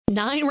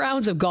9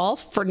 rounds of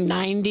golf for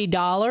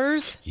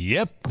 $90?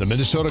 Yep, the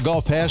Minnesota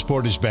Golf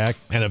Passport is back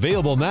and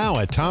available now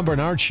at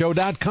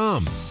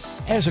TomBernardShow.com.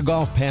 As a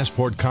Golf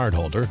Passport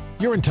cardholder,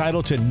 you're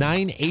entitled to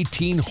 9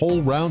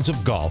 18-hole rounds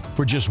of golf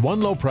for just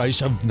one low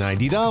price of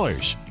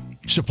 $90.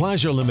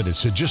 Supplies are limited,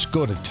 so just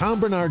go to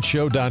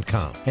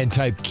TomBernardShow.com and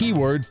type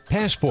keyword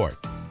passport.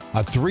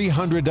 A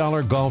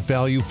 $300 golf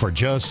value for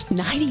just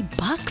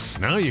 $90?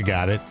 Now you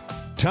got it.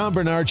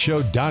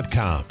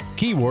 TomBernardShow.com.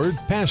 Keyword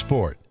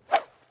passport.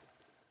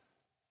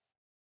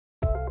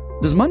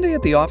 Does Monday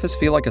at the office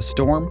feel like a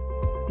storm?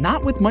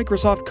 Not with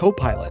Microsoft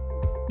Copilot.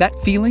 That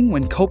feeling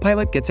when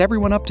Copilot gets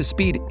everyone up to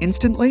speed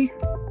instantly?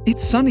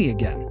 It's sunny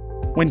again.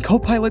 When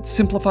Copilot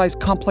simplifies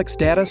complex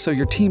data so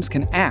your teams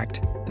can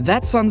act,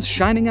 that sun's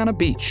shining on a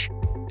beach.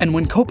 And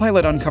when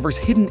Copilot uncovers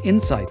hidden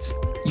insights,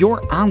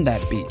 you're on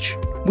that beach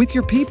with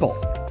your people,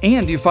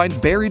 and you find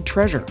buried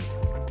treasure.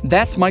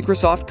 That's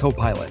Microsoft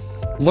Copilot.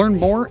 Learn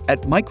more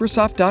at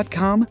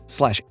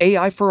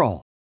Microsoft.com/AI for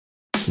all.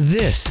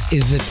 This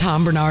is the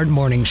Tom Bernard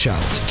Morning Show.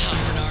 The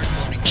Tom Bernard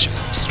Morning Show.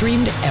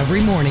 Streamed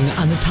every morning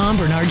on the Tom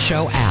Bernard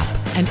Show app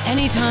and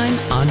anytime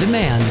on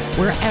demand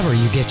wherever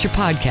you get your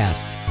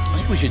podcasts. I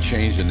think we should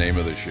change the name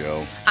of the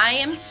show. I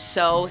am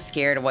so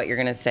scared of what you're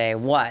going to say.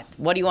 What?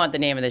 What do you want the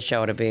name of the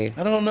show to be?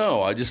 I don't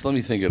know. Let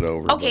me think it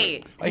over.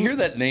 Okay. I hear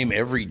that name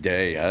every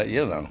day.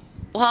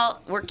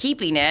 Well, we're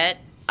keeping it.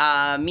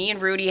 Me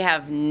and Rudy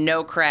have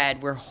no cred.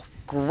 We're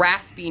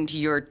grasping to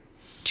your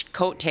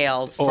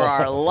coattails for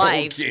our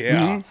life.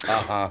 Yeah. Mm-hmm.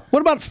 Uh-huh. What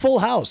about Full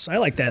House? I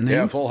like that name.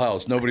 Yeah, Full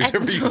House. Nobody's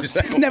ever used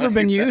that. It's never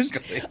been used.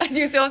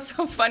 It was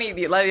so funny.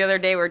 The other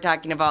day we were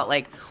talking about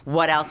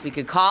what else we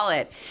could call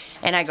it.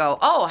 And I go,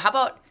 how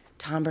about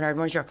Tom Bernard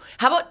Morning Show?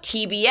 How about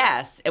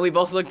TBS? And we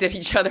both looked at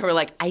each other. We're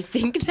like, I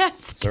think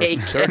that's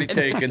taken. It's already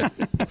taken,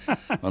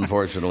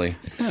 unfortunately.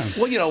 Yeah.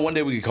 Well, one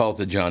day we could call it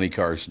the Johnny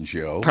Carson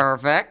Show.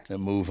 Perfect.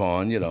 And move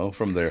on,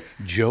 from there.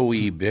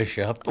 Joey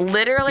Bishop.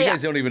 Literally. You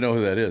guys don't even know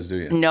who that is, do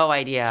you? No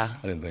idea.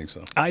 I didn't think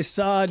so. I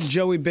saw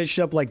Joey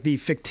Bishop, like the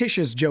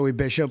fictitious Joey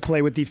Bishop,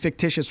 play with the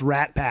fictitious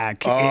Rat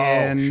Pack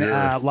in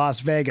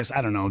Las Vegas.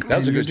 I don't know. That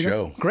was a good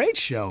show. Great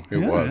show. It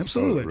was.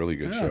 Absolutely. A really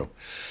good show.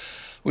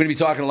 We're going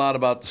to be talking a lot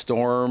about the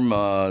storm,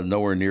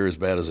 nowhere near as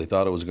bad as I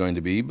thought it was going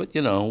to be. But,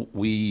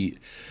 Brittany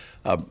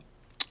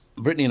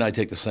and I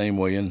take the same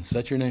way in. Is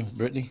that your name,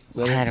 Brittany?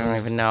 I don't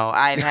even know.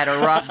 I've had a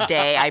rough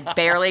day. I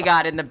barely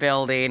got in the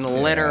building,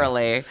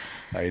 literally.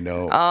 I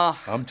know.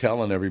 I'm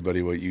telling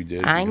everybody what you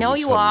did. I know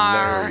you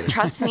are.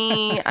 Trust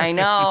me. I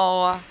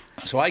know.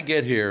 So I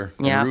get here,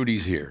 and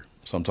Rudy's here.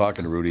 So I'm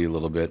talking to Rudy a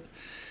little bit.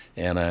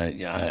 And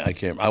I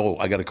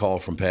got a call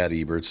from Pat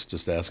Eberts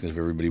just asking if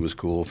everybody was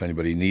cool, if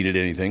anybody needed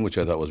anything, which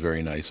I thought was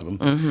very nice of him.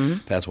 Mm-hmm.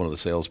 Pat's one of the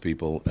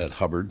salespeople at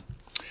Hubbard.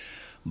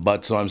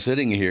 But so I'm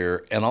sitting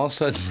here, and all of a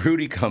sudden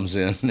Rudy comes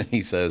in, and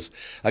he says,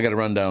 I got to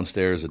run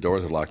downstairs. The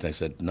doors are locked. And I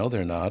said, no,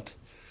 they're not.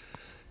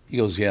 He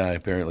goes, yeah,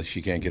 apparently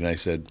she can't get in. I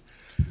said,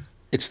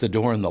 it's the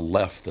door on the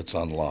left that's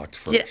unlocked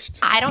first.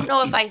 I don't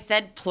know if I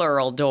said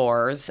plural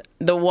doors.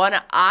 The one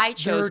I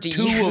chose to use.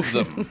 There are two of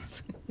them.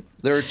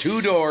 There are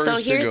two doors. So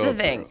here's the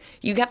thing.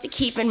 You have to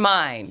keep in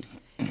mind,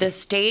 the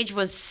stage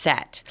was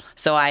set.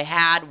 So I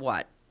had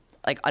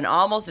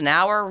almost an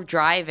hour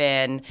drive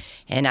in,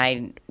 and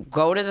I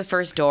go to the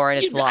first door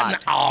and it's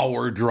locked. An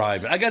hour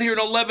drive. I got here in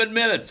 11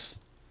 minutes.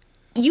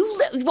 Why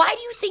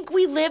do you think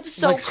we live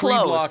so close? 3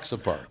 blocks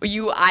apart.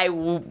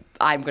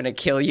 I'm going to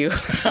kill you.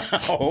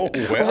 Oh,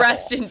 well.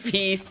 Rest in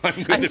peace.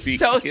 I'm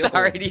so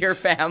sorry to your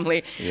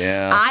family.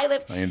 Yeah, I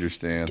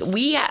understand.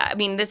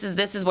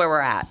 This is where we're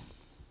at.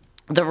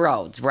 The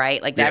roads,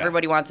 right?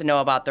 Everybody wants to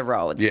know about the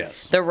roads.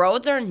 Yes. The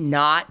roads are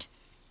not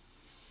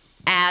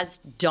as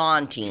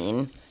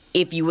daunting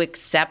if you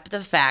accept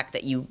the fact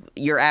that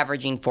you're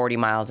averaging 40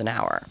 miles an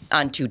hour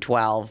on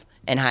 212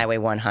 and Highway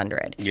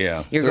 100.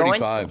 Yeah. You're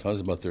 35. How's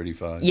about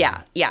 35?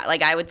 Yeah.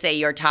 I would say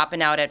you're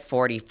topping out at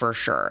 40 for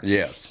sure.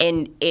 Yes.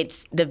 And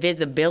the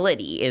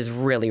visibility is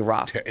really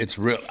rough. It's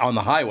real on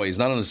the highways,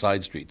 not on the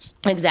side streets.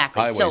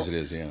 Exactly. Highways it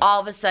is, yeah.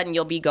 All of a sudden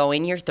you'll be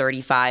going your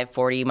 35,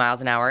 40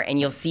 miles an hour, and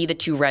you'll see the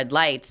 2 red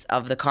lights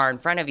of the car in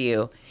front of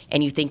you,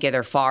 and you think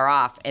they're far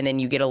off, and then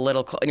you get a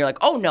little and you're like,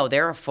 oh no,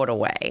 they're a foot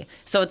away.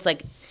 So it's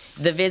like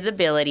the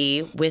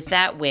visibility with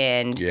that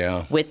wind,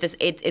 with this,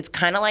 it's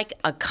kind of like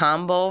a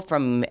combo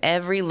from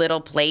every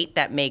little plate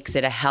that makes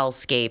it a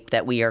hellscape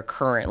that we are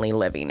currently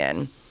living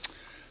in.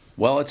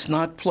 Well, it's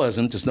not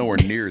pleasant. It's nowhere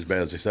near as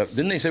bad as they said.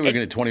 Didn't they say we were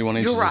going to get 21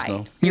 inches of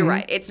snow? You're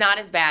right. It's not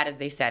as bad as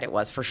they said it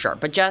was for sure.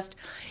 But just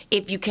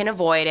if you can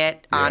avoid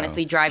it,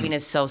 honestly, driving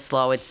is so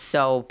slow. It's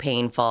so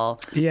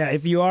painful. Yeah,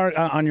 if you are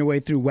on your way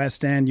through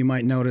West End, you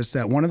might notice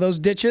that one of those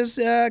ditches,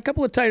 a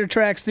couple of tighter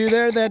tracks through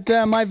there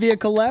that my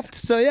vehicle left.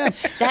 So, yeah.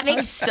 That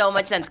makes so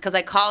much sense because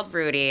I called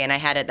Rudy, and I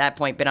had at that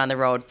point been on the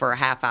road for a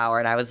half hour,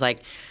 and I was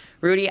like,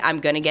 Rudy, I'm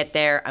going to get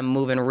there. I'm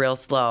moving real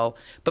slow.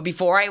 But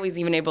before I was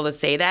even able to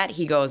say that,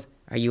 he goes,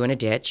 are you in a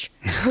ditch?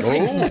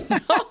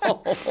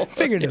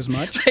 Figured as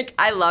much. Like,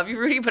 I love you,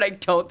 Rudy, but I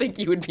don't think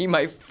you would be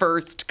my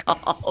first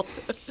call.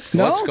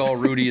 No? Let's call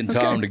Rudy and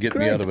Tom to get me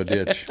great. out of a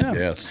ditch. Yeah.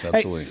 Yes,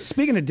 absolutely. Hey,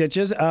 speaking of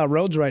ditches,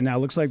 roads right now,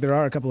 looks like there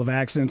are a couple of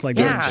accidents. Like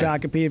Yeah.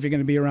 Shakopee, if you're going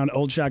to be around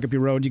Old Shakopee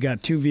Road, you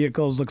got 2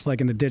 vehicles, looks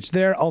like in the ditch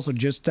there. Also,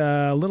 just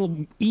a little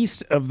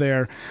east of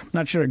there.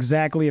 Not sure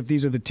exactly if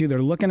these are the 2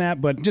 they're looking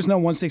at, but just know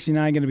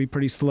 169 going to be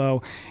pretty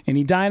slow. In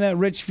Edina,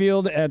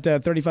 Richfield at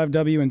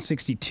 35W and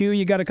 62,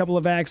 you got a couple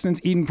of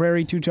accidents. Eden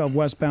Prairie, 212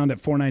 westbound at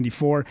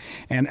 494.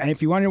 And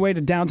if you're on your way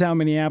to downtown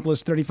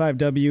Minneapolis,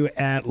 35W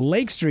at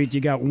Lake Street,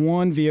 you got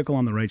 1 vehicle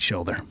on the right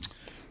shoulder.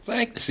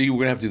 See, we're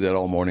gonna have to do that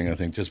all morning, I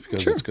think, just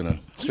because it's gonna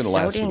He's so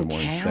last through the dang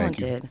morning. Thank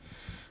you. talented.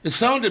 It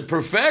sounded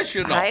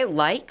professional. I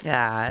like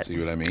that. See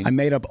what I mean? I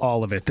made up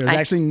all of it. There's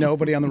actually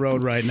nobody on the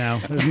road right now.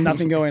 There's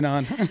nothing going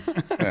on.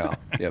 Yeah,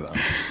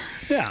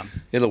 Yeah.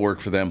 it'll work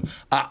for them.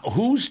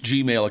 Whose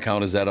Gmail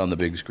account is that on the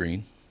big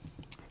screen?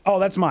 Oh,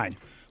 that's mine.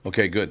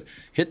 Okay, good.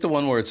 Hit the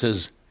one where it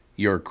says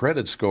your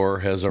credit score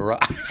has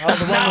arrived. Oh,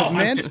 the one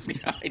with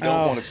Mint? I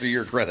don't want to see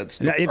your credits.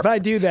 Now, if I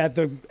do that,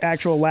 the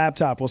actual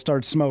laptop will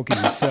start smoking.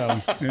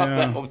 So,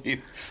 yeah.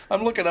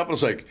 I'm looking up and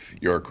it's like,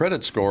 your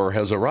credit score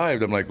has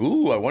arrived. I'm like,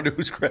 ooh, I wonder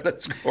whose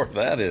credit score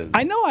that is.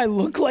 I know I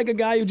look like a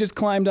guy who just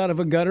climbed out of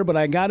a gutter, but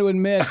I got to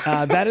admit,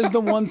 that is the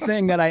one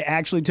thing that I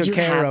actually took You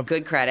care have of.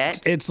 good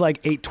credit. It's like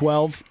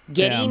 812.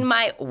 Getting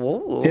my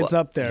whoa. It's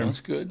up there. That's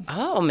good.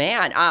 Oh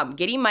man,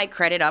 getting my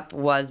credit up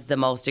was the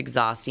most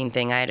exhausting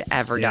thing I had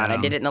ever done. Yeah.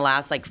 I did it in the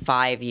last like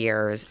 5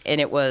 years,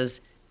 and it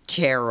was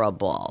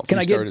terrible. Can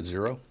you I get- start at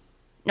 0?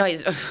 No,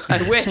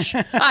 I wish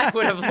I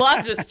would have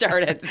loved to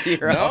start at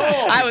 0. No,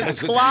 I was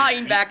because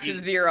clawing back to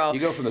 0. You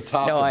go from the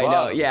top No, to I know.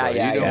 bottom. Yeah, so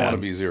yeah, You don't yeah. want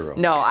to be 0.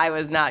 No, I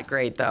was not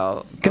great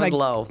though. It Can was I,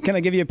 low. Can I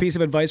give you a piece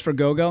of advice for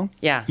Gogo?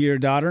 Yeah. Your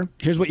daughter?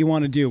 Here's what you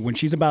want to do. When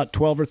she's about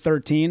 12 or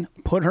 13,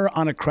 put her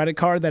on a credit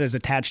card that is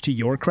attached to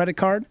your credit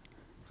card.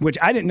 Which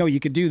I didn't know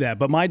you could do that,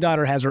 but my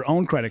daughter has her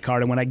own credit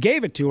card, and when I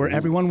gave it to her,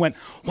 everyone went,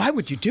 "Why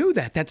would you do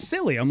that? That's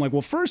silly." I'm like,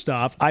 "Well, first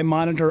off, I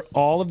monitor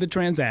all of the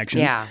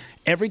transactions. Yeah.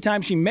 Every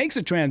time she makes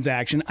a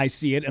transaction, I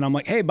see it, and I'm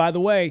like, hey, by the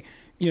way,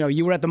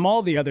 you were at the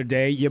mall the other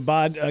day, you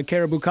bought a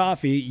Caribou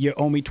coffee, you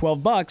owe me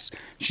 $12.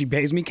 She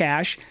pays me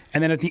cash,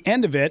 and then at the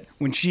end of it,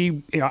 when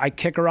I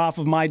kick her off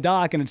of my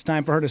dock and it's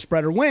time for her to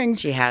spread her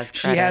wings, She has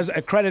credit. She has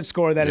a credit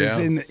score that is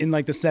Yeah. in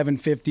like the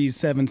 750s,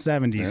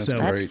 770s. So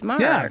great. That's smart.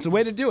 yeah, it's a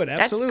way to do it.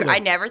 Absolutely. I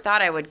never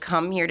thought I would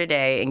come here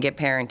today and get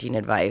parenting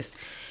advice.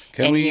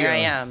 Can we, here I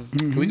am.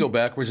 Can we go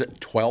backwards at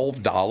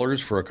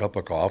 $12 for a cup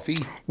of coffee?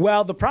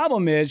 Well, the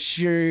problem is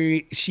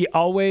she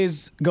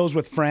always goes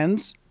with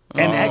friends.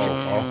 And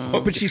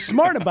actually, but she's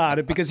smart about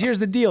it because here's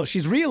the deal.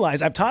 She's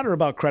realized, I've taught her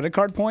about credit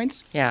card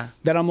points. Yeah.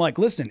 That I'm like,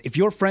 listen, if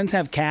your friends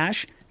have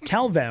cash,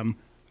 tell them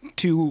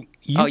to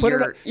You're you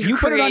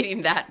put creating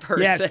it on, that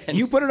person. Yes,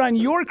 you put it on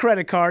your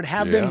credit card,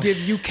 have them Yeah. give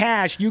you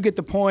cash, you get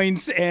the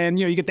points, and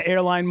you get the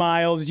airline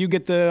miles, you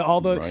get all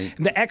the Right.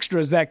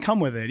 extras that come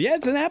with it. Yeah,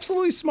 it's an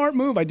absolutely smart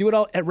move. I do it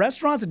all at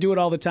restaurants. I do it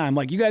all the time.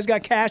 Like, you guys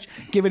got cash,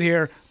 give it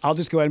here. I'll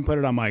just go ahead and put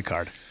it on my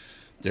card.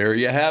 There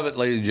you have it,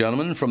 ladies and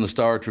gentlemen. From the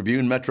Star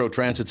Tribune, Metro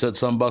Transit said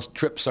some bus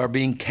trips are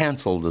being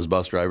canceled as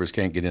bus drivers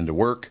can't get into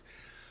work.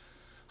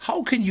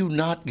 How can you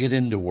not get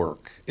into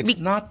work? It's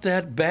not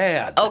that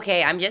bad.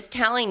 Okay, I'm just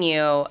telling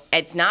you,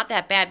 it's not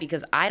that bad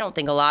because I don't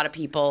think a lot of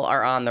people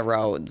are on the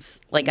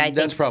roads. Like I think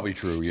That's probably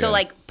true, So yeah.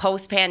 like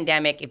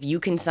post-pandemic, if you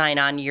can sign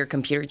on to your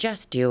computer,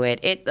 just do it.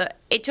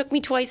 It took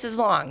me twice as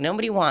long.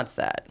 Nobody wants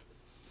that.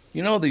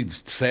 You know, the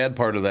sad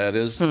part of that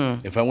is,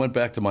 if I went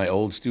back to my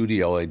old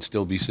studio, I'd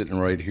still be sitting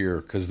right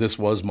here because this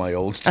was my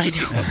old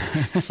studio.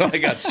 So I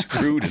got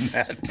screwed in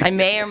that. I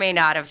may or may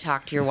not have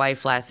talked to your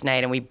wife last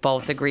night, and we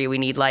both agree we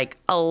need like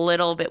a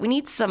little bit. We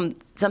need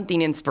something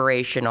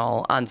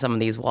inspirational on some of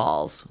these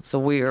walls. So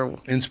we're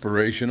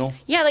Inspirational.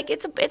 yeah, like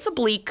it's a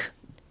bleak.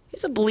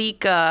 It's a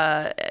bleak.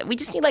 We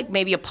just need like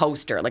maybe a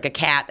poster, like a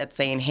cat that's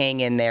saying "Hang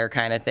in there"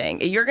 kind of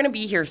thing. You're gonna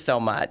be here so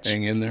much.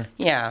 Hang in there.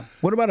 Yeah.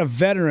 What about a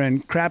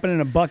veteran crapping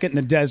in a bucket in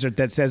the desert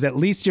that says, "At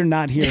least you're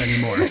not here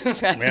anymore"?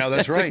 Yeah,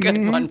 that's A right.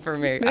 good one for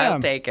me. Yeah. I'll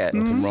take it.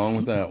 Nothing wrong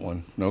with that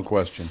one. No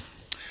question.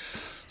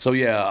 So,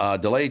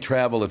 delay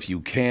travel if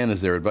you can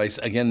is their advice.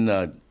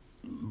 Again,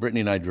 Brittany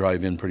and I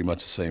drive in pretty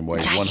much the same way.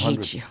 I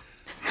hate you.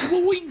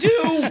 Well, we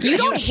do. You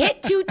don't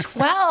hit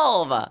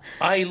 212.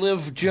 I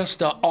live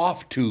just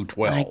off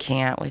 212. I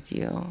can't with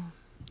you.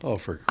 Oh,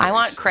 for Christ's I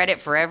want sake. credit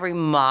for every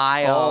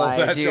mile Oh, I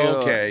that's do.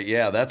 okay.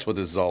 Yeah, that's what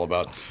this is all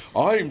about.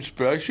 I'm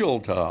special,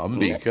 Tom,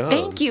 because...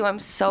 Thank you. I'm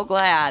so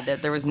glad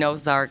that there was no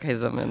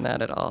sarcasm in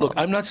that at all. Look,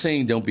 I'm not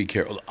saying don't be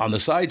careful. On the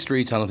side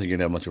streets, I don't think you're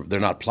going to have much of... They're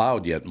not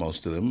plowed yet,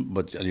 most of them,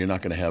 but you're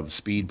not going to have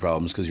speed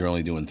problems because you're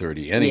only doing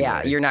 30 anyway.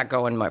 yeah, you're not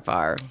going much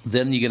far.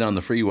 Then you get on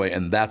the freeway,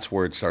 and that's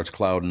where it starts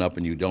clouding up,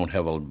 and you don't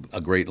have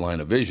a great line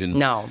of vision.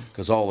 No.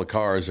 Because all the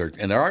cars are...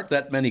 And there aren't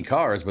that many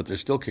cars, but they're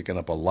still kicking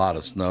up a lot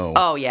of snow.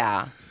 Oh,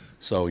 yeah.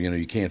 So,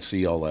 you can't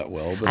see all that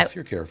well, but if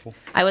you're careful.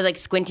 I was like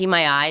squinting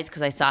my eyes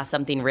because I saw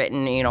something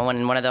written, in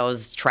one of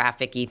those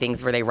traffic-y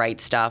things where they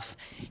write stuff.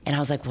 And I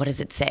was like, what does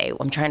it say?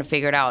 I'm trying to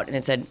figure it out. And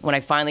it said, when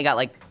I finally got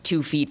like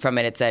 2 feet from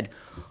it, it said,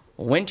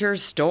 winter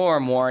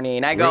storm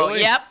warning. I go,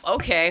 Really? yep,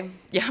 okay.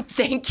 Yep,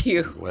 thank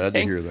you. Glad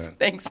to hear that.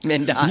 Thanks,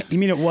 MnDOT. You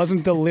mean it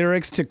wasn't the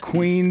lyrics to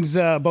Queen's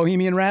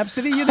Bohemian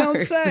Rhapsody? You don't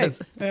say.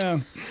 Yeah.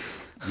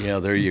 Yeah,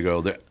 there you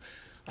go.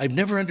 I've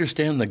never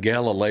understand the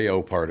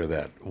Galileo part of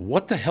that.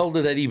 What the hell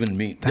did that even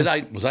mean?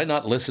 Was I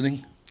not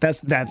listening? That's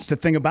the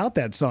thing about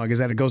that song is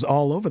that it goes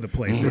all over the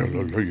place.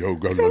 Galileo.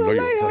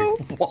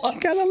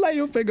 What?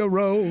 Galileo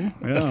Figaro. Yeah.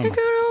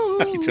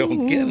 I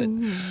don't get it.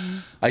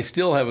 I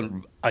still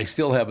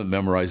haven't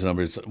memorized the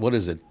numbers. What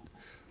is it?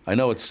 I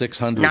know it's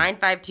 600.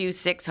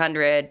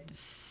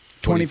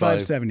 952-600.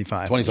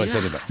 2575.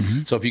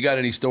 2575. So if you got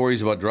any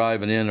stories about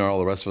driving in or all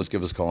the rest of us,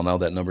 give us a call. Now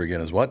that number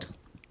again is what?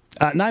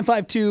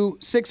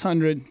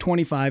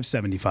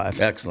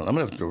 952-600-2575. Excellent. I'm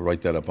going to have to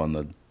write that up on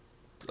the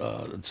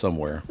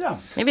somewhere. Yeah.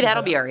 Maybe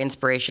that'll be our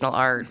inspirational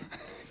art.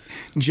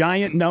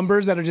 Giant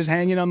numbers that are just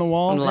hanging on the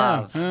wall.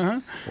 Love. Yeah. Uh-huh.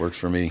 Works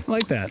for me. I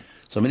like that.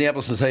 So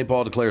Minneapolis and St.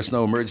 Paul declare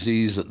snow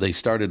emergencies. They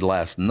started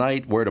last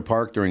night. Where to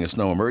park during a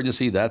snow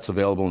emergency, that's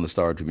available in the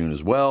Star Tribune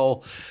as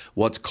well.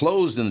 What's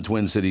closed in the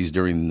Twin Cities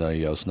during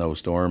the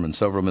snowstorm, and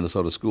several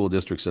Minnesota school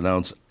districts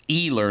announced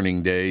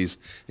e-learning days,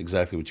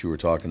 exactly what you were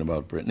talking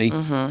about, Brittany.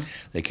 Mm-hmm.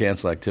 They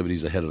cancel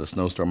activities ahead of the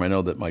snowstorm. I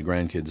know that my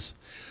grandkids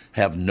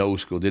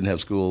didn't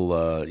have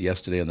school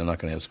yesterday, and they're not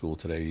going to have school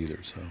today either.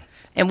 So.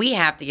 And we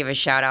have to give a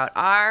shout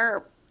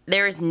out.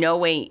 There is no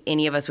way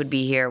any of us would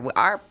be here.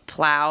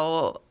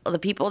 The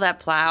people that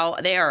plow,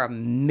 they are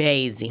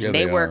amazing. Yeah,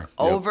 they they work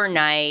are. Yep.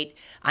 overnight.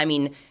 I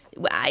mean,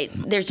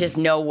 there's just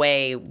no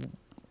way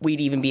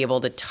we'd even be able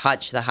to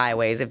touch the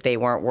highways if they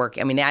weren't working.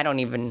 I mean, I don't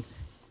even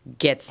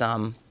get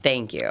some.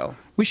 Thank you.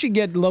 We should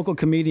get local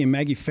comedian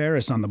Maggie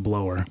Ferris on the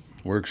blower.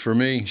 Works for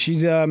me.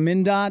 She's a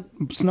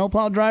MnDOT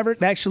snowplow driver.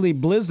 Actually,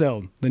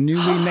 Blizzo, the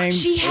newly named.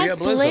 She has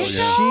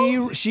Blizzo,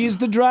 Blizzo? She's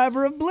the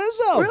driver of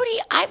Blizzo. Rudy,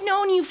 I've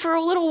known you for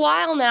a little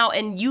while now,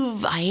 and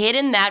you've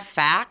hidden that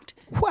fact.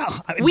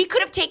 Well, We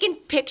could have taken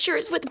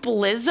pictures with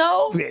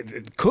Blizzo.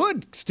 it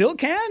could, still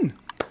can.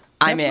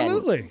 I'm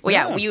Absolutely. in. Well,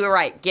 yeah, you were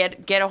right.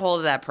 Get a hold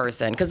of that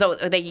person because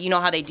you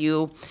know how they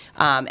do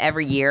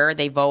every year.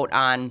 They vote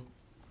on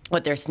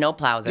what their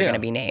snowplows are going to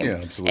be named. Yeah,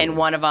 absolutely. And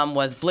one of them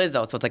was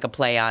Blizzo, so it's like a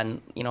play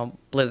on,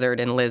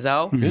 Blizzard and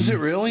Lizzo. Is it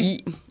really?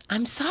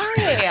 I'm sorry.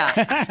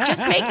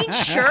 Just making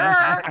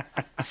sure.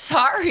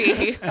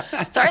 Sorry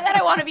that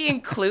I want to be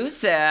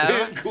inclusive.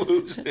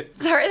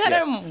 Sorry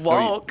that I'm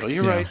woke. Oh,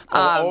 you're right.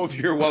 If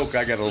you're woke,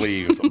 I got to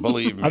leave.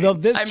 Believe me. Although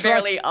this I'm truck,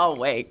 barely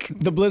awake.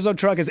 the Blizzo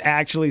truck is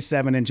actually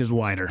 7 inches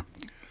wider.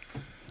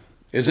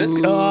 Is it?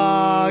 Oh,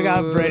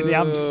 God, Brittany,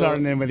 I'm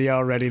starting in with you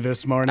already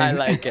this morning. I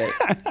like it.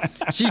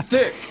 She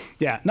thick.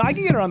 Yeah. No, I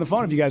can get her on the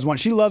phone if you guys want.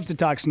 She loves to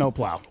talk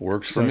snowplow.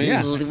 Works for me.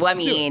 yeah. I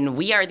mean,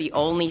 we are the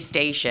only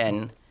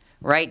station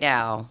right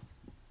now.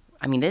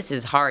 I mean, this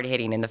is hard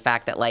hitting in the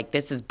fact that,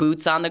 this is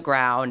boots on the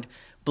ground,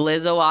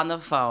 Blizzo on the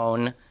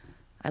phone.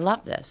 I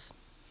love this.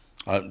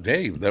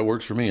 Dave, that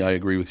works for me. I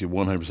agree with you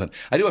 100%.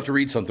 I do have to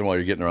read something while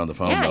you're getting her on the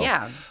phone, though.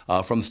 Yeah.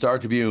 From the Star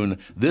Tribune,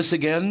 this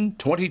again,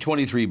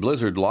 2023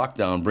 blizzard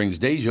lockdown brings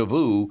deja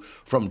vu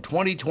from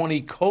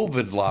 2020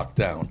 COVID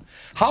lockdown.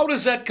 How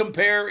does that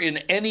compare in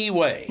any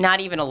way?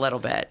 Not even a little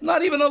bit.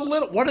 Not even a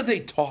little. What are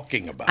they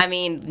talking about? I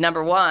mean,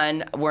 number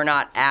one, we're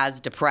not as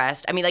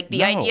depressed. I mean,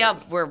 the idea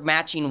of we're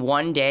matching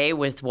one day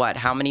with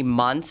how many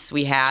months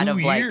we had 2 of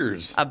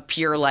years. A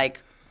pure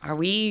are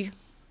we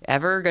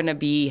ever going to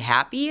be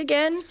happy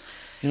again?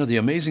 The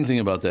amazing thing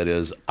about that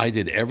is I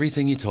did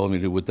everything you told me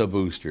to with the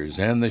boosters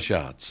and the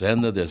shots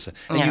and the this,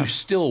 and you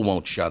still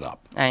won't shut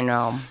up. I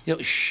know.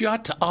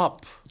 Shut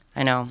up.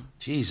 I know.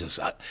 Jesus.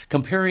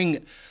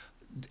 Comparing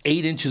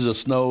 8 inches of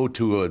snow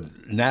to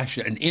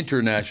an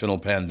international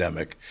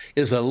pandemic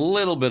is a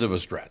little bit of a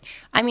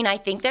stretch. I mean, I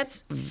think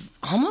that's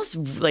almost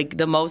like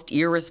the most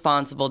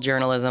irresponsible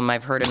journalism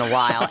I've heard in a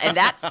while, and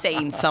that's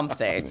saying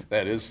something.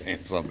 That is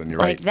saying something, you're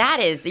right.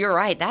 You're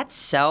right. That's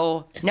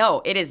so,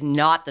 no, it is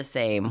not the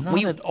same.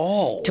 Not at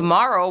all.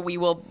 Tomorrow, we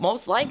will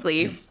most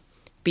likely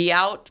be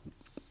out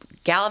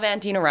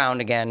gallivanting around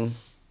again.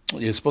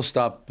 You're supposed to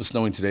stop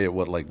snowing today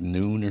at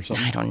noon or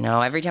something? I don't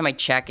know. Every time I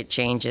check, it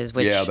changes.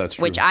 Which, yeah, that's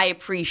true. Which I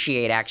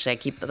appreciate, actually.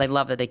 I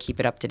love that they keep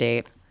it up to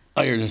date.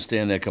 I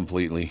understand that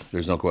completely.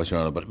 There's no question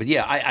on it. But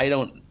yeah, I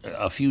don't.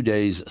 A few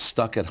days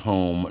stuck at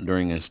home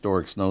during a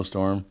historic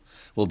snowstorm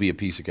will be a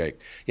piece of cake.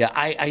 Yeah,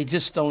 I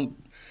just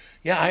don't.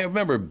 Yeah, I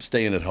remember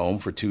staying at home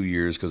for 2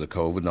 years because of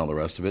COVID and all the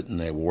rest of it,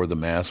 and I wore the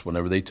mask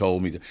whenever they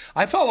told me to.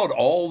 I followed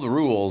all the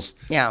rules,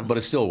 but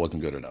it still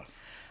wasn't good enough.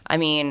 I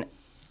mean,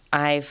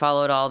 I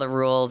followed all the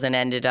rules and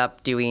ended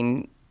up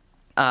doing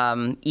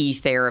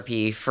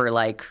e-therapy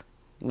for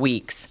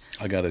weeks.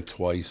 I got it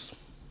twice.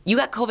 You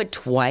got COVID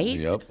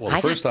twice? Yep. Well,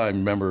 the first time,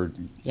 remember,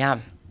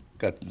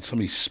 got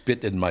somebody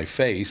spit in my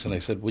face, and I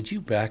said, would you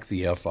back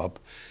the F up?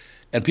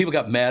 And people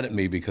got mad at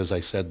me because I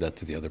said that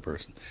to the other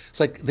person. It's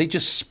like they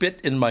just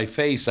spit in my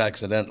face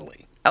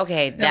accidentally.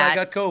 Okay, and I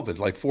got COVID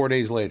like 4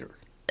 days later.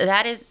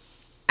 That is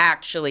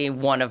actually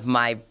one of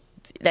my...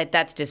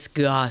 That's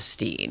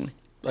disgusting.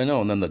 I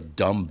know, and then the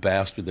dumb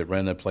bastard that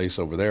ran that place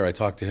over there, I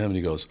talked to him and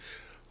he goes,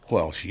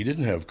 well, she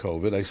didn't have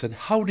COVID. I said,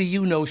 how do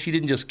you know she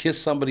didn't just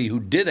kiss somebody who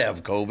did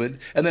have COVID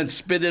and then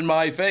spit in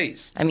my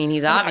face? I mean,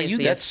 he's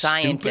obviously a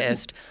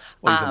scientist.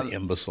 Well, he's an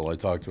imbecile. I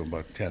talked to him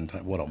about 10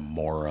 times. What a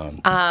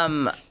moron.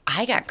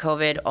 I got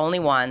COVID only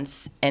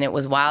once, and it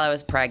was while I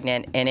was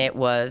pregnant, and it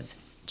was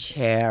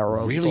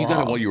terrible. Really? You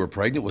got it while you were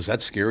pregnant? Was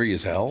that scary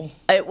as hell?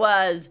 It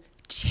was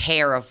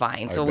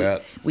terrifying. I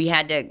bet. We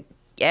had to,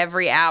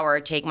 every hour,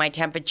 take my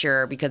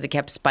temperature because it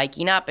kept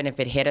spiking up, and if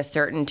it hit a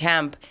certain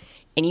temp,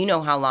 and you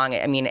know how long,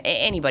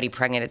 anybody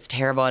pregnant, it's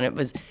terrible, and it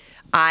was,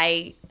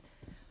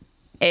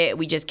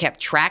 we just kept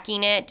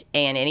tracking it,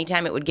 and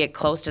anytime it would get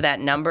close to that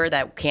number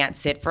that can't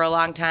sit for a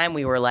long time,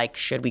 we were like,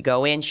 should we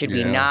go in, should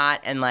we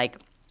not? And it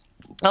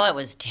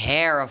was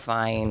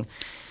terrifying.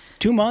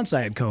 2 months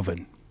I had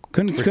COVID.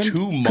 Couldn't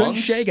 2 months? Couldn't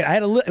shake it.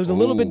 It was a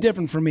little bit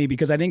different for me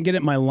because I didn't get it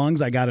in my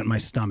lungs. I got it in my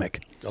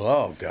stomach.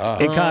 Oh,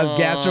 God. It caused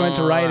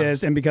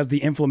gastroenteritis, and because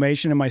the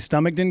inflammation in my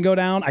stomach didn't go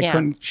down, I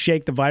couldn't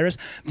shake the virus.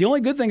 The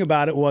only good thing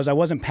about it was I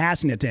wasn't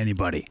passing it to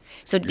anybody.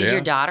 So did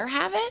your daughter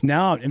have it?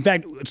 No. In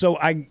fact, so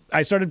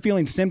I started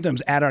feeling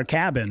symptoms at our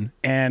cabin,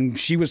 and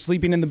she was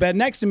sleeping in the bed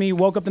next to me,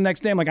 woke up the next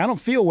day. I'm like, I don't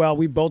feel well.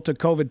 We both took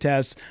COVID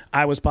tests.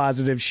 I was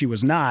positive. She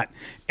was not.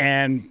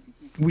 And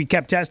we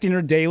kept testing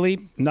her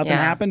daily. Nothing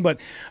happened.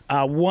 But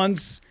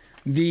once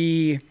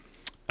the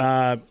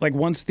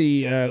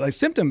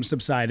symptoms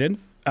subsided,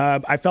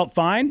 I felt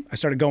fine. I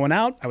started going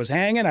out. I was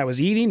hanging. I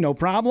was eating. No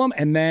problem.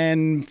 And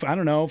then,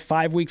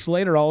 5 weeks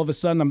later, all of a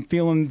sudden, I'm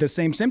feeling the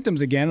same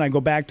symptoms again. I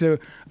go back to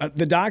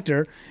the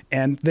doctor,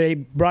 and they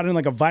brought in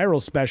a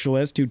viral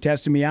specialist who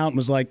tested me out and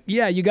was like,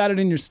 yeah, you got it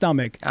in your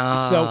stomach.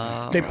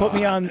 So they put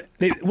me on.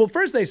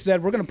 First they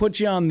said, we're going to put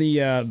you on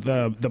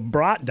the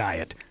brat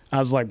diet. I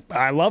was like,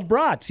 I love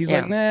brats. He's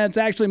like, nah, it's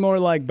actually more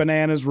like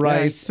bananas,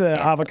 rice,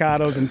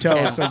 avocados, and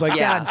toast. I was like,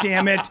 God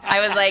damn it. I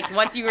was like,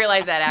 once you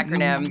realize that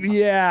acronym.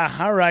 Yeah,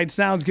 all right,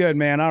 sounds good,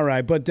 man, all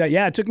right. But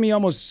it took me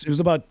it was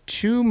about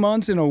 2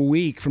 months and a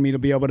week for me to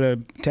be able to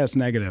test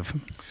negative.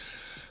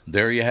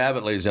 There you have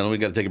it, ladies and gentlemen.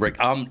 We got to take a break.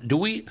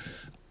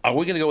 Are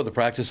we going to go with the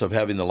practice of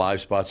having the live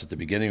spots at the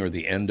beginning or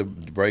the end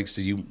of the breaks?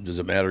 Does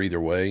it matter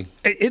either way?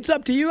 It's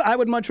up to you. I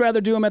would much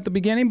rather do them at the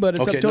beginning, but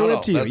it's totally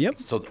up to you. Yep.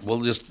 So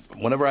we'll just,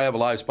 whenever I have a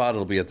live spot,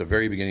 it'll be at the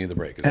very beginning of the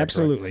break.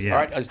 Absolutely,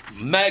 correct? Yeah.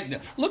 All right,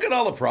 look at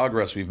all the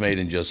progress we've made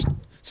in just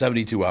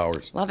 72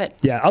 hours. Love it.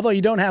 Yeah, although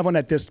you don't have one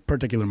at this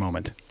particular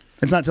moment.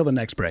 It's not until the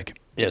next break.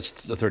 Yeah,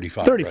 it's the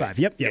 35. 35, right?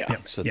 Yep.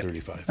 It's the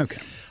 35.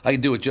 Okay. I can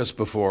do it just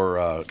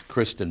before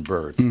Kristen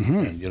Bird,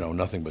 and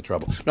nothing but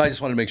trouble. No, I just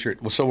wanted to make sure.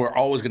 So we're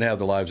always going to have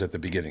the lives at the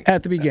beginning.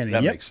 At the beginning,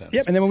 that makes sense.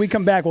 Yep, and then when we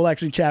come back, we'll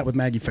actually chat with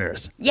Maggie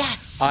Ferris.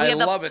 Yes, I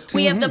love it.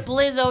 We have the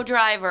Blizzo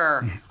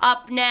driver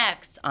up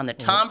next on the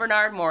Tom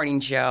Bernard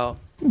Morning Show.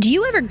 Do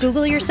you ever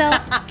Google yourself?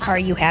 Are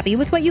you happy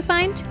with what you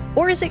find?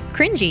 Or is it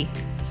cringy?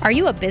 Are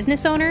you a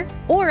business owner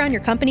or on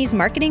your company's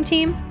marketing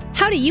team?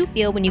 How do you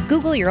feel when you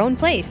Google your own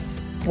place?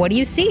 What do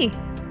you see?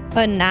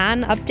 A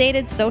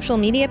non-updated social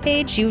media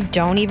page you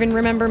don't even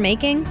remember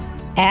making?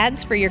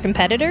 Ads for your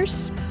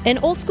competitors? An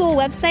old-school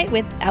website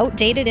with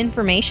outdated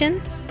information?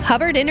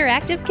 Hubbard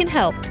Interactive can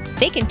help.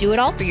 They can do it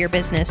all for your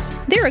business.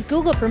 They're a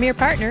Google Premier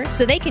partner,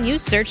 so they can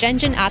use search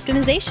engine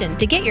optimization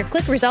to get your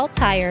click results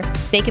higher.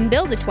 They can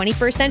build a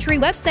 21st century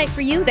website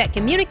for you that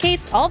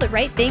communicates all the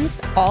right things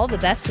all the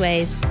best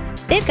ways.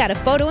 They've got a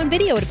photo and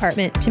video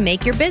department to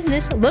make your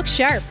business look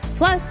sharp,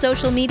 plus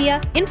social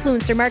media,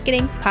 influencer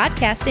marketing,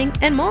 podcasting,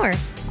 and more.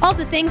 All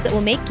the things that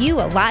will make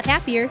you a lot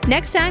happier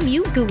next time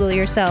you Google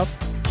yourself.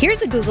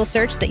 Here's a Google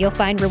search that you'll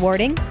find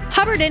rewarding.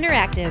 Hubbard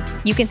Interactive.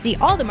 You can see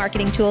all the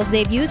marketing tools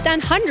they've used on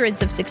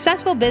hundreds of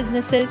successful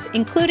businesses,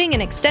 including an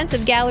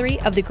extensive gallery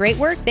of the great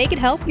work they could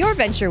help your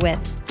venture with.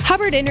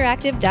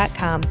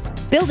 HubbardInteractive.com.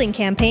 Building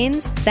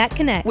campaigns that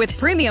connect. With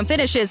premium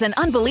finishes and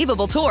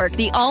unbelievable torque,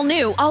 the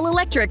all-new,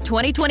 all-electric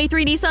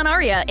 2023 Nissan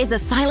Ariya is a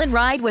silent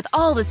ride with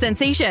all the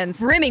sensations.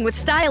 Brimming with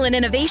style and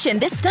innovation,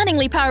 this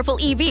stunningly powerful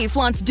EV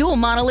flaunts dual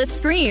monolith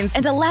screens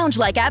and a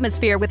lounge-like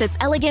atmosphere with its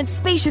elegant,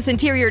 spacious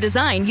interior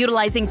design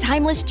utilizing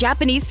timeless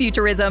Japanese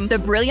futurism. The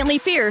brilliantly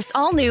fierce,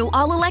 all-new,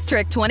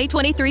 all-electric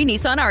 2023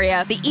 Nissan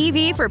Ariya, the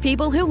EV for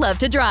people who love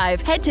to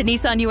drive. Head to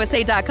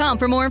nissanusa.com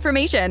for more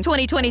information.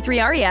 2023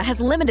 Ariya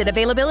has limited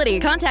availability.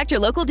 Contact your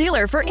local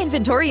dealer for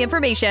inventory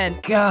information.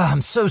 God,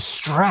 I'm so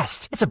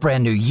stressed. It's a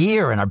brand new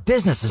year and our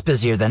business is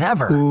busier than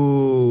ever.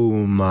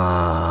 Ooma.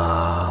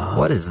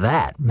 What is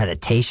that?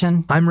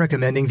 Meditation? I'm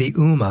recommending the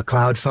Ooma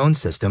cloud phone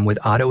system with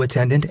auto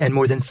attendant and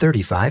more than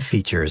 35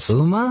 features.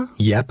 Ooma?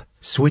 Yep.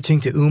 Switching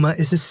to Ooma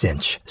is a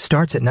cinch.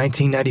 Starts at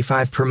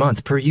 $19.95 per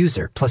month per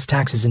user, plus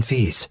taxes and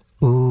fees.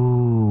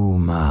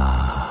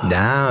 Ooma.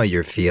 Now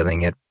you're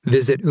feeling it.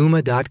 Visit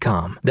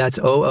Ooma.com. That's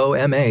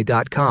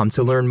OOMA.com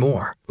to learn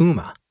more.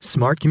 Ooma.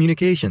 Smart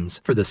communications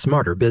for the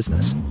smarter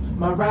business.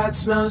 My ride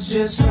smells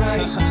just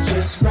right,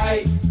 just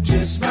right,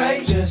 just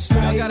right, just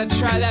right. I gotta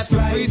try that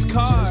Febreze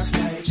car.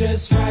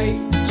 Just right,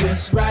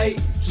 just right,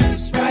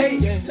 just right.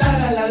 La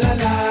la la la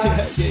la.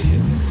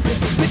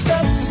 With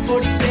up to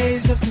 40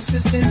 days of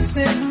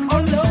consistency.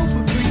 Oh no,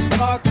 Febreze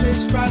car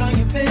clips right on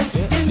your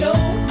fit. You know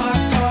my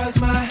car's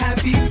my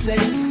happy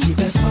place. Keep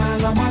that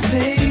smile on my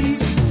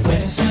face.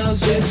 When it smells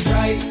just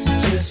right,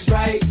 just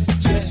right,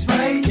 just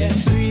right. Yeah,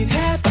 breathe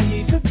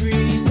happy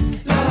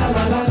Febreze. La la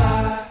la la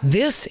la.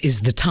 This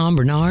is the Tom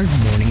Bernard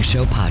Morning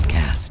Show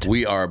podcast.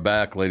 We are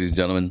back, ladies and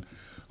gentlemen.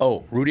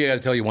 Oh, Rudy, I got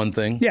to tell you one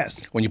thing.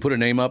 Yes. When you put a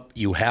name up,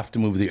 you have to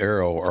move the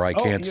arrow or I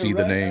can't see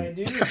the name.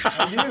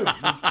 I do. You're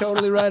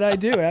totally right, I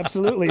do.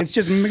 Absolutely. It's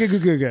just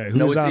Miguguga who's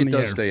on the air. No, it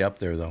does stay up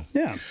there, though.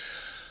 Yeah.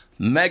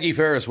 Maggie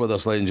Ferris with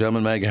us, ladies and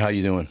gentlemen. Maggie, how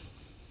you doing?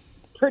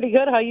 Pretty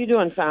good. How you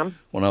doing, Tom?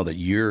 Well, now that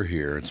you're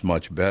here, it's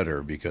much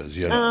better because,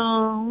 you know.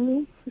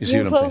 Oh, you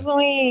see what I'm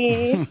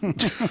saying?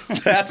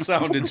 Sweet. That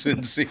sounded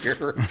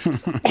sincere.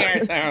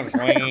 You're so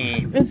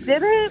sweet.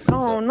 Did it?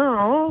 Oh,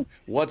 no.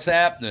 What's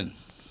happening?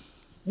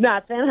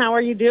 Nothing. How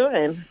are you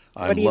doing?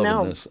 What do you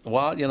know? This.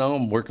 Well, you know,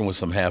 I'm working with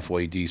some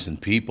halfway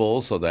decent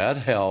people, so that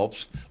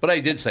helps. But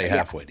I did say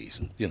halfway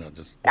decent. You know,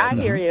 just. I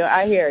hear you.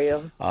 I hear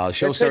you.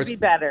 Show starts. Could be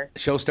better.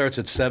 Show starts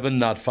at 7,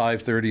 not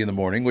 5:30 in the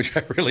morning, which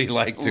I really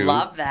like to.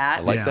 Love that.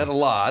 I like that a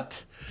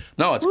lot.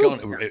 No, it's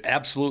going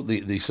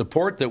absolutely the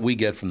support that we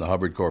get from the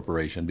Hubbard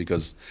Corporation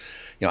because,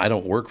 you know, I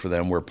don't work for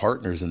them. We're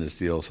partners in this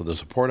deal, so the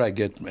support I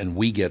get and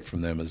we get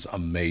from them is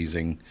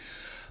amazing.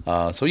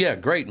 So yeah,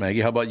 great,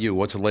 Maggie. How about you?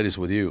 What's the latest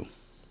with you?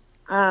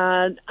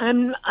 I'm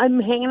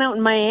hanging out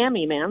in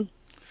Miami, man.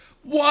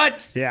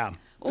 What? Yeah.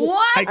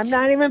 What? I'm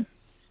not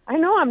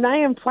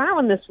even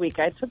plowing this week.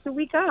 I took the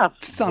week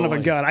off. Son of a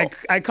gun.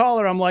 I call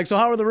her. I'm like, so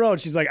how are the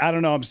roads? She's like, I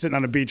don't know. I'm sitting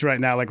on a beach right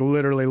now, like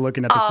literally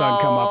looking at the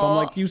sun come up. I'm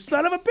like, you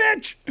son of a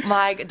bitch.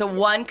 The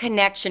one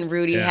connection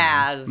Rudy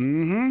has.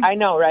 Mm-hmm. I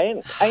know,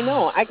 right? I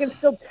know. I can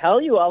still tell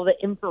you all the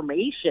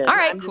information. All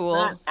right, I'm cool.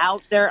 just not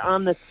out there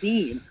on the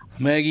scene.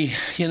 Maggie,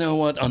 you know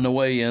what? On the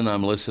way in,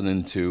 I'm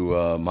listening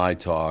to My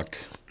Talk.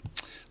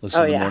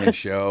 Listen to the morning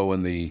show,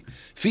 and the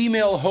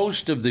female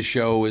host of the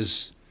show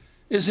is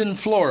in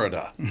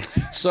Florida.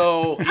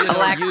 So, you know,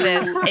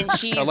 Alexis, and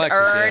she's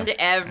earned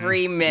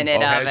every minute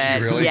of has it.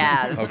 she really?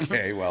 Yes.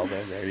 Okay, well,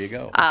 there you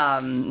go.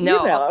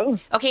 No.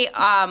 Okay,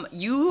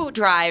 you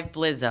drive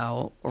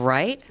Blizzo,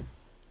 right?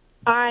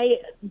 I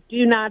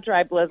do not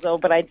drive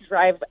Blizzo, but I've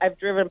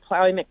driven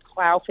Plowy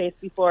McPlowface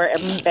before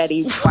and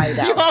Betty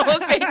Whiteout. You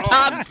almost made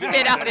Tom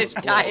spit out his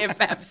Diet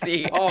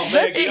Pepsi. Oh,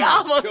 Maggie,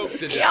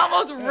 he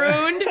almost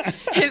ruined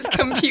his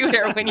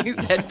computer when you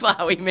said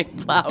Plowy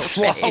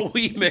McPlowface.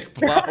 Plowy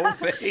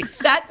McPlowface.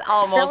 That's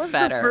almost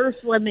better.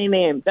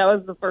 That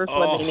was the first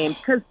one they named.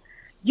 Because,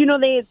 you know,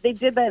 they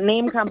did that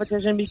name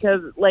competition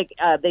because, like,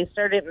 they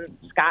started in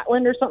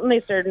Scotland or something. They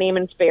started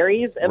naming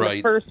ferries, and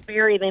the first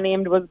ferry they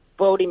named was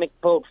Bodie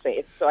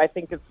McBoatface. So I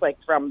think it's, like,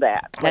 from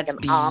that. That's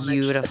like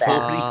beautiful.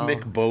 Bodie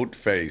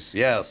McBoatface,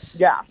 yes.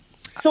 Yeah.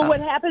 So what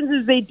happens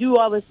is they do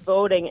all this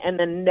voting, and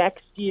then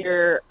next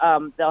year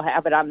they'll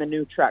have it on the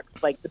new trucks,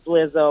 like the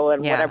Blizzo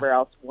and whatever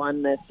else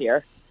won this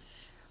year.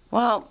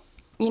 Well,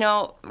 you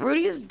know,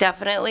 Rudy has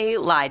definitely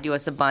lied to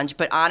us a bunch,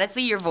 but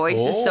honestly, your voice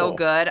is so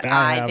good.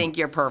 I think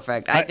you're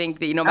perfect. I think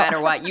that no matter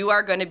what, you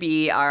are going to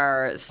be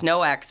our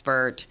snow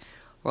expert.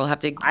 We'll have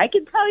to. I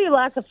can tell you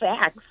lots of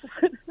facts.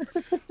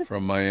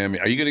 From Miami.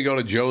 Are you going to go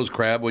to Joe's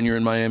Crab when you're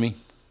in Miami?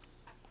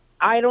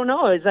 I don't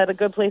know. Is that a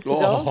good place to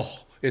go?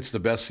 It's the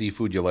best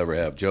seafood you'll ever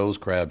have. Joe's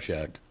Crab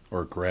Shack.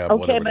 Or crab, okay,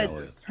 whatever the but hell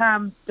it is.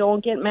 Tom,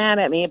 don't get mad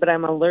at me, but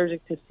I'm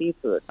allergic to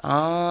seafood. Oh,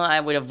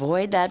 I would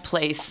avoid that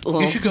place.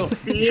 You should go to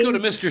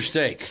Mr.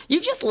 Steak.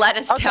 You've just let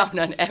us down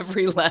on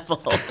every level.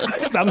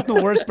 I'm the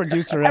worst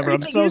producer ever.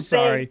 I'm so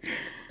sorry.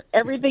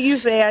 Everything you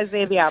say, I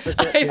say the opposite.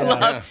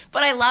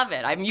 But I love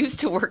it. I'm used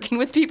to working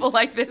with people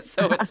like this,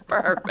 so it's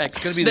perfect.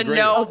 It's gonna be the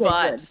no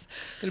buts.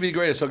 It's going to be the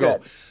greatest. So go.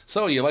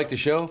 So you like the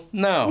show?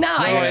 No. No,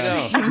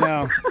 I don't.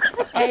 No.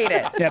 Hate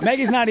it. Yeah,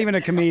 Maggie's not even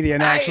a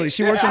comedian, actually.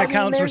 She works in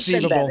accounts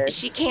receivable.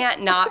 She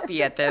can't not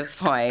be at this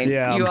point.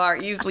 Yeah. You are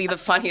easily the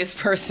funniest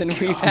person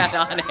we've had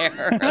on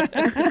air.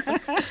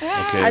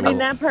 Okay, I mean,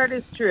 that part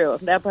is true.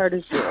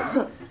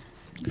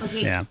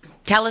 Okay. Yeah.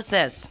 Tell us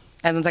this.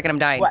 And 1 second, I'm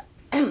dying. What?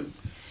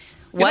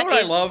 You know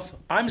what I love?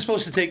 I'm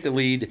supposed to take the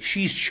lead.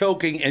 She's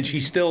choking, and she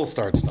still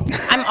starts talking.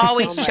 I'm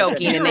always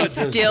choking, and You're they a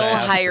still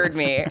disaster. hired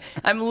me.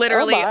 I'm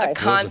literally a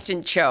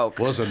constant choke.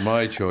 Wasn't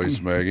my choice,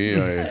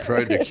 Maggie.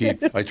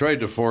 I tried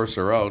to force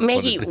her out.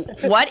 Maggie,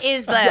 what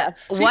is the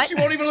what? She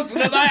won't even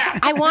listen to that.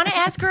 I want to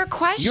ask her a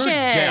question.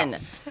 You're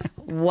deaf.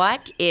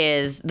 What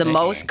is the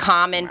most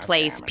common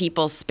place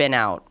people spin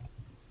out?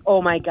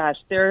 Oh my gosh,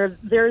 there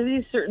are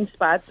these certain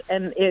spots,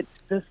 and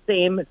it's the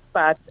same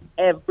spots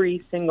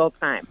every single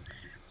time.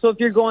 So if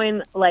you're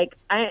going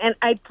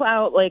I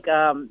plow like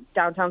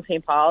downtown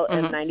St. Paul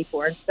and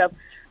 94 and stuff.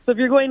 So if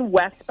you're going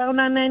westbound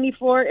on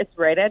 94, it's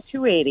right at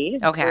 280.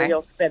 Okay. Where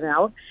you'll spin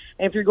out.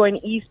 And if you're going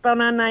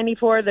eastbound on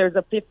 94, there's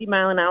a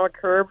 50-mile-an-hour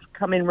curve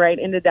coming right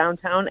into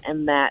downtown,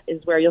 and that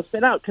is where you'll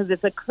spin out because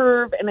it's a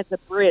curve and it's a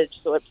bridge,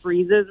 so it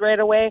freezes right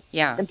away.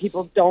 Yeah. And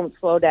people don't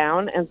slow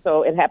down, and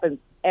so it happens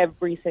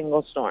every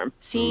single storm.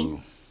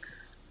 See?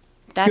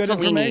 That's Good what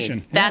we information.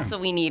 need. That's what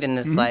we need in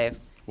this life.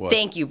 What?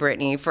 Thank you,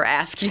 Brittany, for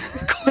asking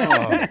the question.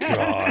 Oh,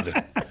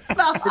 God.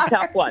 It's a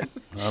tough one.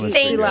 Honestly,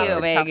 Thank God. you,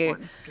 Maggie.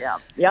 Yeah.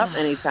 Yep,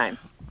 anytime.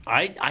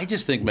 I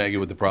just think, Maggie,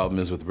 what the problem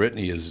is with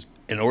Brittany is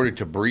in order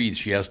to breathe,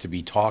 she has to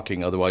be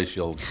talking. Otherwise,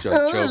 she'll choke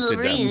to death.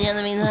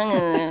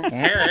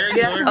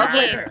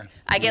 Okay,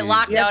 I get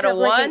locked out of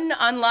one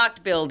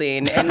unlocked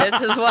building, and this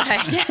is what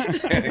I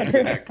get.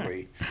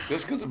 Exactly.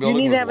 Just because the You building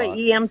need to was have an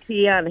locked.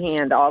 EMT on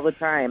hand all the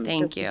time.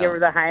 Thank just to you. give her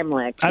the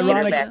Heimlich.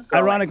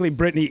 Ironically,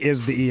 Brittany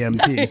is the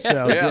EMT,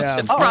 so Yes. yeah.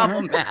 It's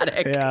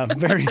problematic. Yeah,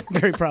 very,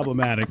 very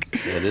problematic.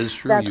 That is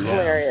true. That's you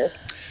hilarious. are.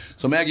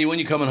 So, Maggie, when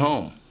you coming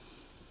home?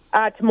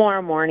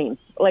 Tomorrow morning.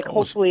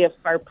 Hopefully if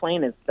our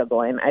plane is still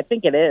going. I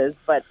think it is,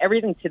 but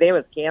everything today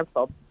was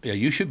canceled. Yeah,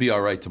 you should be all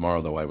right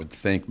tomorrow, though, I would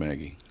think,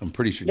 Maggie. I'm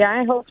pretty sure. Yeah,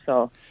 I hope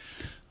so.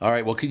 All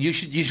right, well, you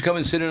should come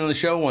and sit in on the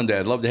show one day.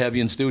 I'd love to have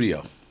you in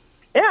studio.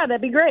 Yeah, that'd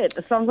be great.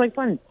 That sounds like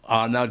fun.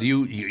 Now, do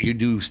you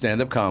do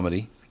stand-up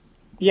comedy?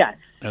 Yes.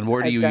 And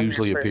where do I've you done that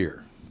usually for-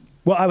 appear?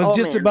 Well, I was Oh,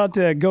 just man. about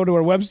to go to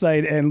her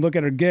website and look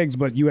at her gigs,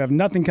 but you have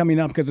nothing coming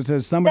up because it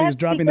says somebody is That's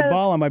dropping the because-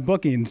 ball on my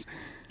bookings.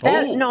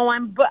 No,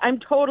 I'm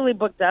totally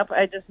booked up.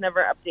 I just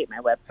never update my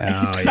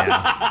website. Oh,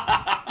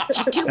 yeah.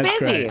 She's too That's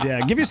busy. great.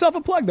 Yeah, give yourself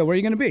a plug, though. Where are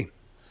you going to be?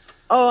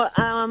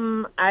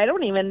 I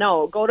don't even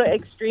know. Go to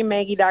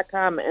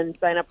extrememaggie.com and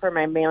sign up for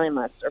my mailing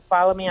list, or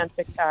follow me on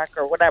TikTok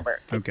or whatever.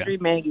 Okay.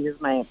 Extreme Maggie is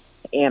my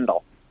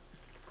handle.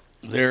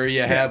 There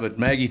you have it.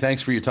 Maggie,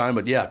 thanks for your time.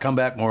 But, yeah, come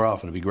back more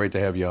often. It'd be great to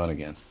have you on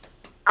again.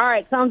 All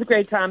right, sounds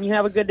great, Tom. You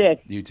have a good day.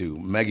 You too.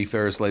 Maggie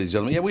Ferris, ladies and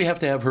gentlemen. Yeah, we have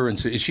to have her.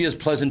 Is she as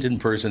pleasant in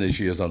person as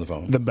she is on the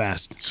phone? The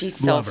best. She's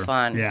so Love her.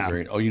 fun. Yeah.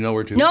 Great. Oh, you know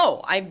her too?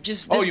 No, I'm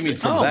just. Oh, you mean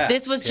from that?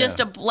 This was just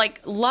Yeah.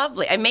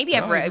 lovely. And maybe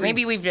No, I agree.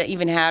 maybe we've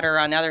even had her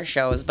on other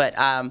shows, but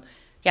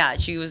yeah,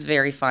 she was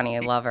very funny. I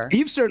love her.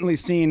 You've certainly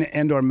seen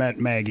and/or met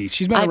Maggie.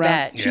 She's been I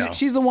around. bet.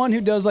 She's the one who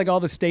does all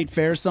the state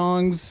fair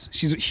songs.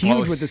 She's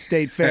huge with the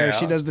state fair. yeah.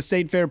 She does the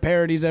state fair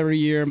parodies every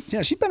year.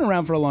 Yeah, she's been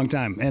around for a long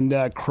time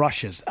and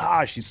crushes.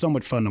 She's so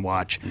much fun to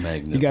watch.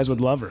 Magnificent. You guys would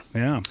love her.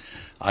 Yeah.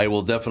 I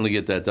will definitely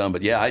get that done.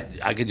 But, yeah,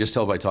 I could just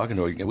tell by talking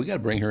to her. We got to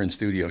bring her in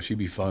studio. She'd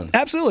be fun.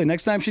 Absolutely.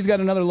 Next time she's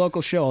got another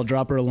local show, I'll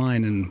drop her a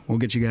line and we'll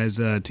get you guys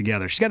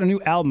together. She's got a new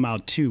album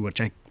out too,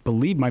 which I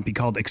believe might be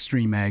called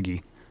Extreme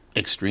Maggie.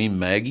 Extreme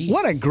Maggie?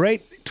 What a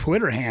great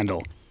Twitter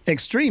handle,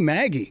 Extreme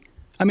Maggie.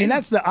 I mean,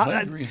 that's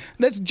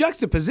that's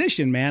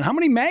juxtaposition, man. How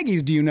many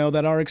Maggies do you know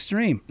that are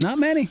extreme? Not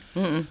many.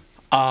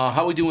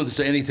 How we doing with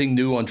this? Anything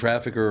new on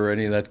traffic or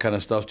any of that kind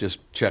of stuff? Just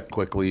check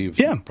quickly.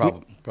 Yeah.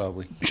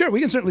 Probably. Sure, we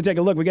can certainly take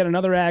a look. We got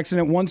another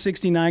accident,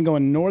 169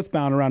 going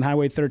northbound around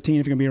Highway 13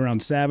 if you're going to be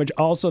around Savage.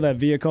 Also, that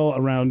vehicle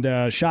around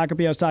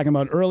Shakopee I was talking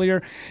about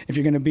earlier. If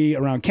you're going to be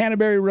around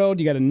Canterbury Road,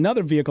 you got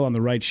another vehicle on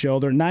the right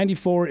shoulder.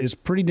 94 is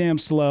pretty damn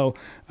slow.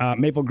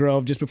 Maple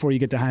Grove, just before you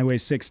get to Highway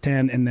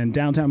 610, and then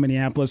downtown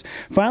Minneapolis.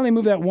 Finally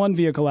moved that one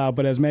vehicle out,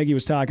 but as Maggie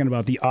was talking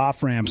about, the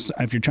off-ramps,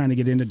 if you're trying to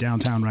get into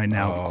downtown right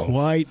now,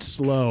 quite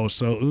slow.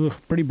 So,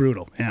 pretty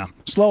brutal. Yeah.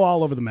 Slow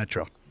all over the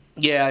metro.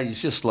 Yeah, you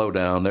just slow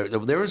down.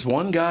 There was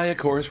one guy, of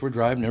course, we're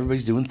driving.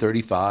 Everybody's doing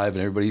 35,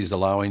 and everybody's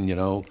allowing,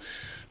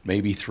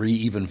 maybe 3,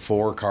 even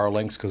 4 car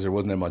lengths because there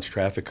wasn't that much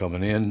traffic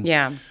coming in.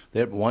 Yeah.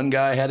 That one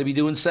guy had to be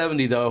doing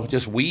 70, though,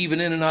 just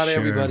weaving in and out of Sure.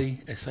 everybody.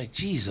 It's like,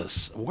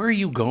 Jesus, where are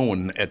you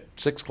going at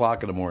 6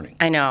 o'clock in the morning?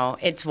 I know,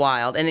 it's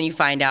wild. And then you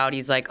find out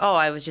he's like, oh,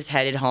 I was just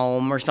headed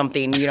home or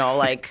something,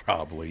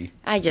 Probably.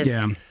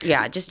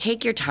 Just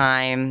take your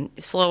time,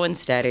 slow and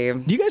steady.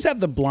 Do you guys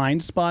have the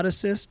blind spot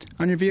assist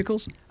on your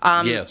vehicles?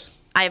 Yes.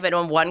 I have it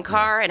on one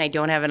car and I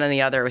don't have it on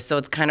the other, so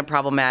it's kind of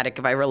problematic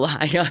if I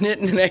rely on it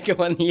and then I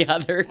go on the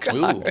other car.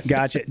 Ooh.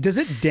 Gotcha. Does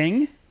it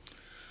ding?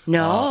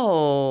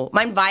 No.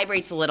 Mine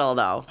vibrates a little,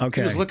 though.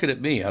 Okay. He was looking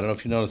at me. I don't know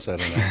if you noticed that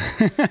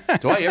or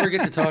not. Do I ever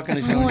get to talk on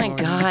the show? Oh, my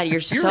God. You're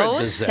a so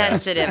disaster.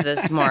 sensitive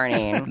this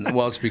morning.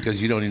 Well, it's because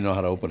you don't even know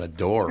how to open a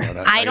door.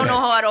 I don't know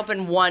how to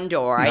open one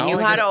door. I No, knew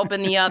I how to get-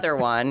 open the other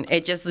one.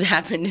 It just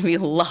happened to be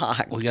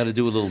locked. We got to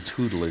do a little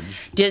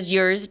tutelage. Does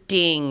yours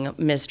ding,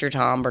 Mr.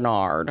 Tom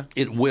Bernard?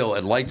 It will.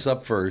 It lights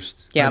up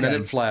first, Yeah. and then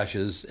it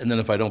flashes, and then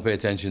if I don't pay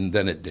attention,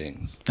 then it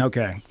dings.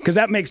 Okay. Because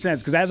that makes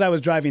sense. Because as I was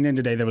driving in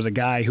today, there was a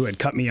guy who had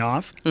cut me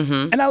off.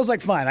 Mm-hmm. And I was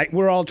like, fine.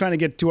 We're all trying to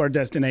get to our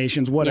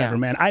destinations, whatever,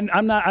 Yeah. man.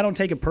 I don't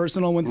take it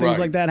personal when things Right.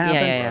 like that happen.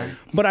 Yeah.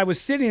 But I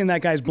was sitting in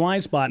that guy's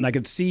blind spot, and I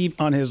could see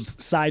on his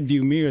side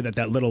view mirror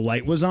that little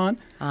light was on.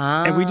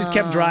 And we just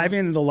kept driving,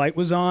 and the light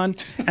was on.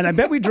 And I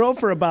bet we drove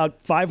for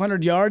about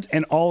 500 yards,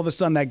 and all of a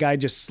sudden that guy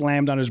just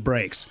slammed on his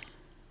brakes.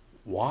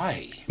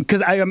 Why?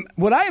 Because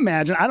what I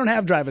imagine, I don't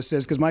have drive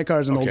assist because my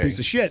car's an old piece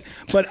of shit.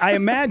 But I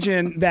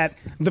imagine that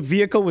the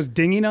vehicle was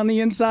dinging on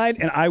the inside,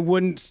 and I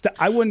wouldn't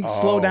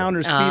slow down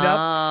or speed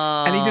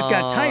up, and he just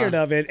got tired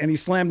of it, and he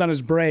slammed on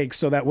his brakes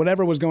so that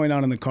whatever was going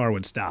on in the car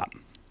would stop.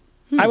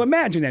 I would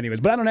imagine, anyways,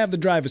 but I don't have the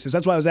drive assist.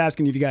 That's why I was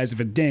asking you guys if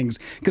it dings,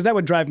 because that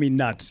would drive me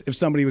nuts if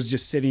somebody was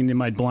just sitting in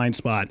my blind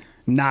spot,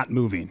 not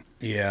moving.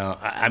 Yeah,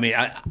 I mean,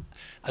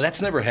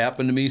 that's never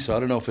happened to me, so I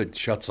don't know if it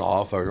shuts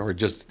off or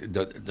just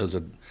does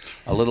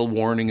a little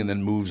warning and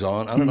then moves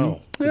on. I don't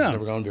know. It's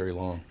never gone very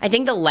long. I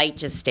think the light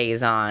just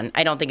stays on.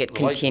 I don't think it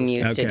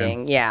continues to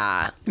ding.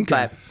 Yeah,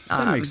 but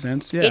that makes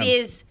sense. Yeah,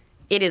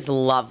 it is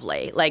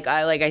lovely. Like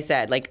I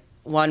said, like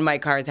one of my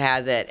cars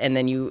has it, and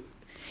then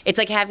it's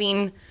like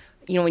having.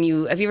 Have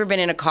you ever been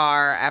in a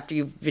car after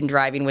you've been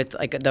driving with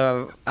like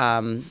the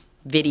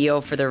video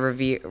for the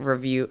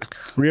review?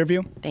 Rear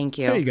view? Thank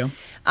you. There you go.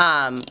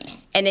 And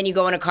then you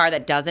go in a car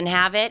that doesn't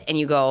have it, and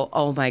you go,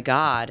 oh my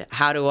God,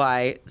 how do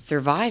I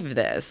survive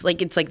this?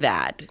 Like, it's like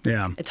that.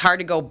 Yeah. It's hard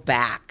to go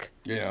back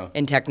Yeah.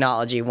 in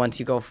technology once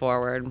you go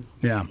forward.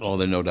 Yeah. Oh,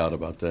 there's no doubt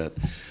about that.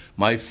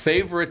 My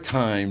favorite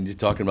time, you're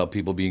talking about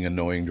people being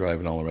annoying,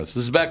 driving all the rest.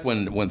 This is back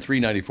when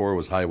 394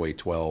 was Highway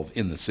 12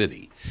 in the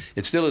city.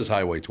 It still is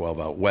Highway 12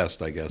 out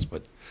west, I guess,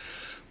 but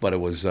it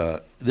was.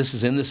 This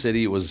is in the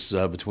city. It was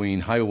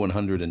between Highway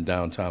 100 and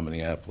downtown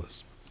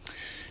Minneapolis.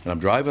 And I'm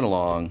driving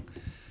along,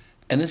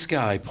 and this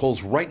guy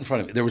pulls right in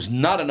front of me. There was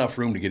not enough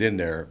room to get in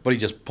there, but he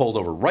just pulled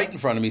over right in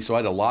front of me, so I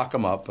had to lock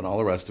him up and all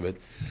the rest of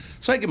it.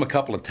 So I give him a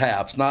couple of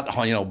taps, not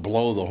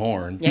blow the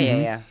horn.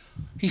 Yeah.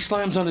 He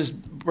slams on his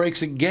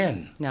brakes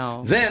again.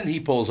 No. Then he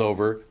pulls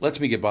over, lets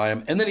me get by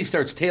him, and then he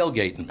starts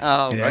tailgating me.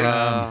 Oh,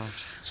 right?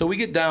 So we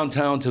get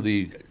downtown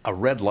to a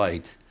red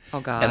light. Oh,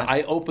 God. And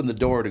I open the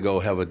door to go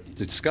have a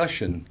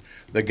discussion.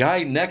 The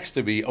guy next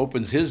to me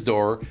opens his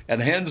door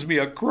and hands me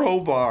a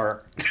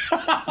crowbar.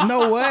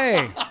 No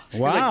way. He's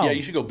Wow. like, yeah,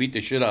 you should go beat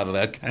the shit out of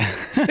that guy.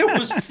 It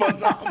was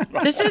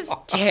phenomenal. This is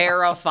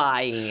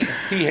terrifying.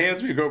 He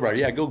hands me a crowbar.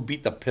 Yeah, go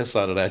beat the piss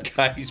out of that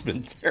guy. He's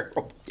been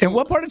terrible. And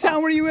what part of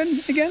town were you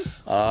in again?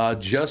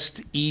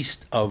 Just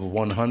east of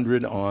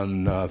 100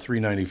 on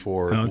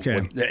 394.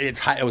 Okay.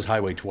 It was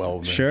Highway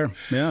 12. Then. Sure,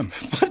 yeah.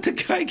 But the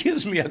guy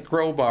gives me a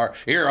crowbar.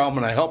 Here, I'm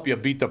going to help you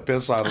beat the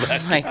piss out of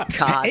that guy. Oh, my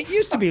God. It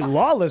used to be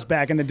lawless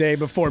back in the day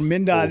before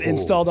MnDOT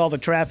installed all the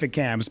traffic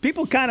cams.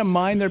 People kind of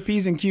mind their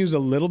P's and Q's a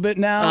little bit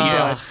now.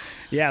 Yeah. But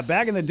yeah,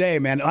 back in the day,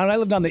 man. When I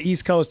lived on the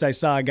East Coast, I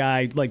saw a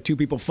guy, like two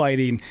people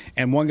fighting,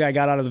 and one guy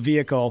got out of the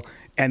vehicle,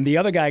 and the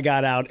other guy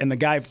got out, and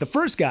the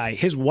first guy,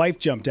 his wife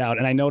jumped out,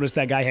 and I noticed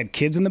that guy had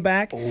kids in the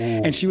back,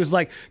 and she was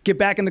like, get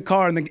back in the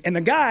car, and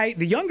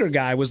the younger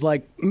guy was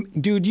like,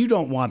 dude, you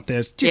don't want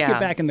this, just get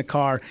back in the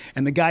car,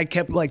 and the guy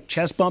kept like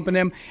chest bumping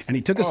him, and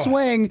he took a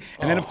swing,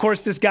 and then of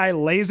course this guy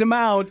lays him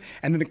out,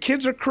 and then the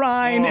kids are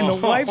crying, and the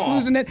wife's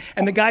losing it,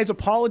 and the guy's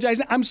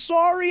apologizing, I'm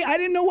sorry, I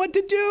didn't know what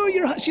to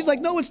do. She's like,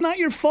 no, it's not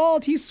your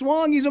fault, he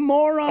swung, he's a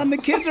moron, the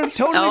kids are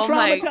totally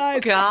traumatized. My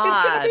God. It's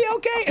gonna be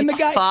okay. And it's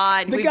the guy,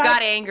 fine. We've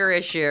got anger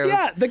issues.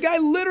 Yeah, the guy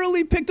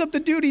literally picked up the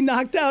dude he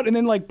knocked out and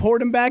then like poured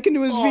him back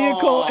into his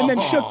vehicle and then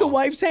shook the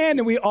wife's hand,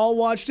 and we all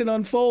watched it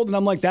unfold. And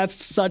I'm like, that's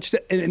such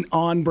an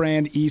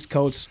on-brand East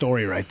Coast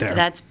story right there.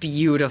 That's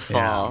beautiful.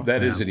 Yeah,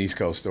 that is an East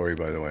Coast story,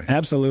 by the way.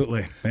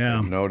 Absolutely. Yeah.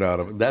 No doubt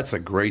of it. That's a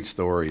great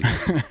story.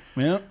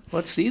 Yeah.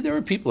 Let's see. There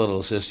are people that'll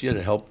assist you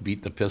to help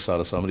beat the piss out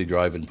of somebody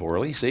driving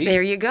poorly. See?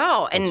 There you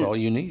go. And that's all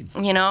you need.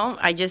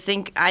 I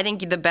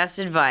think the best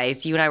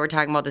advice, you and I were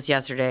talking about this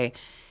yesterday,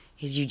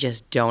 is you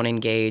just don't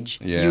engage.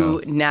 Yeah.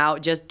 You now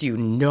just do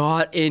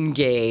not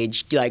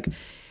engage. Like,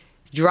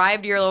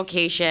 drive to your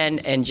location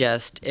and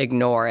just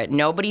ignore it.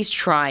 Nobody's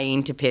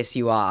trying to piss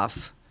you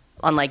off.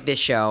 Unlike this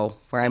show,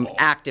 where I'm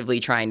actively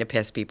trying to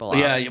piss people off.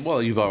 Yeah,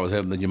 well, you've always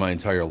had my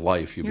entire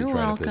life. You've been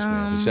trying to piss me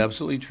off. It's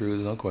absolutely true.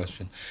 There's no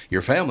question.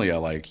 Your family, I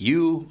like.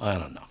 You, I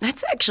don't know.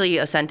 That's actually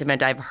a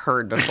sentiment I've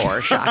heard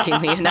before,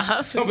 shockingly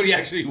enough. Somebody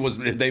actually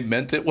they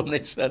meant it when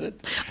they said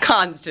it?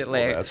 Constantly.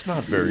 Well, that's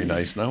not very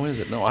nice now, is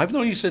it? No, I've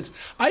known you since,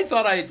 I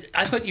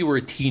thought you were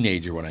a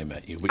teenager when I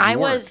met you, but you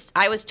weren't.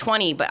 I was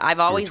 20, but I've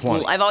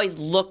always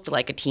looked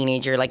like a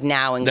teenager, like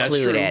now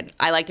included. That's true.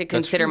 I like to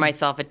consider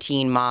myself a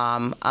teen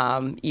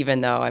mom, even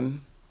though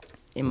I'm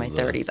in my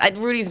 30s.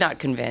 Rudy's not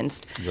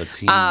convinced. The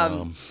teen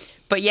mom.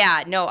 But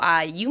yeah, no,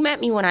 you met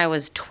me when I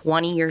was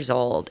 20 years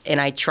old, and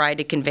I tried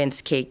to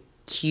convince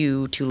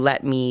KQ to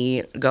let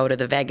me go to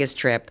the Vegas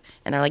trip,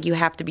 and they're like, you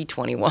have to be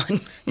 21.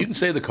 You can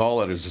say the call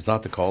letters. It's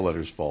not the call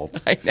letters' fault.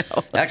 I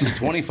know. Actually,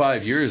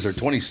 25 years or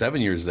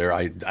 27 years there,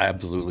 I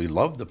absolutely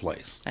loved the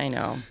place. I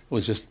know. It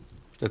was just,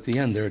 at the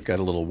end there, it got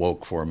a little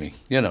woke for me,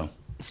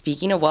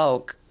 Speaking of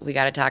woke, we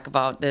got to talk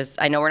about this.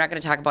 I know we're not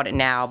going to talk about it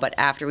now, but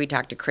after we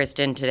talked to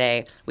Kristen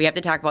today, we have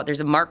to talk about,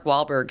 there's a Mark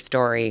Wahlberg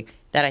story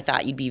that I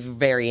thought you'd be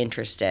very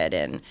interested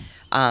in.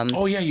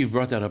 Oh, yeah, you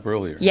brought that up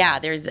earlier.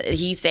 Yeah,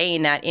 he's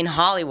saying that in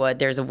Hollywood,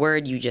 there's a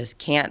word you just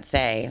can't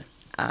say.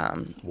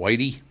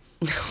 Whitey?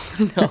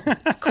 No.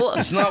 Cool.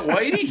 It's not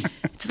Whitey?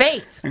 It's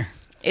faith.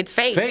 It's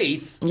faith.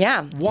 Faith?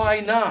 Yeah.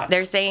 Why not?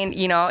 They're saying,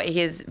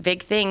 his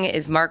big thing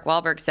is Mark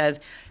Wahlberg says,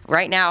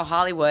 right now,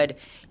 Hollywood,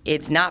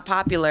 it's not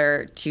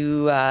popular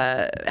to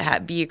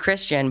be a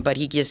Christian, but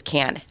he just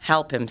can't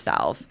help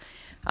himself.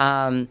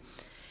 And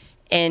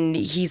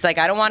he's like,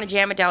 I don't want to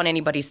jam it down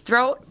anybody's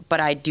throat, but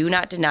I do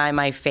not deny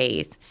my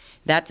faith.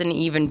 That's an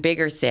even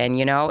bigger sin,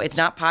 It's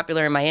not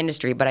popular in my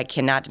industry, but I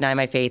cannot deny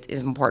my faith. It's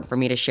important for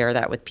me to share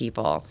that with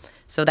people.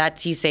 So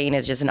that's, he's saying,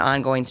 is just an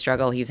ongoing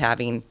struggle he's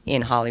having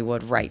in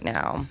Hollywood right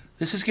now.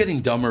 This is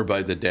getting dumber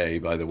by the day,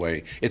 by the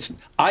way.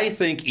 I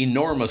think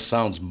enormous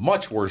sounds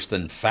much worse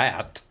than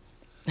fat.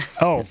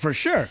 Oh, for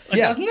sure.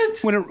 Yeah. Doesn't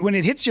it? When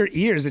it hits your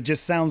ears, it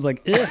just sounds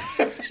like, ugh.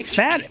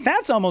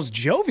 Fat's almost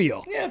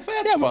jovial. Yeah,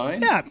 fat's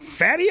fine. Yeah,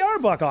 Fatty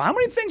Arbuckle. How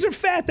many things are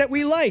fat that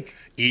we like?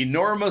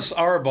 Enormous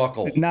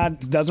Arbuckle.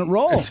 Doesn't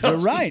roll. You're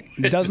right.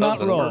 It does not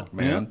roll. Work,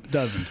 man. It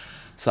doesn't.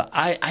 So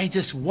I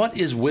just, what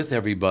is with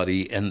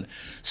everybody? And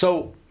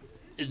so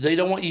they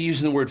don't want you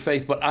using the word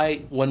faith, but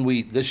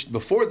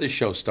before this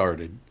show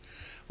started,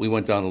 we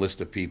went down a list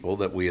of people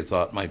that we had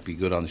thought might be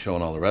good on the show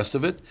and all the rest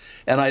of it.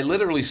 And I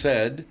literally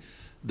said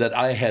that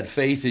I had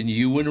faith in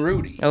you and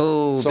Rudy.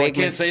 Oh, so big I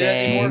can't mistake. say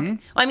that anymore.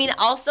 Well, I mean,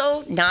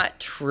 also not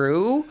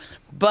true,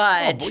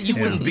 but... You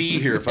wouldn't be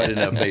here if I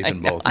didn't have faith in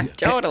both of you.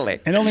 Totally.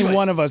 And only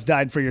one of us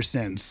died for your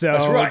sins. So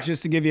That's right.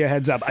 just to give you a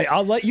heads up,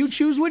 I'll let you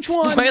choose which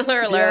one.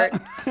 Spoiler alert,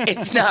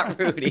 it's not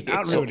Rudy.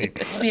 Not Rudy.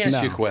 Let me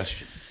ask you a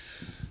question.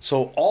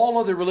 So all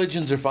other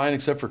religions are fine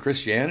except for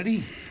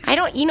Christianity?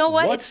 You know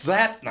what? What's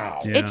that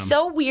now? Yeah. It's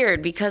so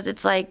weird because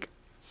it's like...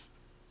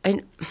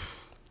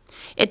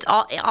 It's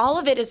all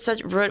of it is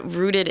such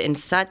rooted in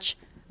such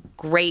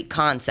great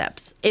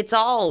concepts. It's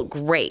all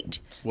great.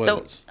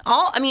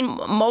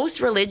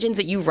 Most religions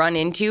that you run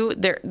into,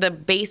 they're the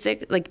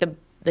basic, like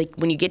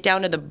when you get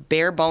down to the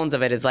bare bones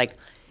of it, is like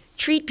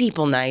treat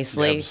people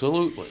nicely.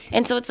 Absolutely.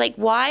 And so it's like,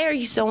 why are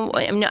you so?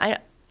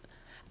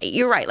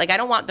 You're right. Like, I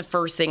don't want the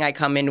first thing I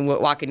come in,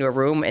 walk into a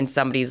room, and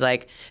somebody's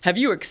like, have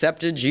you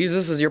accepted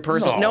Jesus as your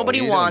personal?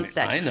 Nobody wants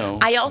that. I know.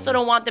 I also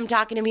don't want them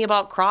talking to me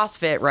about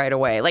CrossFit right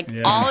away. Like,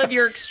 all of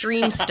your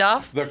extreme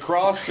stuff. The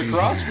CrossFit.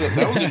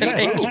 That was a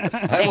good move.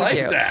 I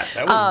like that.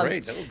 That was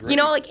great. That was great.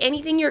 Like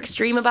anything you're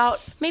extreme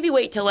about, maybe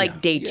wait till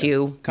day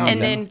two. Calm down.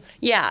 Then,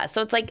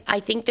 so it's like, I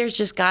think there's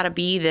just got to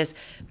be this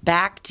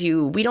back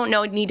to, we don't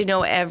need to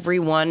know every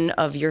one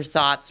of your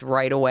thoughts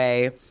right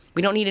away.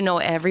 We don't need to know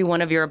every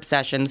one of your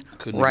obsessions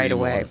right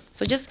away.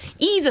 So just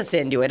ease us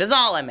into it is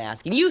all I'm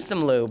asking. Use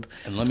some lube.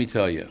 And let me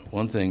tell you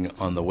one thing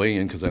on the way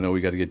in, because I know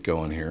we got to get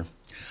going here.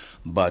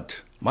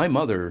 But my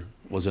mother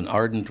was an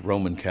ardent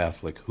Roman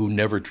Catholic who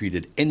never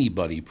treated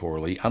anybody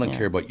poorly. I don't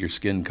care about your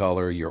skin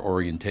color, your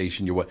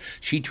orientation, your what.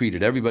 She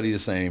treated everybody the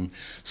same.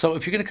 So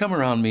if you're going to come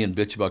around me and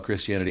bitch about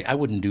Christianity, I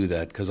wouldn't do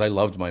that because I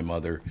loved my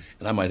mother,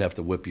 and I might have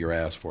to whip your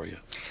ass for you.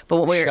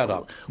 But shut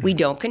up. We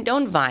don't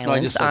condone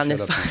violence on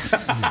this.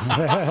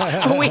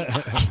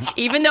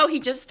 Even though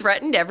he just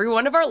threatened every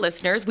one of our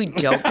listeners, we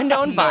don't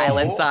condone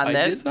violence on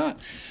this. I did not.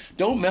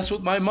 Don't mess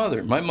with my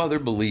mother. My mother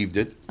believed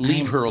it.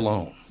 Leave her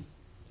alone.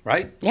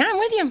 Right? Yeah, I'm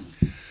with you.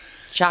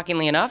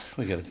 Shockingly enough.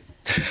 We got it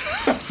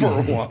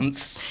for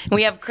once.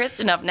 We have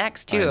Kristen up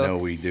next, too. I know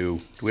we do.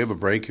 Do we have a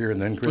break here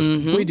and then Kristen?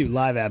 Mm-hmm. We do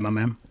live ad, my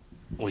man.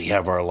 We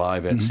have our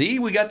live ad. See,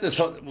 we got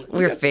this.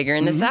 We're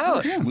figuring this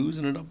out.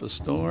 Schmoozing it up a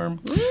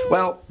storm.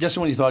 Well, just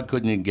when you thought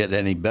couldn't get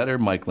any better,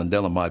 Mike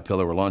Lindell and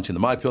MyPillow were launching the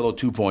MyPillow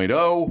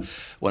 2.0.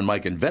 When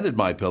Mike invented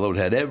MyPillow, it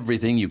had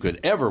everything you could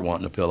ever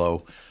want in a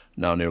pillow.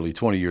 Now, nearly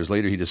 20 years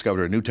later, he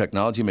discovered a new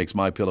technology makes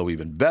MyPillow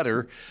even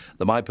better.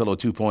 The MyPillow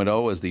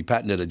 2.0 is the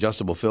patented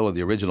adjustable fill of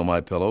the original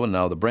MyPillow, and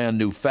now the brand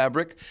new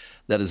fabric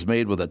that is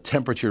made with a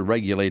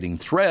temperature-regulating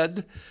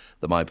thread.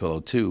 The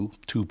MyPillow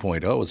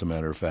 2.0, as a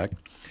matter of fact,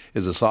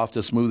 is the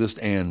softest, smoothest,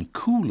 and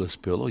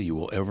coolest pillow you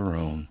will ever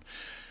own.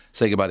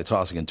 Say goodbye to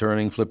tossing and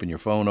turning, flipping your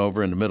phone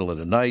over in the middle of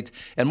the night.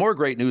 And more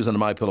great news on the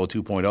MyPillow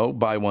 2.0.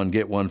 Buy one,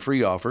 get one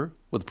free offer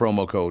with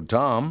promo code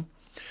TOM.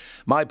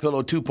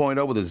 MyPillow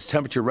 2.0 with its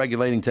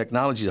temperature-regulating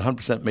technology is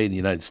 100% made in the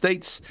United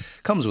States.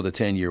 Comes with a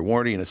 10-year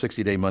warranty and a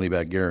 60-day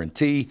money-back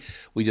guarantee.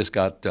 We just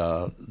got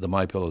the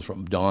MyPillows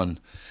from Dawn.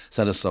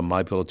 Sent us some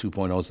MyPillow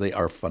 2.0s. They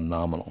are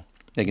phenomenal.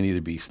 They can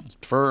either be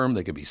firm,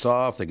 they can be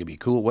soft, they can be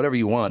cool. Whatever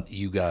you want,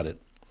 you got it.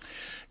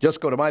 Just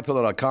go to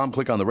MyPillow.com,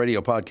 click on the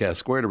radio podcast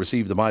square to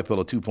receive the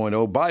MyPillow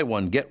 2.0. Buy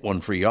one, get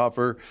one free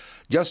offer.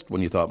 Just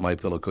when you thought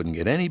MyPillow couldn't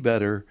get any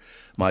better,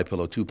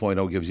 MyPillow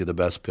 2.0 gives you the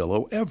best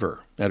pillow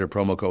ever. Enter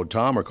promo code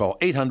TOM or call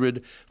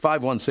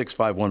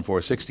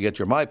 800-516-5146 to get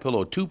your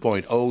MyPillow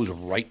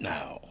 2.0s right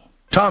now.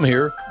 Tom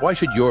here. Why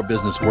should your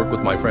business work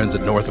with my friends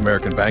at North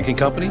American Banking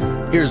Company?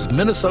 Here's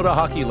Minnesota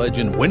hockey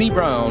legend Winnie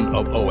Brown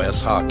of OS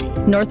Hockey.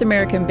 North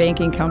American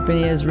Banking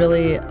Company has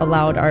really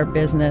allowed our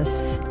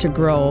business to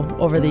grow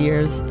over the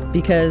years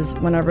because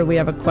whenever we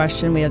have a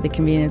question, we have the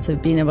convenience of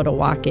being able to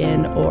walk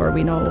in or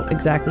we know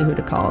exactly who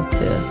to call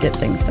to get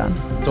things done.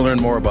 To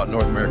learn more about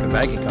North American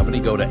Banking Company,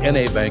 go to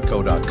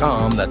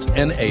nabankco.com. That's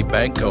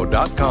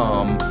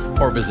nabankco.com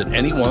or visit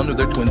any one of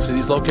their Twin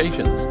Cities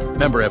locations.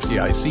 Member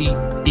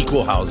FDIC,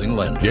 Equal Housing Lender.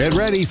 Portland. Get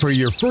ready for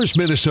your first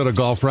Minnesota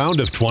Golf Round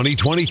of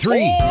 2023.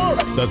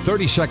 The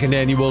 32nd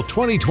annual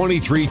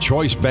 2023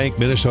 Choice Bank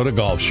Minnesota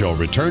Golf Show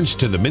returns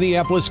to the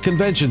Minneapolis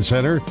Convention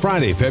Center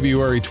Friday,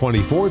 February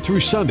 24th through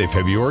Sunday,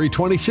 February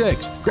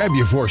 26th. Grab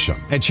your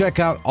foursome and check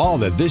out all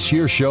that this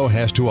year's show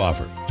has to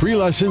offer. Free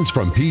lessons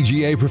from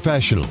PGA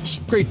professionals,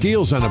 great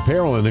deals on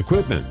apparel and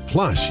equipment,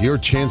 plus your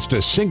chance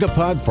to sink a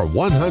putt for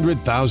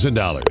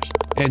 $100,000.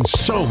 And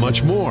so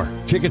much more.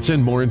 Tickets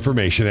and more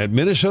information at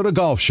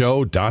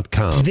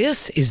MinnesotaGolfShow.com.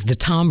 This is the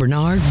Tom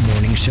Bernard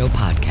Morning Show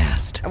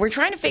podcast. We're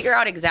trying to figure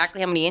out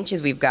exactly how many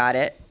inches we've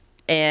gotten,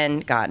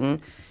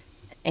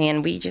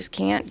 and we just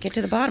can't get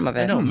to the bottom of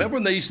it. I know. Remember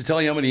when they used to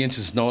tell you how many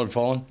inches of snow had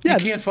fallen? Yeah.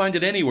 You can't find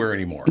it anywhere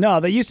anymore. No,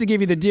 they used to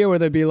give you the deal where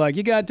they'd be like,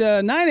 you got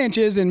 9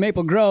 inches in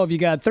Maple Grove, you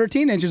got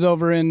 13 inches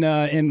over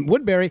in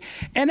Woodbury,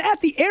 and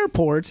at the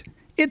airport,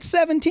 it's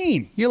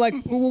 17. You're like,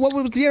 well,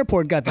 what's the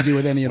airport got to do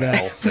with any of that?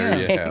 Well, there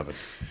you have it.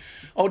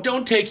 Oh,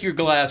 don't take your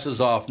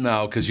glasses off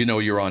now because you know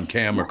you're on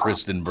camera,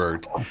 Kristen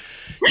Burt.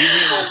 You're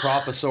being all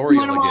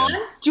professorial again.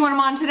 Do you want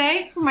them on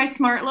today for my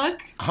smart look?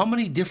 How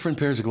many different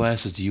pairs of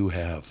glasses do you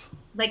have?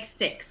 Like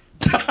 6.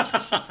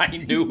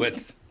 I knew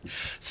it.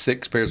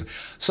 6 pairs.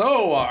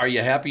 So, are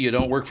you happy you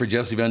don't work for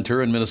Jesse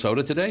Ventura in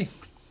Minnesota today?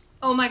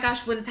 Oh my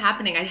gosh, what is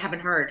happening? I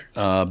haven't heard.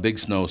 Big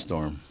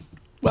snowstorm.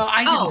 Well,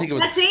 I didn't think it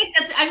was. That's it.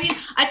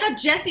 I thought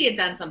Jesse had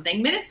done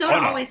something. Minnesota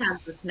always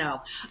has the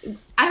snow.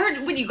 I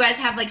heard when you guys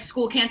have like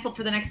school canceled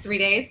for the next 3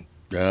 days.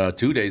 2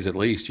 days at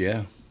least,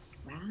 yeah.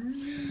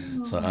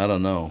 Wow. So I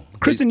don't know.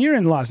 Kristen, you're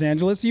in Los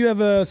Angeles. You have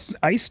a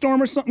ice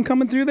storm or something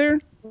coming through there?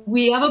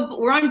 We're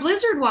on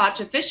blizzard watch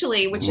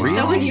officially, which is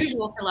so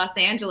unusual for Los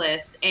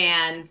Angeles,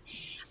 and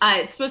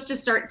it's supposed to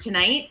start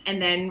tonight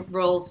and then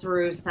roll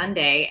through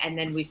Sunday, and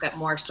then we've got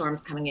more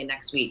storms coming in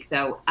next week.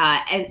 So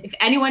if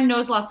anyone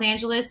knows Los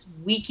Angeles,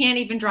 we can't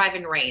even drive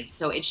in rain,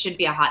 so it should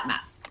be a hot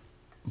mess.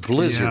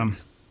 Blizzard.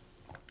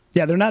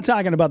 Yeah, they're not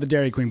talking about the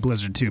Dairy Queen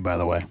blizzard too, by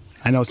the way.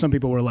 I know some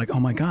people were like, oh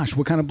my gosh,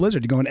 what kind of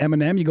blizzard? You going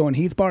M&M? You going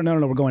Heath Bar? No,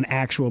 we're going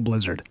actual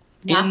blizzard.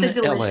 Not the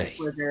delicious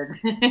blizzard.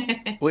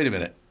 Wait a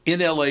minute. In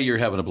LA, you're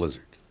having a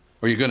blizzard,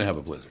 or you're going to have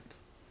a blizzard.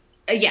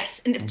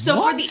 Yes. And so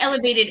for the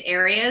elevated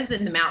areas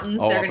in the mountains,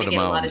 they're going to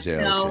get a lot of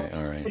snow. Okay.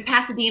 All right. But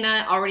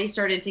Pasadena already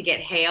started to get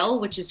hail,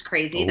 which is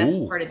crazy. That's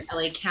part of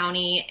LA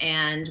County,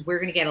 and we're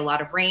going to get a lot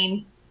of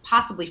rain,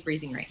 possibly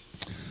freezing rain.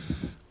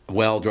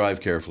 Well,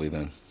 drive carefully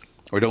then.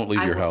 Or don't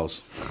leave your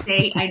house.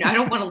 I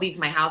don't want to leave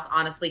my house,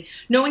 honestly.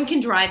 No one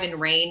can drive in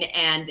rain,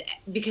 and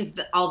because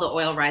all the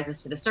oil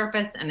rises to the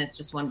surface, and it's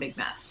just one big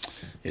mess.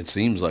 It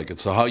seems like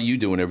it. So how you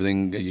doing?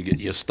 Everything?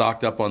 You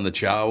stocked up on the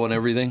chow and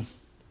everything?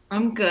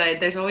 I'm good.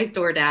 There's always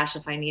DoorDash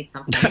if I need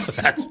something.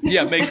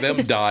 Make them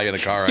die in a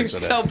car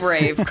accident. You're so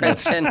brave,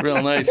 Kristen.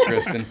 Real nice,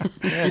 Kristen.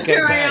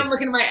 Here I am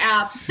looking at my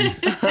app.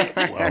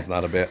 Well, it's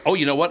not a bad. Oh,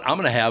 you know what? I'm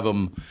going to have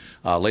them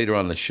later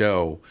on the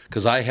show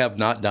because I have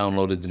not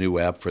downloaded the new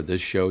app for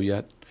this show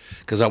yet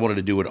because I wanted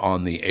to do it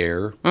on the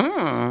air.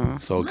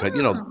 So,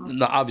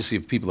 obviously,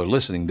 if people are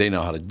listening, they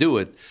know how to do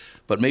it.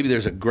 But maybe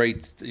there's a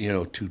great,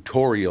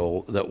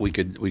 tutorial that we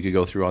could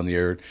go through on the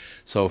air.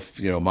 So if,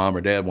 mom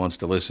or dad wants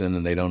to listen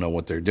and they don't know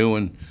what they're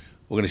doing,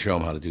 we're going to show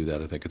them how to do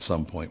that, I think, at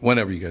some point,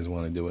 whenever you guys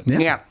want to do it.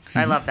 Yeah,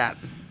 I love that.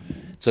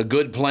 It's a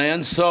good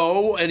plan.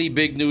 So any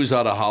big news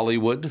out of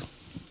Hollywood?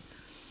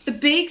 The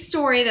big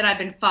story that I've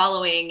been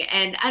following,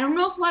 and I don't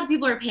know if a lot of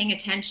people are paying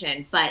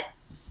attention, but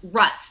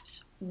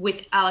Rust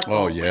with Alec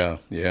Baldwin. Oh,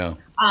 yeah.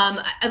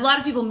 A lot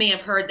of people may have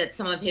heard that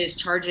some of his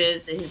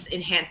charges, his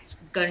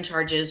enhanced gun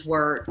charges,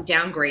 were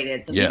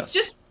downgraded. So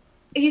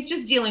he's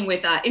just dealing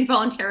with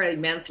involuntary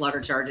manslaughter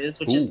charges,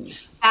 which is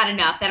bad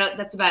enough.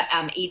 That's about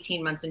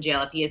 18 months in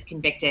jail if he is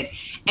convicted.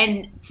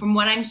 And from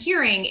what I'm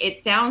hearing, it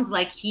sounds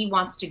like he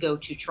wants to go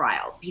to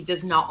trial. He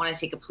does not want to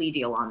take a plea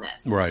deal on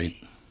this. Right.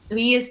 So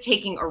he is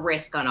taking a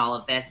risk on all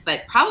of this,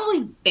 but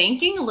probably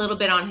banking a little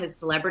bit on his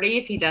celebrity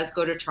if he does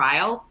go to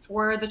trial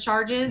for the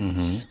charges.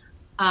 Mm-hmm.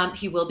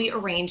 He will be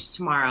arraigned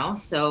tomorrow,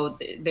 so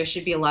there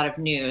should be a lot of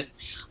news.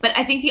 But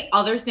I think the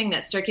other thing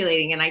that's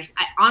circulating, and I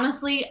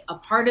honestly, a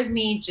part of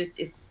me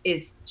just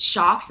is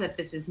shocked that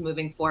this is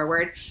moving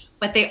forward,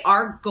 but they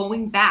are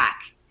going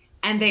back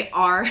and they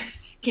are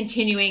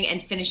continuing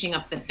and finishing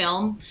up the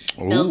film.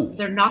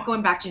 They're not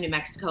going back to New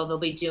Mexico. They'll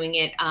be doing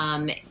it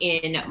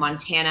in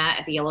Montana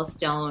at the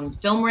Yellowstone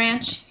Film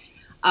Ranch.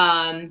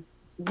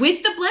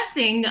 With the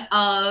blessing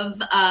of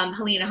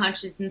Helena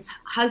Hutchinson's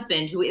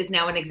husband, who is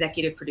now an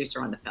executive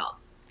producer on the film.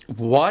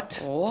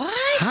 What?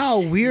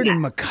 How weird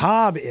and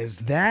macabre is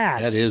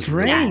that? That is strange.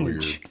 Really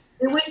weird.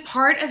 It was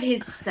part of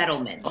his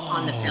settlement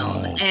on the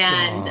film.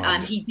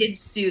 And he did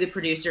sue the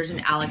producers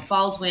and Alec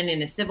Baldwin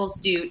in a civil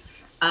suit.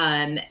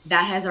 That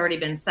has already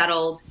been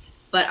settled.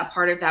 But a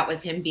part of that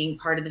was him being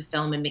part of the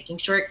film and making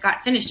sure it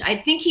got finished. I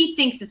think he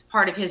thinks it's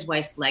part of his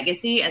wife's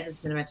legacy as a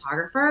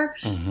cinematographer.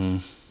 Mm-hmm.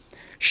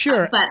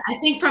 Sure. But I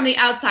think from the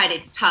outside,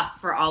 it's tough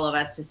for all of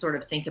us to sort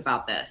of think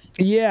about this.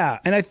 Yeah.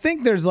 And I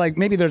think there's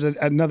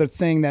another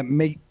thing that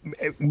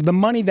the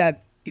money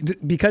that,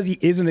 because he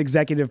is an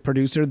executive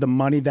producer, the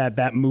money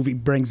that movie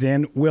brings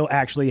in will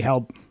actually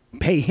help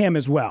pay him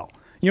as well.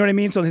 You know what I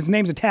mean? So his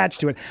name's attached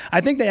to it.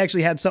 I think they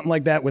actually had something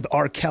like that with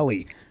R.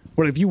 Kelly,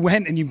 where if you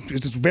went and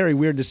it's just very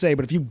weird to say,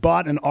 but if you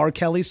bought an R.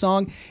 Kelly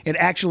song, it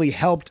actually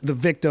helped the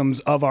victims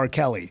of R.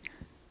 Kelly.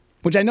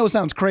 Which I know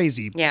sounds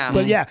crazy. Yeah.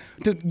 But yeah,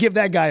 to give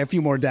that guy a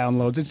few more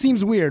downloads. It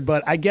seems weird,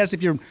 but I guess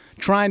if you're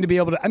trying to be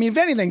able to, I mean, if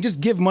anything,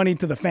 just give money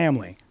to the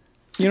family.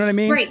 You know what I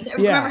mean? Right.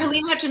 Yeah. Remember,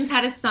 Halim Hutchins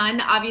had a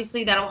son.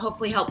 Obviously, that'll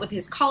hopefully help with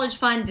his college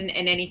fund and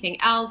anything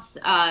else.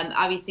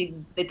 Obviously,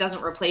 it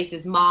doesn't replace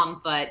his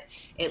mom, but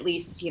at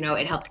least,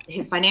 it helps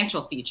his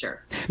financial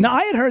future. Now,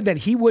 I had heard that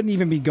he wouldn't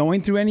even be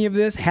going through any of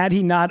this had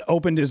he not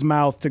opened his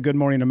mouth to Good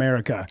Morning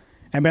America.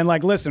 And been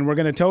like, listen, we're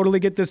going to totally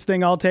get this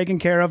thing all taken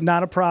care of.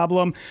 Not a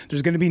problem.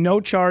 There's going to be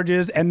no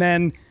charges. And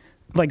then,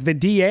 like, the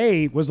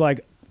DA was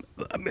like,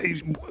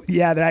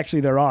 yeah,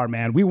 actually there are,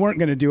 man. We weren't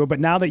going to do it. But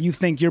now that you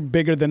think you're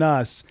bigger than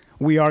us,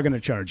 we are going to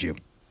charge you.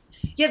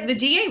 Yeah, the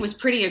DA was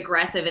pretty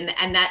aggressive,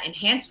 and that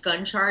enhanced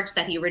gun charge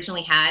that he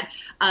originally had,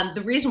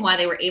 the reason why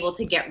they were able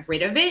to get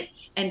rid of it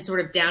and sort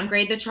of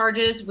downgrade the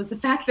charges was the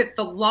fact that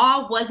the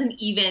law wasn't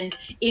even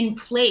in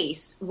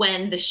place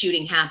when the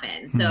shooting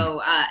happened.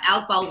 So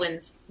Alec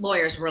Baldwin's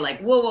lawyers were like,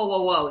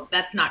 whoa,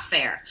 that's not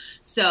fair.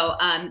 So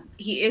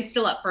he is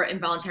still up for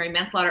involuntary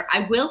manslaughter.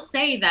 I will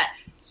say that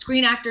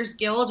Screen Actors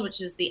Guild, which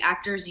is the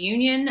actors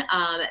union,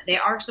 they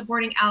are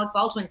supporting Alec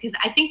Baldwin because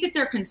I think that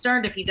they're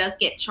concerned if he does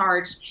get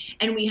charged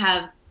and we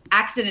have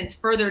accidents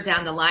further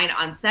down the line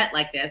on set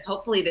like this.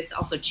 Hopefully this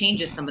also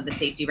changes some of the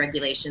safety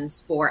regulations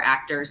for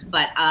actors.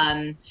 But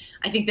I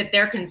think that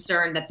they're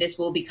concerned that this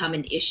will become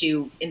an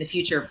issue in the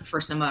future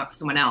for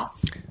someone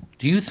else.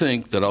 Do you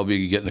think that I'll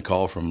be getting a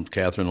call from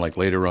Catherine like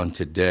later on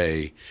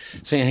today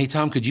saying, hey,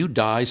 Tom, could you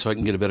die so I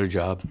can get a better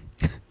job?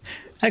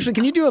 Actually,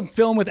 can you do a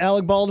film with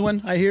Alec Baldwin?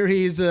 I hear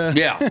he's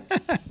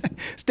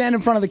stand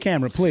in front of the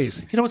camera,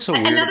 please. You know what's so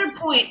weird? Another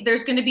point,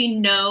 there's going to be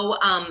no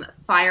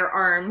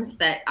firearms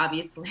that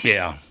obviously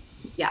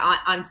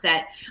on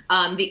set.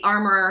 The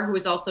armorer who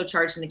is also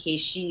charged in the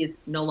case, she is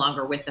no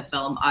longer with the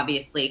film,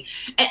 obviously.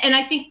 And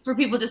I think for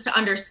people just to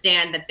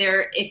understand that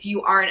if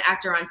you are an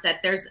actor on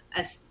set,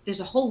 there's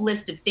a whole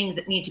list of things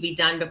that need to be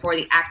done before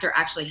the actor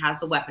actually has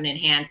the weapon in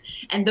hand.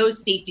 And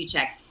those safety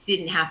checks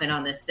didn't happen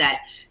on this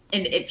set.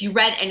 And if you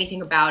read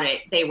anything about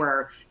it,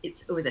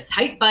 it was a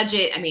tight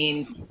budget. I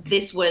mean,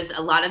 this was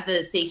a lot of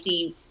the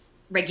safety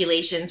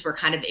regulations were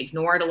kind of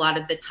ignored a lot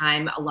of the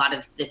time. A lot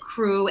of the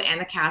crew and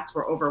the cast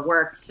were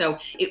overworked. So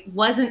it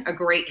wasn't a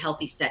great,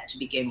 healthy set to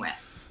begin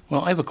with.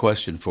 Well, I have a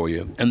question for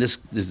you, and this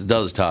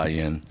does tie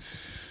in,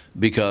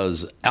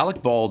 because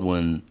Alec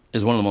Baldwin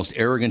is one of the most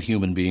arrogant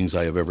human beings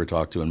I have ever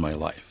talked to in my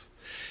life.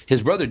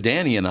 His brother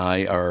Danny and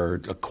I are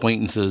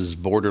acquaintances,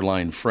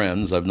 borderline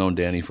friends. I've known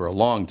Danny for a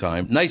long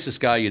time. Nicest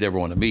guy you'd ever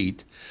want to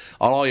meet.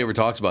 All he ever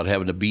talks about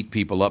having to beat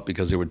people up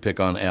because they would pick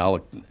on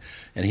Alec,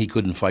 and he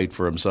couldn't fight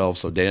for himself,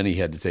 so Danny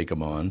had to take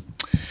him on.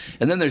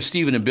 And then there's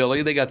Stephen and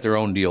Billy. They got their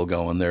own deal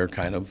going there,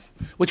 kind of.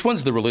 Which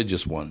one's the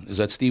religious one? Is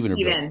that Stephen or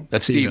Billy?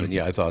 That's Stephen.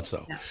 Yeah, I thought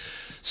so. Yeah.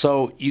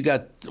 So you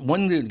got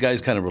one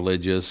guy's kind of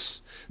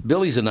religious.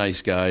 Billy's a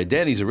nice guy.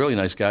 Danny's a really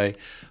nice guy.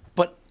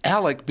 But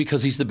Alec,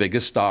 because he's the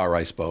biggest star,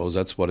 I suppose,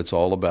 that's what it's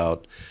all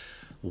about.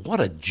 What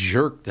a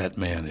jerk that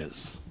man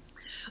is.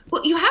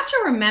 Well, you have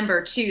to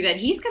remember, too, that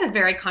he's got a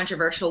very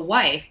controversial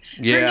wife.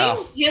 Yeah. Her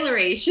name is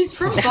Hillary. She's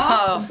from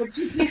Boston, but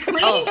she's been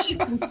claiming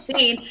she's from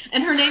Spain,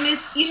 and her name is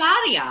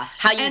Hilaria.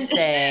 How you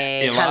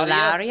say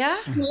Hilaria?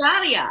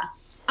 Hilaria.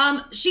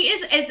 She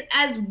is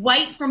as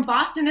white from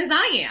Boston as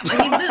I am.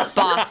 I mean,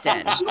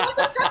 Boston. She went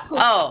to prep school.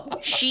 Oh,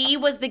 she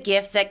was the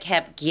gift that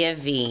kept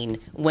giving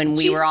when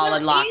we were all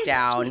in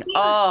lockdown.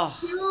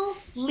 Still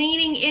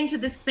leaning into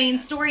the Spain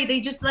story.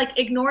 They just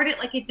ignored it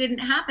like it didn't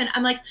happen.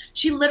 I'm like,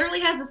 she literally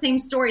has the same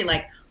story,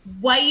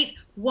 white,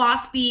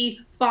 waspy,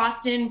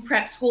 Boston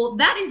prep school.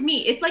 That is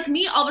me. It's like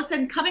me all of a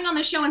sudden coming on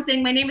the show and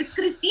saying my name is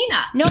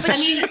Christina. No,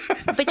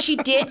 but she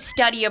did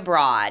study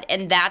abroad,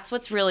 and that's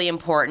what's really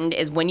important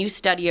is when you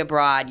study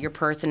abroad, your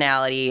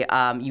personality,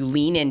 you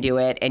lean into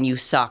it and you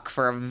suck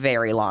for a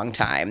very long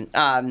time.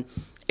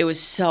 It was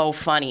so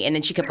funny. And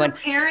then she kept going. Her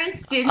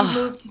parents didn't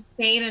move to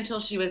Spain until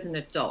she was an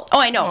adult.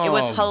 Oh, I know. It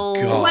was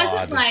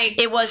hilarious.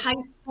 It wasn't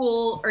high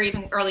school or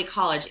even early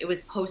college. It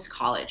was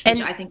post-college,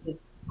 which I think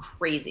is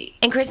crazy.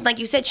 And Kristen, like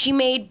you said, she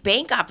made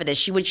bank off of this.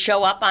 She would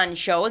show up on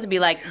shows and be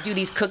like, do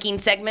these cooking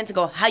segments and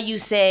go, how you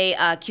say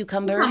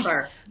cucumbers?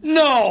 Cucumber.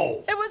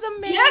 No. It was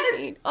amazing.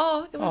 Yes.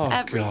 Oh, it was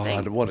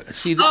everything. God,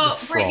 see,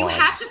 right. You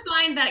have to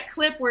find that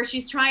clip where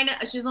she's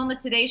on the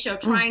Today Show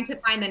trying to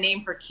find the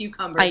name for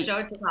cucumber. Show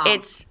it to Tom.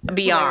 It's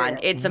beyond.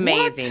 It's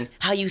amazing. What?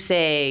 How you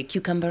say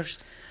cucumbers?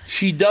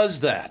 She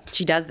does that.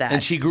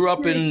 And she grew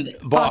up in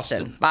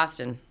Boston.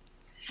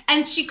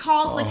 And she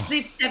calls, they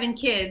have 7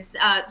 kids.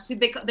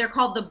 They're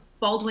called the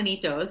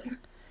Baldwinitos.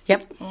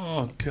 Yep.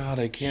 Oh, God,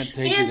 I can't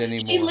take it anymore.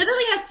 She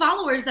literally has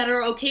followers that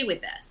are okay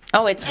with this.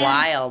 Oh, it's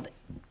wild.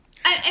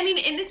 I mean,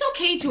 and it's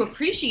okay to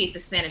appreciate the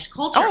Spanish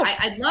culture. Oh.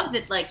 I love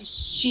that, like,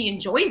 she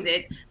enjoys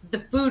it, the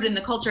food and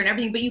the culture and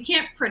everything, but you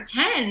can't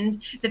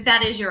pretend that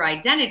that is your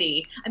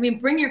identity. I mean,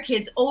 bring your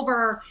kids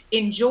over,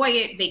 enjoy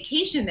it,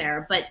 vacation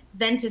there, but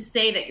then to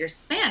say that you're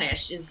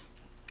Spanish is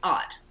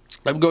odd.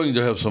 I'm going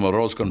to have some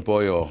arroz con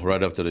pollo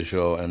right after the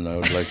show, and I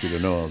would like you to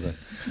know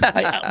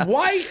that.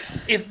 Why,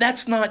 if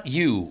that's not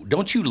you,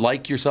 don't you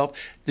like yourself?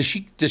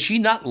 Does she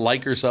not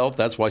like herself?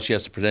 That's why she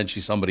has to pretend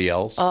she's somebody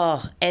else?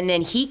 Oh, and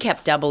then he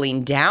kept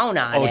doubling down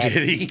on it. Oh,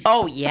 did he?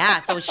 Oh, yeah.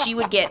 So she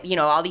would get,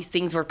 all these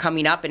things were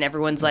coming up, and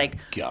everyone's like,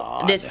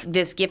 God.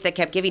 this gift that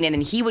kept giving. And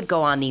then he would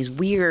go on these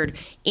weird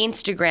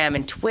Instagram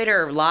and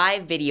Twitter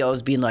live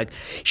videos being like,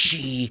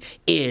 she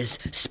is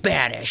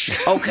Spanish,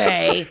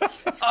 okay?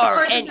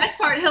 Or the best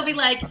part, he'll be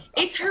like,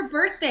 it's her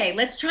birthday.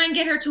 Let's try and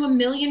get her to 1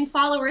 million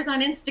followers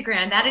on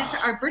Instagram. That is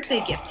our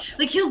birthday gift.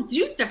 Like, he'll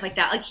do stuff like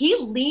that. Like, he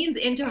leans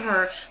into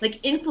her,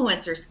 like,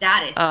 influencer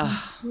status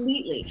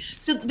completely.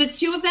 So the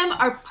two of them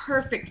are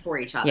perfect for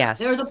each other. Yes.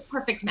 They're the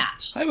perfect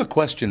match. I have a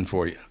question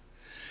for you.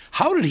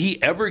 How did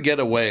he ever get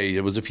away?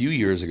 It was a few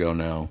years ago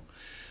now,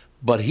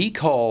 but he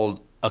called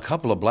a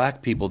couple of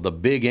black people the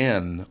Big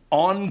N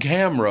on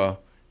camera,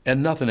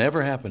 and nothing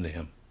ever happened to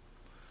him.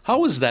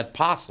 How is that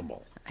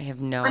possible? I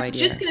have no I'm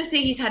idea. just going to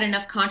say he's had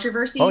enough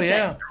controversies. Oh,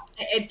 yeah.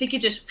 That I think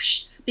it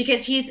just,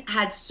 because he's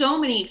had so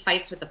many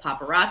fights with the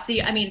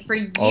paparazzi. I mean, for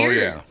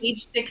years, yeah.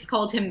 Page Six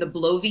called him the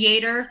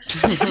bloviator.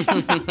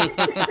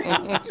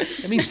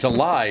 It means to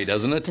lie,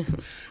 doesn't it?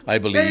 I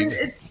believe.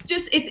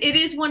 It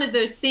is one of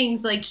those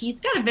things, like, he's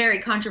got a very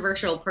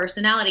controversial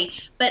personality,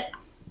 but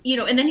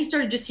and then he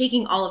started just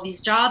taking all of these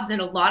jobs, and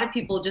a lot of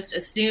people just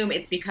assume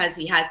it's because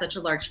he has such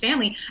a large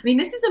family. I mean,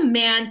 this is a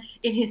man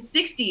in his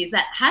 60s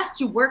that has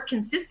to work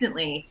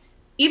consistently,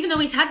 even though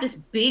he's had this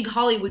big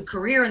Hollywood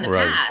career in the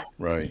past.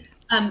 Right.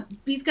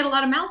 He's got a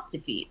lot of mouths to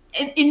feed.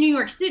 In New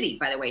York City,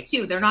 by the way,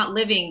 too. They're not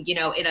living, in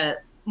a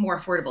more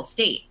affordable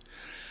state.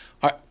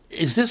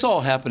 Is this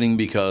all happening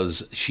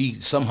because she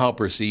somehow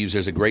perceives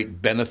there's a great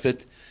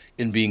benefit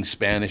in being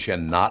Spanish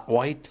and not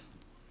white?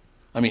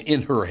 I mean,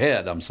 in her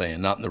head, I'm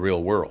saying, not in the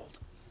real world.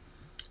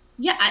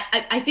 Yeah,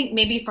 I think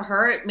maybe for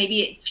her,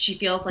 she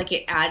feels like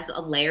it adds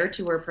a layer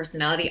to her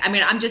personality. I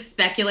mean, I'm just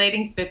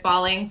speculating,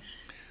 spitballing.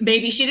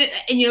 Maybe she did,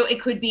 and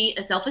it could be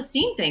a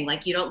self-esteem thing.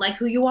 Like, you don't like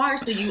who you are,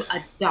 so you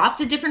adopt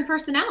a different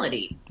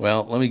personality.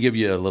 Well, let me give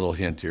you a little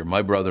hint here.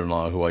 My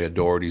brother-in-law, who I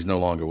adored, he's no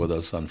longer with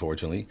us,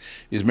 unfortunately.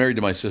 He's married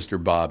to my sister,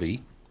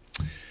 Bobby.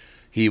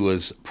 He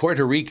was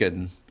Puerto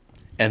Rican,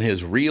 and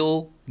his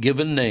real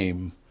given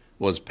name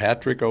was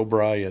Patrick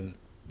O'Brien.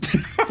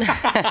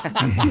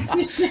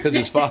 Because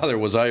his father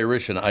was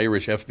Irish, an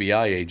Irish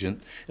FBI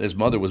agent, and his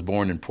mother was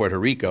born in Puerto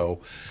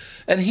Rico.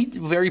 And he's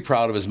very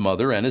proud of his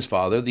mother and his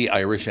father, the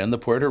Irish and the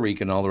Puerto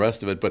Rican, all the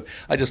rest of it. But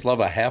I just love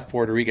a half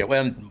Puerto Rican.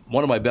 Well,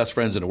 one of my best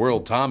friends in the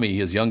world, Tommy,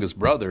 his youngest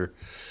brother,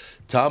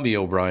 Tommy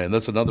O'Brien.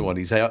 That's another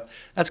one.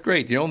 That's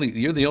great.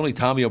 You're the only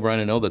Tommy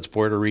O'Brien I know that's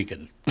Puerto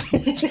Rican.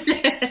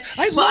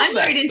 I'm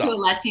married into a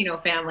Latino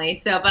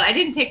family, but I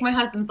didn't take my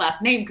husband's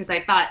last name because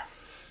I thought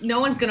no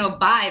one's going to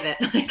buy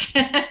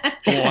that.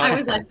 I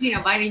was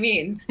Latino by any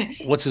means.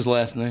 What's his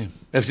last name?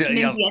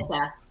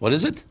 Mendieta. What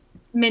is it?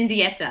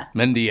 Mendieta.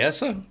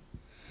 Mendieta?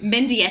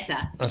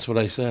 Mendieta. That's what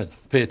I said.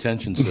 Pay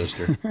attention,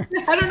 sister.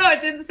 I don't know. It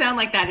didn't sound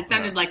like that. It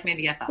sounded like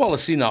Mendieta. Well,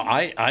 let's see now.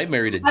 I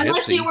married a gypsy.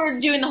 Unless you were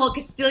doing the whole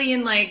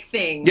Castilian-like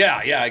thing.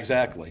 Yeah,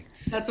 exactly.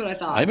 That's what I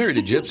thought. I married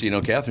a gypsy.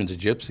 Catherine's a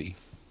gypsy.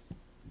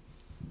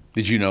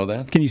 Did you know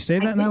that? Can you say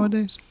that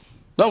nowadays?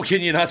 No,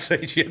 can you not say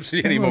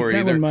gypsy anymore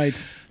either? That one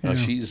might. No,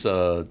 she's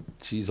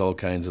all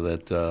kinds of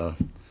that.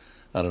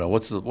 I don't know.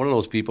 What are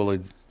those people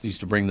that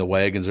used to bring the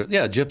wagons?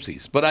 Yeah,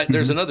 gypsies. But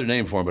there's another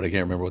name for them, but I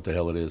can't remember what the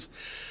hell it is.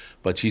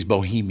 But she's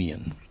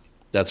Bohemian.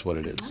 That's what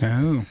it is.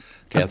 Oh.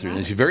 Catherine.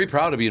 And she's very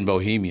proud of being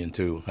Bohemian,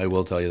 too. I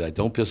will tell you that.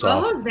 Don't piss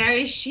off. Boho's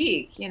very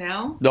chic,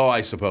 No,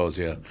 I suppose,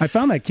 yeah. I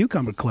found that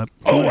cucumber clip.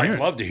 Oh, I'd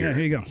love to hear it.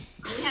 Here you go.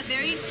 We have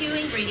very few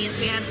ingredients.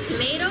 We have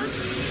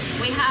tomatoes.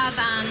 We have,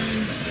 how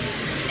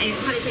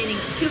do you say it?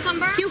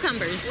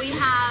 Cucumbers. We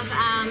have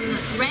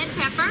red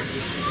pepper.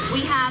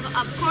 We have,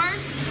 of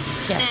course,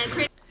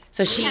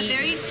 So she... We have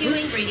very few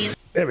ingredients.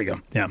 There we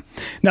go. Yeah.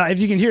 Now, if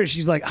you can hear,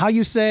 she's like, how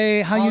you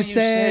say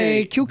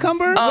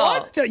cucumber?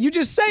 What? You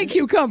just say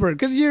cucumber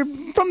because you're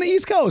from the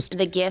East Coast.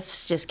 The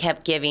gifts just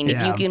kept giving.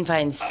 Yeah. You can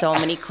find so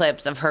many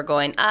clips of her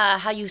going,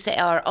 how you say,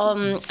 or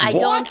I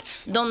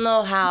don't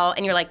know how,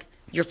 and you're like,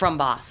 you're from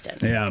Boston.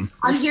 Yeah.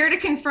 I'm here to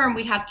confirm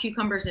we have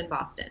cucumbers in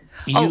Boston.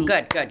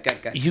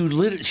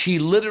 Good. She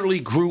literally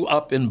grew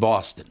up in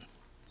Boston.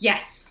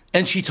 Yes.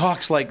 And she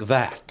talks like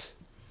that.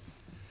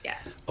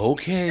 Yes.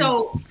 Okay.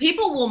 So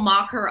people will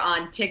mock her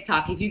on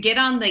TikTok. If you get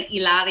on the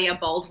Hilaria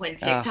Baldwin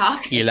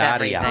TikTok,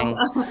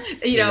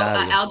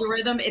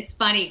 algorithm, it's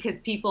funny because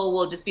people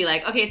will just be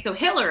like, okay, so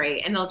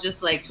Hillary, and they'll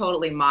just like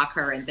totally mock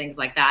her and things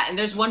like that. And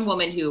there's one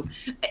woman who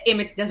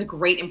does a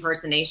great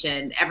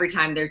impersonation every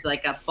time there's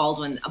like a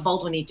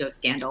Baldwinito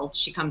scandal.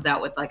 She comes out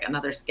with like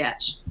another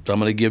sketch. So I'm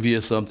going to give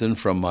you something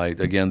from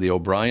the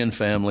O'Brien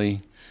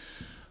family.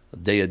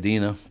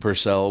 Deadina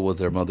Purcell with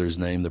their mother's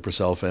name, the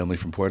Purcell family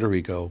from Puerto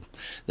Rico.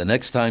 The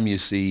next time you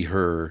see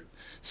her,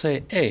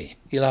 say, "Hey,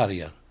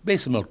 Hilaria,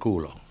 bésame el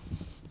culo."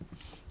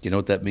 You know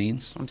what that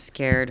means? I'm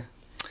scared.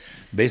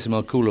 Bésame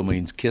el culo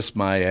means kiss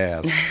my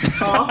ass.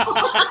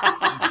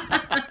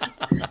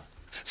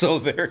 So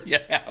there you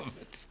have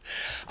it.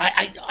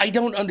 I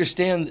don't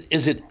understand.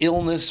 Is it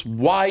illness?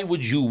 Why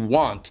would you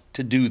want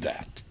to do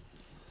that?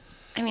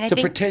 I mean, I to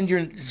think, pretend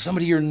you're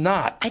somebody you're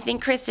not. I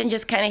think Kristen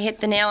just kind of hit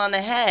the nail on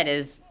the head.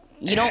 Is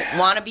you don't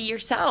want to be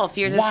yourself.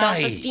 You're the Why?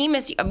 self-esteem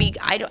is. I mean,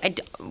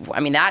 I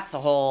mean, that's a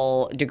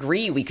whole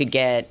degree we could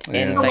get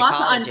in a lot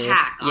psychology. to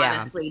unpack,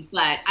 honestly.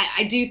 But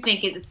I do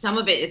think some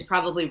of it is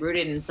probably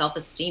rooted in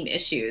self-esteem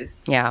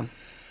issues. Yeah.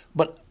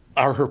 But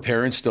are her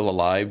parents still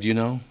alive? Do you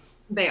know?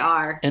 They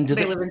are. And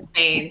they live in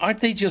Spain.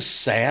 Aren't they just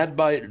saddened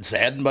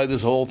by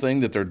this whole thing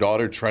that their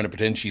daughter's trying to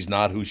pretend she's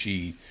not who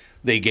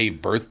they gave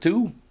birth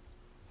to?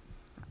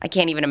 I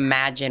can't even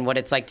imagine what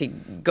it's like to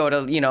go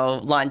to,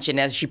 lunch, and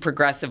as she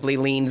progressively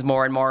leans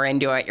more and more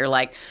into it, you're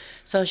like,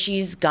 so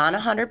she's gone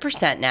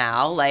 100%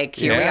 now. Like,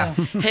 here we are.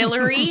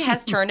 Hillary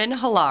has turned into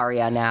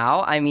Hilaria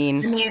now. I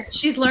mean,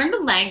 she's learned the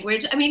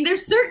language. I mean,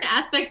 there's certain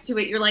aspects to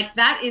it. You're like,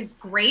 that is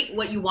great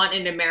what you want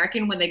in an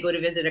American when they go to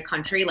visit a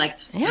country. Like,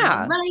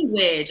 learn the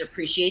language,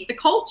 appreciate the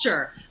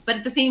culture. But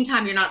at the same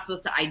time, you're not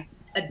supposed to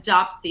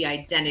adopt the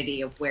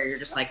identity of where you're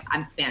just like,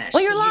 I'm Spanish.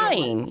 Well, you're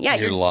lying.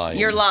 You're lying.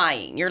 You're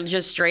lying. You're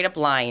just straight up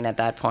lying at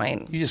that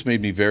point. You just made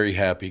me very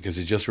happy because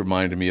it just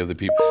reminded me of the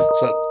people.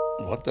 So,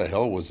 what the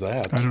hell was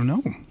that? I don't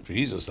know.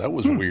 Jesus, that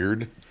was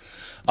weird.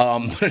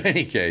 But in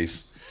any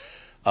case,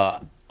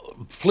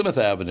 Plymouth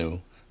Avenue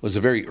was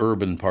a very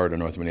urban part of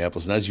North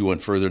Minneapolis. And as you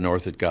went further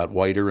north, it got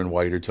whiter and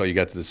whiter until you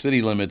got to the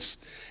city limits.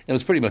 And it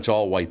was pretty much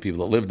all white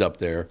people that lived up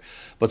there.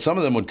 But some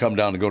of them would come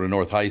down to go to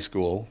North High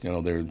School.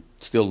 They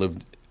still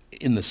lived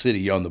in the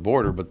city on the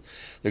border, but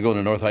they're going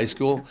to North High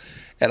School.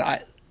 And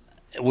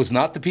it was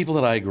not the people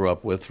that I grew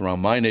up with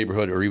around my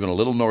neighborhood or even a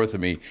little north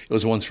of me. It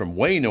was ones from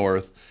way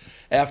north.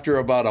 After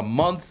about a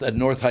month at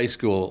North High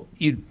School,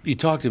 you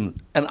talk to them,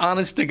 and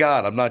honest to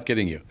God, I'm not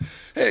kidding you.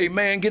 Hey,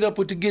 man, get up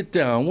with the get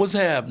down. What's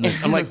happening?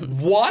 I'm like,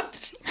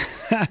 what?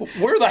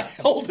 Where the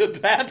hell did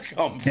that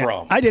come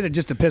from? I did it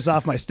just to piss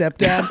off my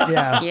stepdad.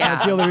 Yeah.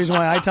 That's the only reason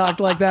why I talked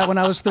like that when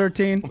I was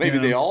 13. Maybe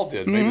they all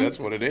did. Maybe that's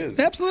what it is.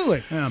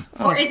 Absolutely. Yeah.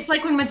 Or it's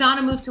like when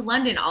Madonna moved to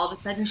London, all of a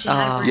sudden she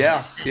had a British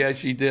accent. Yeah,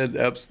 she did.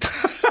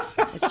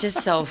 It's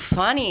just so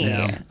funny.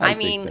 Yeah, I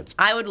mean,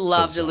 I would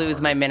love to lose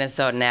my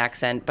Minnesotan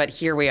accent, but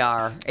here we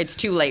are. It's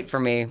too late for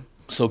me.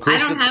 So,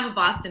 Kristen, I don't have a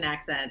Boston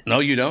accent. No,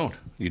 you don't.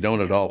 You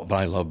don't at all. But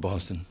I love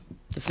Boston.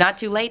 It's not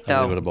too late, though.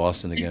 I'll go to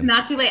Boston again. It's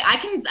not too late. I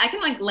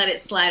can like let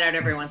it slide out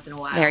every once in a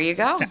while. There you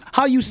go.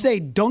 How you say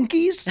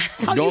donkeys?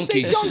 How you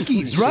say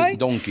donkeys, right?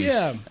 Donkeys.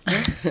 Yeah.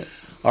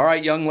 All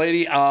right, young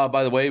lady.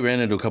 By the way, ran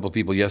into a couple of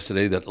people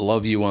yesterday that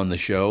love you on the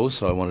show,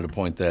 so I wanted to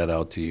point that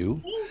out to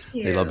you. Thank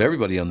you. They love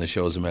everybody on the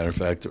show, as a matter of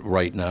fact,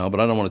 right now. But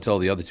I don't want to tell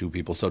the other two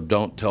people, so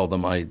don't tell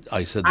them I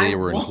said they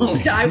were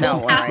included. I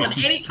won't pass on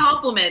any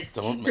compliments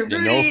to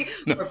Rudy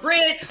or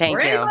Britt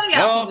or anybody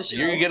else on the show.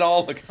 You get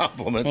all the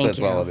compliments. Thank That's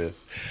you. all it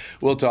is.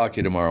 We'll talk to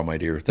you tomorrow, my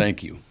dear.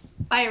 Thank you.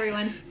 Bye,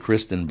 everyone.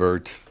 Kristen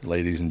Burt,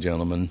 ladies and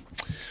gentlemen.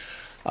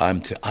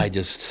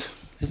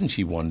 Isn't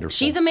she wonderful?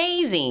 She's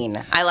amazing.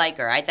 I like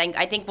her. I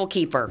think we'll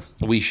keep her.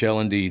 We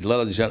shall indeed.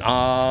 Ladies and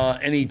gentlemen,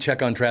 any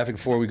check on traffic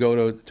before we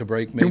go to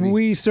break, maybe?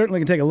 We certainly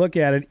can take a look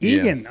at it.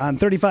 Egan on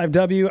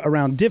 35W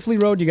around Diffley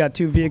Road, you got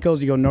two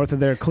vehicles. You go north of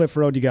there, Cliff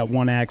Road, you got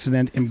one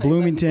accident. In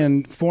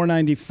Bloomington,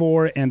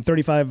 494 and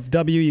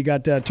 35W, you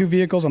got two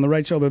vehicles on the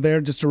right shoulder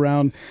there, just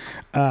around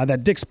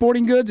that Dick's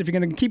Sporting Goods. If you're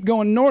going to keep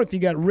going north, you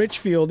got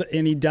Richfield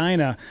and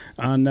Edina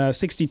on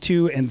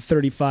 62 and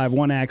 35,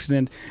 one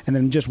accident. And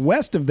then just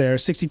west of there,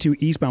 62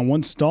 eastbound,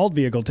 one stalled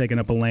vehicle taking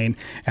up a lane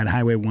at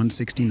Highway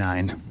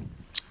 169.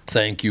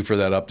 Thank you for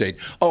that update.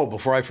 Oh,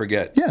 before I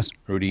forget, yes,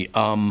 Rudy,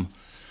 I'm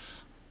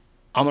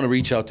going to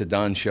reach out to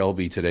Don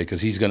Shelby today because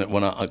he's going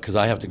to because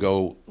I have to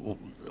go.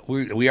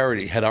 We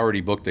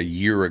already booked a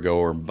year ago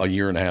or a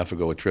year and a half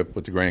ago a trip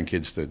with the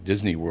grandkids to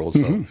Disney World.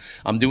 So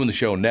I'm doing the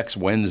show next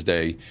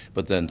Wednesday,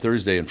 but then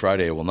Thursday and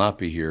Friday I will not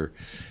be here.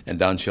 And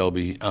Don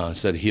Shelby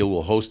said he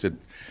will host it.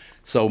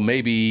 So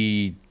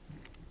maybe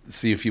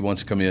see if he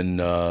wants to come in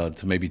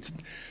to maybe.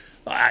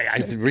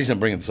 The reason I'm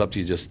bringing this up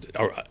to you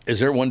is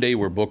there one day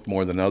we're booked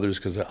more than others?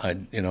 Because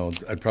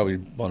I'd probably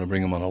want to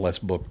bring him on a less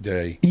booked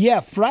day.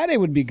 Yeah, Friday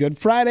would be good.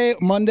 Friday,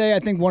 Monday, I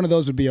think one of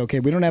those would be okay.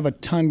 We don't have a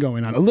ton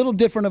going on. A little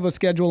different of a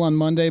schedule on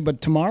Monday,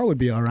 but tomorrow would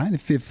be all right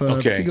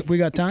if we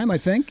got time. I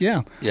think.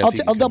 Yeah,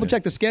 I'll double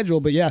check the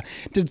schedule. But yeah,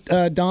 does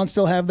Don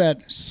still have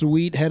that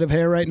sweet head of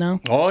hair right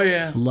now? Oh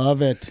yeah,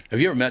 love it.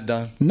 Have you ever met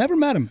Don? Never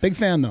met him. Big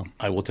fan though.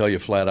 I will tell you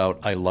flat out,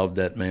 I love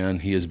that man.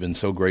 He has been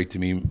so great to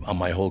me on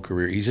my whole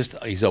career.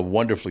 He's a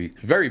wonderfully,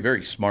 very,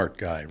 very smart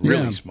guy.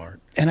 Really smart.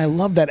 And I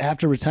love that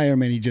after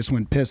retirement, he just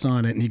went piss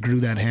on it and he grew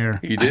that hair.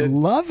 He did. I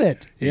love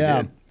it. He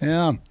yeah. did.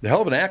 Yeah. The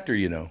hell of an actor,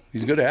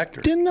 He's a good actor.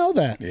 Didn't know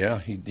that. Yeah,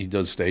 he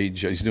does stage.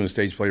 He's doing a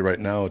stage play right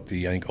now at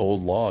the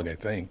Old Log, I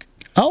think.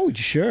 Oh,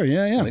 sure.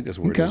 Yeah. I think that's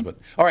where it is. But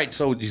all right,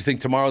 so do you think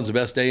tomorrow's the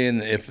best day?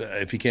 And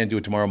if you can't do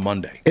it tomorrow,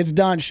 Monday? It's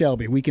Don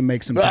Shelby. We can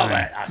make some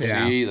time.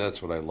 See,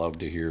 that's what I love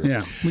to hear.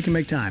 Yeah, we can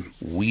make time.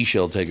 We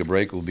shall take a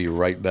break. We'll be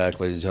right back,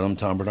 ladies and gentlemen.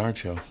 Tom Bernard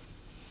Show.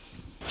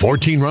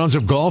 14 rounds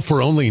of golf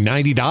for only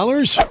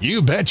 $90?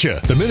 You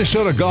betcha. The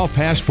Minnesota Golf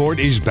Passport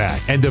is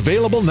back and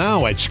available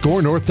now at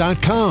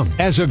scorenorth.com.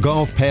 As a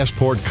Golf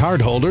Passport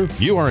cardholder,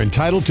 you are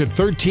entitled to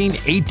 13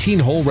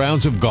 18-hole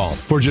rounds of golf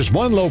for just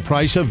one low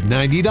price of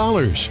 $90.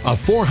 A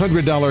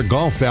 $400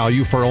 golf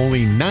value for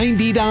only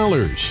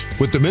 $90.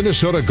 With the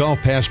Minnesota Golf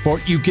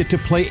Passport, you get to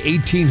play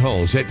 18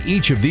 holes at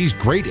each of these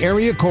great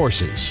area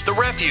courses. The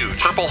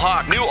Refuge, Purple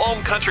Hawk, New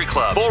Ulm Country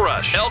Club,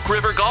 Bulrush, Elk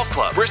River Golf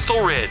Club,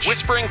 Bristol Ridge,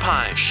 Whispering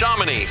Pine,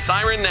 Chamonix,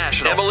 Siren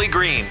National, Emily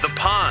Greens, The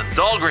Ponds,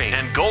 Dahlgreen,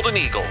 and Golden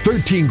Eagle.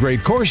 13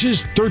 great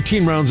courses,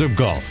 13 rounds of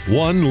golf,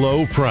 one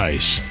low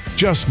price.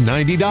 Just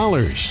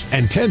 $90.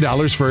 And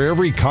 $10 for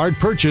every card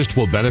purchased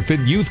will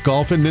benefit youth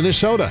golf in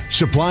Minnesota.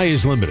 Supply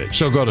is limited,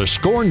 so go to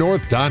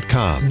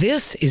scorenorth.com.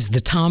 This is the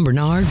Tom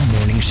Bernard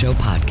Morning Show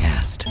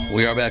podcast.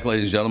 We are back,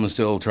 ladies and gentlemen,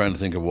 still trying to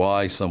think of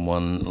why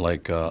someone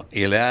like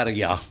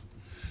Ilaria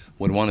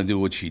would want to do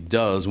what she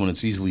does when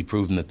it's easily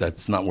proven that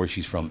that's not where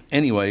she's from.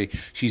 Anyway,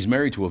 she's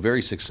married to a very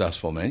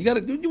successful man.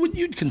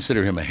 You'd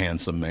consider him a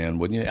handsome man,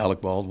 wouldn't you, Alec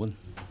Baldwin?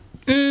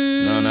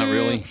 No, not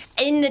really.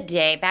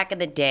 Back in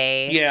the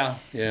day.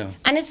 Yeah.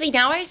 Honestly,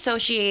 now I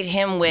associate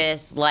him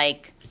with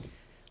like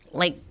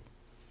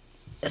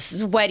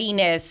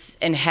sweatiness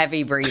and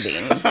heavy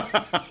breathing.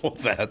 Well,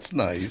 that's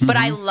nice. But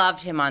I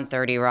loved him on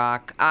 30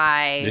 Rock.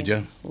 Did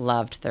you?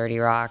 Loved 30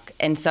 Rock,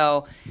 and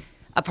so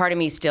a part of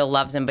me still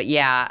loves him. But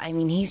yeah, I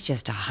mean, he's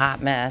just a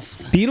hot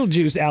mess.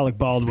 Beetlejuice, Alec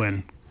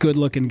Baldwin.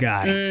 Good-looking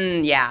guy.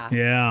 Yeah.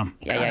 I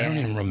don't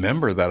even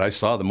remember that. I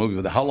saw the movie,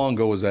 but how long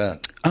ago was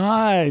that?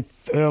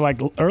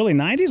 Like early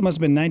 90s, must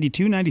have been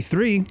 92,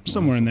 93,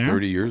 somewhere in there.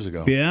 30 years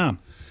ago. Yeah.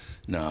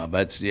 No,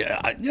 that's, he's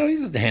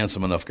a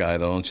handsome enough guy,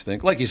 don't you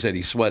think? Like you said,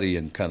 he's sweaty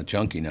and kind of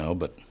chunky now,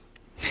 but...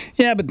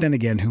 Yeah, but then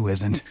again, who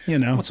isn't,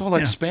 What's all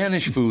that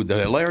Spanish food that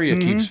Hilaria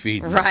keeps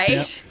feeding? Right?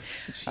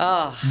 Yep.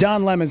 Oh.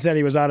 Don Lemon said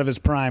he was out of his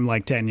prime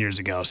like 10 years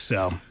ago,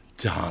 so...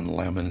 Don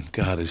Lemon,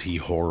 God, is he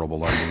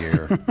horrible on the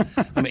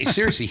air. I mean,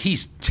 seriously,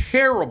 he's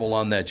terrible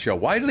on that show.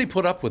 Why do they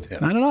put up with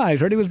him? I don't know. I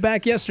heard he was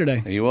back yesterday.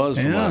 He was,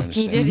 from what I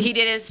understand. He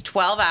did his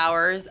 12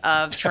 hours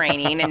of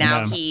training, and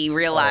now he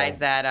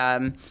realized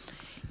that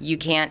you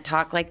can't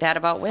talk like that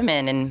about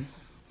women. And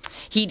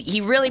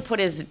he really put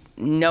his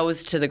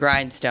nose to the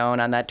grindstone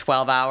on that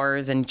 12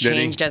 hours and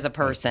changed as a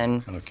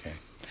person. Okay.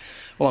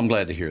 Well, I'm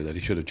glad to hear that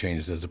he should have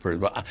changed as a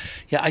person. But,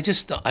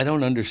 I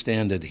don't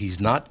understand that he's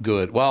not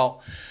good.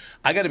 Well...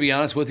 I got to be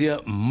honest with you,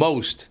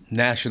 most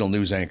national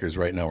news anchors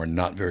right now are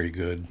not very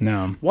good.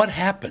 No. What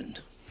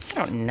happened? I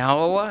don't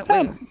know.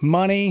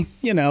 Money,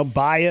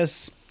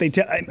 bias. I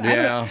don't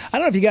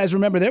know if you guys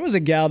remember, there was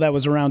a gal that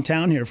was around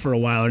town here for a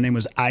while. Her name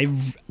was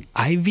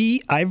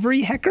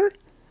Ivory Hecker.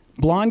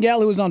 Blonde gal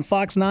who was on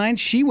Fox 9.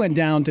 She went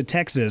down to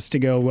Texas to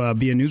go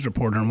be a news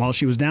reporter. And while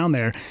she was down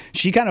there,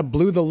 she kind of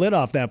blew the lid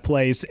off that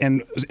place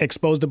and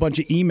exposed a bunch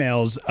of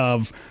emails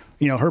of...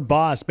 her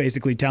boss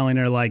basically telling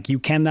her, like, you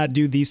cannot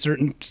do these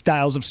certain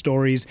styles of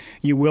stories.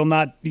 You will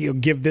not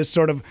give this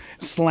sort of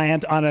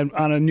slant on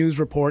a news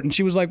report. And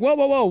she was like,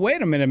 whoa,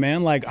 wait a minute,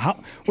 man. Like,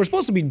 we're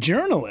supposed to be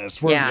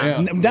journalists. We're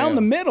down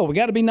the middle. We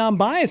got to be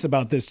non-biased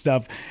about this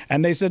stuff.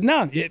 And they said,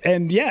 no.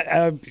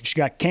 She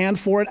got canned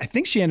for it. I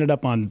think she ended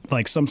up on,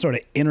 like, some sort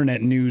of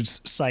internet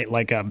news site,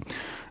 like I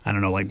don't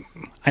know, like,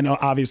 I know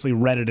obviously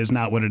Reddit is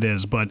not what it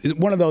is, but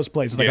one of those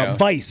places, like a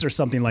Vice or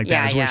something like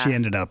that is where she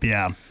ended up,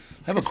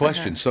 I have a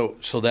question. So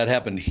that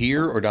happened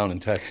here or down in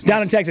Texas?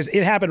 Down in Texas.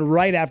 It happened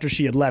right after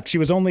she had left. She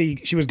was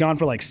gone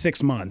for like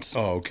 6 months.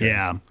 Oh, okay.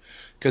 Yeah.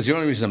 Because the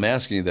only reason I'm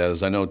asking you that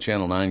is I know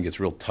Channel 9 gets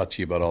real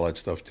touchy about all that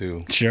stuff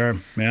too. Sure.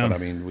 Yeah. But I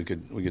mean, we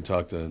could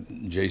talk to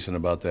Jason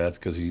about that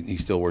because he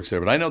still works there.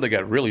 But I know they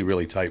got really,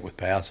 really tight with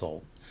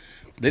Passolt.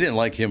 They didn't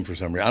like him for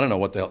some reason. I don't know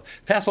what the hell.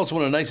 Passolt's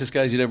one of the nicest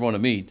guys you'd ever want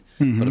to meet,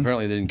 but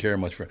apparently they didn't care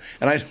much for him.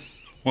 And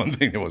one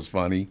thing that was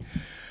funny,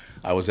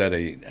 I was at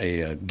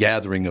a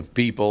gathering of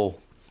people,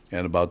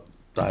 and about,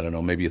 I don't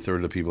know, maybe a third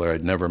of the people there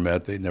I'd never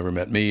met. They'd never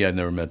met me. I'd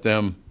never met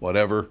them,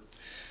 whatever.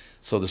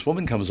 So this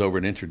woman comes over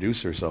and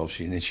introduces herself,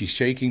 and she's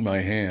shaking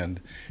my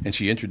hand, and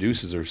she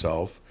introduces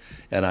herself,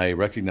 and I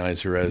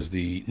recognize her as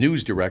the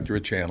news director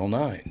at Channel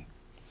 9.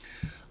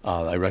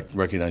 I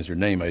recognize her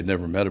name. I had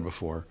never met her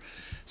before.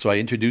 So I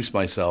introduced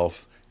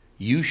myself.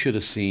 You should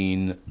have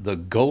seen the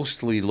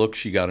ghostly look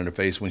she got in her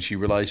face when she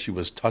realized she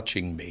was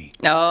touching me.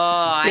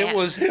 Oh, it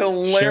was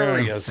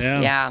hilarious.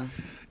 Sure. Yeah.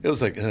 It was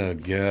like, oh,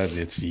 God,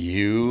 it's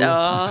you.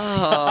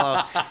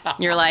 Oh.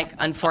 You're like,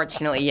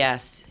 unfortunately,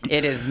 yes,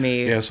 it is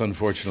me. Yes,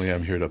 unfortunately,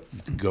 I'm here to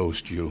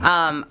ghost you.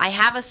 I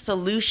have a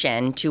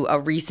solution to a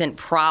recent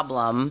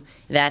problem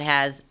that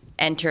has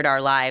entered our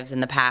lives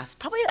in the past.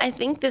 Probably, I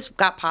think this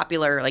got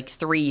popular like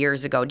 3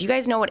 years ago. Do you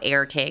guys know what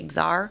air tags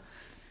are?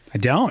 I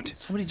don't.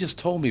 Somebody just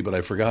told me, but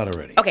I forgot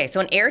already. Okay, so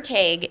an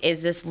AirTag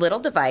is this little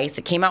device.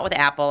 It came out with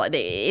Apple.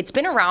 It's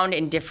been around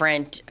in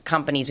different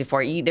companies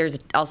before. There's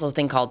also a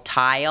thing called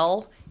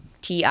Tile,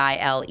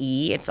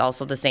 T-I-L-E. It's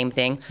also the same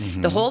thing.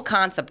 The whole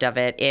concept of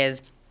it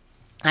is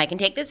I can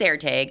take this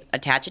AirTag,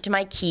 attach it to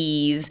my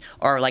keys,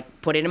 or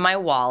like put it in my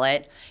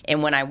wallet,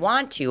 and when I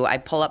want to, I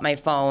pull up my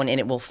phone and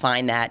it will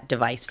find that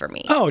device for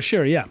me. Oh,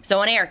 sure, yeah.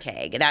 So an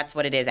AirTag, that's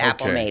what it is,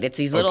 Apple made. It's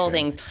these little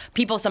things.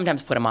 People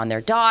sometimes put them on their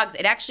dogs.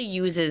 It actually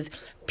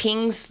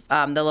pings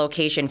the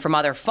location from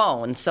other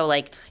phones. So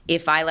like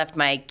if I left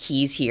my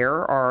keys here,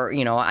 or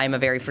I'm a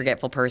very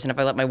forgetful person, if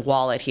I left my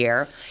wallet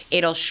here,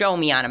 it'll show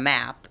me on a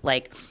map,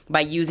 like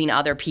by using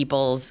other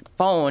people's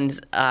phones.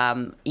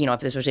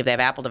 Especially if they have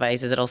Apple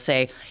devices, it'll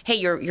say, hey,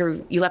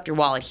 you left your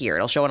wallet here.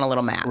 It'll show on a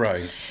little map.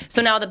 Right.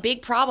 So now the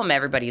big problem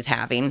everybody's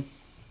having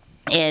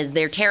is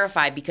they're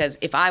terrified, because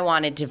if I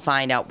wanted to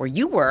find out where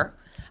you were,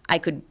 I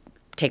could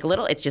take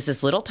it's just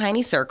this little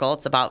tiny circle.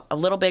 It's about a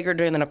little bigger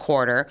than a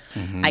quarter.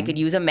 I could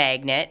use a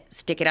magnet,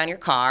 stick it on your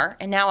car,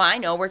 and now I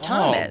know where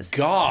Tom is. Oh,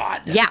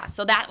 God. Yeah,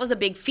 so that was a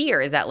big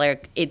fear, is that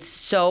like it's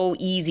so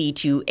easy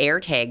to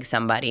AirTag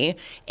somebody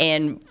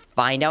and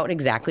find out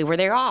exactly where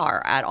they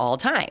are at all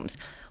times.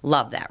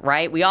 Love that,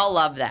 right? We all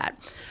love that.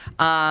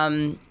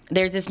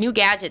 There's this new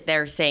gadget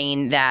they're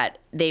saying that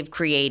they've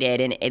created,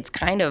 and it's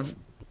kind of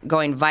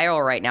going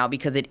viral right now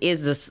because it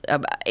is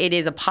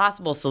a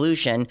possible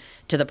solution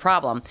to the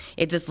problem.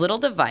 It's this little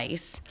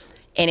device,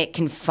 and it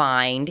can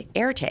find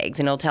AirTags,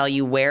 and it'll tell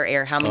you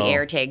how many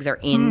AirTags are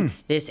in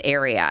this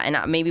area. And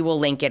maybe we'll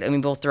link it. I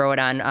mean, we'll throw it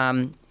on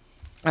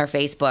our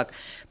Facebook.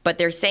 But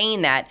they're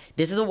saying that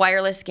this is a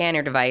wireless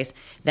scanner device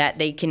that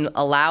they can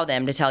allow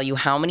them to tell you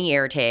how many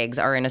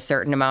AirTags are in a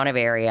certain amount of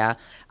area,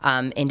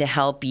 and to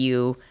help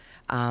you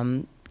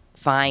find,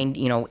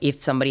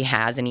 if somebody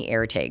has any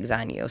AirTags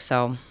on you.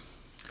 So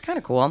it's kind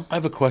of cool. I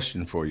have a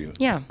question for you.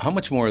 Yeah. How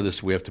much more of this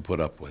do we have to put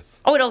up with?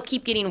 Oh, it'll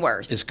keep getting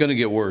worse. It's going to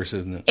get worse,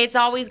 isn't it? It's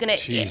always going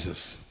to.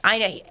 Jesus. I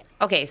know.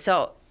 Okay,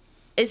 so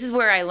this is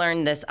where I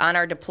learned this on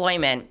our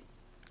deployment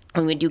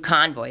when we do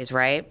convoys,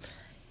 right?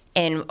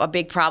 And a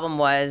big problem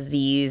was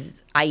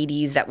these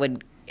IEDs that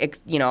would,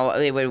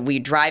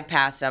 we'd drive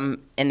past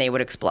them and they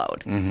would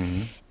explode.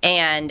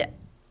 And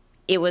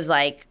it was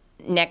like,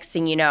 next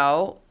thing you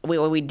know,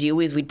 what we'd do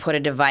is we'd put a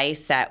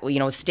device that,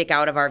 stick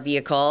out of our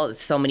vehicle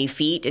so many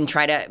feet and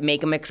try to make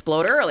them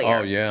explode earlier.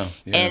 Oh, yeah.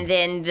 And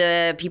then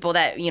the people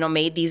that,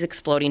 made these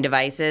exploding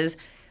devices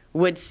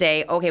would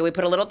say, okay, we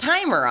put a little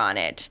timer on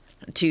it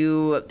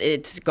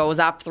it goes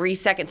off 3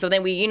 seconds. So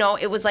then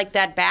it was like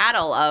that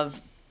battle of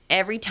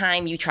every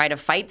time you try to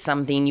fight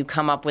something, you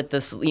come up with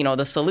this,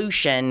 the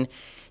solution.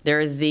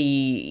 There's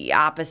the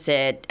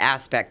opposite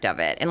aspect of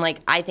it. And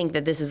I think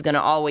that this is going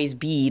to always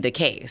be the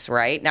case,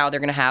 right? Now they're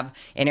going to have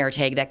an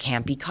AirTag that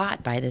can't be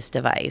caught by this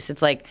device.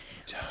 It's like,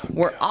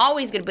 we're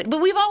always going to,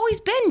 but we've always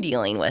been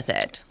dealing with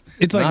it.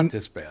 It's not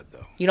this bad,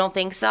 though. You don't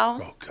think so?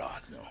 Oh,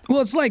 God, no.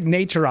 Well, it's like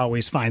nature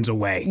always finds a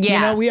way.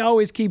 Yes. We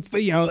always keep,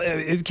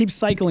 it keeps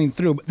cycling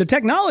through. The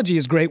technology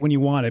is great when you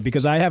want it,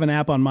 because I have an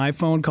app on my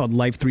phone called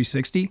Life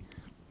 360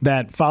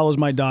 that follows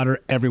my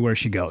daughter everywhere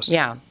she goes.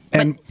 Yeah.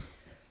 And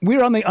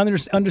we're on the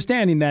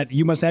understanding that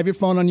you must have your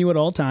phone on you at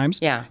all times.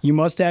 Yeah. You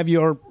must have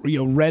your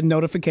read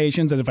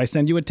notifications, that if I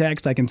send you a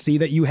text, I can see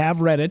that you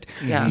have read it.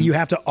 Yeah. You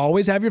have to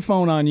always have your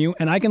phone on you,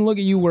 and I can look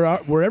at you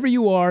wherever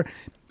you are,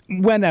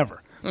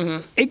 whenever.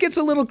 It gets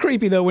a little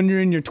creepy, though, when you're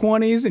in your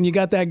 20s and you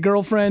got that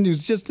girlfriend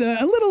who's just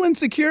a little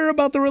insecure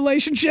about the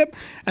relationship.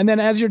 And then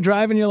as you're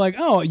driving, you're like,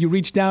 oh, you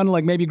reach down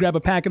and maybe grab a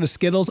packet of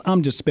Skittles.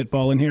 I'm just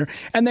spitballing here.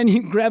 And then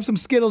you grab some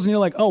Skittles and you're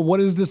like, oh, what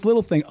is this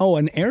little thing? Oh,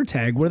 an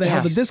AirTag. Where the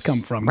hell did this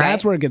come from? Right.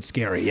 That's where it gets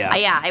scary, yeah.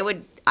 Yeah,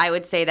 I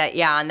would say that,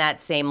 on that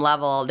same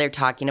level, they're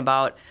talking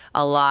about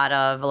a lot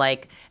of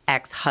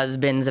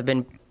ex-husbands have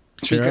been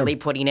secretly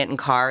putting it in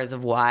cars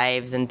of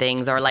wives and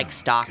things, or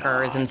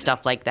stalkers and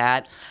stuff like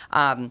that.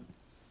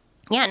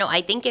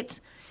 I think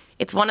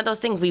it's one of those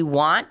things we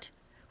want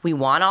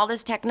all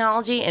this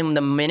technology, and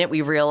the minute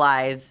we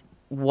realize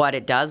what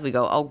it does, we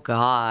go, oh,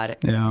 God.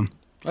 Yeah.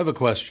 I have a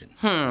question.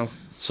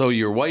 So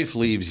your wife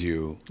leaves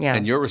you,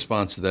 and your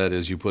response to that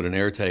is you put an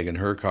AirTag in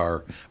her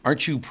car.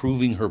 Aren't you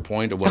proving her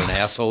point of what an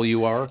asshole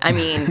you are? I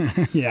mean,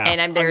 yeah.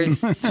 And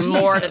there's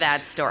more to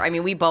that story. I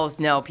mean, we both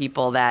know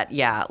people that,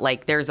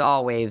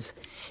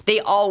 they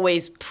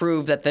always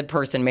prove that the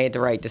person made the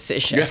right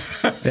decision.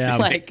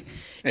 Yeah.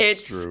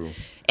 It's true.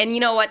 And you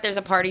know what? There's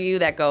a part of you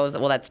that goes,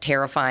 well, that's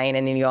terrifying.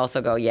 And then you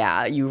also go,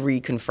 yeah, you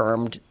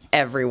reconfirmed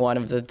every one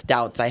of the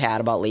doubts I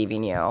had about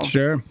leaving you.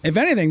 Sure. If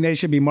anything, they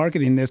should be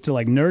marketing this to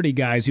nerdy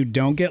guys who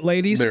don't get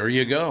ladies. There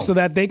you go. So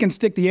that they can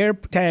stick the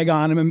AirTag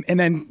on them and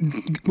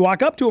then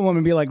walk up to a woman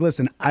and be like,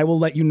 listen, I will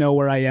let you know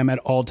where I am at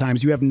all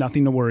times. You have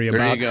nothing to worry about.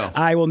 There you go.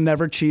 I will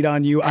never cheat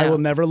on you. I will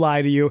never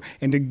lie to you.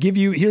 And to give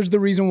you, here's the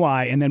reason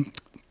why. And then,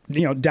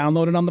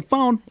 download it on the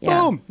phone.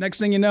 Yeah. Boom. Next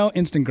thing you know,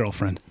 instant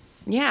girlfriend.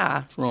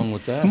 Yeah. What's wrong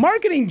with that?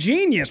 Marketing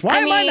genius. Why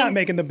am I not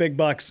making the big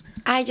bucks?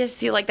 I just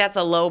feel like that's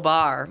a low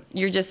bar.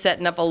 You're just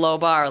setting up a low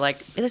bar.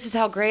 Like, this is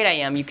how great I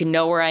am. You can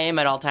know where I am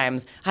at all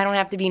times. I don't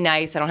have to be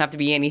nice. I don't have to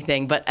be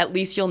anything, but at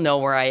least you'll know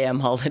where I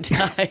am all the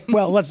time.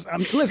 Well, listen,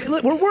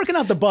 we're working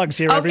out the bugs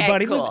here,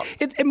 everybody. Cool.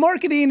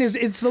 Marketing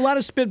it's a lot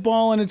of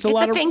spitball and it's a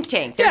lot of... It's a think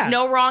tank. There's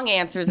no wrong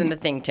answers in the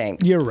think tank.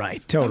 You're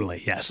right.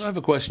 Totally. Yes. So I have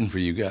a question for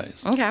you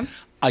guys. Okay.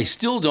 I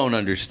still don't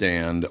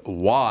understand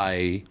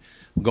why,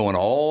 going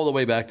all the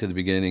way back to the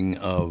beginning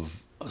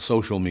of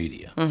social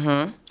media,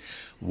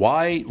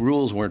 why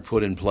rules weren't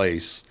put in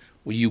place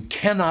where you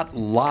cannot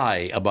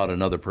lie about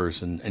another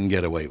person and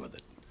get away with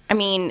it. I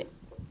mean,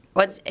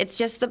 it's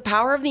just the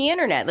power of the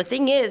internet. The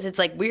thing is, it's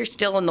like we're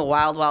still in the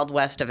wild, wild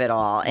west of it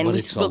all, and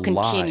we will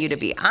continue to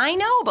be. I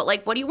know, but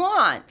like, what do you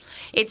want?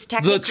 It's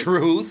technically the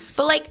truth.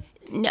 But like,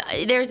 no,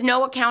 there's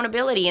no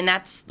accountability, and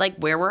that's like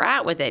where we're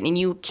at with it.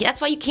 And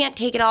that's why you can't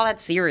take it all that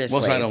seriously.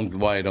 Well,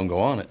 why I don't go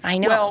on it. I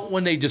know. Well,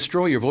 when they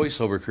destroy your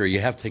voiceover career, you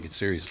have to take it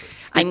seriously.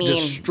 It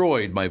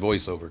destroyed my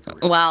voiceover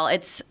career. Well,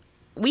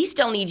 we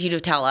still need you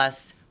to tell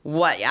us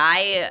what.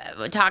 I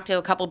talked to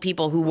a couple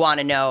people who want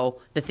to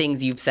know the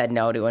things you've said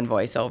no to in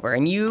voiceover,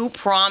 and you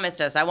promised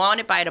us. I want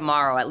it by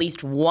tomorrow. At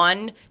least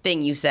one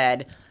thing you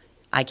said,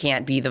 I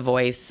can't be the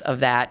voice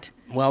of that.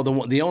 Well,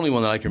 the only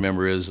one that I can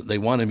remember is they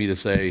wanted me to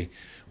say,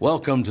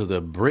 "Welcome to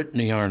the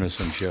Brittany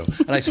Arneson Show."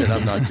 And I said,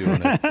 I'm not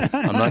doing it.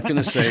 I'm not going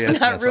to say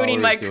it. Not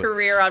ruining my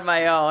career on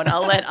my own.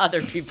 I'll let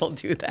other people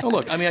do that. Oh,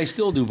 look, I mean, I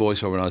still do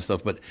voiceover and all that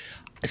stuff, but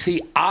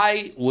see,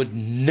 I would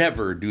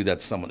never do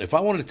that to someone. If I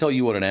wanted to tell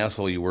you what an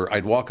asshole you were,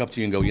 I'd walk up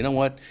to you and go, you know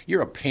what?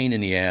 You're a pain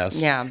in the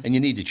ass, and you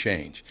need to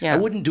change. Yeah. I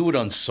wouldn't do it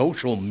on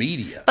social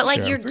media. But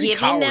like you're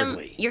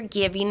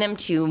giving them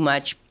too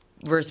much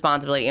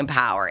responsibility and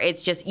power.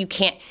 It's just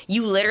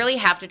you literally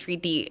have to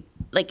treat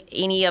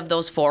any of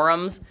those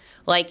forums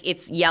like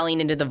it's yelling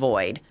into the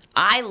void.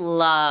 I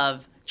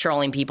love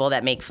trolling people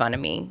that make fun of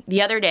me.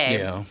 The other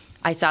day,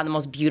 I saw the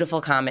most beautiful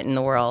comment in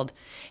the world,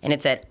 and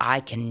it said,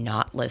 I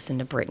cannot listen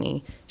to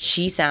Brittany.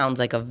 She sounds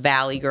like a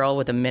Valley girl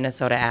with a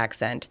Minnesota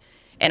accent.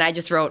 And I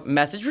just wrote,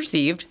 message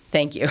received,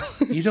 thank you.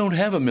 You don't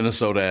have a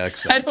Minnesota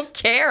accent. I don't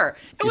care.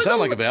 You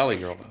sound like a Valley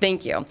girl.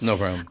 Thank you. No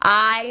problem.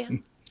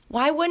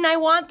 Why wouldn't I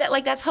want that?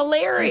 Like, that's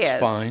hilarious.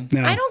 That's fine.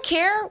 No. I don't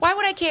care. Why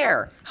would I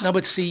care? No,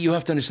 but see, you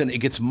have to understand, it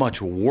gets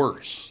much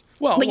worse.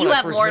 Well, but you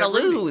have more to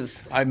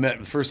lose.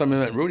 First time I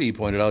met Rudy, he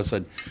pointed out,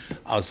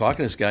 I was talking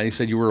to this guy, and he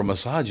said, you were a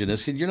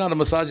misogynist. He said, you're not a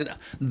misogynist.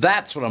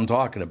 That's what I'm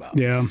talking about.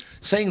 Yeah.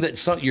 Saying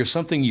that you're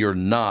something you're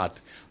not.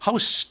 How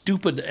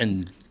stupid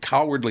and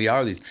cowardly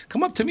are these?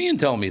 Come up to me and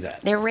tell me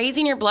that. They're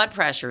raising your blood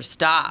pressure.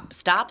 Stop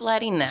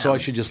letting them. So I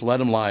should just let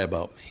them lie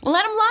about me. Well,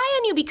 let them lie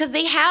on you because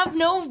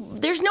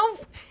there's no,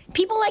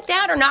 people like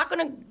that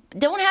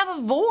don't have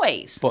a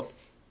voice. But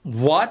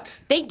what?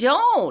 They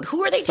don't.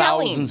 Who are they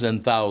telling? Thousands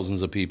and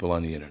thousands of people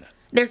on the internet.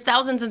 There's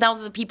thousands and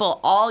thousands of people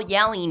all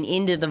yelling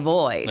into the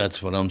void.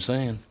 That's what I'm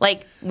saying.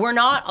 Like,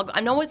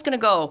 I know it's going to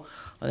go,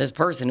 this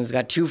person who's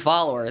got 2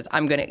 followers,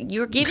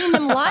 you're giving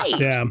them light.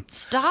 Yeah.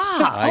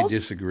 Stop. I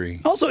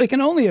disagree. Also, it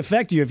can only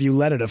affect you if you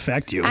let it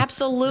affect you.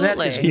 Absolutely. That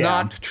is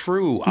not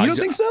true. You don't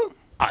think so?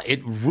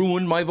 It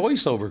ruined my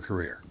voiceover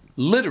career.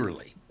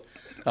 Literally.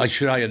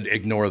 Should I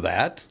ignore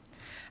that?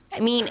 I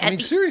mean,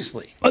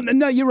 seriously.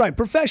 No, you're right.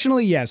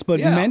 Professionally, yes,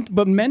 but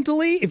but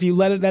mentally, if you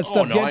let that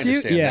stuff get to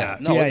you, this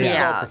is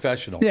all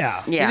professional.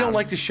 Yeah. You don't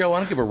like the show? I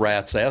don't give a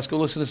rat's ass. Go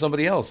listen to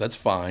somebody else. That's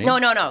fine.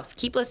 No.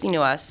 Keep listening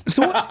to us.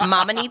 So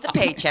Mama needs a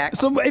paycheck.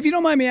 So, if you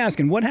don't mind me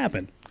asking, what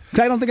happened? Because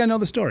I don't think I know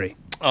the story.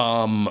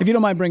 If you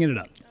don't mind bringing it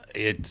up.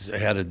 It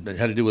had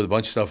to do with a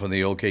bunch of stuff on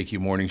the old KQ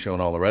Morning Show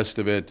and all the rest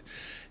of it.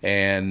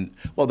 And,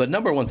 well, the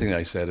number one thing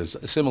I said is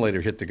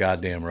assimilator hit the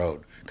goddamn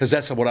road. Because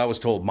that's what I was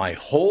told my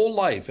whole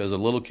life as a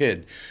little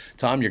kid.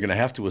 Tom, you're going to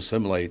have to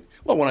assimilate.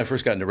 Well, when I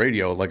first got into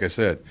radio, like I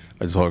said,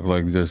 I talk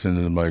like this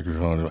into the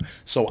microphone.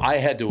 So I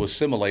had to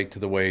assimilate to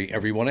the way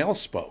everyone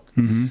else spoke.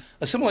 Mm-hmm.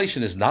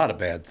 Assimilation is not a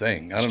bad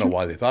thing. I don't know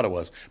why they thought it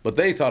was. But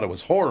they thought it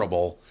was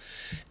horrible.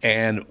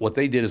 And what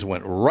they did is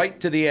went right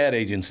to the ad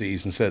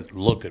agencies and said,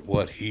 look at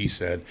what he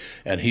said,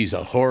 and he's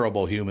a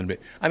horrible human being.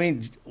 I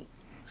mean,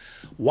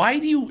 why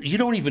do you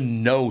don't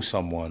even know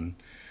someone,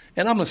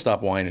 and I'm going to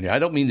stop whining here. I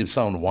don't mean to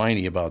sound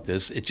whiny about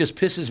this. It just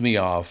pisses me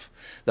off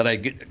that I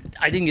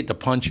didn't get to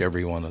punch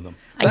every one of them.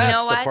 That's you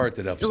know the part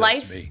that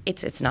upsets me.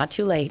 It's not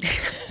too late.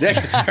 They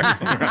can start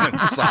running around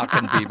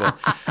socking people.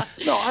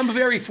 No, I'm a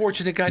very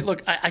fortunate guy.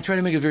 Look, I try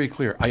to make it very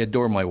clear. I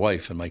adore my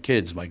wife and my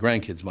kids, my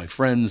grandkids, my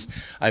friends.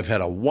 I've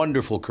had a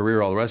wonderful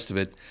career, all the rest of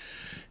it.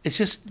 It's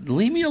just,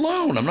 leave me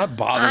alone. I'm not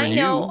bothering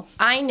you.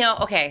 I know.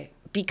 Okay,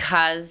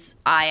 because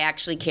I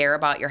actually care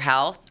about your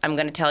health, I'm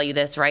going to tell you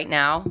this right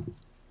now.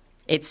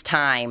 It's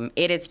time.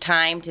 It is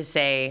time to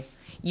say,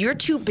 you're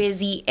too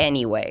busy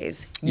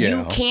anyways. Yeah.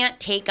 You can't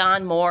take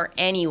on more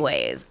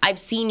anyways. I've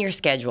seen your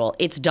schedule.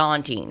 It's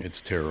daunting.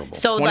 It's terrible.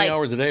 So 20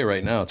 hours a day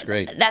right now. It's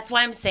great. That's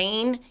why I'm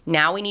saying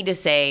now we need to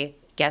say,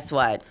 guess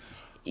what?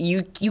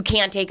 You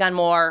can't take on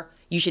more.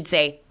 You should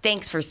say,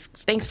 thanks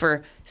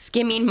for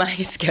skimming my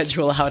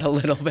schedule out a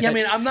little bit. Yeah, I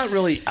mean, I'm not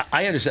really.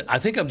 I understand. I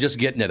think I'm just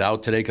getting it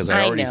out today because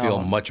I already feel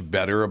much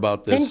better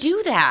about this. Then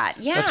do that.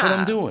 Yeah, that's what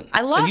I'm doing.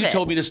 I love it. And you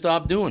told me to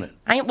stop doing it.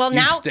 Now you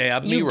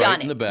stabbed me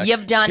right in the back.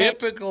 You've done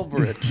Typical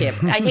Brit. Tip.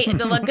 I hate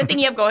the good thing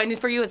you have going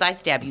for you is I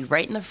stab you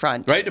right in the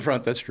front. Right in the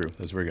front. That's true.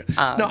 That's very good.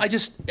 No,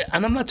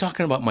 and I'm not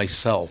talking about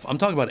myself. I'm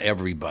talking about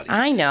everybody.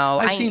 I know.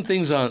 I've seen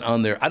things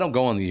on there. I don't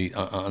go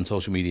on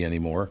social media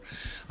anymore.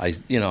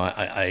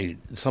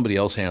 Somebody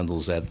else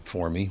handles that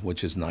for me,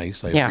 which is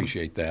nice. I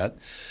appreciate that.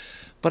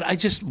 But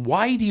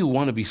why do you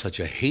want to be such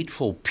a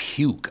hateful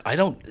puke?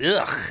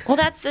 Ugh. Well,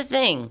 that's the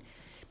thing.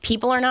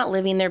 People are not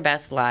living their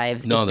best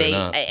lives. No, they're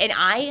not. And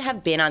I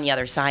have been on the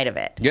other side of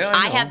it. Yeah,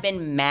 I have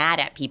been mad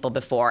at people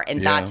before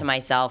and thought to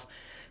myself,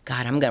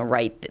 God, I'm going to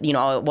write,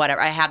 whatever.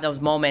 I have those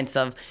moments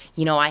of,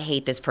 I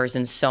hate this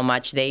person so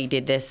much. They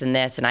did this and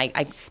this. And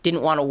I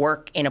didn't want to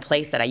work in a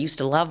place that I used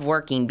to love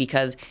working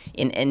because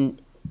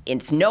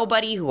it's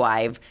nobody who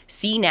I've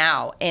seen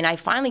now. And I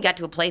finally got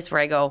to a place where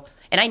I go,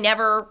 and I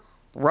never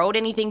wrote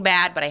anything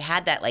bad, but I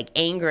had that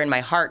anger in my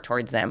heart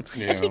towards them.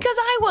 Yeah. It's because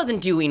I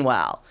wasn't doing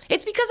well.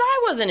 It's because I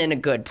wasn't in a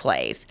good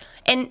place.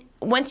 And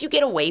once you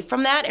get away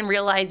from that and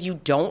realize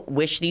you don't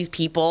wish these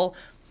people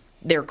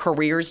their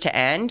careers to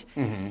end,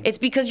 it's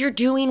because you're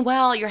doing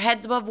well. Your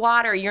head's above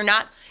water. You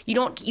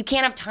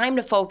can't have time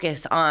to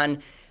focus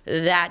on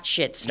that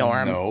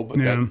shitstorm.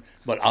 No,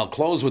 but I'll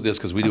close with this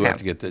because we do have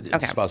to get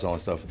to spots and all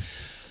that stuff.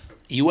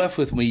 You F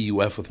with me,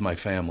 you F with my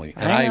family.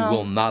 And I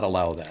will not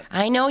allow that.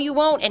 I know you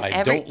won't. And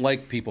I don't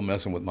like people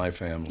messing with my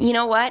family. You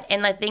know what?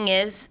 And the thing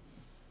is,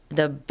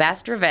 the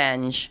best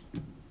revenge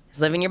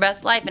is living your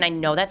best life. And I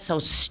know that's so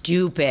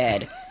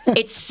stupid.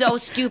 It's so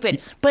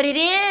stupid. But it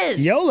is.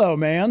 YOLO,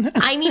 man.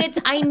 I mean,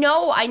 I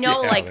know.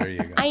 Yeah, there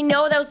you go. I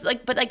know that was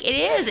but it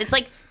is. It's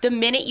the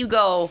minute you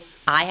go,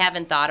 I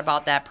haven't thought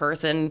about that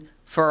person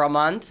for a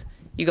month,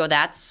 you go,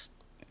 that's...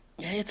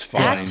 Yeah, it's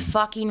fine. That's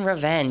fucking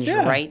revenge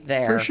right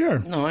there. For sure.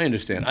 No, I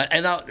understand.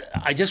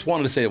 I just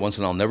wanted to say it once,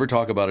 and I'll never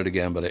talk about it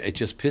again, but it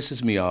just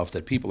pisses me off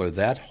that people are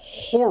that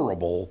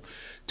horrible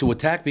to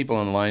attack people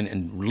online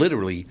and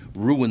literally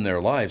ruin their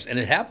lives. And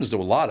it happens to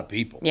a lot of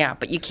people. Yeah,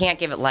 but you can't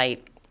give it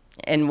light.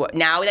 And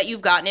now that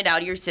you've gotten it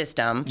out of your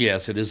system.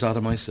 Yes, it is out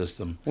of my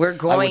system. We're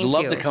going to. I would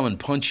love to come and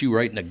punch you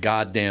right in the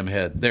goddamn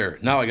head. There,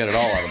 now I got it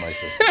all out of my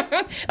system.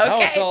 Okay. Now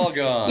it's all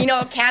gone.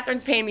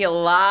 Catherine's paying me a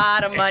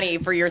lot of money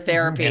for your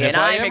therapy, and if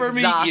I'm I ever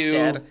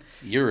exhausted. Meet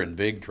you, you're in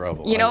big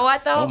trouble. You know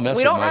what, though?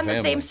 We don't run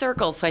the same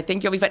circles, so I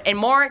think you'll be fine. And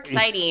more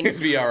exciting. You'll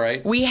be all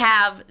right. We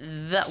have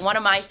one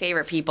of my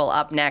favorite people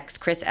up next,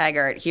 Chris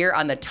Eggert, here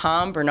on the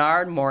Tom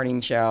Bernard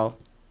Morning Show.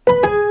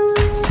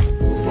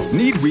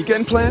 Need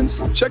weekend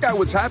plans? Check out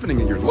what's happening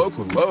in your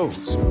local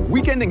Lowe's.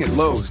 Weekending at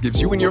Lowe's gives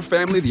you and your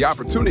family the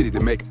opportunity to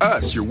make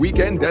us your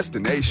weekend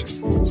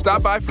destination.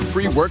 Stop by for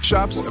free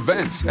workshops,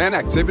 events, and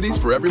activities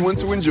for everyone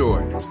to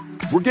enjoy.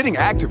 We're getting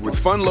active with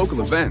fun local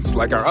events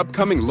like our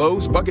upcoming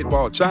Lowe's Bucket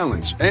Ball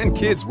Challenge and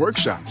Kids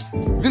Workshop.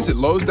 Visit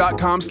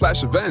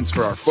Lowe's.com/events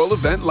for our full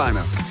event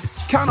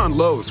lineup. Count on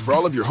Lowe's for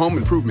all of your home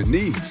improvement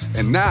needs.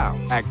 And now,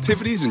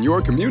 activities in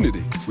your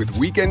community with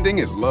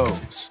Weekending at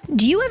Lowe's.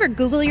 Do you ever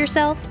Google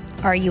yourself?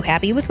 Are you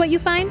happy with what you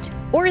find?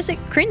 Or is it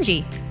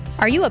cringy?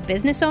 Are you a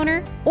business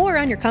owner or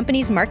on your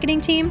company's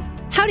marketing team?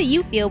 How do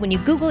you feel when you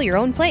Google your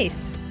own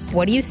place?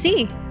 What do you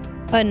see?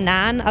 A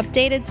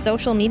non-updated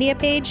social media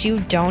page you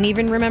don't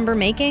even remember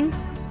making?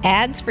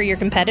 Ads for your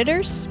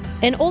competitors?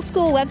 An old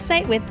school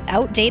website with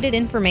outdated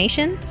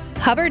information?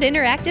 Hubbard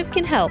Interactive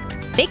can help.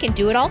 They can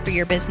do it all for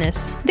your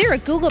business. They're a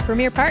Google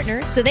Premier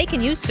partner, so they can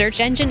use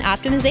search engine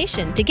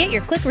optimization to get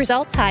your click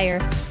results higher.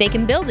 They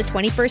can build a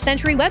 21st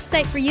century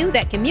website for you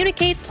that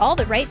communicates all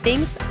the right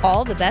things,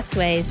 all the best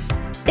ways.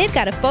 They've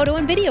got a photo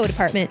and video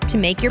department to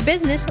make your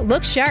business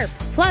look sharp,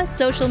 plus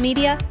social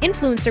media,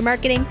 influencer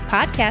marketing,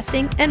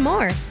 podcasting, and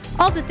more.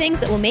 All the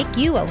things that will make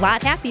you a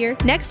lot happier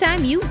next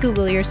time you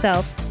Google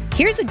yourself.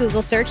 Here's a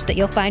Google search that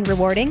you'll find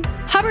rewarding.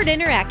 Hubbard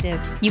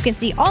Interactive. You can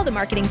see all the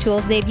marketing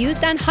tools they've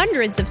used on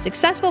hundreds of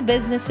successful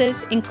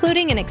businesses,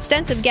 including an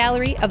extensive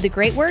gallery of the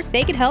great work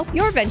they could help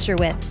your venture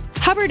with.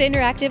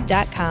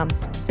 HubbardInteractive.com.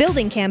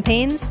 Building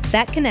campaigns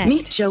that connect.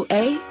 Meet Joe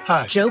A,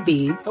 hi, Joe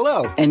B,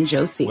 hello, and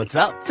Joe C. What's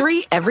up?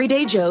 3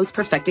 everyday Joes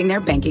perfecting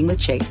their banking with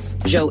Chase.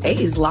 Joe A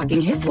is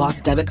locking his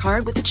lost debit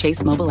card with the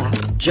Chase mobile app.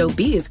 Joe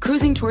B is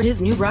cruising toward his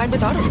new ride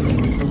with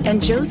AutoSave.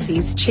 And Joe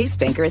C's Chase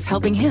banker is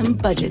helping him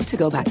budget to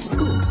go back to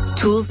school.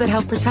 Tools that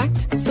help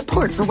protect,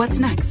 support for what's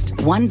next.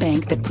 One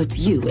bank that puts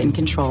you in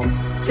control.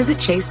 Visit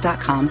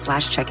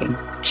chase.com/checking.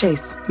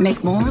 Chase,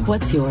 make more of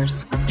what's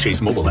yours.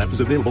 Chase mobile app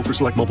is available for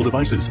select mobile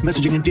devices.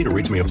 Messaging and data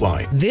rates may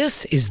apply.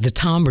 This is the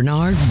Tom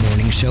Bernard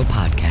Morning Show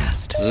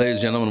podcast. Ladies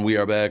and gentlemen, we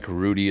are back.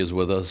 Rudy is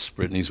with us.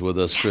 Brittany's with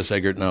us. Yes. Chris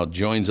Eggert now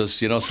joins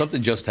us. You know,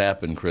 something just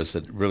happened, Chris,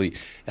 that really,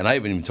 and I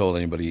haven't even told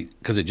anybody,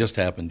 because it just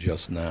happened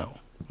just now,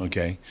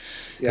 okay?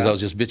 Because I was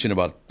just bitching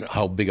about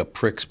how big of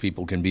pricks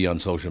people can be on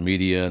social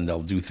media, and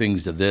they'll do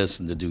things to this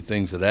and they'll do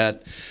things to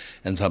that.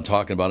 And so I'm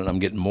talking about it, and I'm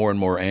getting more and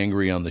more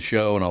angry on the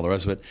show and all the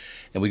rest of it.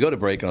 And we go to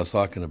break, and I was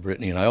talking to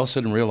Brittany, and I all of a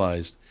sudden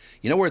realized,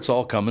 You know where it's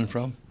all coming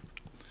from?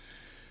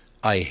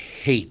 I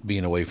hate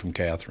being away from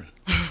Catherine.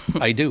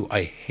 I do.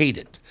 I hate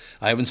it.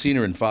 I haven't seen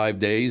her in 5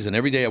 days, and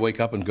every day I wake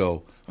up and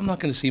go, I'm not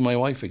going to see my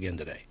wife again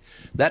today.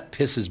 That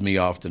pisses me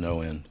off to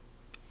no end.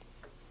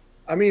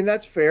 I mean,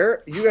 that's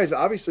fair. You guys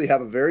obviously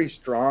have a very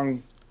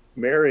strong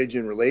marriage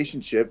and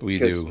relationship. We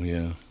do,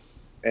 yeah.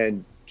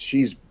 And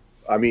she's,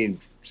 I mean,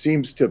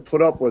 seems to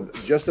put up with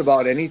just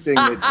about anything.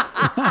 He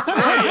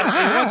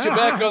wants you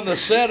back on the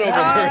set over there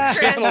at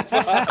Channel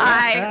 5.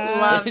 I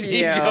love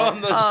you.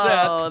 On the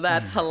set.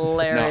 That's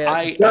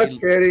hilarious. No,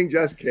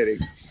 just kidding.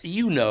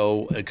 You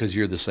know, because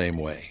you're the same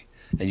way.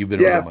 And you've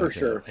been around my family.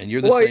 Sure. And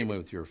you're the same way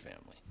with your family.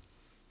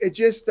 It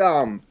just,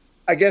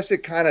 I guess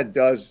it kind of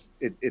does,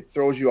 it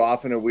throws you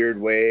off in a weird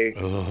way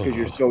because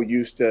you're so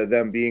used to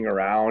them being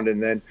around.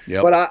 And then,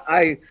 but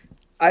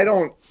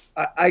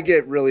I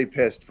get really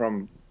pissed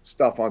from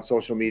stuff on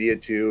social media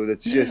too.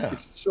 That's just,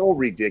 it's so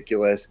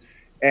ridiculous.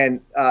 And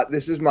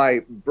this is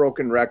my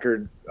broken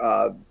record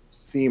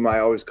theme I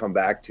always come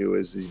back to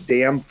is these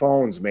damn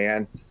phones,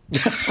 man.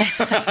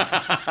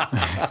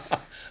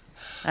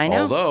 I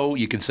know. Although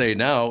you can say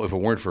now, if it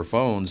weren't for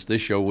phones,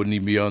 this show wouldn't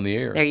even be on the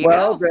air. There you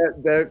go.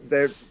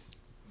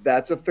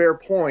 That's a fair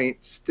point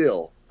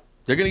still.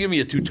 They're going to give me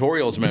a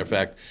tutorial, as a matter of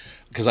fact,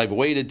 because I've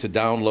waited to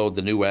download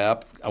the new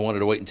app. I wanted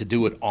to wait and to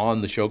do it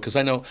on the show because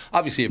I know,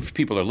 obviously, if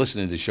people are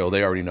listening to the show,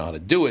 they already know how to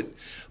do it.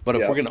 But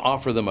if we're going to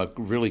offer them a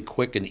really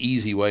quick and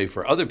easy way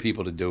for other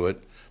people to do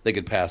it, they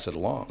could pass it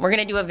along. We're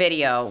going to do a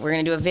video. We're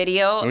going to do a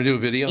video. We're going to do a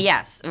video?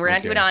 Yes. We're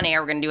not do it on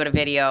air. We're going to do it a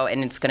video,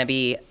 and it's going to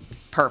be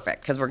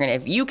perfect because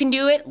if you can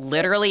do it,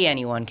 literally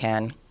anyone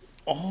can.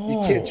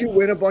 Oh. Can't you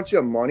win a bunch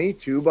of money,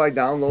 too, by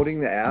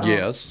downloading the app?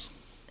 Yes.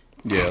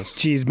 Yes.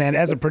 Jeez, man,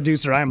 as a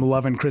producer, I'm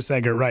loving Chris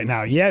Eggert right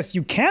now. Yes,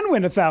 you can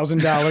win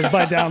 $1,000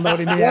 by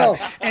downloading the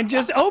app and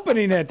just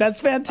opening it.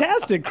 That's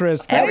fantastic,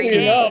 Chris. Funny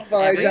enough,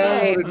 I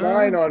downloaded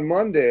mine on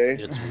Monday.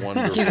 It's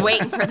wonderful. He's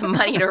waiting for the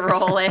money to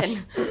roll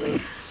in.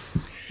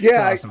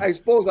 Yeah, awesome. I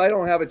suppose I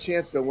don't have a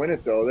chance to win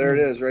it, though. There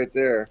it is right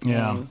there.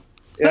 Yeah.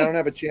 I don't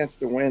have a chance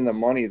to win the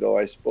money, though,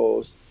 I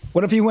suppose.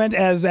 What if you went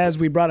as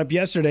we brought up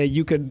yesterday,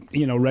 you could,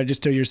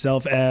 register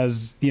yourself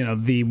as,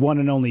 the one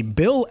and only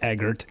Bill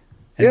Eggert.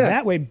 And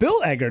that way,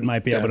 Bill Eggert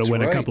might be able to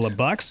win a couple of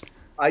bucks.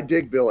 I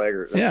dig Bill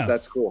Eggert.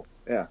 That's cool.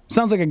 Yeah.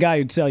 Sounds like a guy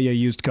who'd sell you a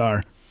used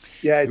car.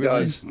 Yeah, it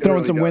does.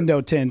 Throwing some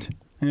window tint.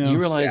 You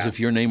realize if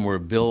your name were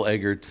Bill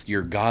Eggert,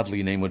 your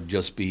godly name would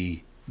just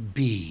be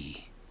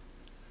B.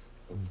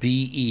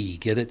 B-E.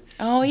 Get it?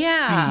 Oh,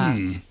 yeah.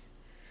 B.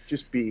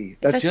 Just B.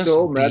 That's just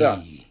so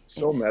meta.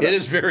 So meta. It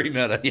is very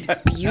meta. It's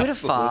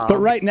beautiful. But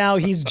right now,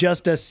 he's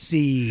just a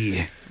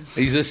C.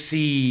 He's a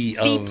C.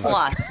 C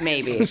plus,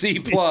 maybe. C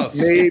plus.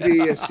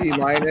 Maybe a C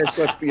minus.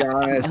 Let's be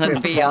honest. Let's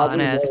be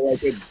honest. More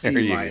like a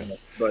D minus.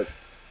 But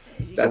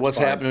so what's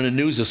happening in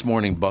the news this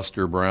morning,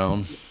 Buster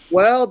Brown?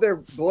 Well,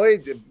 we're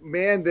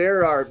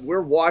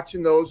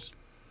watching those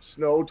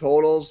snow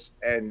totals,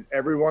 and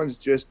everyone's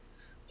just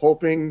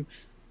hoping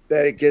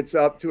that it gets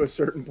up to a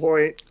certain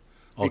point.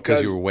 Oh,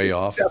 because you were way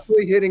off?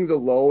 Definitely hitting the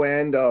low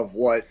end of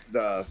what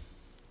the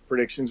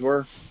predictions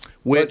were.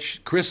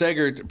 Which Chris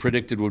Eggert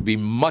predicted would be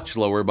much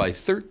lower by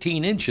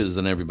 13 inches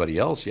than everybody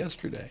else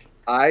yesterday.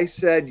 I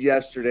said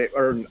yesterday,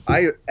 or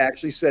I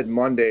actually said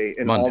Monday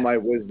in all my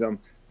wisdom,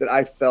 that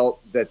I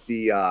felt that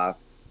the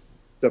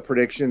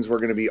predictions were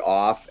going to be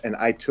off, and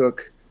I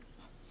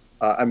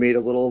made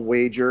a little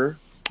wager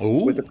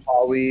with a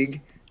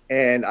colleague,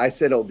 and I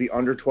said it'll be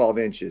under 12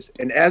 inches.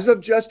 And as of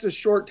just a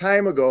short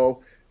time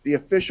ago, the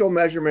official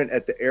measurement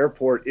at the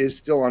airport is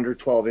still under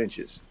 12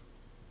 inches.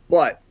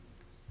 But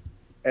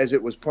as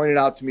it was pointed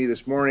out to me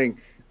this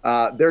morning,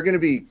 they're going to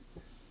be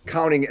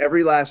counting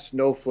every last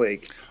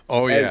snowflake.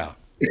 Oh, yeah.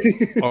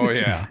 Oh,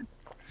 yeah.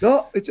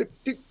 No, it's a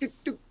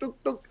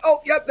oh,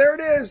 yep, there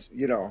it is.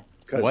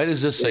 Why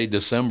does this say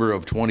December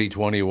of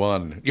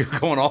 2021? You're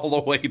going all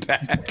the way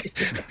back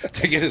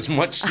to get as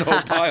much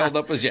snow piled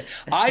up as you.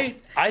 I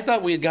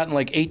thought we had gotten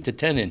like 8 to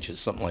 10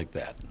 inches, something like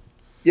that.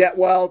 Yeah,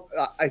 well,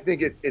 I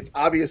think it's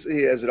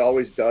obviously, as it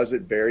always does,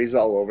 it varies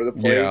all over the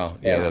place.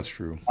 Yeah, that's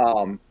true.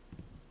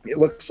 It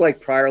looks like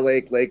Prior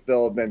Lake,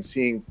 Lakeville have been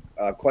seeing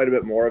quite a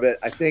bit more of it.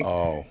 I think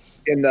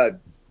in the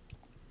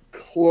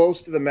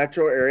close to the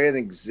metro area, I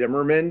think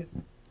Zimmerman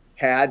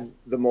had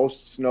the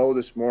most snow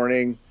this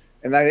morning.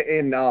 And then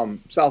in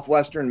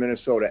southwestern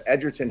Minnesota,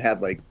 Edgerton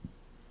had like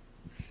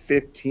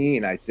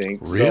 15, I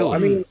think. Really? So, I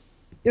mean,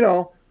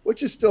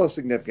 which is still a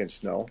significant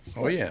snow.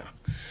 Oh, yeah.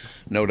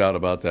 No doubt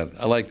about that.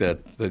 I like that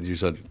you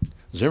said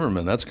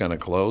Zimmerman. That's kind of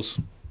close.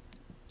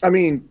 I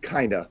mean,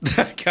 kind of.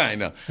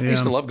 Kind of. I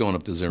used to love going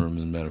up to Zimmerman,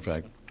 as a matter of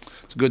fact.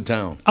 It's a good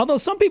town. Although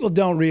some people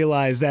don't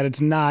realize that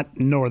it's not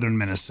northern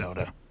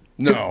Minnesota.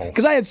 No.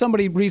 Because I had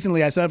somebody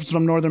recently, I said, I'm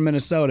from northern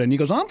Minnesota. And he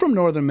goes, I'm from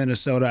northern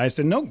Minnesota. I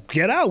said, no,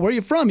 get out. Where are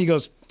you from? He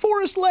goes,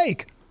 Forest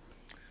Lake.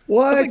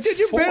 What? I was like, dude,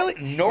 you're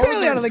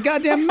barely out of the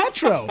goddamn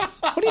metro.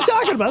 What are you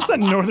talking about? That's not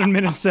northern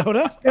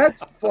Minnesota.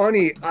 That's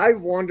funny. I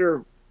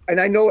wonder,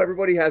 and I know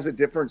everybody has a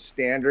different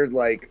standard,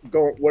 like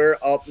where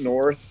up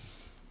north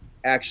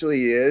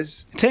actually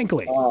is.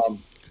 Tinkley.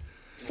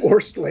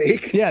 Forest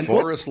Lake. Yeah,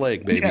 Forest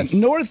Lake, baby. Yeah,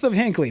 north of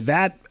Hinckley.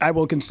 That I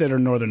will consider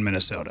northern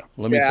Minnesota.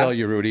 Let me tell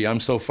you, Rudy, I'm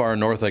so far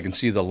north I can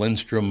see the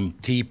Lindstrom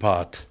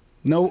Teapot.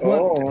 No,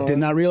 well, did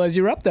not realize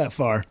you were up that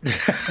far.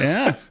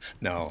 Yeah.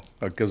 No,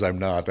 because I'm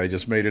not. I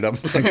just made it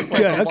up. Good.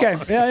 Okay.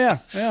 Yeah.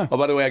 Oh,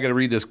 by the way, I got to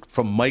read this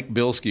from Mike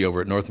Bilski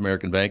over at North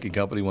American Banking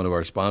Company, one of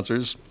our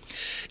sponsors.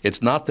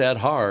 It's not that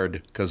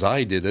hard because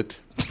I did it.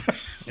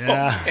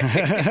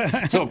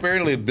 Yeah. So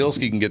apparently, if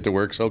Bilski can get to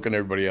work, so can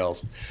everybody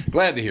else.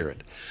 Glad to hear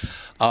it.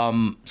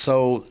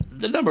 So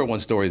the number one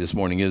story this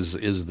morning is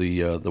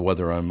the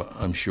weather.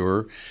 I'm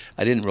sure.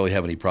 I didn't really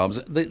have any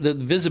problems. The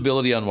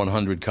visibility on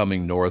 100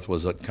 coming north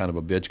was a kind of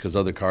a bitch because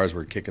other cars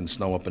were kicking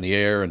snow up in the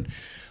air,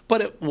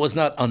 but it was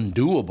not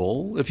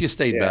undoable. If you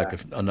stayed back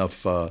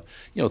enough,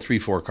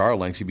 3-4 car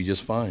lengths, you'd be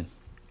just fine.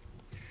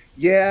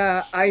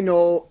 Yeah, I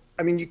know.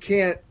 I mean, you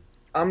can't.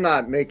 I'm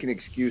not making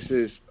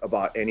excuses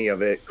about any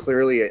of it.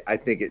 Clearly, I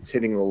think it's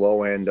hitting the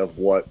low end of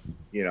what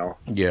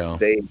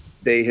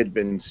they had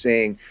been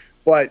saying.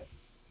 But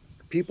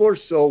people are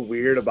so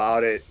weird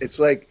about it. It's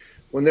like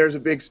when there's a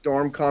big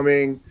storm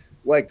coming,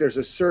 like there's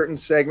a certain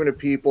segment of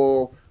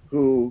people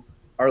who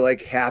are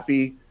like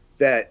happy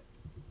that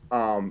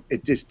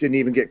it just didn't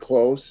even get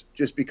close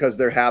just because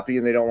they're happy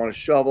and they don't want to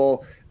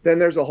shovel. Then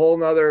there's a whole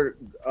nother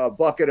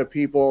bucket of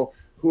people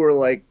who are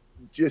like,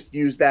 just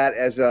use that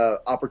as a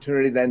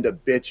opportunity then to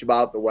bitch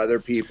about the weather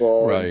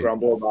people and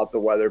grumble about the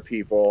weather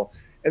people.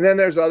 And then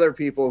there's other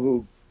people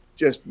who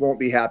just won't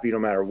be happy no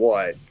matter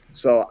what.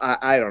 So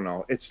I don't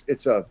know. It's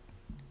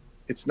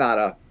not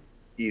a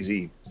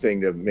easy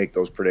thing to make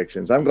those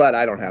predictions. I'm glad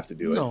I don't have to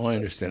do it. No, I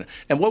understand it.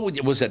 And what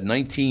was that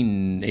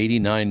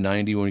 1989,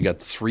 90 when we got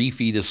 3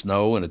 feet of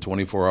snow in a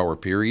 24-hour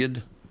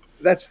period?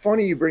 That's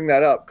funny you bring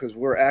that up because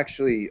we're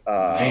actually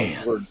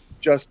we're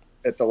just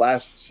at the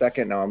last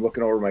second now. I'm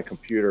looking over my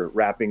computer,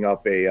 wrapping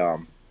up a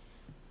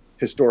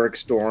historic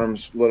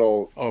storms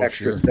little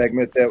extra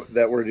segment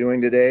that we're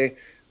doing today.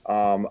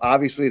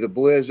 Obviously the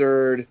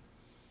blizzard.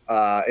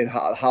 In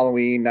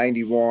Halloween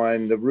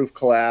 91, the roof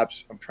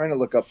collapse. I'm trying to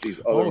look up these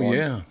other ones. Oh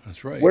yeah,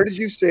 that's right. When did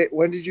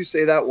you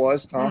say that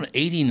was, Tom?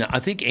 89. I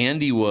think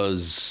Andy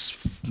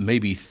was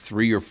maybe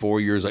 3 or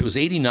 4 years. It was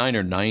 89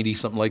 or 90,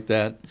 something like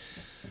that.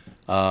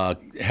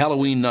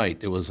 Halloween night.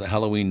 It was a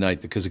Halloween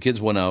night because the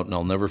kids went out, and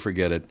I'll never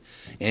forget it.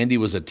 Andy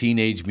was a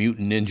teenage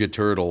mutant ninja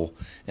turtle,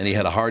 and he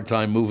had a hard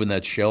time moving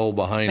that shell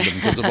behind him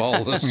because of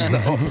all the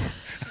snow.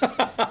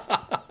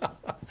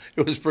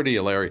 It was pretty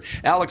hilarious.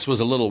 Alex was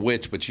a little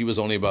witch, but she was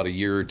only about a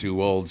year or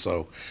two old,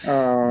 so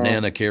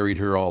Nana carried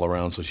her all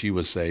around, so she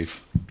was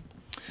safe.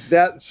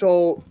 I'm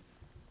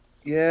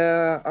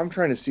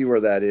trying to see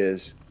where that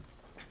is.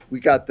 We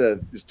got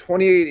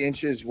 28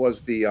 inches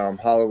was the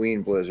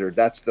Halloween blizzard.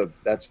 That's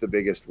the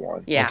biggest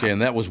one. Yeah. Okay,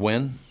 and that was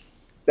when?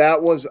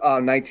 That was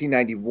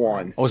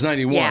 1991. Oh, it was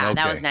 91. Yeah, okay.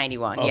 That was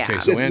 91. Okay,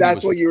 yeah. so Andy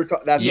that's what you were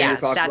talking about.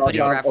 Yes, that's what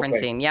he's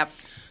referencing. Okay. Yep.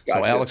 Gotcha.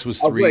 So Alex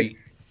was 3.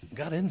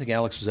 God, I didn't think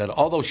Alex was that.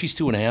 Although she's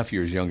 2.5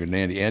 years younger than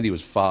Andy. Andy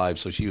was 5,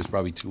 so she was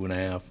probably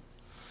 2.5.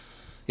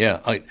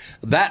 Yeah,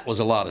 that was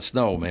a lot of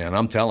snow, man.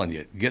 I'm telling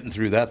you, getting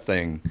through that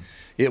thing,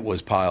 it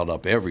was piled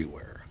up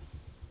everywhere.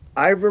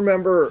 I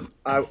remember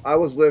I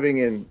was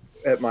living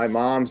at my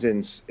mom's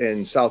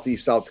in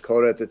southeast South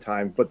Dakota at the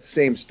time, but the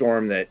same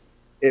storm that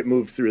it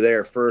moved through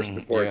there first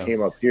before it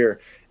came up here.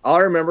 All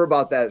I remember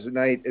about that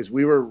night is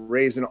we were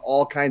raising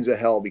all kinds of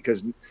hell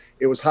because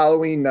it was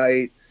Halloween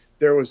night.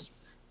 There was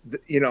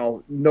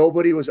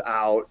nobody was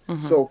out.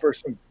 Mm-hmm. So for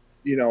some,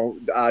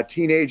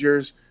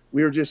 teenagers,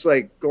 we were just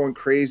like going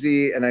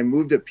crazy. And I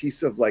moved a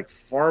piece of like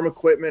farm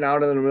equipment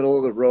out in the middle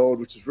of the road,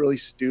 which is really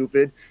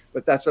stupid.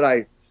 But that's what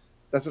I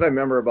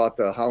remember about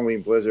the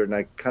Halloween blizzard. And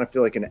I kind of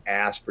feel like an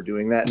ass for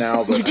doing that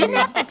now. But you didn't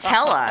have to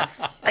tell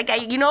us.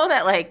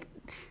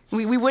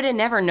 We would have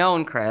never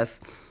known, Chris.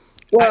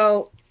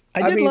 Well,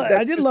 I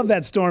did love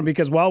that storm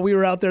because while we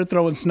were out there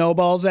throwing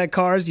snowballs at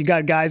cars, you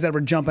got guys that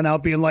were jumping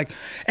out being like,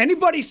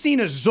 anybody seen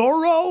a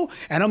Zorro?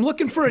 And I'm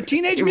looking for a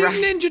Teenage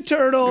Mutant Ninja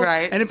Turtle.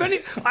 Right. And if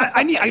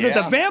there's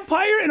a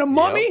vampire and a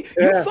mummy,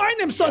 you find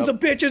them sons of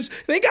bitches.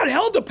 They got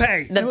hell to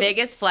pay. The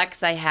biggest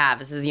flex I have,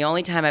 this is the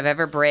only time I've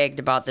ever bragged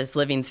about this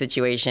living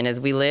situation, is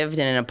we lived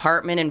in an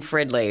apartment in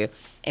Fridley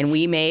and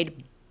we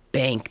made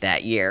bank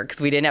that year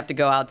because we didn't have to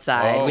go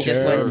outside. We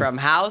just went from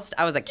house.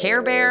 I was a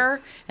Care Bear,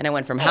 and I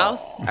went from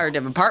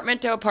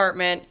apartment to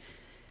apartment.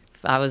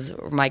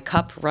 My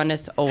cup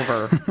runneth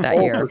over that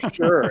year. For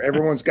sure.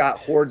 Everyone's got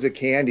hordes of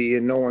candy,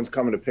 and no one's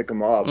coming to pick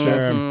them up.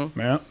 Mm-hmm.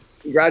 Yeah.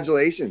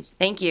 Congratulations.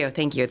 Thank you.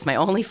 It's my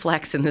only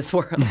flex in this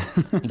world.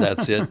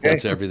 That's it.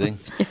 That's everything.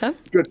 Yeah.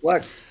 Good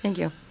flex. Thank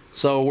you.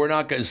 So we're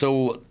not going.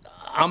 So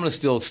I'm going to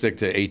still stick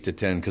to 8 to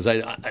 10 because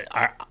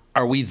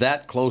are we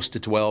that close to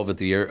 12 at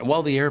the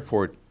the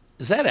airport?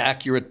 Is that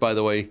accurate, by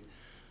the way?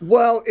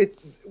 Well,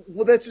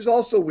 this is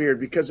also weird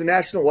because the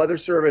National Weather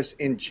Service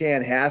in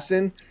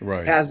Chanhassen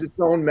has its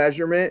own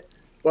measurement,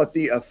 but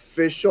the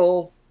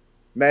official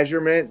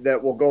measurement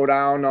that will go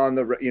down on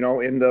the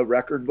in the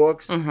record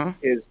books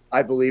is,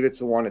 I believe, it's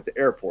the one at the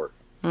airport.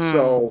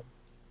 So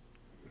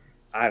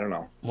I don't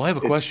know. Well, I have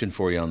a question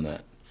for you on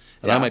that.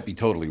 and I might be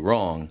totally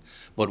wrong,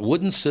 but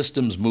wouldn't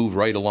systems move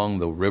right along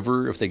the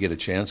river if they get a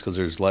chance because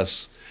there's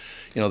less,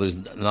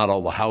 there's not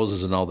all the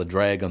houses and all the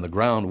drag on the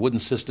ground.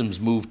 Wouldn't systems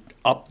move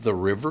up the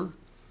river?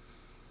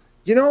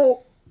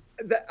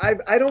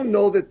 I don't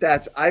know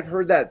that's. I've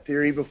heard that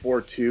theory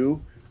before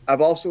too.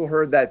 I've also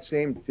heard that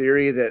same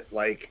theory that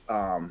like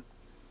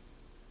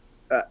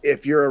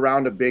if you're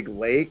around a big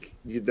lake,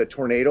 the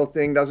tornado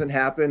thing doesn't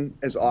happen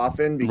as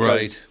often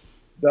because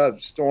the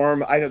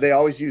storm. I know they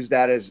always use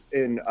that as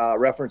in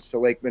reference to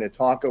Lake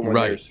Minnetonka when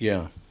there's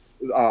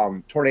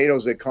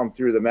tornadoes that come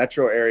through the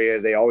metro area.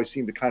 They always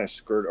seem to kind of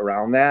skirt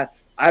around that.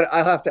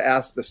 I'll have to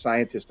ask the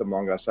scientist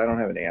among us. I don't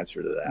have an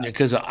answer to that.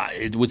 Because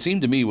it would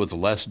seem to me with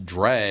less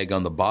drag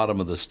on the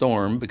bottom of the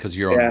storm because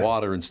you're on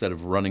water instead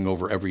of running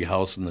over every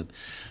house, and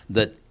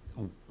that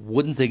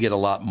wouldn't they get a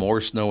lot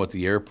more snow at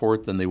the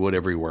airport than they would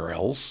everywhere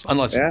else?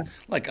 Unless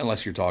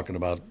you're talking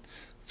about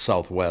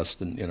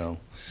Southwest and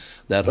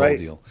that whole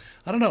deal.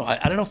 I don't know. I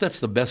don't know if that's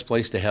the best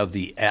place to have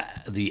the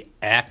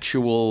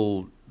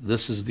actual.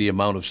 This is the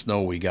amount of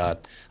snow we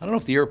got. I don't know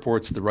if the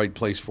airport's the right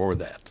place for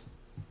that.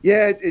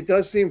 Yeah, it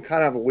does seem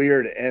kind of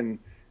weird, and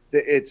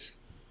it's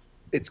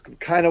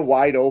kind of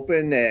wide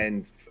open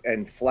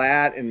and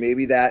flat, and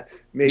maybe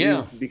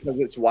because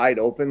it's wide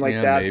open like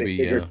that, they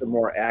figure it's a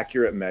more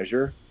accurate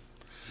measure.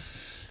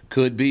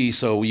 Could be.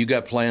 So you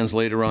got plans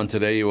later on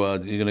today? You're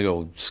going to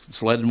go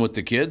sledding with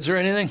the kids or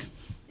anything?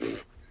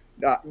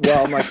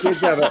 Well, my kids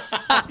have a...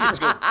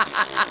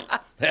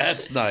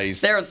 That's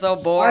nice. They're so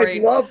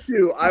boring. I'd love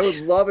to. I would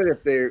love it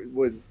if they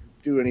would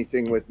do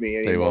anything with me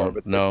anymore. They won't.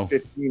 But no.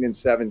 15 and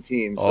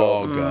 17.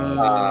 So,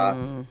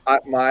 God.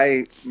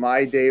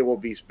 My day will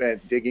be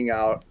spent digging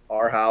out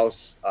our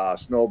house,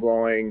 snow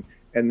blowing,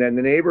 and then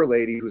the neighbor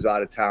lady who's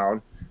out of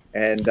town.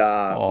 And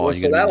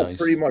so that'll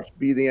pretty much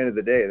be the end of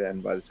the day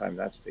then by the time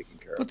that's taken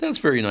care of. But that's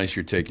very nice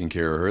you're taking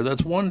care of her.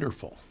 That's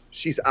wonderful.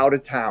 She's out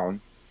of town.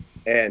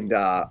 And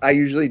I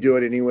usually do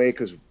it anyway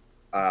because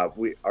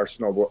we are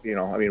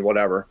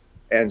whatever.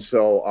 And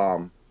so,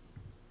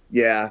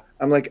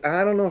 I'm like,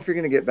 I don't know if you're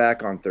going to get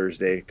back on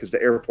Thursday because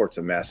the airport's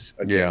a mess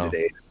again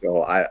today.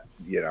 So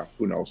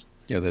who knows?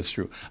 Yeah, that's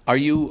true. Are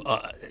you,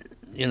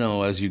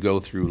 as you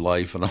go through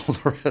life and all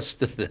the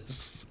rest of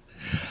this,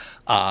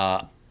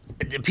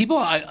 do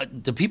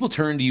people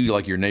turn to you,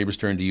 like your neighbors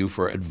turn to you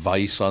for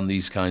advice on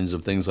these kinds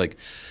of things? Like,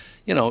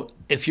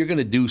 if you're going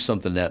to do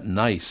something that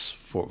nice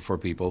for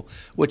people,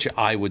 which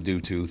I would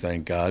do too,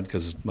 thank God,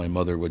 because my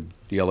mother would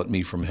yell at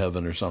me from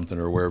heaven or something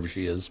or wherever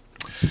she is.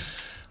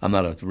 I'm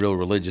not a real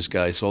religious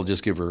guy, so I'll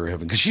just give her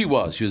heaven. Because she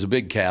was a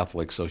big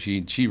Catholic, so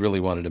she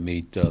really wanted to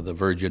meet the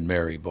Virgin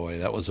Mary. Boy,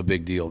 that was a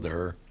big deal to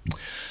her.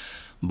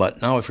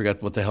 But now I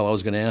forgot what the hell I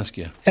was going to ask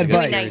you.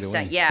 Advice.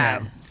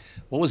 Yeah.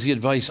 What was the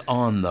advice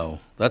on, though?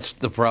 That's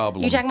the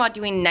problem. You're talking about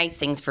doing nice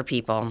things for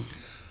people.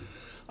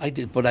 I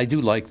did, but I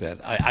do like that.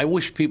 I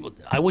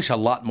wish a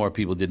lot more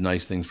people did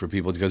nice things for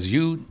people because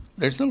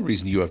there's no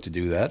reason you have to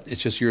do that.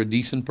 It's just you're a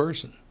decent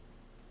person.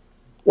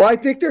 Well, I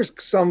think there's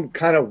some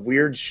kind of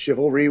weird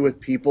chivalry with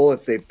people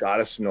if they've got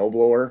a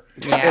snowblower.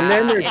 Yeah, and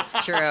then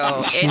it's true.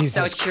 It's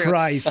Jesus so true.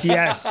 Christ,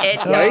 yes.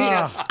 It's so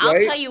true. I'll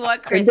tell you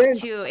what,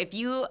 Chris, too. If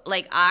you,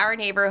 like our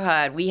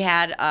neighborhood, we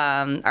had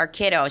our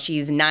kiddo,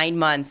 she's 9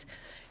 months.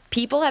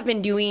 People have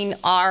been doing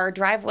our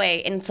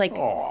driveway, and it's like,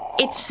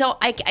 it's so,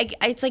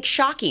 it's like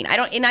shocking. I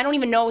don't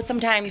even know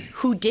sometimes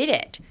who did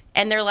it.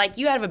 And they're like,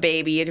 you have a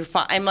baby, you're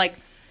fine. I'm like,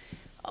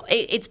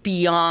 it's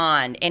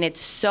beyond, and it's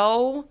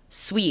so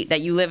sweet that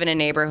you live in a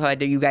neighborhood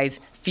that you guys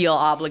feel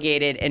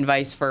obligated and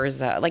vice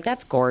versa. Like,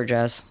 that's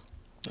gorgeous.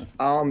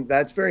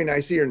 That's very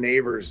nice of your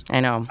neighbors.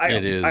 I know.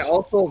 It is. I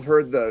also have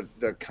heard the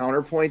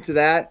counterpoint to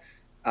that.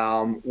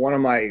 One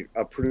of my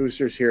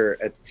producers here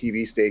at the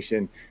TV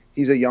station,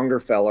 he's a younger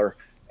feller,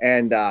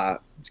 and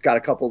he's got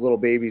a couple little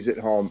babies at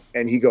home,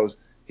 and he goes,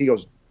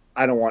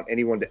 I don't want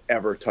anyone to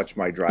ever touch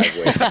my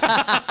driveway.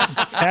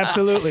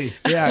 Absolutely.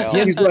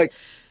 Yeah. He's like,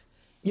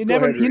 you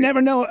never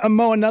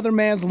mow another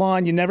man's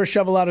lawn. You never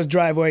shovel out his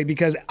driveway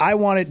because I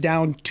want it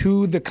down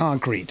to the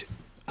concrete.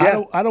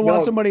 Yeah, I don't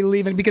want somebody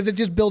leaving because it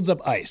just builds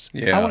up ice.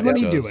 Yeah, let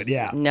me do it.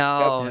 Yeah.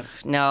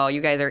 No,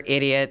 you guys are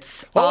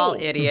idiots. All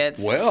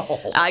idiots.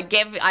 Well,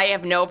 I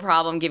have no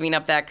problem giving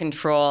up that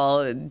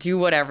control. Do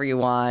whatever you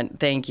want.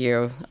 Thank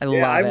you. I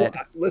love it.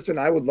 Listen,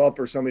 I would love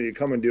for somebody to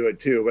come and do it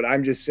too, but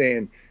I'm just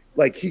saying,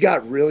 like, he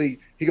goes,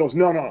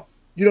 no.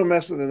 You don't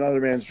mess with another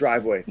man's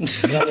driveway.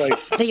 And I'm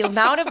like, the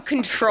amount of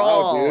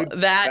control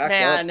that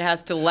man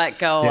has to let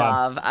go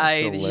of.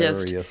 I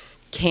just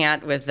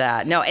can't with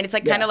that. No, and it's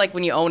like kind of like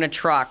when you own a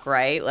truck,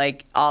 right?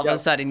 Like all of a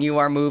sudden you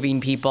are moving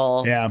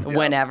people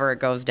whenever it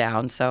goes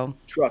down. So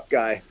truck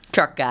guy.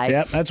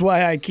 Yep, that's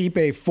why I keep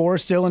a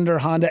 4-cylinder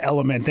Honda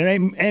Element. There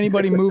ain't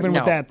anybody moving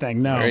with that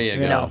thing. No. There you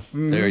go.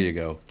 Mm-hmm. There you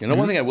go. You know,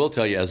 one thing I will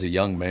tell you as a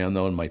young man,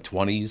 though, in my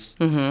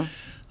 20s,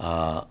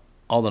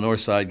 all the North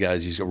Side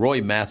guys,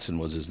 Roy Matson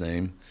was his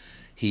name.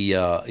 He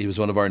was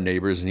one of our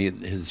neighbors,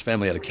 and his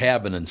family had a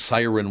cabin in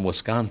Siren,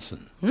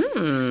 Wisconsin.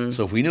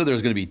 So if we knew there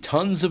was going to be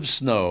tons of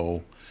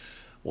snow,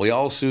 We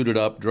all suited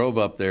up, drove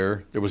up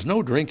there. There was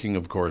no drinking,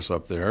 of course,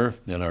 up there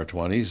in our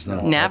 20s.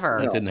 No, Never.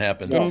 That didn't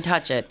happen. Didn't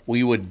touch it.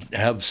 We would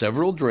have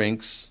several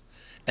drinks,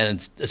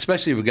 and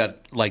especially if we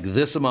got like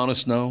this amount of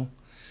snow,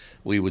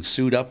 we would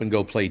suit up and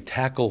go play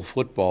tackle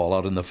football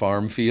out in the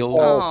farm field.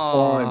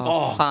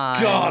 Oh,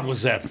 fun. God,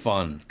 was that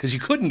fun. Because you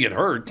couldn't get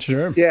hurt.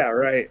 Sure. Yeah,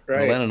 right.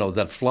 I don't know,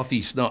 that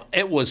fluffy snow.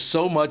 It was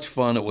so much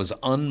fun. It was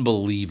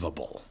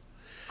unbelievable.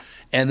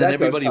 And then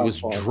everybody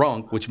was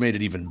drunk, which made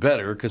it even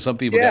better because some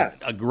people got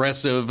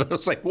aggressive. I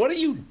was like, what are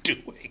you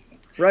doing?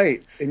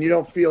 Right. And you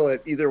don't feel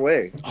it either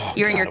way.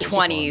 You're in your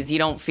 20s. You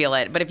don't feel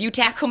it. But if you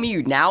tackle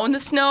me now in the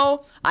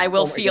snow, I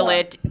will feel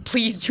it.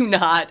 Please do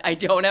not. I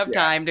don't have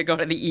time to go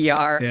to the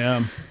ER.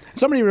 Yeah.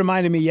 Somebody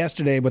reminded me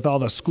yesterday with all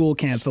the school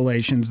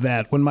cancellations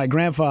that when my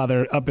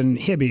grandfather up in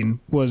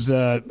Hibbing was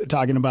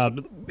talking about,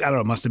 I don't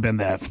know, it must have been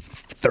the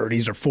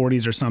 30s or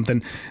 40s or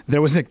something,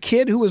 there was a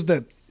kid who was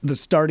the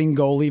starting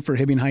goalie for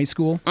Hibbing High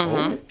School.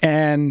 Mm-hmm.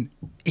 And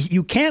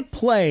you can't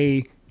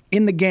play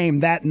in the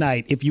game that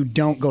night if you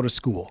don't go to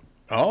school.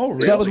 Oh,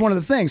 really? So that was one of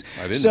the things.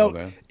 I didn't know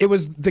that. It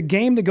was the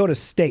game to go to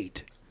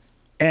state.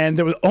 And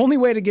the only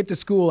way to get to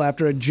school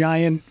after a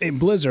giant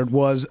blizzard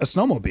was a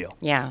snowmobile.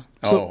 Yeah.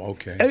 So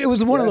okay. It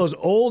was one of those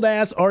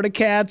old-ass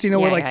Articats,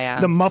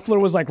 where the muffler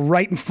was like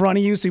right in front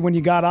of you, so when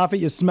you got off it,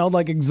 you smelled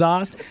like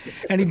exhaust.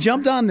 And he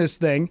jumped on this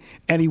thing,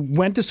 and he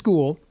went to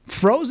school,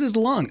 froze his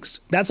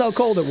lungs. That's how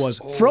cold it was.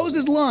 Froze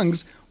his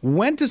lungs,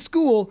 went to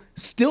school,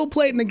 still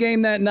played in the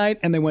game that night,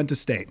 and they went to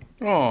state.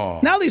 Oh.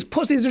 Now these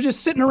pussies are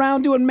just sitting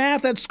around doing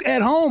math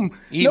at home.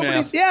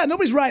 E-math.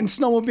 Nobody's riding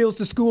snowmobiles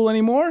to school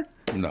anymore.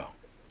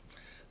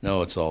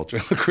 No, it's all true.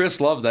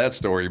 Chris loved that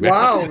story, man.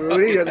 Wow,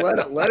 Rudy, let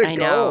it go. I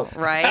know,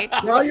 right?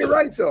 No, you're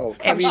right, though.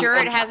 I'm sure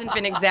it hasn't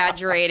been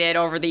exaggerated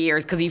over the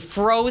years because he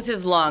froze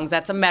his lungs.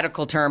 That's a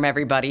medical term,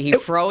 everybody. He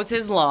froze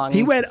his lungs.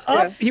 He went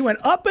up. He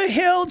went up a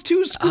hill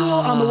to school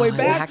on the way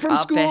back from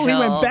school. He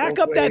went back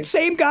up that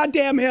same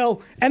goddamn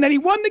hill, and then he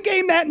won the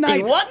game that night.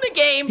 He won the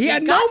game. He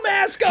had no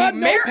mask on,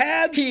 no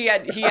pads. He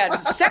had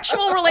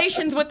sexual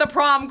relations with the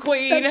prom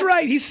queen. That's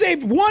right. He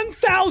saved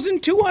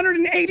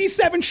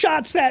 1,287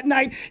 shots that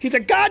night. He's a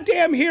goddamn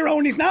hero,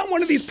 and he's not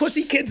one of these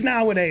pussy kids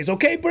nowadays.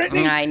 Okay,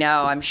 Brittany? I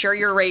know. I'm sure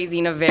you're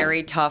raising a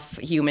very tough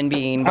human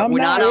being, but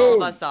not all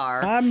of us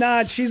are. I'm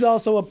not. She's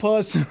also a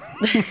puss. You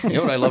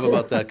know what I love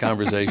about that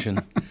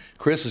conversation?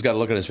 Chris has got a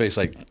look on his face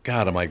like,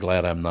 God, am I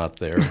glad I'm not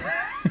there.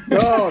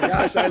 Oh,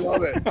 gosh, I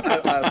love it.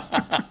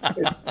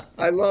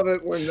 I love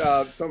it when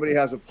somebody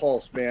has a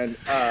pulse, man.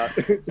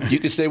 You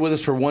can stay with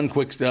us for one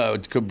quick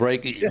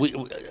break. Yeah.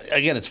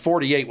 Again, it's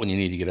 48 when you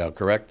need to get out,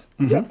 correct?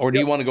 Mm-hmm. Or do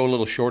you want to go a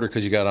little shorter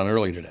because you got on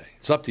early today?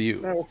 It's up to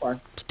you. No, we're fine.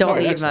 Don't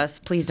leave us.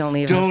 Please don't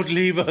leave us. Don't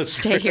leave us.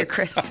 Stay here,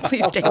 Chris.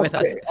 Please stay with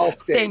us. I'll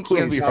stay. Thank you.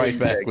 We'll be right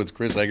back with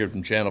Chris Eggert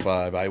from Channel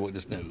 5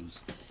 Eyewitness News.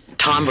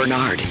 Tom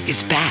Bernard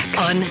is back,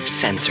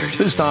 uncensored.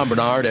 This is Tom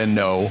Bernard, and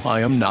no, I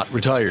am not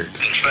retired.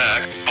 In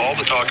fact, all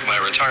the talk of my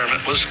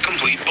retirement was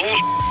complete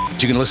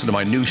bullshit. You can listen to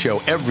my new show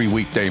every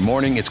weekday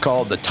morning. It's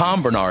called The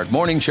Tom Bernard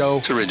Morning Show.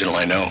 It's original,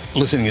 I know.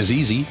 Listening is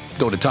easy.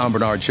 Go to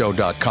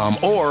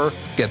TomBernardShow.com or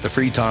get the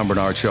free Tom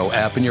Bernard Show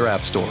app in your app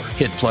store.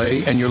 Hit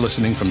play, and you're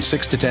listening from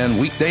 6 to 10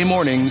 weekday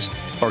mornings,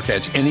 or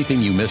catch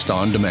anything you missed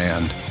on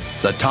demand.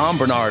 The Tom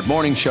Bernard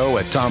Morning Show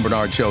at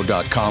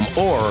TomBernardShow.com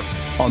or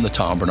on the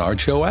Tom Bernard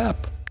Show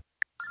app.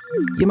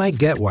 You might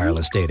get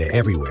wireless data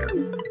everywhere,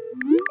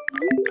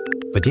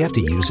 but do you have to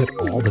use it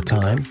all the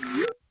time?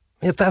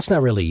 If that's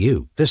not really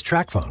you, there's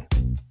TracFone.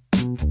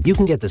 You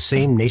can get the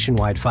same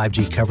nationwide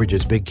 5G coverage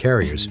as big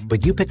carriers,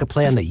 but you pick a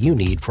plan that you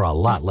need for a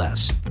lot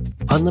less.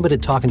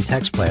 Unlimited talk and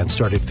text plans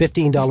start at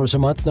 $15 a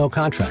month, no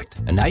contract.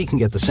 And now you can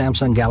get the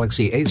Samsung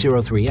Galaxy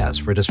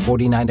A03s for just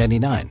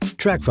 $49.99.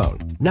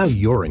 TracFone. Now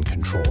you're in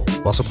control.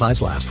 While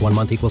supplies last, 1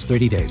 month equals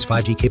 30 days.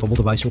 5G capable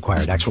device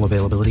required. Actual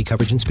availability,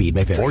 coverage, and speed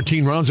may vary.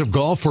 14 rounds of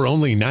golf for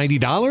only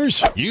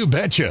 $90? You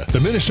betcha.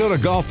 The Minnesota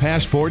Golf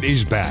Passport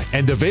is back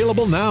and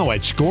available now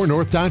at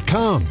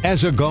ScoreNorth.com.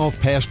 As a Golf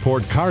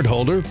Passport card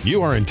holder,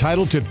 you are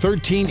entitled to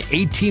 13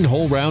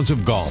 18-hole rounds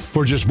of golf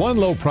for just one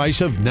low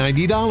price of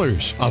 $90.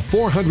 A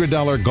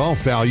 $400 golf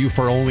value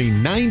for only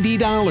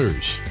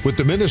 $90. With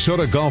the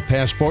Minnesota Golf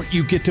Passport,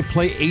 you get to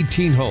play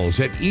 18 holes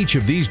at each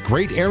of these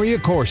great area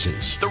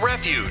courses. The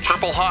Refuge,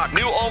 Purple Hawk,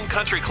 New Ulm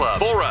Country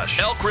Club, Bulrush,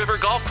 Elk River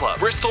Golf Club,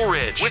 Bristol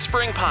Ridge,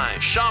 Whispering Pine,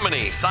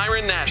 Chamonix,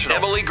 Siren National,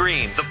 Emily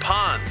Greens, The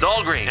Ponds,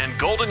 Dahlgreen, and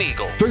Golden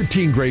Eagle.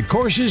 13 great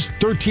courses,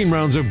 13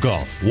 rounds of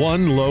golf,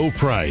 one low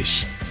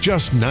price.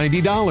 Just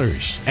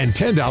 $90. And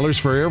 $10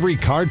 for every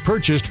card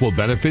purchased will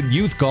benefit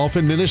youth golf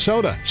in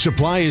Minnesota.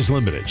 Supply is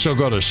limited, so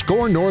go to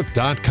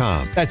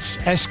ScoreNorth.com. That's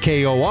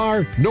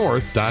SKOR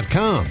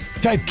North.com.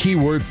 Type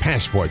keyword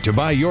passport to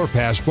buy your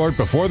passport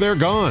before they're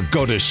gone.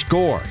 Go to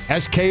SKOR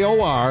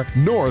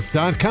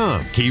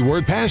North.com.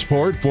 Keyword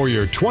passport for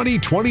your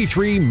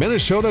 2023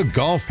 Minnesota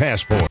Golf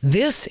Passport.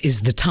 This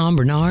is the Tom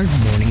Bernard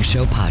Morning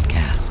Show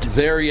podcast.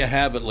 There you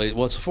have it, ladies.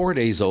 Well, it's 4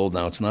 days old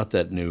now. It's not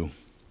that new.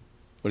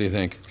 What do you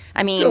think?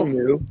 I mean, still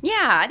new. Yeah,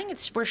 I think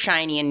we're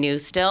shiny and new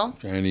still.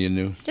 Shiny and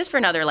new. Just for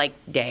another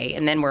day,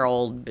 and then we're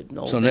old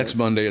so news. Next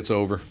Monday it's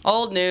over.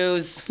 Old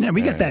news. Yeah,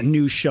 we got that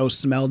news show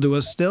smell to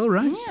us still,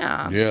 right?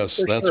 Yeah.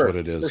 Yes, that's what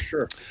it is. For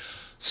sure.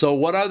 So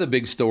what are the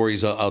big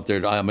stories out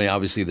there? I mean,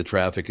 obviously the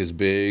traffic is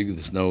big,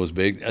 the snow is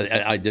big.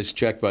 I just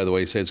checked, by the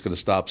way, say it's going to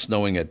stop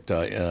snowing at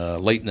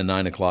late in the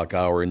 9 o'clock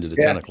hour into the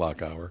 10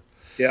 o'clock hour.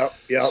 Yep.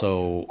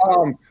 So,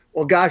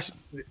 well, gosh,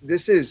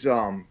 this is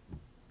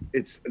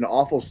it's an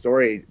awful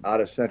story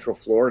out of Central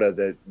Florida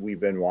that we've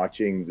been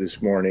watching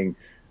this morning.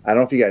 I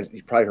don't know if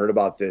you probably heard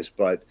about this,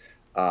 but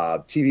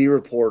TV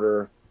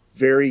reporter,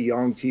 very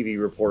young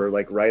TV reporter,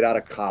 like right out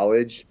of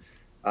college.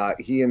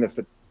 He and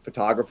the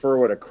photographer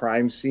were at a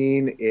crime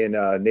scene in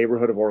a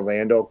neighborhood of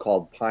Orlando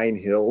called Pine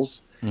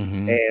Hills.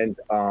 Mm-hmm.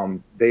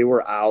 And they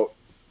were out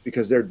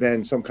because there'd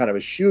been some kind of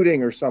a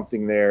shooting or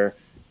something there.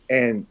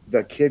 And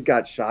the kid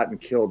got shot and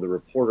killed. The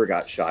reporter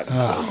got shot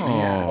and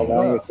killed,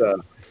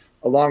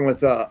 along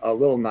with a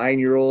little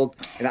 9-year-old.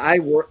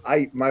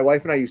 And my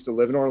wife and I used to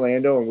live in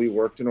Orlando, and we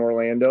worked in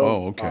Orlando.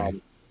 Oh, okay.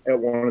 At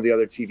one of the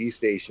other TV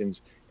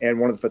stations. And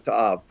one of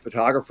the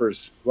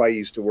photographers who I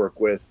used to work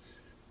with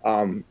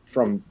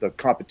from the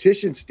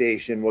competition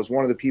station was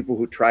one of the people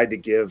who tried to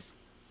give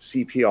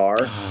CPR.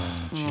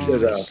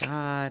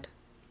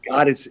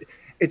 God, it's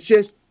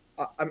just,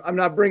 I'm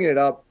not bringing it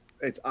up.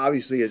 It's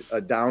obviously a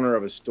downer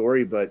of a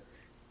story, but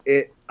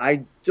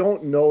I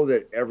don't know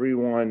that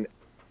everyone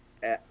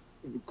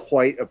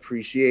quite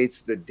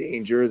appreciates the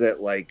danger that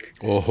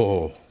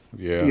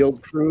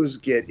field crews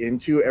get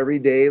into every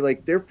day.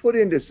 Like, they're put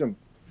into some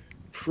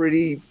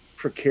pretty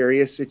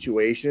precarious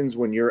situations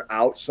when you're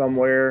out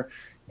somewhere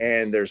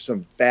and there's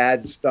some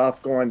bad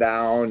stuff going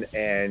down,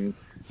 and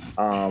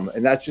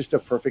that's just a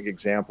perfect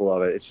example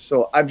of it.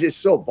 I'm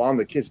just so bummed.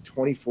 The kid's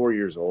 24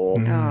 years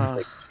old. It's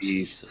like,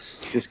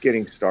 geez, just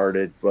getting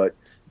started. But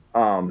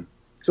so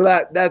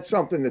that's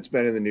something that's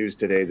been in the news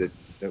today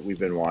that we've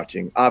been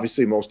watching.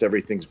 Obviously, most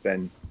everything's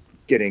been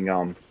getting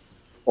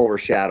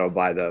overshadowed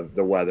by the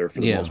weather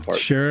for the most part.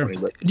 Sure.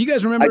 Do you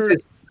guys remember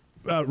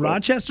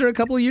Rochester a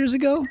couple of years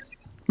ago?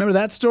 Remember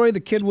that story?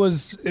 There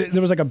was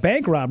like a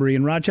bank robbery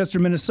in Rochester,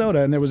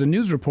 Minnesota, and there was a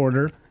news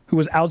reporter who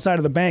was outside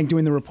of the bank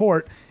doing the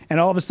report, and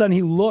all of a sudden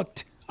he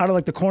looked out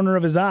of the corner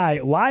of his eye,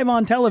 live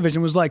on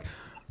television, was like,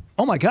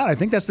 "Oh my God, I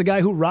think that's the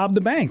guy who robbed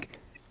the bank."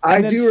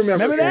 I do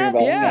remember that.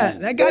 Yeah,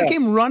 that guy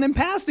came running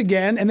past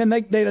again, and then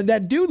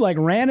that dude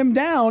ran him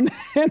down,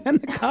 and then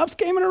the cops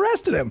came and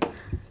arrested him.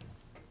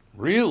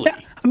 Really? Yeah.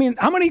 I mean,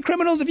 how many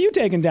criminals have you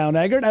taken down,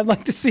 Eggert? I'd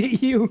like to see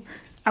your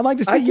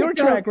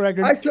track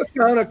record. I took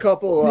down a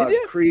couple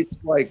creeps,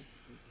 like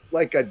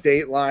a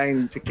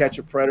Dateline To Catch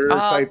a Predator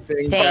type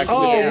thing.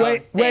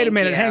 Wait a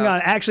minute. Hang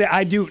on. Actually,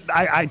 I do.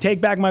 I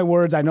take back my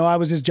words. I know I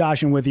was just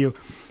joshing with you.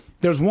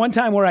 There's one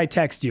time where I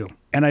text you,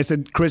 and I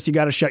said, Chris, you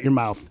got to shut your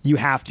mouth. You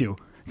have to.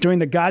 During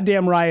the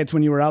goddamn riots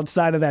when you were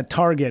outside of that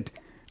Target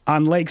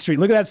on Lake Street.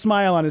 Look at that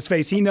smile on his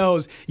face. He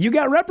knows. You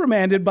got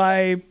reprimanded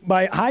by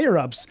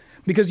higher-ups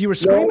because you were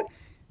screaming. No,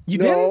 you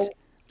didn't?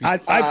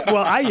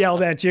 I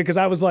yelled at you because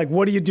I was like,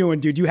 what are you doing,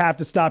 dude? You have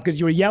to stop, because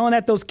you were yelling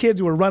at those kids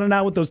who were running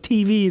out with those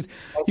TVs.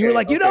 You were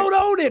like, you don't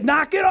own it.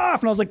 Knock it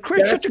off. And I was like,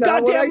 Chris, shut your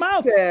goddamn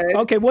mouth.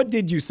 Okay, what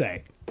did you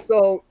say?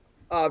 So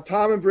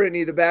Tom and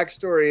Brittany, the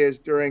backstory is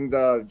during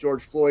the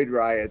George Floyd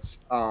riots,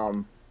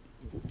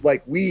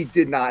 we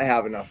did not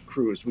have enough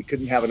crews. We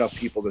couldn't have enough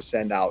people to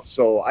send out.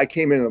 So I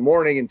came in the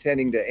morning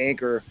intending to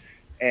anchor,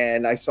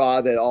 and I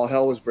saw that all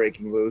hell was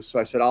breaking loose. So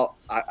I said, I'll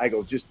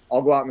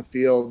go out in the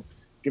field.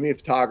 Give me a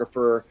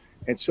photographer.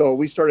 And so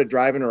we started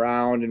driving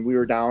around, and we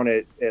were down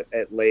at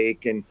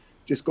Lake and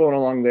just going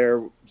along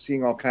there,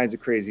 seeing all kinds of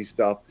crazy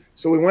stuff.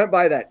 So we went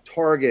by that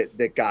Target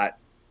that got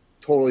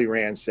totally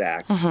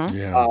ransacked. Uh-huh.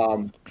 Yeah.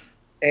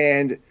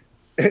 And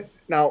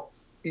now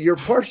you're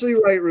partially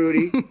right,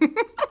 Rudy.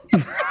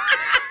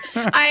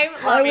 I'm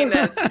loving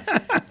this.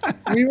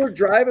 We were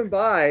driving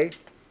by,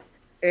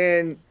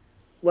 and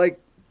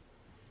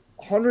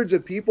hundreds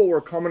of people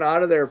were coming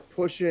out of there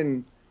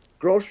pushing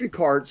grocery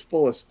carts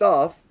full of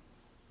stuff.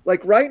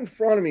 Right in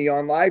front of me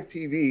on live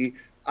TV,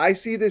 I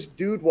see this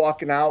dude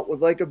walking out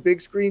with a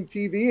big screen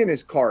TV in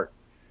his cart.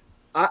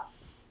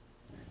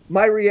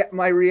 My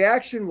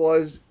reaction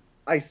was,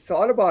 I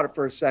thought about it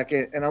for a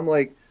second, and I'm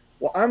like,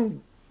 well,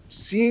 I'm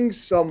seeing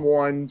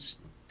someone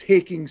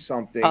taking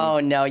something. Oh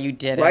no, you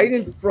didn't. Right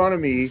in front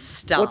of me.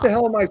 Stop. What the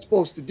hell am I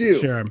supposed to do?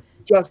 Sure.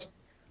 Just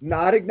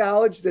not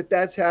acknowledge that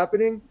that's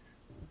happening?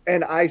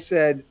 And I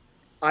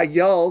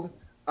yelled,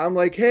 I'm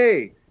like,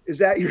 hey, is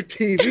that your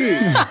TV?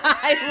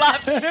 I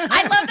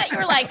love that you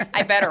were like,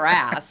 I better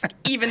ask,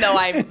 even though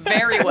I'm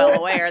very well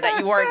aware that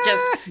you weren't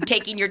just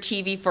taking your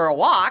TV for a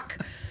walk.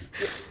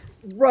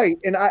 Right.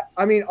 And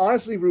I mean,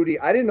 honestly, Rudy,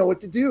 I didn't know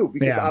what to do,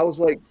 because I was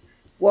like,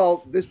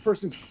 well, this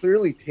person's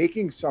clearly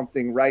taking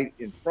something right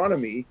in front of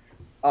me.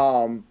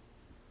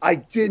 I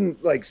didn't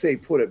say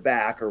put it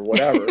back or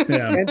whatever.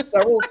 Yeah. And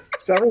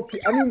several,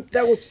 I mean,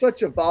 that was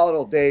such a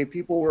volatile day.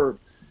 People were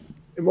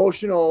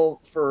emotional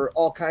for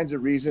all kinds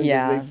of reasons,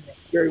 as they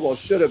very well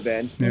should have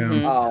been.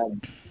 Yeah.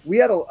 We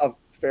had a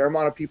fair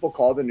amount of people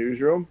called the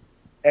newsroom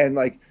and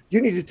like, you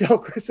need to tell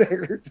Chris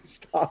Eggert to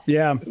stop.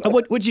 Yeah.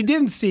 What you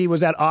didn't see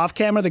was that off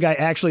camera, the guy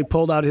actually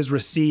pulled out his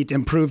receipt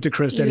and proved to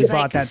Chris that he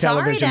bought that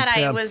television. Sorry that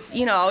I was,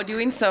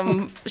 doing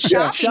some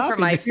shopping for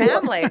my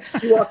family.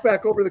 He walked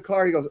back over to the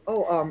car. He goes,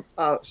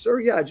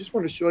 sir, I just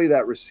wanted to show you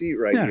that receipt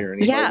right here.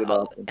 And he held it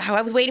up.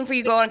 I was waiting for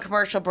you to go on a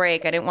commercial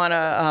break. I didn't want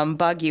to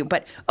bug you.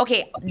 But,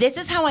 okay, this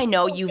is how I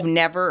know you've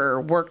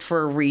never worked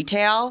for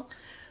retail,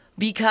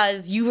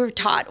 because we're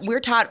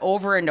taught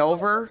over and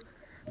over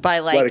by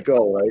like, let it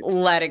go, right?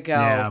 Let it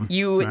go. Yeah.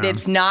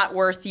 It's not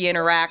worth the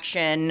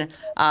interaction.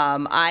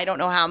 I don't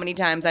know how many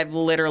times I've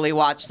literally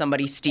watched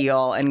somebody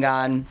steal and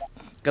gone,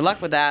 good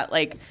luck with that.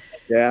 Like,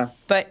 yeah.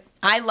 But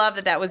I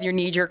love that was your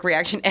knee-jerk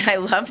reaction, and I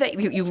love that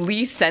you at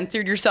least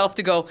censored yourself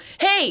to go,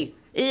 hey,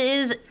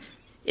 is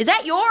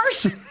that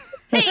yours?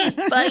 Hey,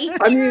 buddy.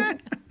 I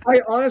mean,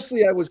 I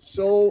was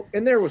so,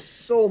 and there was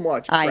so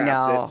much crap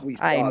that we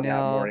saw that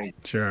morning.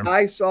 Sure.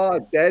 I saw a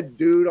dead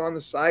dude on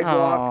the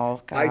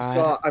sidewalk. Oh,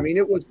 God.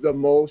 It was the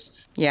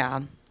most.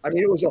 Yeah.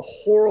 It was a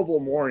horrible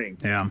morning.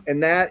 Yeah.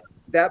 And that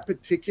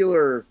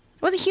particular.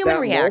 It was a human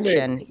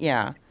reaction. Moment,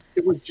 yeah.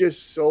 It was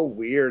just so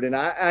weird. And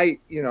I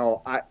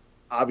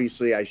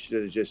obviously I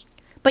should have just.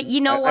 But you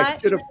know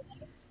what?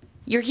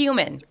 You're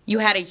human. You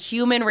had a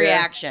human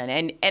reaction.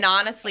 And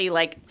honestly,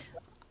 like,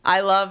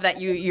 I love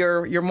that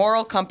your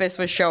moral compass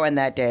was showing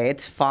that day.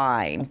 It's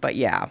fine, but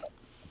yeah.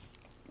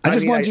 I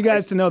just want you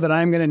guys to know that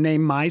I'm going to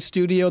name my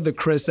studio the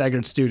Chris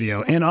Eggert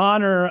Studio in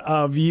honor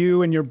of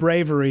you and your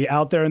bravery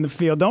out there in the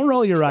field. Don't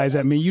roll your eyes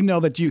at me. You know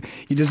that you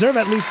deserve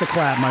at least a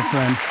clap, my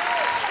friend.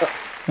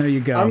 There you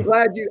go. I'm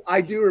glad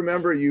I do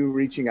remember you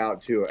reaching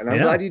out too, and I'm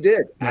glad you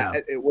did. Yeah.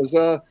 It was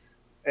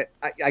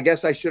I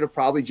guess I should have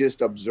probably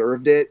just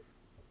observed it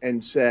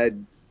and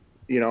said,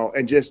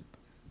 and just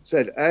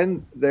said,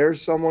 and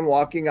there's someone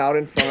walking out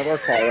in front of our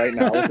car right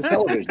now with a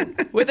television.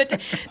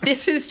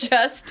 This is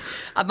just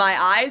my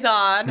eyes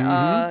on.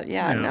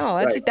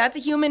 That's a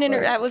human.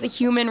 That was a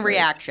human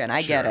reaction.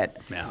 I get it.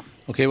 Yeah.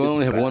 Okay, we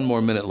only have one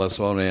more minute left,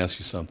 so I want to ask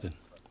you something.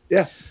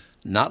 Yeah.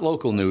 Not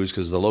local news,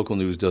 because the local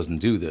news doesn't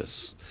do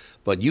this,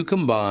 but you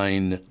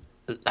combine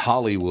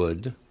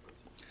Hollywood,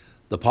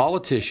 the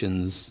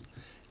politicians,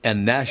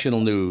 and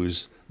national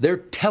news. They're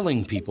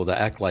telling people to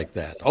act like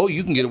that. Oh,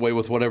 you can get away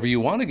with whatever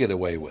you want to get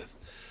away with.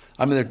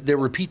 I mean, they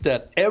repeat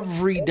that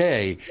every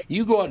day.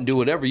 You go out and do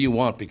whatever you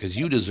want because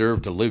you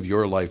deserve to live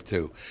your life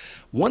too.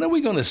 When are we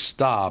going to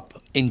stop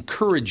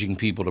encouraging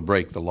people to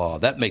break the law?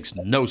 That makes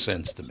no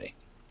sense to me.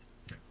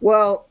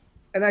 Well,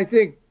 and I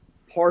think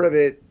part of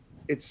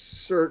it's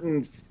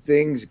certain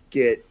things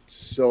get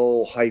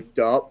so hyped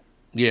up.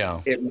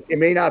 Yeah. It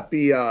may not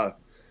be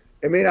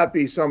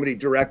somebody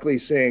directly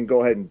saying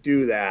go ahead and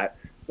do that,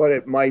 but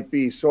it might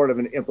be sort of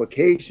an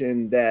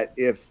implication that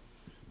if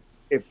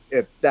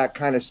that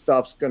kind of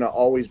stuff's going to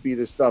always be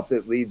the stuff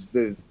that leads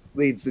the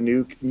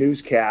new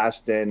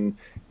newscast and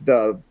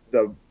the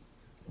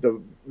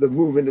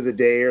movement of the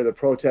day or the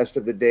protest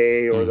of the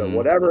day or the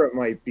whatever it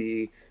might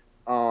be,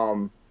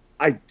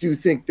 I do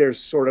think there's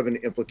sort of an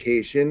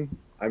implication.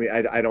 I mean,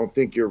 I don't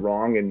think you're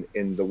wrong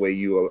in the way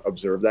you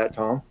observe that,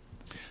 Tom.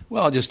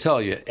 Well, I'll just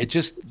tell you, it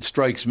just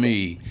strikes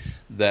me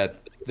that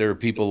there are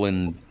people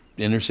in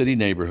inner city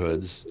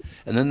neighborhoods,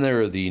 and then there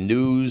are the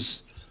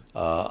news,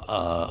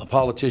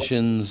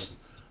 politicians,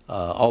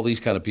 all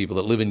these kind of people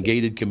that live in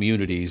gated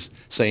communities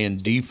saying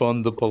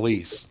defund the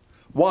police.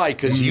 Why?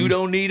 Because you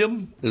don't need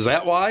them? Is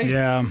that why?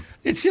 Yeah.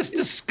 It's just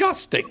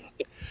disgusting.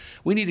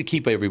 We need to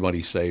keep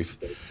everybody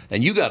safe.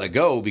 And you got to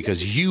go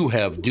because you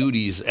have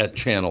duties at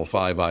Channel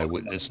 5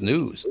 Eyewitness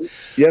News.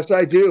 Yes,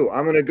 I do.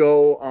 I'm going to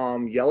go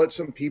yell at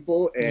some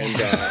people and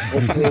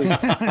hopefully...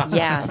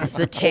 Yes,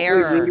 the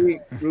terror.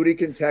 Rudy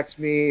can text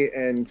me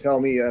and tell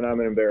me that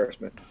I'm an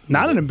embarrassment.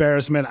 Not an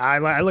embarrassment.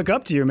 I look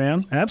up to you, man.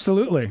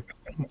 Absolutely.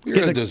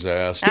 You're a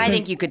disaster. I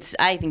think you could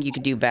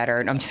do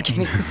better. No, I'm just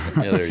kidding.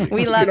 Yeah, there you go.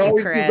 We love you,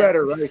 always Chris. Do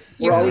better, right?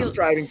 We're always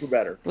striving for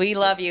better. We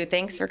love you.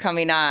 Thanks for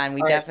coming on.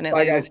 We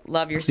definitely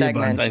love your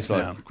segment. Thanks a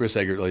lot. Chris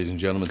Eggert, ladies and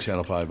gentlemen,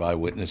 Channel 5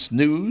 Eyewitness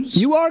News.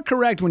 You are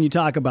correct when you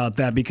talk about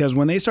that, because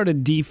when they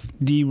started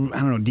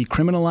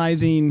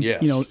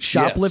decriminalizing,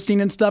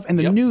 shoplifting and stuff, and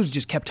the news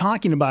just kept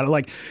talking about it,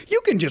 like,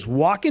 you can just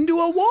walk into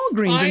a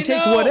Walgreens and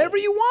take whatever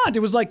you want.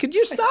 It was like, could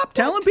you stop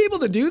telling people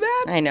to do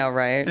that? I know,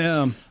 right?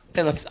 Yeah.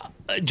 And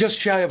just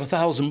shy of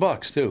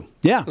 $1,000 too.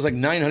 Yeah, it was like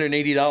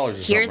 $980 or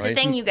something. Here's the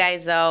thing, you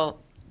guys. Though,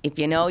 if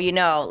you know, you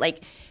know.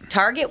 Like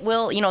Target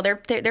will,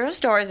 there are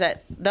stores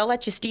that they'll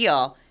let you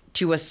steal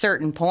to a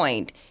certain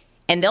point,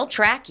 and they'll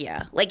track you.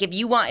 Like if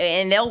you want,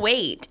 and they'll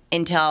wait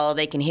until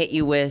they can hit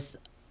you with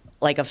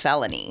like a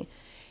felony.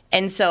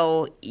 And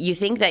so you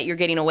think that you're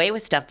getting away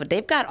with stuff, but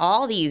they've got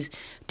all these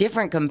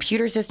different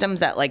computer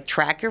systems that like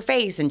track your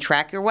face and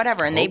track your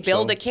whatever, and they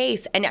build a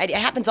case, and it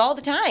happens all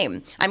the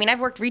time. I mean, I've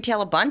worked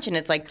retail a bunch, and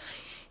it's like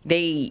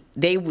they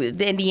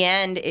in the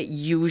end, it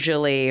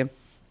usually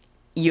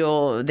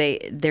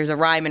there's a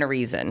rhyme and a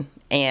reason,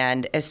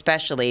 and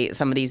especially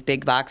some of these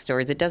big box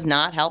stores, it does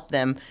not help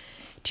them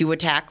to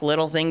attack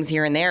little things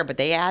here and there, but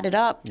they added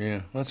up.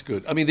 Yeah, that's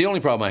good. I mean, the only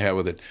problem I have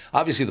with it,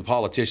 obviously the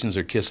politicians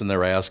are kissing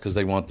their ass because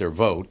they want their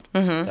vote.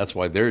 Mm-hmm. That's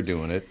why they're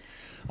doing it.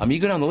 I mean,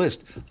 you go down the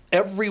list.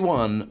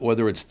 Everyone,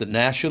 whether it's the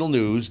national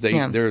news,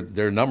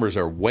 their numbers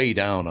are way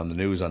down on the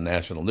news, on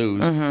national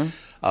news.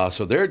 Mm-hmm.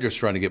 So they're just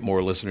trying to get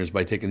more listeners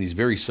by taking these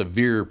very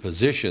severe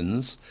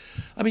positions.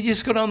 I mean, you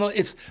just go down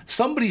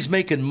somebody's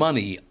making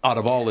money out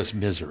of all this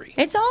misery.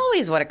 It's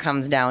always what it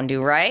comes down to,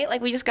 right?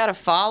 Like, we just got to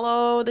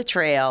follow the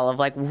trail of,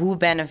 like, who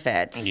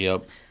benefits.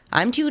 Yep.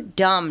 I'm too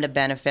dumb to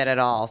benefit at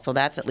all, so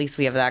that's at least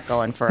we have that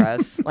going for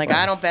us. Like,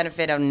 I don't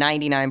benefit of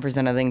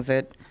 99% of things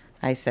that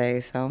I say,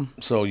 so.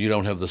 So you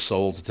don't have the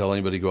soul to tell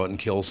anybody to go out and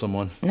kill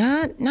someone?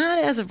 Not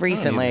as of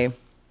recently.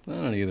 I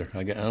don't either.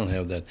 I don't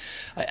have that.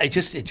 It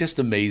just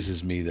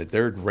amazes me that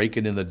they're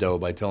raking in the dough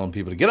by telling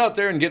people to get out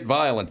there and get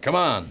violent. Come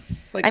on.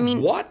 Like, I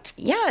mean, what?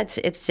 Yeah,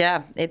 it's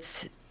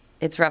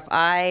rough.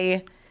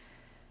 I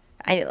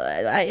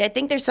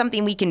think there's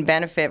something we can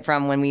benefit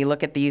from when we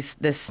look at this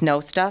snow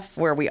stuff,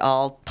 where we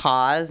all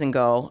pause and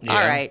go, all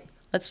right,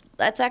 let's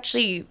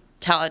actually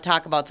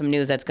talk about some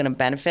news that's going to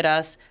benefit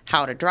us,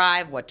 how to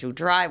drive, what to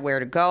drive, where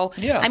to go.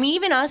 Yeah. I mean,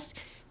 even us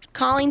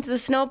calling to the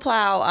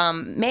snowplow,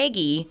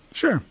 Maggie.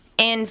 Sure.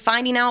 And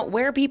finding out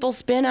where people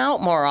spin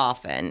out more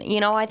often. You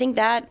know, I think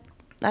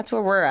that's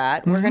where we're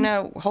at. Mm-hmm. We're going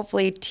to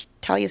hopefully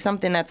tell you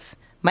something that's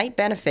might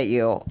benefit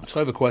you. So I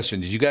have a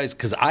question. Did you guys,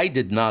 because I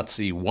did not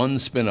see one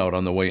spin out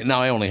on the way.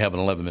 Now, I only have an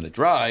 11-minute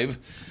drive,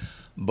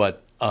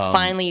 but...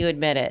 Finally, you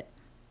admit it.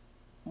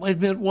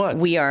 Admit what?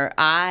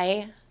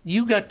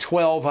 You got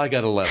 12, I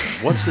got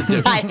 11. What's the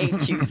difference? I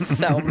hate you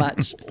so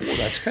much. Well,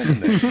 that's kind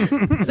of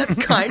negative. That's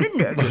kind of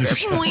negative.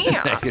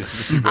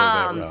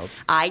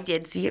 I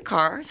did see a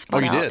car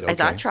spun out. Oh, you did? Okay. I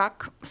saw a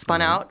truck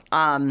spun out.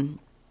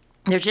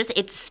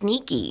 It's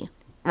sneaky,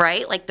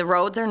 right? Like, the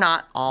roads are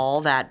not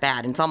all that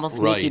bad. It's almost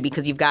sneaky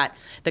because you've got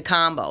the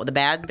combo, the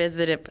bad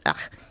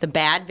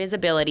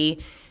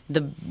visibility,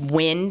 the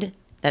wind.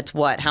 That's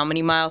what? How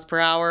many miles per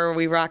hour are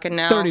we rocking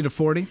now? 30 to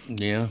 40.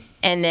 Yeah.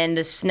 And then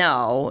the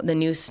snow, the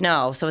new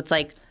snow. So it's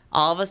like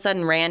all of a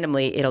sudden,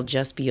 randomly, it'll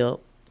just be a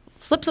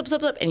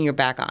slip, and you're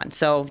back on.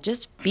 So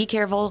just be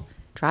careful,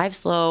 drive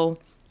slow.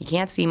 You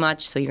can't see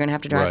much, so you're going to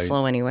have to drive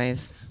slow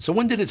anyways. So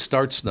when did it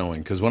start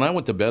snowing? Because when I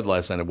went to bed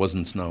last night, it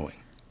wasn't snowing.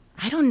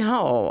 I don't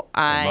know.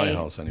 At my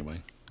house, anyway.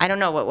 I don't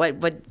know.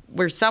 What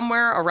we're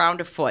somewhere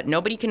around a foot.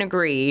 Nobody can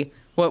agree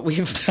what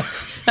we've...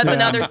 That's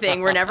another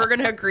thing. We're never going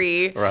to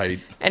agree.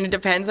 Right. And it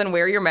depends on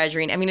where you're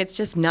measuring. I mean, it's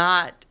just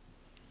not...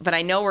 But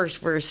I know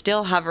we're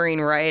still hovering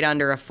right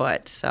under a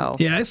foot, so...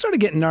 Yeah, I started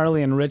getting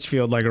gnarly in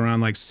Richfield around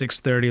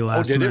 6:30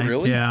 last night. Oh, did it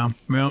really? Yeah.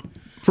 Yep.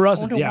 For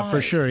us,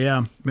 for sure,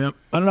 yeah. Yep.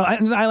 I don't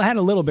know. I had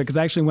a little bit because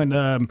I actually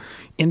went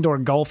indoor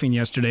golfing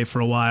yesterday for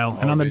a while.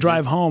 And on the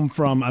drive home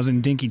I was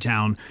in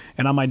Dinkytown,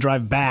 and on my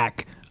drive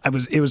back...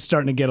 It was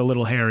starting to get a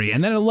little hairy,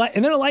 and then it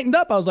lightened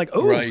up. I was like,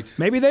 "Ooh,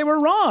 maybe they were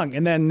wrong."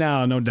 And then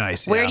no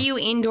dice. Where do you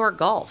indoor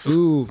golf?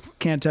 Ooh,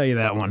 can't tell you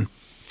that one.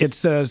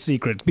 It's a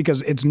secret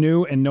because it's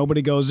new and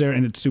nobody goes there,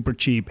 and it's super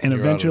cheap. And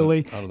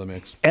eventually, out of the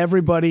mix.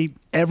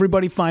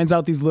 Everybody finds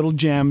out these little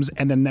gems,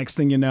 and then next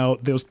thing you know,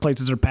 those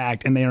places are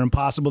packed and they are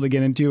impossible to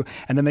get into.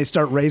 And then they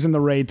start raising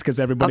the rates because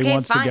everybody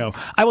wants to go.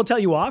 I will tell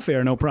you off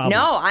air, no problem.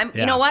 No,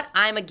 You know what?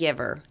 I'm a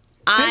giver.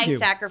 I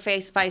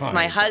sacrifice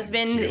my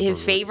husband,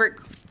 his favorite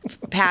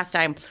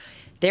pastime.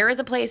 There is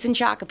a place in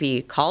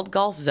Shakopee called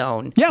Golf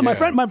Zone. Yeah, my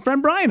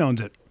friend Brian owns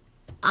it.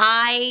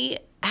 I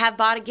have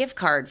bought a gift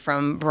card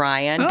from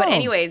Brian. But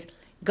anyways,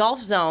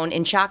 Golf Zone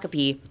in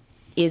Shakopee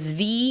is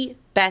the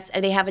best.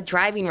 They have a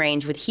driving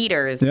range with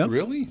heaters. Yep.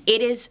 Really?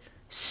 It is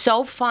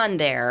so fun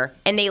there.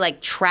 And they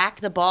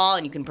track the ball,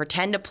 and you can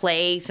pretend to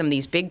play some of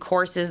these big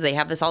courses. They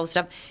have all this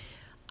stuff.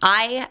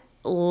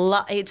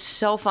 It's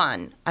so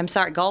fun. I'm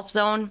sorry, Golf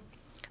Zone.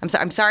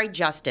 I'm sorry,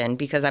 Justin,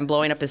 because I'm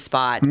blowing up his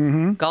spot.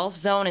 Mm-hmm. Golf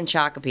Zone in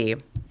Shakopee.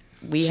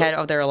 We head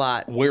out there a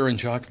lot. Where in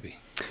Shakopee?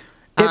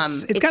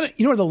 It's kind of,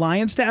 you know where the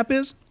Lion's Tap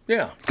is?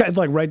 Yeah. It's kind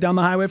of right down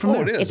the highway from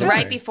there. It is. It's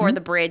right before the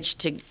bridge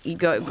to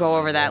go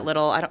over that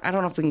little, I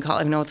don't know if we can call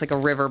it, I know it's like a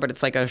river, but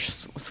it's like a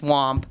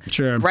swamp.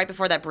 Sure. Right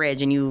before that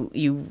bridge, and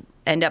you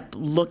end up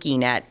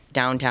looking at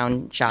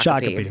downtown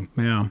Shakopee.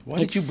 Yeah. Why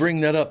did you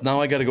bring that up?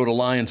 Now I got to go to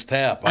Lion's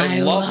Tap. I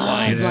love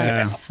Lion's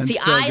Tap. See,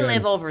 so I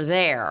live over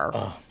there.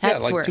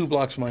 That's 2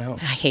 blocks from my house.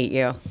 I hate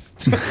you.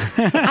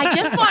 I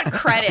just want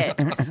credit,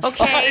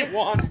 okay? I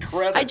want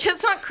credit. I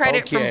just want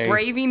credit for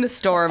braving the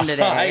storm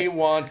today. I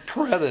want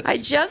credit. I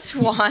just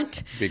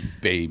want... Big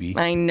baby.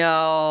 I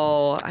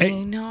know.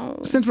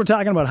 Since we're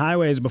talking about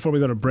highways, before we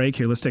go to break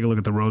here, let's take a look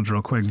at the roads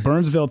real quick.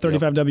 Burnsville,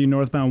 35W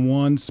northbound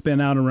 1, spin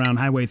out around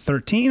Highway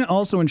 13.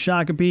 Also in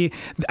Shakopee.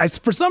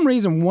 For some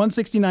reason,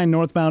 169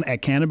 northbound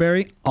at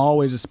Canterbury,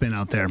 always a spin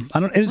out there.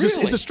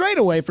 It's a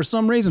straightaway for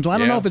some reason. So I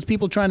don't know if it's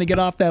people trying to get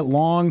off that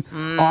long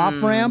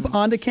off-ramp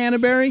onto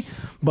Canterbury.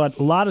 But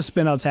a lot of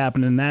spin-outs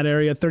happen in that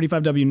area.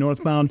 35W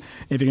northbound,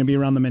 if you're going to be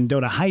around the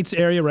Mendota Heights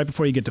area, right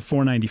before you get to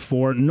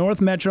 494.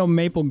 North Metro,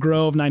 Maple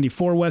Grove,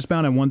 94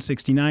 westbound, and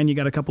 169. You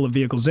got a couple of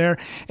vehicles there.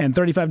 And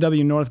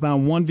 35W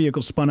northbound, one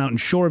vehicle spun out in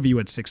Shoreview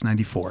at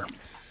 694.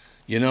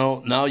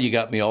 Now you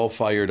got me all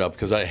fired up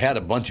because I had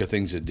a bunch of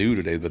things to do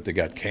today, but they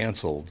got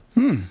canceled.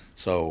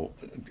 So,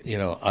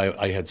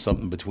 I had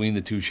something between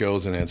the two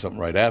shows, and I had something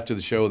right after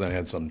the show, then I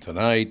had something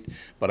tonight,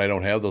 but I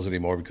don't have those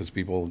anymore because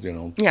people,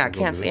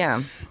 cancel.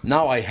 Yeah.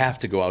 Now I have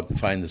to go out and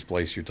find this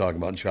place you're talking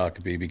about in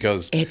Shakopee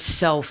because it's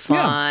so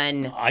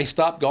fun. I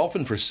stopped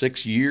golfing for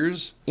 6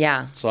 years.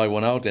 Yeah. So I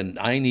went out, and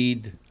I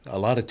need a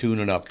lot of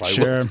tuning up. I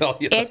will tell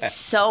you that. It's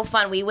so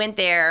fun. We went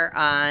there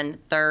on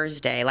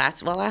Thursday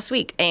last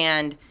week,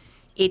 and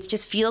it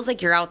just feels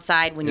like you're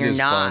outside when you're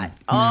not.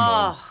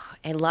 Fun.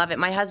 I love it.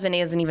 My husband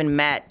hasn't even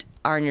met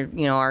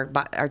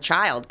our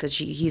child because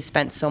he's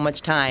spent so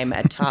much time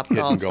at Top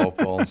Golf. Golf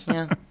balls.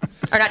 Yeah.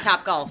 Or not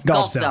Top Golf.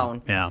 Golf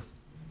Zone. Yeah.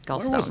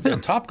 Golf Where Zone. was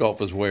that? Top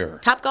Golf is where?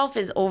 Top Golf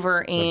is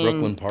over in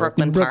Brooklyn Park.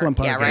 Brooklyn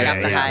Park. Yeah, right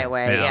off the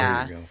highway.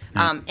 Yeah. There you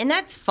go. And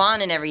that's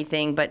fun and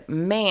everything, but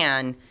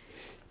man,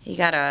 you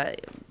gotta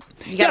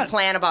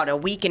plan about a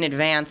week in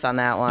advance on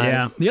that one.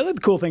 Yeah. The other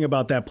cool thing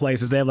about that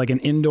place is they have like an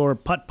indoor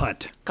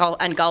putt-putt.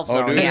 And Golf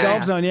Zone. And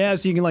Golf Zone, yeah.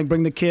 So you can like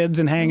bring the kids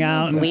and hang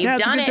out. And, We've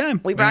it's done a good it.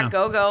 time. We brought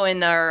Gogo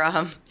in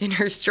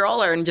her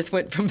stroller and just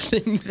went from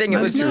thing to thing. It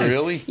was nice.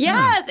 Really?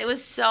 Yes, it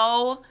was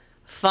so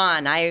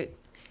fun. I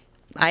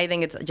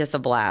think it's just a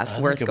blast.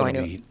 Worth going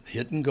to. Be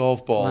hitting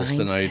golf balls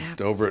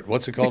tonight over at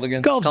what's it called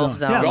again? Golf Zone.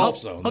 Yeah,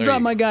 Golf Zone. I'll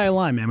drop my guy a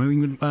line, man. We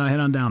can head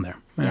on down there.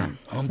 Yeah.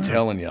 I'm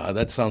telling you,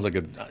 that sounds like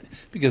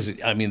because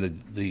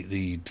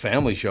the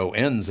family show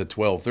ends at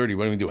 12:30.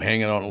 What do we do?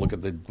 Hanging out and look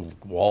at the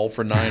wall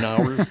for 9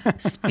 hours?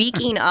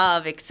 Speaking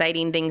of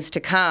exciting things to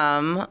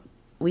come,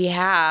 we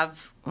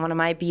have one of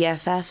my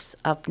BFFs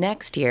up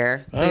next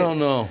year. I don't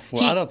know.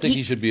 Well, I don't think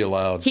he should be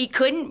allowed. He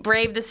couldn't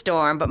brave the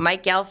storm, but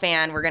Mike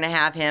Gelfand, we're going to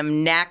have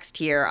him next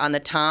year on the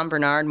Tom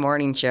Bernard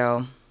Morning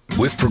Show.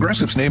 With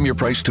Progressive's Name Your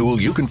Price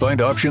tool, you can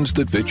find options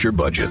that fit your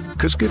budget,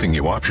 because giving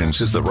you options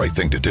is the right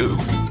thing to do.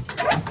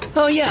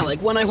 Oh yeah,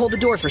 like when I hold the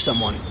door for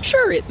someone.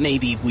 Sure, it may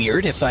be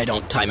weird if I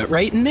don't time it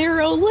right, and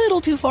they're a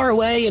little too far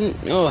away, and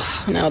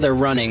now they're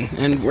running.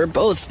 And we're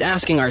both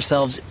asking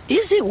ourselves,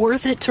 is it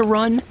worth it to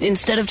run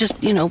instead of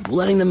just,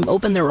 letting them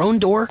open their own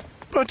door?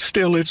 But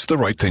still, it's the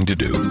right thing to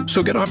do.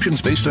 So get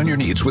options based on your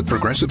needs with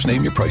Progressive's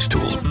Name Your Price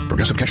tool.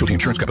 Progressive Casualty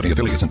Insurance Company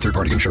affiliates and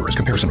third-party insurers.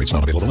 Comparison rates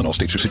not available in all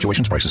states or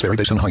situations. Prices vary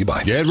based on how you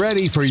buy. Get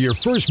ready for your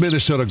first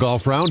Minnesota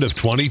Golf Round of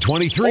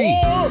 2023.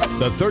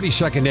 The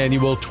 32nd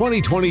annual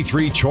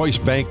 2023 Choice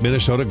Bank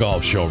Minnesota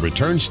Golf Show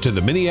returns to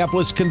the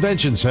Minneapolis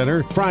Convention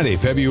Center Friday,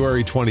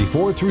 February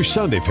 24th through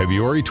Sunday,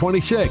 February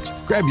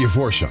 26th. Grab your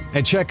foursome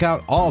and check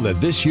out all that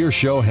this year's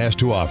show has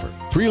to offer.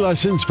 Free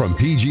lessons from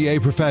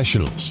PGA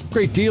professionals.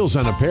 Great deals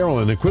on apparel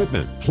and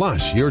equipment.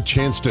 Plus, your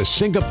chance to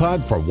sink a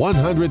putt for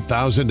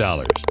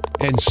 $100,000.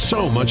 And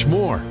so much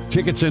more.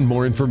 Tickets and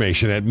more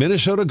information at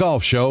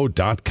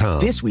MinnesotaGolfShow.com.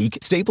 This week,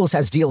 Staples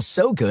has deals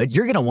so good,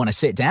 you're going to want to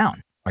sit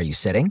down. Are you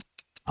sitting?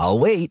 I'll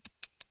wait.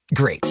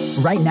 Great.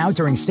 Right now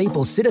during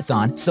Staples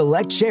Sit-a-thon,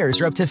 select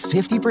chairs are up to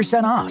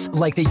 50% off,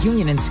 like the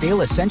Union and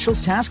Scale Essentials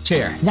Task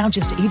Chair, now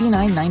just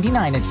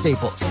 $89.99 at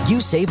Staples.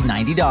 You save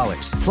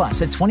 $90.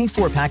 Plus, a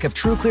 24-pack of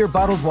True Clear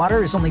bottled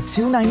water is only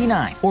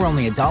 $2.99, or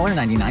only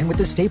 $1.99 with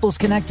the Staples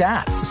Connect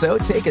app. So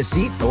take a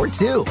seat or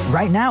two.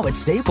 Right now at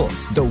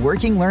Staples, the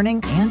working,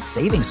 learning, and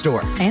saving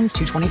store. Ends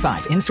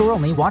 2/25. In-store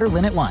only. Water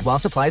limit 1 while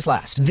supplies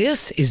last.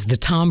 This is the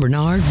Tom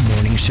Bernard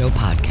Morning Show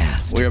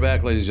podcast. We are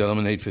back, ladies and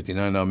gentlemen.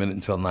 8:59 now, a minute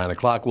until 9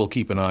 o'clock. We'll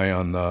keep an eye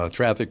on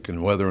traffic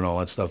and weather and all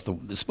that stuff.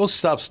 It's supposed to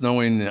stop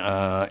snowing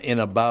in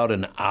about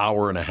an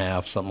hour and a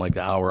half, something like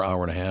the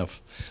hour and a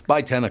half,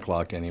 by 10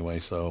 o'clock anyway,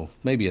 so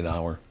maybe an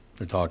hour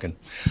they're talking.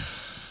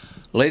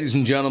 Ladies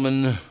and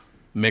gentlemen,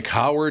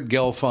 McHoward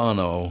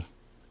Gelfano,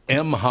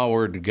 M.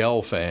 Howard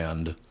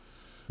Gelfand.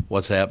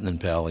 What's happening,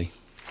 Pally?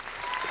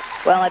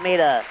 Well, I made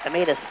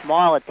a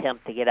small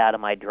attempt to get out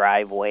of my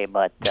driveway,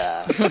 but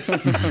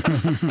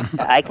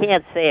I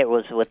can't say it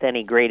was with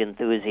any great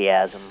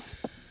enthusiasm.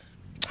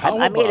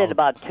 I made it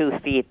about 2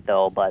 feet,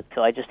 though,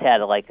 so I just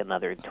had like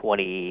another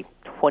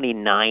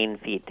 29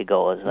 feet to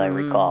go, as I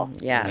recall.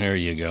 Yeah. There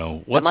you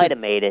go. I might have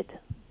made it.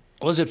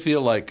 What does it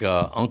feel like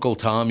Uncle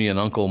Tommy and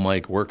Uncle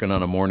Mike working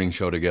on a morning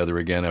show together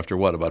again after,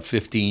 about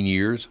 15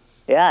 years?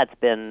 Yeah, it's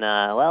been,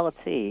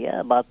 let's see,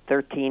 about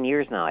 13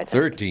 years now, I think.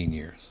 13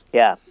 years.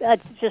 Yeah, it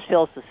just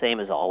feels the same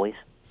as always.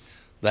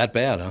 That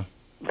bad, huh?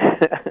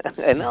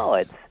 I know,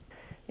 it's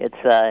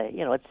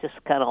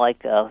just kind of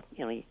like,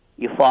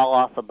 you fall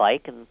off a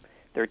bike and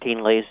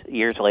 13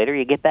 years later,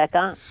 you get back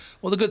on.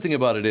 Well, the good thing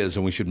about it is,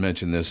 and we should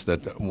mention this,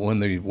 that when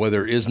the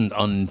weather isn't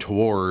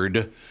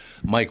untoward,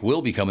 Mike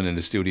will be coming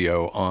into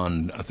studio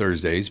on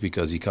Thursdays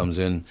because he comes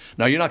in.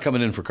 Now, you're not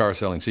coming in for Car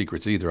Selling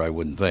Secrets either, I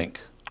wouldn't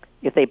think.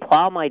 If they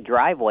plow my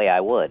driveway,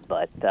 I would,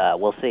 but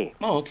we'll see.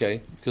 Oh,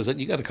 okay, because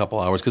you got a couple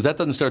hours, because that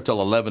doesn't start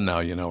till 11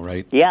 now,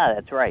 right? Yeah,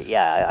 that's right.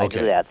 Yeah, I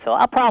do that, so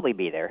I'll probably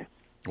be there.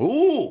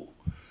 Ooh!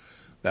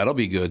 That'll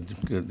be good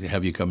to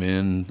have you come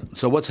in.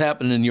 So what's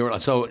happening in your...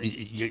 So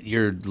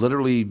you're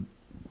literally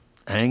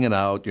hanging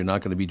out. You're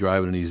not going to be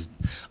driving in these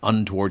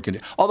untoward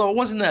conditions. Although it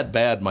wasn't that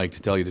bad, Mike,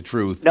 to tell you the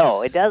truth.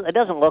 No, it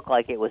doesn't look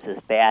like it was as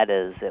bad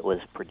as it was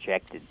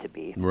projected to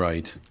be.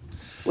 Right.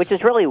 Which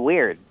is really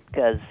weird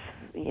because,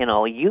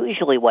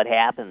 usually what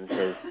happens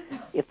is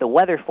if the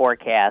weather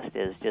forecast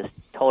is just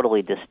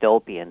totally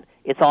dystopian,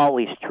 it's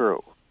always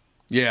true.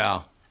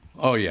 Yeah.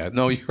 Oh, yeah.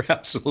 No, you're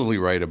absolutely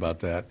right about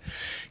that.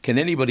 Can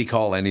anybody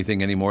call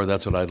anything anymore?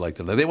 That's what I'd like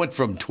to know. They went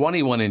from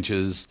 21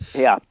 inches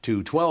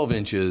to 12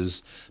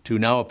 inches to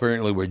now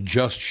apparently we're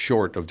just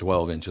short of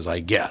 12 inches, I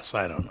guess.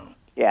 I don't know.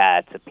 Yeah,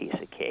 it's a piece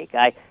of cake.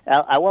 I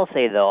will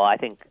say, though, I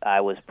think I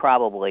was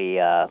probably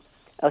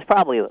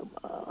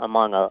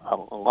among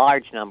a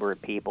large number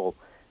of people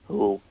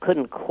who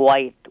couldn't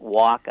quite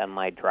walk on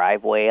my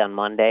driveway on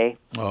Monday.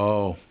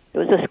 Oh. It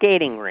was a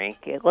skating rink.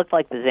 It looked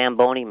like the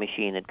Zamboni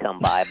machine had come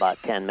by about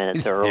 10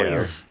 minutes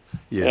earlier.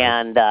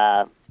 Yes.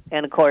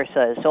 And of course,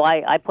 so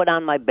I put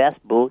on my best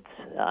boots,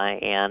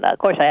 and of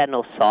course I had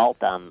no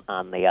salt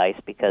on the ice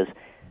because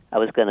I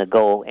was going to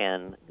go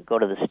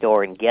to the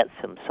store and get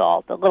some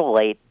salt. A little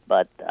late,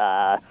 but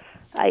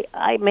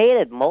I made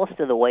it most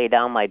of the way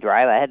down my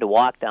driveway. I had to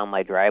walk down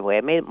my driveway.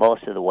 I made it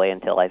most of the way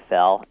until I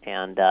fell,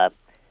 and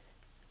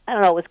I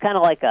don't know, it was kind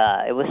of like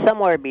it was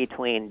somewhere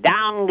between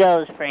down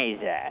goes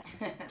Fraser.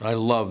 I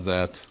love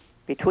that.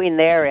 Between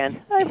there and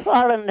I've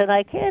fallen and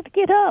I can't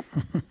get up.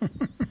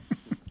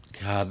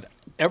 God,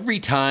 every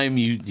time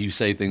you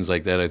say things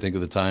like that, I think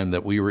of the time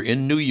that we were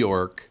in New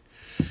York.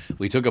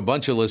 We took a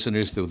bunch of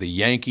listeners to the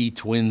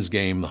Yankee-Twins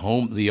game,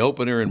 the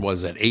opener, and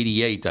was at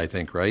 88, I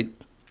think, right?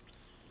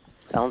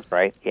 Sounds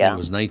right, yeah. It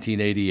was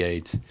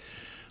 1988.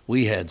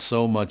 We had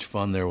so much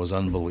fun there. It was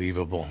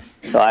unbelievable.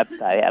 So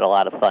I had a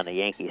lot of fun at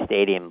Yankee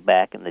Stadium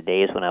back in the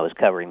days when I was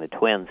covering the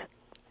Twins.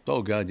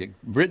 Oh, God.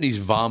 Brittany's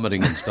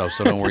vomiting and stuff,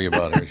 so don't worry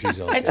about her. She's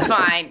okay. It's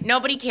fine.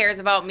 Nobody cares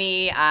about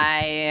me.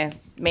 I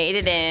made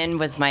it in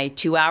with my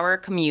 2-hour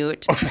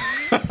commute.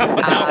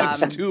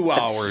 It's 2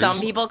 hours. Some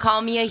people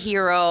call me a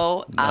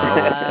hero.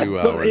 No, it's 2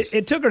 hours.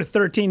 It took her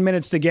 13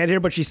 minutes to get here,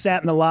 but she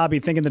sat in the lobby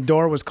thinking the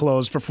door was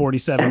closed for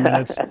 47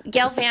 minutes.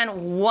 Gelfand,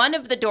 one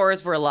of the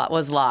doors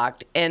was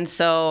locked. And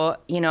so,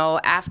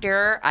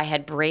 after I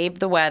had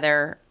braved the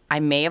weather, I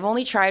may have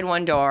only tried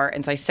one door.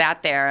 And so I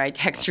sat there, and I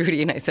texted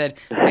Rudy, and I said,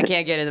 I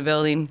can't get in the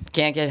building.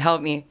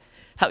 Help me.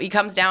 He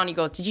comes down, he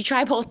goes, did you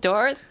try both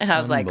doors? And I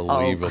was like,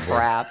 oh,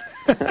 crap.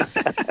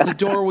 The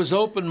door was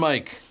open,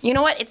 Mike. You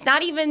know what? It's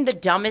not even the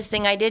dumbest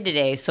thing I did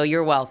today, so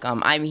you're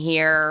welcome. I'm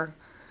here,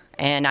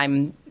 and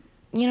I'm.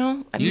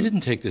 You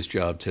didn't take this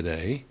job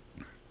today.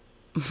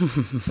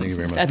 Thank you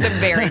very much. That's a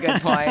very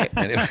good point.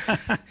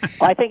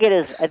 Well, I think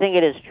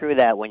it is true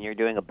that when you're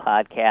doing a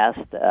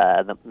podcast,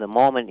 the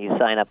moment you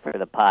sign up for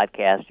the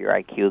podcast, your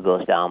IQ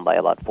goes down by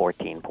about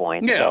 14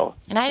 points. Yeah. So.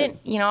 And I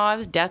didn't, I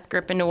was death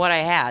gripping to what I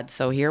had,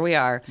 so here we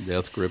are.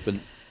 Death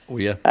gripping. Oh,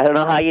 yeah. I don't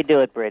know how you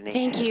do it, Brittany.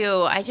 Thank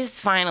you. I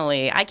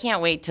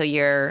can't wait till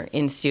you're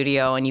in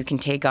studio and you can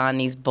take on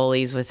these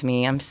bullies with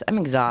me. I'm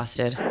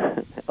exhausted.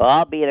 Well,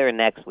 I'll be there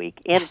next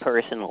week, in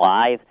person,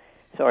 live,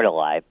 sort of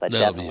live, but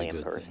That'll definitely be a in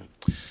good person. Thing.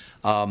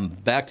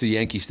 Back to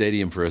Yankee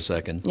Stadium for a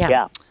second.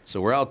 Yeah.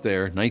 So we're out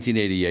there,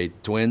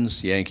 1988,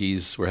 Twins,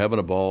 Yankees. We're having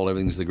a ball.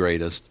 Everything's the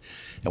greatest.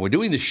 And we're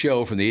doing the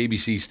show from the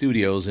ABC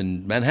studios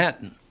in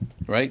Manhattan,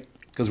 right?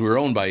 Because we were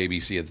owned by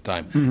ABC at the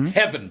time. Mm-hmm.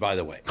 Heaven, by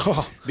the way.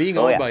 Being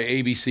owned by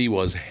ABC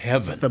was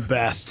heaven. The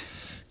best.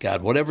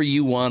 God, whatever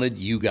you wanted,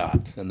 you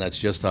got. And that's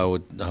just how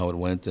it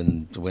went.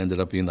 And we ended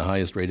up being the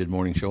highest-rated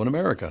morning show in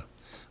America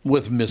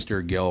with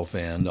Mr.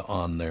 Gelfand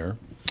on there.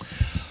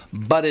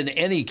 But in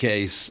any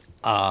case,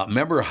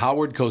 remember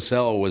Howard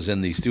Cosell was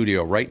in the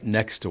studio right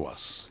next to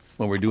us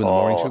when we were doing the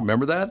morning show?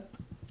 Remember that?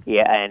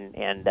 Yeah,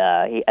 and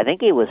I think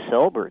he was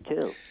sober,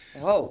 too.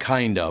 Oh.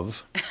 Kind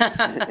of.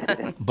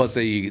 But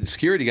the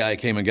security guy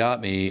came and got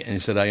me, and he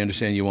said, I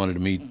understand you wanted to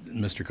meet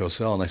Mr.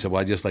 Cosell. And I said,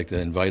 well, I'd just like to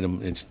invite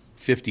him. It's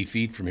 50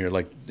 feet from here. I'd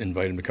like to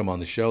invite him to come on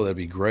the show. That'd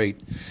be great.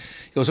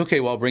 He goes, okay,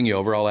 well, I'll bring you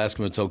over. I'll ask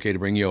him if it's okay to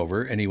bring you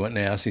over. And he went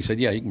and asked. He said,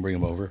 yeah, you can bring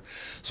him over.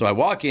 So I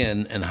walk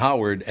in, and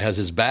Howard has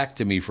his back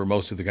to me for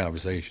most of the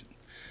conversation.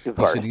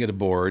 He's sitting at a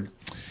board,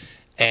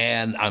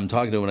 and I'm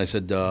talking to him, and I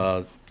said,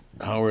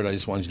 Howard, I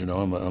just wanted you to know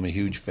I'm a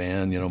huge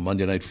fan.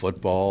 Monday Night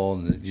Football,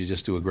 and you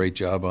just do a great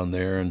job on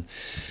there. And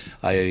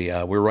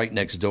we're right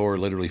next door,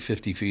 literally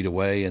 50 feet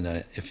away. And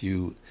if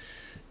you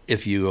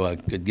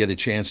could get a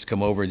chance to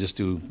come over and just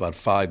do about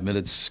 5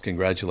 minutes,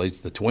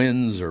 congratulate the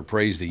Twins or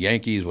praise the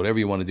Yankees, whatever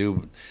you want to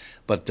do.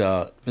 But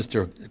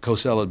Mr.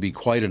 Cosell, it'd be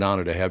quite an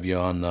honor to have you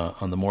on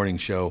the morning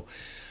show.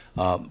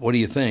 What do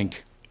you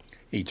think?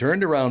 He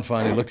turned around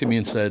finally, looked at me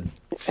and said,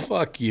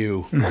 fuck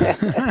you.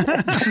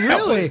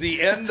 That was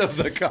the end of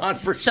the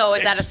conversation. So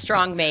is that a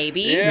strong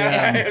maybe?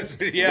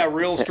 Yeah,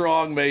 real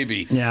strong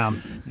maybe. Yeah.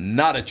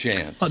 Not a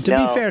chance. Well, to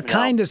be fair,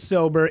 kind of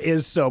sober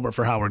is sober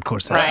for Howard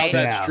Cosell. Right.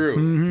 That's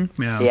true.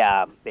 Mm-hmm.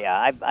 Yeah.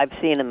 I've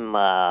seen him,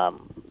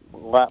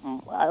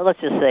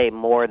 let's just say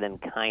more than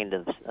kind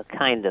of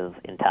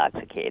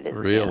intoxicated.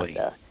 Really?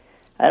 And,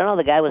 I don't know,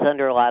 the guy was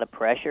under a lot of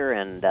pressure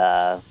and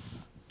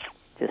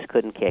just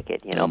couldn't kick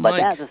it, Now, But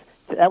Mike,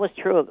 That was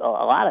true. A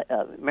lot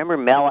of remember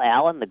Mel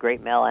Allen, the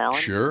great Mel Allen?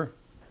 Sure.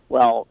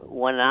 Well,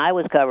 when I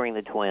was covering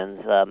the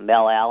Twins,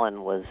 Mel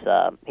Allen was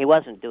he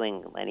wasn't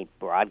doing any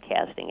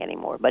broadcasting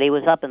anymore, but he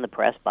was up in the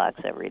press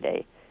box every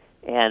day.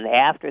 And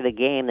after the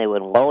game, they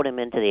would load him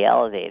into the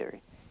elevator,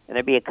 and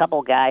there'd be a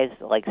couple guys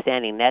like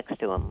standing next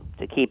to him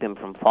to keep him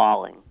from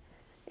falling.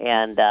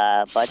 And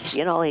but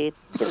you know, he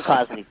didn't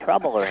cause any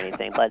trouble or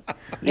anything. But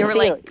they were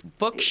like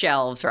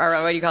bookshelves, or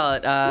what do you call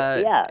it?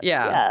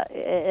 Yeah.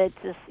 It's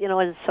just, you know,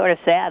 it's sort of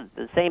sad.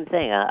 The same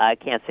thing. I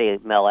can't say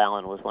Mel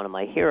Allen was one of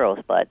my heroes,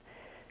 but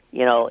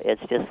you know,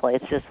 it's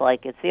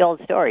the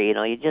old story. You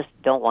know, you just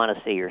don't want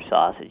to see your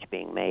sausage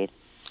being made.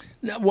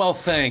 Well,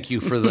 thank you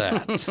for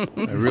that.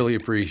 I really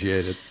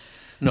appreciate it.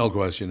 No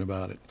question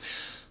about it.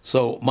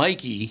 So,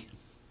 Mikey.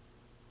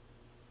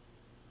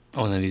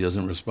 Oh, and then he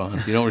doesn't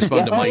respond. You don't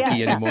respond to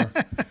Mikey anymore?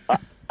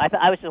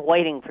 I was just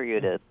waiting for you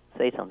to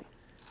say something.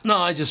 No,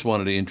 I just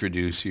wanted to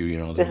introduce you. You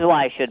know, this is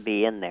why I should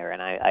be in there,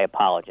 and I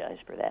apologize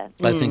for that.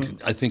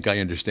 I think I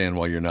understand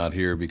why you're not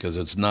here, because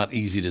it's not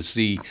easy to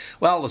see.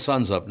 Well, the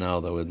sun's up now,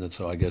 though, isn't it?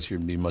 So I guess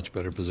you'd be in a much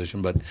better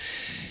position. But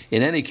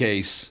in any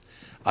case,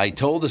 I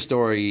told the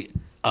story.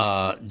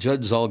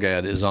 Judd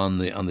Zulgad is on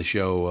the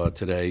show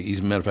today. As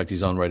a matter of fact,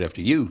 he's on right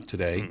after you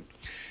today. Mm-hmm.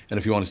 And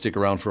if you want to stick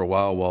around for a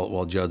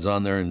while Judd's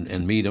on there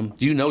and meet him.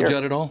 Do you know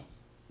Judd at all?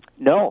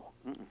 No.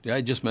 Yeah,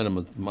 I just met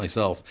him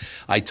myself.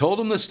 I told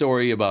him the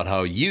story about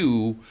how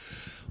you,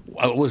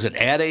 was it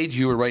Ad Age?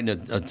 You were writing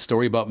a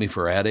story about me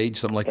for Ad Age,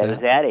 something like that? It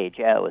was Ad Age,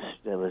 yeah. It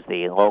was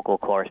the local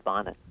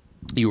correspondent.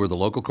 You were the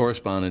local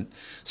correspondent.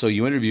 So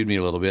you interviewed me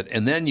a little bit,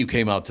 and then you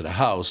came out to the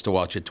house to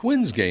watch a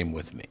Twins game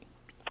with me.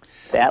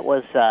 That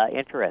was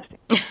interesting.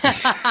 It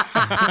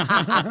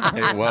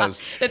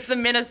was. It's the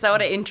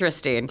Minnesota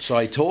interesting. So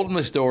I told him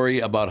the story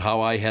about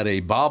how I had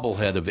a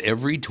bobblehead of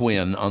every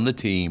Twin on the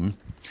team,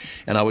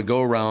 and I would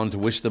go around to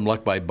wish them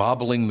luck by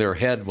bobbling their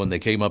head when they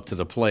came up to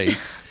the plate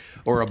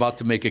or about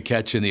to make a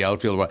catch in the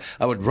outfield.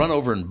 I would run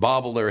over and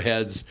bobble their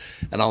heads,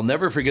 and I'll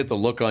never forget the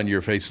look on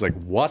your face, like,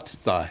 what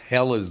the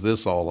hell is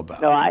this all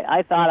about? No,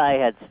 I thought I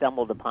had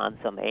stumbled upon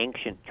some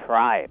ancient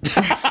tribe.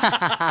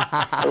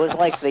 It was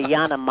like the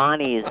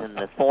Yanomamis in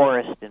the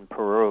forest in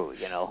Peru,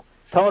 you know.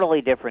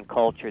 Totally different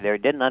culture there,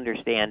 didn't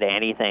understand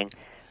anything.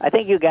 I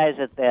think you guys,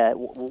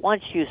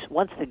 once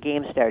the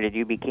game started,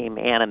 you became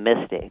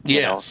animistic.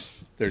 Yes.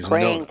 There's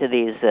praying to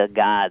these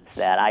gods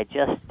that I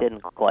just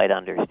didn't quite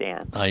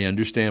understand. I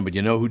understand, but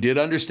you know who did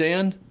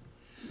understand?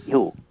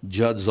 Who?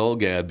 Judd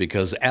Zulgad,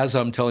 because as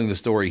I'm telling the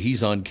story,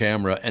 he's on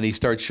camera and he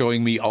starts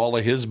showing me all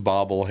of his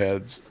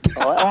bobbleheads.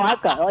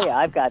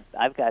 I've got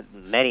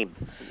many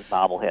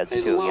bobbleheads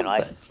too.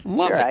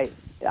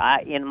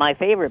 In my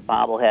favorite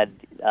bobblehead,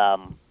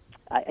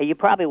 you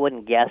probably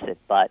wouldn't guess it,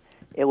 but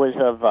it was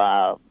of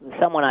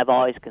someone I've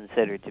always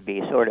considered to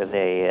be sort of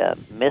a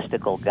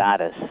mystical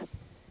goddess.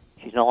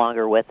 She's no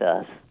longer with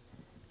us.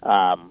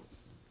 You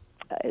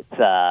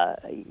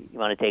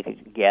want to take a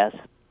guess?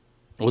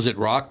 Was it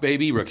Rock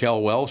Baby,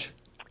 Raquel Welch?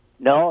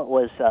 No, it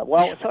was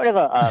sort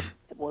of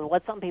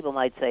what some people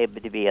might say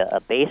to be a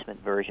basement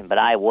version, but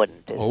I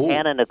wouldn't. It's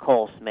Anna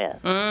Nicole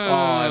Smith. Oh,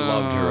 I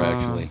loved her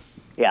actually.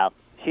 Yeah,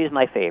 she's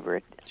my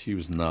favorite. She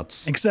was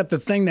nuts. Except the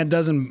thing that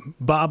doesn't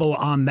bobble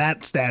on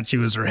that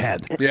statue is her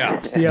head. Yeah.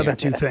 It's the other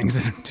two things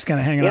just kind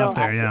of hanging off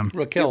there, yeah.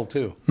 Raquel,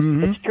 too.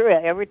 Mm-hmm. It's true.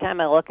 Every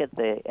time I look at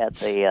the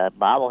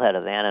bobblehead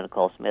of Anna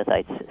Nicole Smith,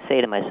 I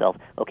say to myself,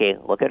 okay,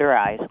 look at her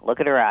eyes,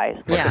 look at her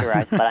eyes, look at her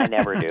eyes, but I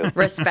never do.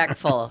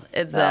 Respectful.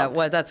 It's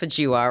that's what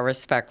you are,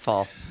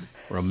 respectful.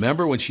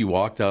 Remember when she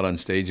walked out on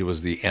stage, it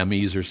was the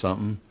Emmys or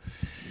something?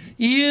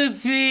 You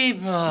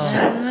people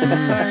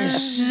are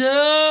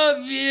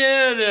so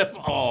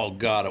beautiful. Oh,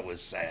 God, it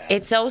was sad.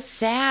 It's so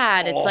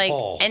sad. It's like,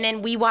 and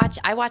then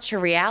I watched her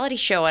reality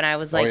show, and I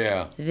was like,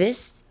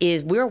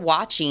 we're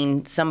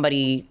watching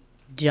somebody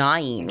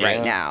dying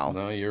right now.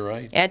 No, you're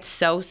right. It's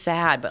so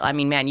sad. But, I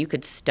mean, man, you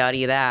could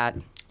study that.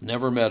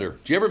 Never met her.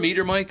 Did you ever meet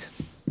her, Mike?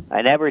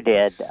 I never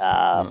did.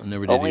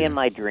 Never did only either. in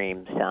my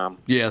dreams, Tom.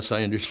 Yes,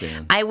 I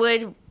understand. I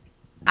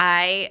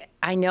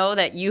know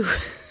that you...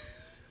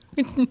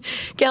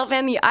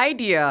 Galvan, the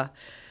idea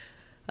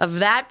of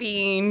that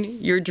being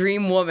your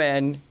dream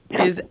woman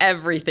is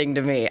everything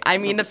to me. I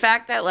mean, the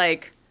fact that,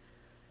 like,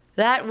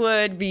 that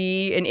would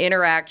be an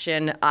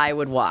interaction I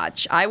would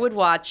watch. I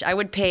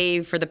would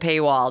pay for the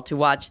paywall to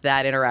watch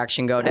that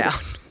interaction go down.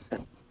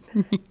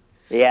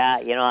 Yeah,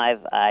 you know,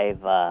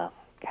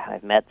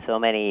 I've met so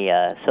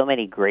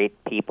many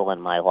great people in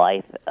my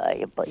life,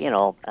 but, you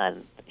know,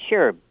 and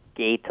sure,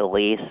 Gay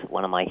Talese,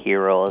 one of my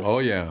heroes. Oh,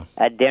 yeah.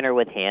 I had dinner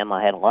with him.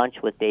 I had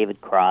lunch with David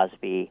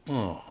Crosby.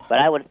 Oh. But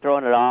I would have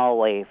thrown it all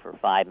away for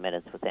 5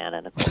 minutes with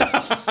Anna Nicole.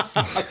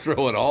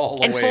 Throw it all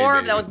away, and 4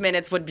 of those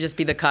minutes would just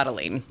be the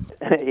cuddling.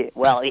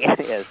 Well,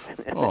 yes.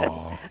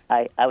 Oh.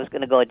 I was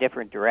going to go a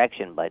different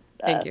direction, but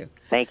thank you.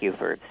 Thank you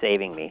for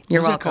saving me.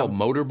 You're welcome. welcome. Is that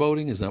called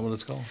motorboating? Is that what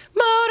it's called?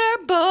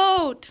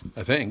 Motorboat.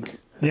 I think.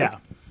 Yeah.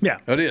 Yeah.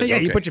 It is. Yeah,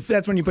 okay.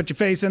 that's when you put your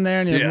face in there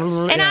and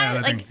you And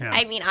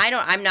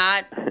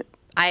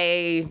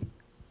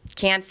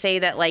can't say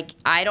that, like,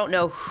 I don't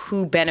know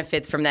who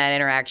benefits from that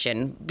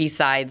interaction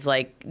besides,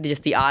 like,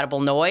 just the audible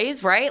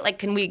noise, right? Like,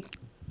 can we...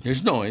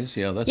 There's noise,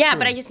 yeah, that's Yeah, true.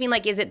 but I just mean,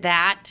 like, is it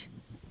that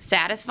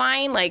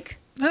satisfying? Like...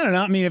 I don't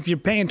know. I mean, if you're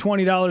paying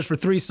 $20 for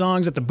 3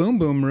 songs at the Boom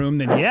Boom Room,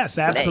 then yes,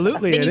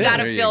 absolutely then it you is. got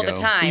to fill the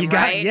time,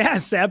 right?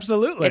 Yes,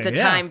 absolutely. It's a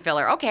time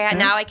filler. Okay,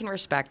 now I can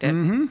respect it.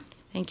 Mm-hmm.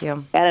 Thank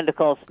you. Anna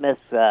Nicole Smith's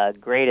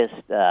greatest,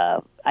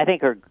 I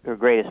think her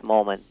greatest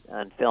moment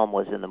on film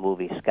was in the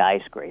movie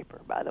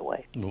Skyscraper, by the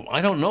way.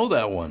 I don't know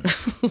that one.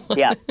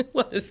 Yeah.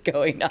 What is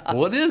going on?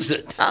 What is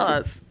it? Tell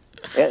us.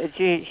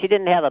 She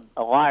didn't have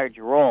a large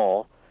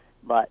role,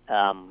 but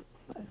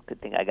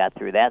good thing I got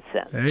through that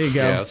sentence. There you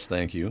go. Yes,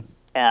 thank you.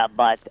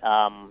 But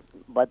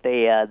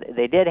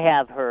they did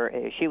have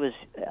her. She was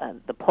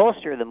the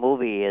poster of the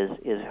movie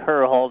is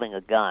her holding a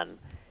gun,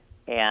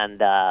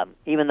 and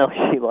even though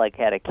she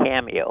had a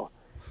cameo,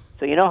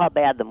 so you know how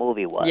bad the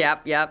movie was.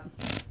 Yep.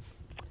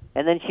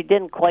 And then she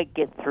didn't quite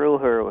get through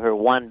her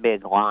one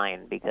big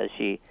line because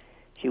she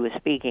was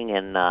speaking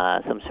in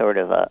some sort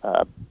of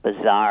a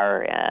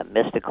bizarre,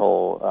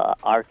 mystical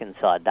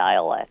Arkansas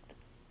dialect,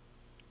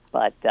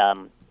 but.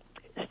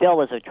 Still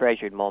was a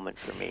treasured moment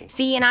for me.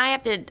 See, and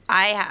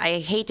I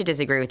hate to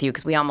disagree with you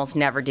because we almost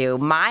never do.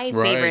 My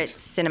favorite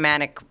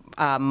cinematic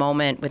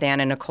moment with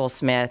Anna Nicole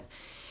Smith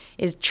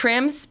is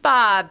Trim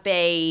Spa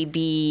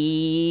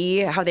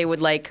Baby. How they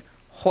would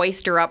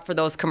hoist her up for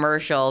those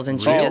commercials and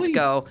she'd just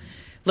go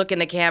look in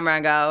the camera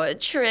and go,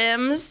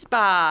 Trim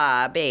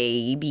Spa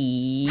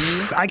Baby.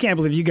 I can't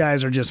believe you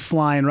guys are just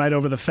flying right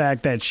over the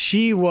fact that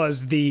she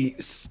was the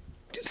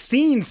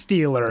scene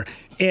stealer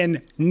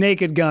in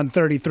Naked Gun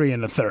 33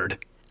 1/3.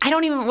 I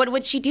don't even, what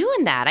would she do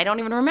in that? I don't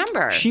even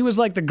remember. She was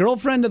like the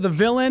girlfriend of the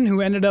villain who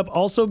ended up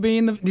also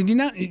being the, did you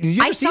ever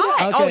see saw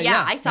that? it. Okay, Oh,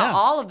 yeah, I saw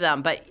all of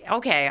them, but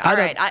okay, all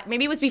right.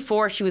 Maybe it was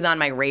before she was on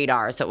my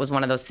radar, so it was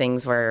one of those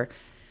things where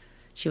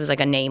she was like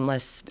a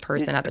nameless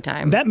person at the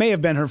time. That may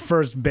have been her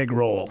first big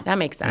role. That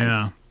makes sense.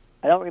 Yeah.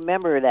 I don't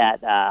remember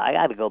that. I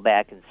got to go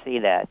back and see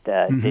that.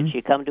 Did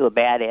she come to a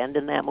bad end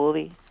in that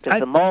movie?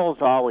 Because the moles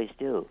always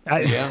do.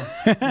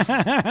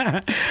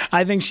 I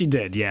think she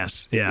did,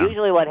 yes. Yeah.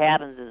 Usually what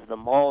happens is the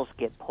moles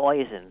get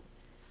poisoned,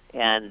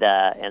 and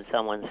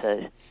someone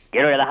says,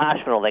 get her to the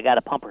hospital. They got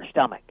to pump her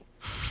stomach.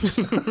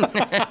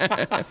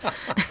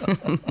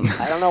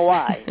 I don't know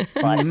why,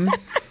 but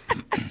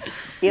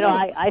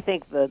I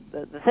think the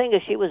thing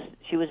is she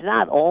was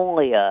not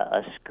only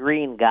a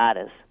screen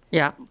goddess.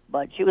 Yeah.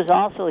 But she was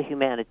also a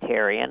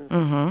humanitarian.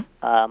 Mm-hmm.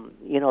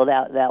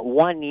 That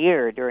 1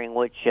 year during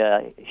which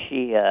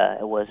she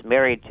was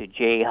married to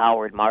J.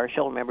 Howard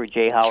Marshall. Remember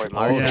J. Howard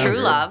Marshall? Yeah. True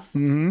love.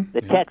 Mm-hmm.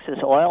 The Texas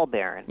oil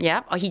baron.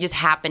 Yeah. Oh, he just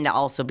happened to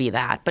also be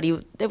that, but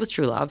it was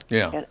true love.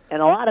 Yeah.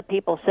 And a lot of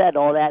people said,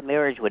 that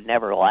marriage would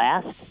never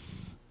last.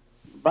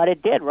 But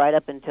it did right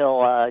up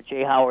until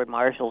J. Howard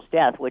Marshall's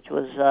death, which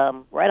was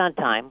right on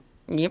time.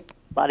 Yep.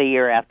 About a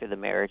year after the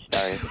marriage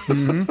started.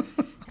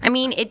 Mm-hmm. I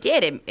mean, it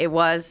did. It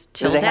was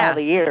till it was death. A hell of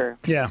a year.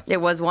 Yeah.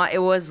 It was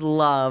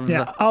love.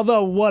 Yeah.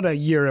 Although, what a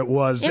year it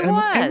was. It and,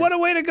 was. And what a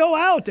way to go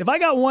out. If I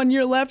got 1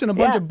 year left and a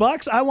bunch of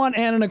bucks, I want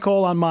Anna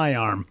Nicole on my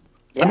arm.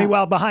 Yeah. I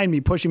mean, behind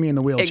me, pushing me in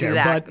the wheelchair.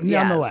 Exactly. But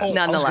nonetheless.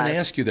 I was going to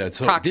ask you that.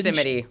 So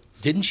proximity.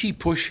 Didn't she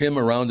push him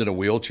around in a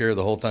wheelchair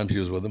the whole time she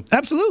was with him?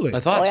 Absolutely. I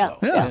thought so.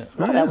 Yeah.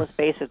 Well, that was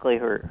basically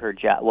her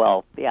job.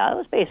 Well, yeah, it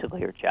was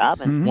basically her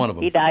job. And one of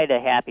them. He died a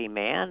happy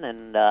man,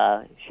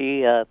 and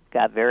she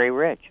got very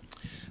rich.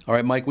 All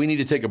right, Mike, we need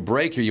to take a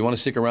break here. You want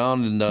to stick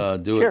around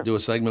and do a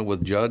segment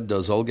with Judd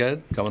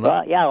Zulgad coming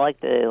up? Yeah, I like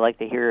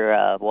to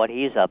hear what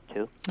he's up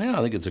to. Yeah,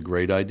 I think it's a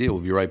great idea.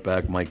 We'll be right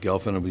back. Mike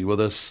Gelfand will be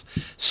with us.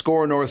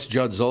 Score North's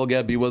Judd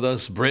Zulgad be with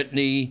us.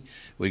 Brittany,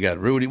 we got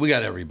Rudy, we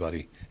got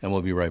everybody. And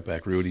we'll be right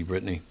back. Rudy,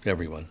 Brittany,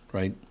 everyone,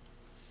 right?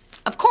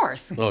 Of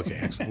course. Okay,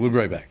 excellent. We'll be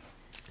right back.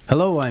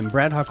 Hello, I'm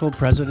Brad Huckle,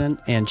 President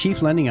and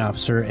Chief Lending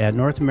Officer at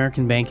North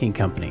American Banking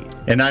Company.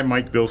 And I'm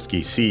Mike Bilski,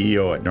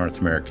 CEO at North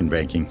American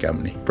Banking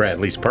Company,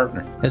 Bradley's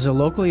partner. As a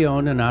locally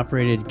owned and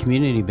operated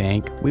community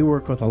bank, we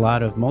work with a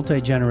lot of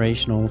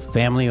multi-generational,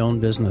 family-owned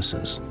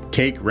businesses.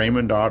 Take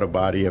Raymond Auto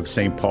Body of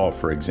St. Paul,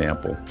 for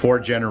example. 4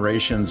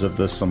 generations of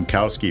the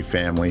Sumkowski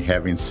family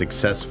having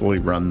successfully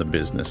run the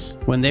business.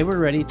 When they were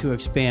ready to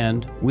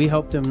expand, we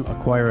helped them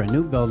acquire a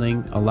new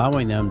building,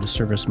 allowing them to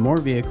service more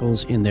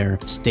vehicles in their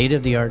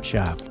state-of-the-art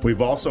shop.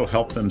 We've also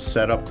helped them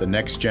set up the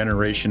next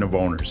generation of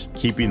owners,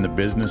 keeping the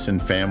business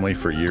and family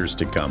for years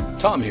to come.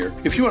 Tom here.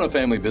 If you run a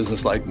family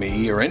business like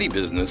me or any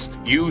business,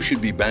 you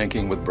should be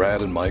banking with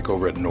Brad and Mike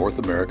over at North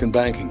American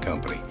Banking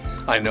Company.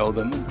 I know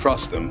them and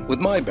trust them with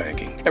my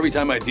banking. Every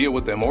time I deal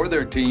with them or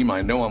their team,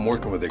 I know I'm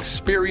working with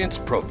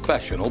experienced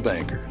professional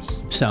bankers.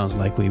 Sounds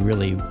like we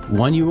really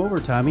won you over,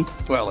 Tommy.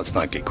 Well, let's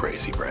not get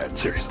crazy, Brad.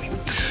 Seriously.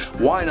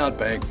 Why not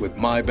bank with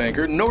My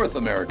Banker, North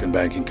American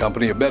Banking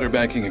Company, a better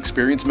banking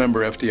experience,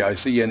 member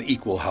FDIC, and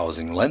equal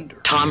housing lender?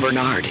 Tom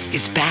Bernard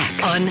is back,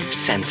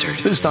 uncensored.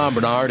 This is Tom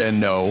Bernard, and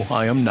no,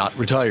 I am not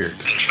retired.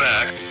 In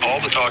fact, all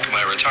the talk of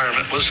my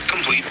retirement was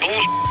complete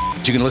bullshit.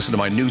 You can listen to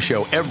my new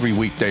show every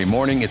weekday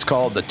morning. It's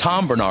called The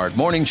Tom Bernard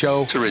Morning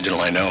Show. It's original,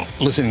 I know.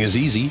 Listening is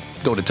easy.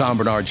 Go to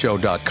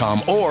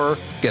TomBernardShow.com or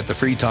get the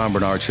free Tom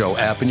Bernard Show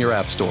app in your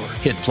app store.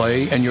 Hit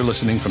play, and you're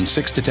listening from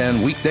 6 to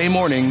 10 weekday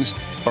mornings,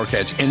 or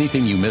catch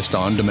anything you missed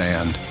on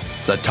demand.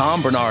 The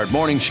Tom Bernard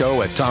Morning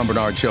Show at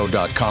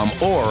TomBernardShow.com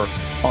or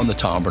on the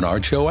Tom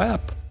Bernard Show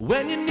app.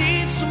 When you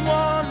need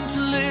someone to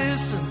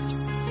listen,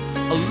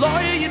 a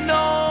lawyer you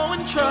know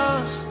and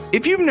trust.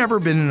 If you've never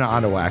been in an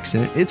auto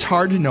accident, it's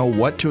hard to know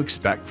what to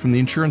expect from the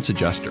insurance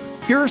adjuster.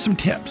 Here are some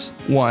tips.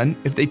 1,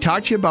 if they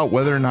talk to you about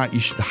whether or not you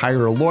should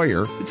hire a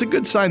lawyer, it's a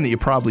good sign that you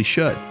probably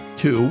should.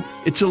 2,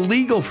 it's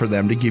illegal for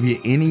them to give you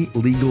any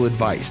legal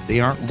advice. They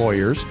aren't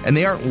lawyers, and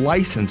they aren't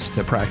licensed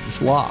to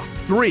practice law.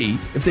 3,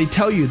 if they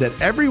tell you that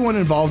everyone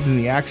involved in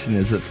the accident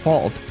is at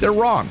fault, they're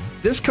wrong.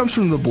 This comes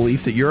from the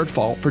belief that you're at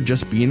fault for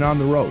just being on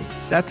the road.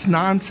 That's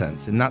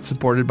nonsense and not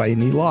supported by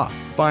any law.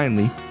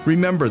 Finally,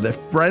 remember that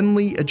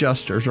friendly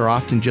adjusters are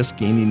often just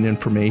gaining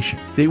information.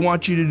 They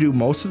want you to do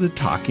most of the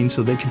talking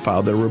so they can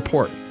file their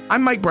report.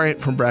 I'm Mike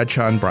Bryant from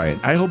Bradshaw & Bryant.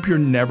 I hope you're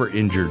never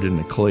injured in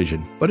a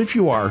collision. But if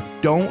you are,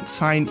 don't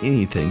sign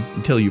anything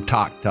until you've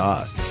talked to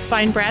us.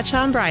 Find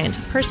Bradshaw & Bryant,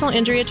 personal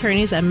injury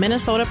attorneys at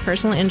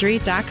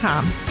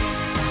minnesotapersonalinjury.com.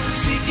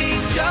 Seeking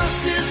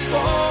justice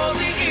for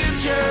the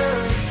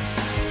injured.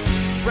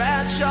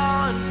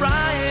 Bradshaw &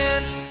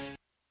 Bryant.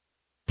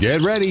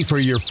 Get ready for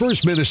your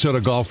first Minnesota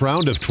Golf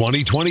Round of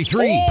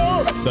 2023.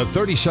 The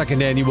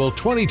 32nd annual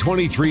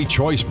 2023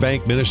 Choice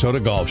Bank Minnesota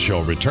Golf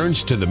Show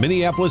returns to the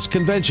Minneapolis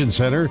Convention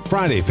Center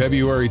Friday,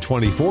 February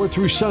 24th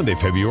through Sunday,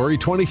 February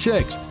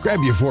 26th. Grab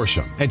your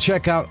foursome and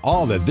check out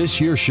all that this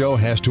year's show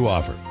has to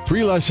offer.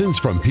 Free lessons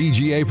from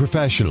PGA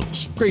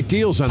professionals, great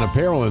deals on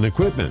apparel and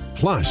equipment,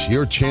 plus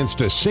your chance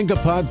to sink a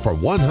putt for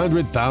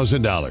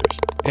 $100,000.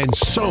 And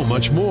so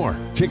much more.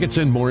 Tickets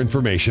and more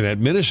information at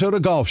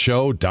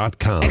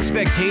MinnesotaGolfShow.com.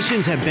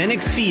 Expectations have been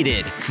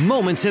exceeded.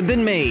 Moments have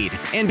been made.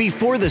 And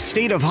before the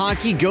state of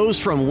hockey goes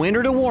from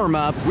winter to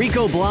warm-up,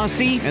 Rico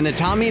Blasi and the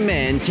Tommy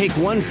men take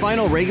one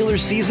final regular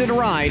season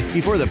ride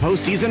before the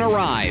postseason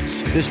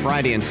arrives. This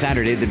Friday and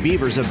Saturday, the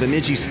Beavers of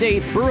Bemidji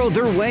State burrow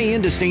their way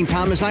into St.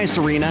 Thomas Ice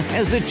Arena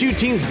as the two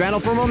teams battle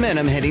for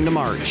momentum heading to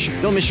March.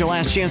 Don't miss your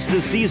last chance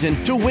this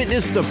season to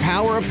witness the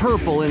power of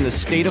purple in the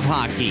state of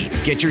hockey.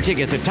 Get your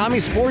tickets at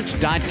TommySports.com.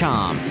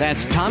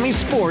 That's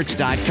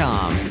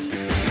TommySports.com.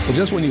 Well,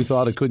 just when you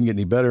thought it couldn't get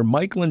any better,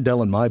 Mike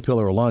Lindell and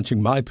MyPillow are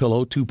launching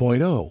MyPillow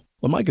 2.0.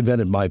 When Mike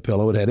invented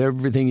MyPillow, it had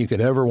everything you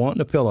could ever want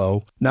in a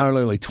pillow. Now,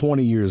 nearly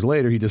 20 years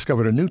later, he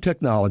discovered a new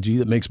technology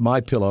that makes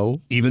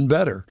MyPillow even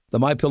better. The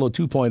MyPillow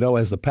 2.0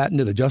 has the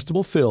patented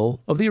adjustable fill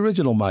of the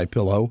original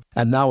MyPillow,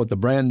 and now with the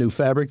brand new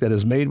fabric that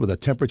is made with a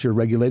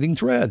temperature-regulating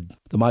thread.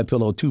 The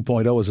MyPillow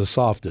 2.0 is the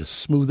softest,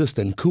 smoothest,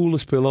 and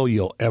coolest pillow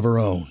you'll ever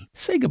own.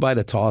 Say goodbye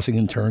to tossing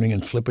and turning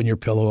and flipping your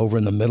pillow over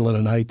in the middle of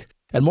the night.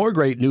 And more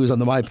great news on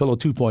the MyPillow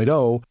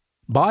 2.0.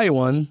 Buy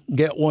one,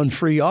 get one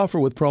free offer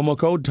with promo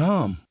code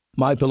TOM.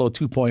 MyPillow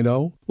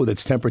 2.0, with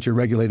its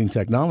temperature-regulating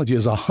technology,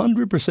 is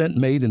 100%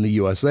 made in the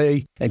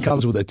USA and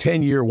comes with a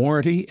 10-year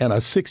warranty and a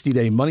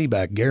 60-day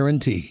money-back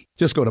guarantee.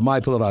 Just go to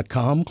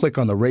MyPillow.com, click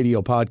on the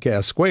radio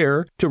podcast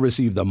square to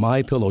receive the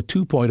MyPillow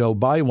 2.0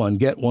 buy one,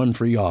 get one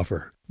free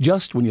offer.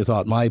 Just when you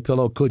thought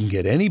MyPillow couldn't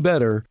get any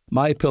better,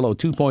 MyPillow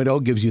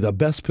 2.0 gives you the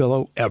best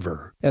pillow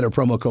ever. Enter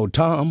promo code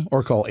TOM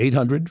or call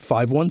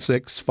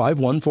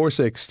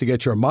 800-516-5146 to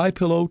get your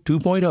MyPillow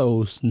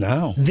 2.0s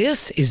now.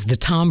 This is the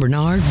Tom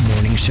Bernard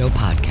Morning Show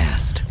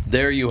podcast.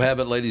 There you have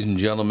it, ladies and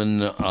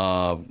gentlemen.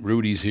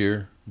 Rudy's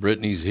here.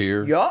 Brittany's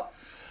here. Yup.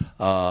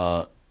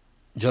 Judd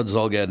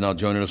Zulgad now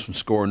joining us from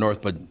Score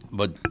North. But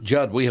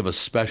Judd, we have a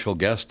special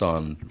guest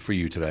on for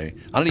you today.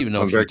 I don't even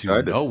know if you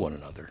two know one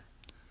another.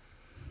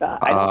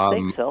 I don't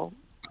think so.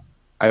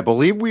 I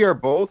believe we are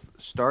both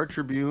Star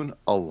Tribune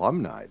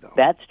alumni, though.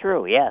 That's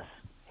true, yes.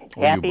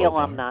 Happy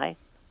alumni.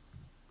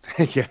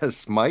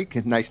 Yes,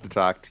 Mike, nice to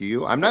talk to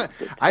you.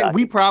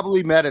 We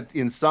probably met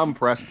in some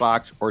press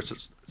box or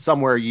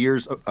somewhere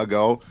years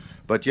ago,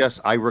 but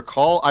yes, I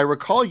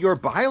recall your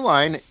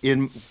byline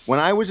when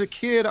I was a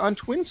kid on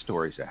Twin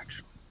Stories,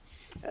 actually.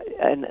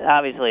 And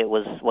obviously, it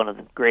was one of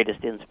the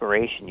greatest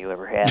inspiration you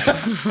ever had.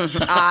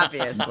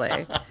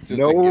 Obviously.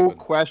 No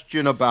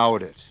question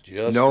about it.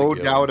 No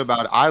doubt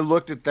about it. I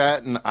looked at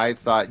that and I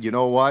thought, you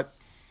know what?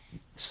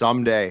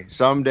 Someday,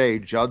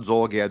 Judd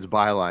Zulgad's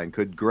byline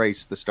could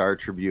grace the Star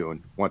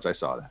Tribune once I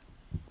saw that.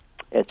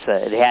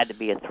 It had to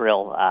be a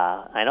thrill.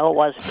 I know it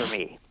was for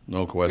me.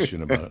 No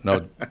question about it.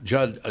 Now,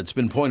 Judd, it's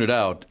been pointed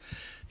out,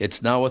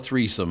 it's now a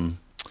threesome.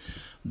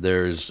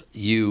 There's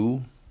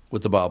you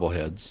with the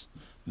bobbleheads.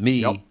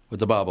 Me with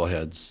the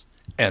bobbleheads,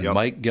 and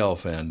Mike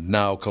Gelfand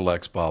now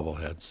collects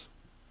bobbleheads.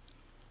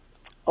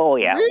 Oh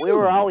yeah, Really? we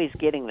were always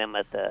getting them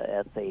at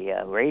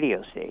the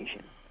radio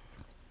station,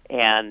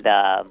 and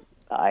at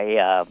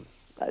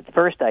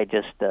first I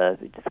just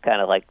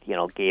kind of like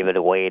gave it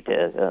away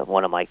to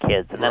one of my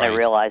kids, and then I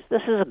realized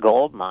this is a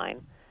gold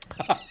mine,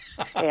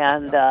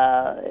 and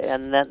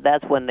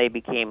that's when they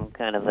became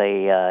kind of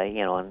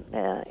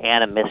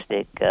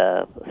animistic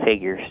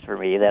figures for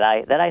me that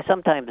I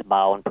sometimes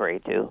bow and pray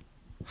to.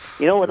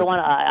 The one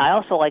I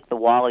also like the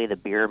Wally the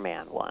Beer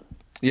Man one.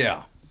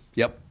 Yeah.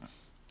 Yep.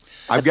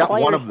 I've got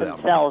one of them.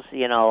 Themselves,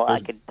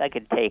 I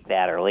could take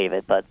that or leave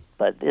it, but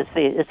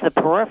it's the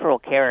peripheral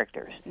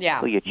characters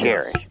who you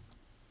cherish. Yes.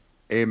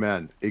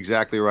 Amen.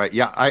 Exactly right.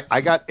 Yeah,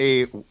 I got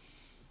a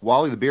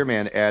Wally the Beer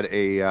Man at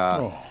a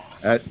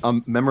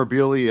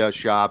memorabilia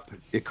shop.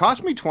 It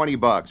cost me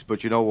 $20,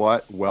 but you know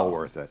what? Well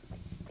worth it.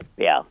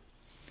 Yeah.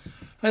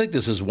 I think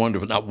this is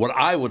wonderful. Now, what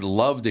I would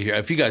love to hear,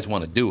 if you guys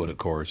want to do it, of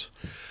course,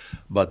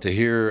 but to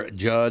hear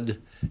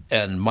Judd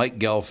and Mike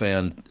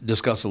Gelfand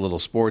discuss a little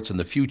sports and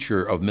the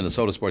future of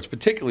Minnesota sports,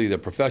 particularly the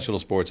professional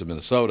sports of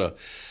Minnesota,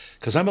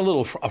 because I'm a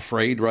little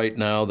afraid right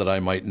now that I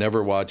might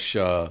never watch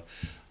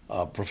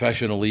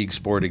professional league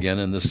sport again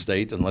in this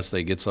state unless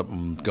they get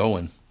something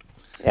going.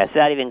 Yeah, it's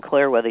not even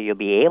clear whether you'll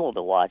be able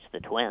to watch the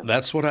Twins.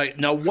 That's what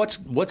now.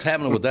 What's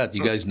happening with that? Do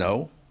you guys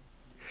know?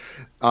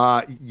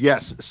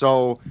 Yes.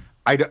 So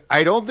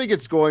I don't think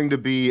it's going to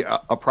be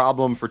a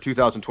problem for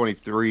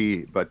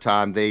 2023. But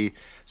Tom,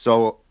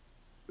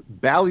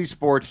 Bally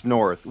Sports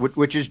North,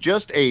 which is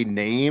just a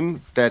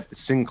name that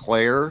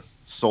Sinclair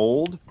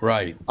sold.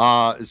 Right.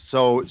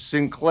 So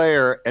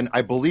Sinclair, and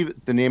I believe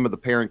the name of the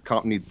parent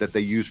company that they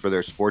use for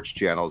their sports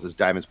channels is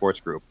Diamond Sports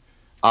Group,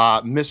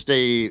 missed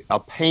a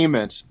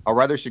payment, a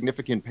rather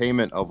significant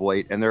payment of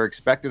late, and they're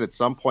expected at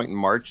some point in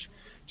March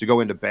to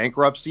go into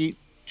bankruptcy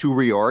to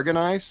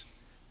reorganize.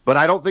 But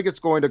I don't think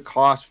it's going to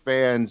cost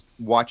fans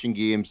watching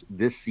games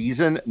this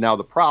season. Now,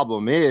 the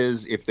problem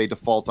is if they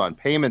default on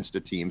payments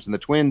to teams, and the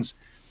Twins,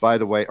 by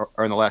the way,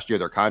 are in the last year of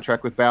their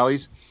contract with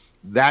Bally's,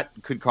 that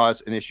could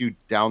cause an issue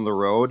down the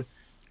road.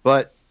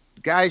 But,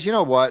 guys, you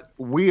know what?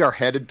 We are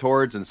headed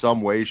towards, in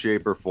some way,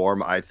 shape, or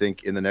form, I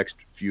think, in the next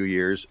few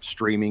years,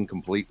 streaming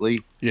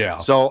completely. Yeah.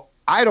 So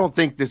I don't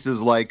think this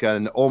is like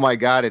oh, my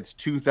God, it's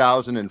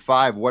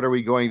 2005. What are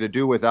we going to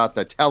do without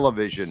the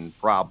television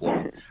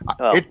problem?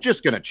 It's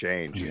just going to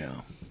change.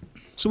 Yeah.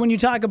 So when you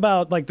talk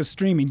about like the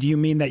streaming, do you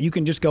mean that you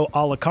can just go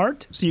a la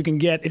carte? So you can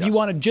get, if you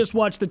want to just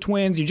watch the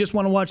Twins, you just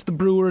want to watch the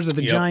Brewers or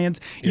the Giants,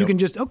 you can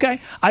just,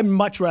 I'd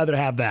much rather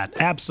have that.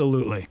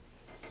 Absolutely.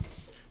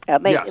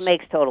 It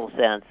makes total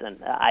sense. And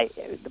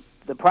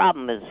the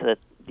problem is that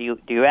do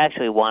you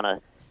actually want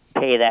to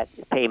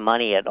pay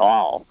money at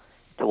all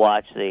to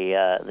watch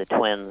the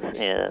Twins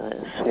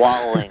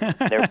swallowing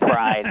their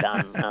pride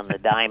on the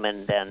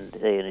diamond and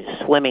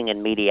swimming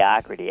in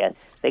mediocrity?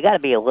 They got to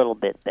be a little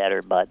bit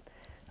better, but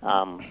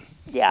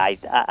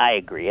I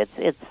agree.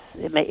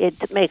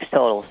 It makes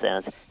total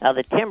sense. Now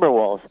the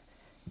Timberwolves,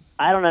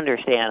 I don't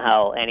understand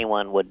how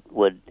anyone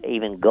would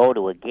even go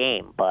to a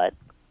game, but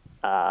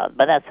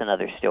that's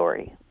another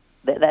story.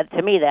 That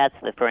to me, that's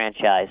the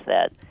franchise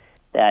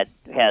that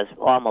has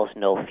almost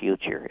no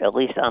future, at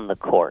least on the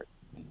court.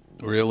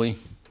 Really?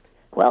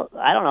 Well,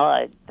 I don't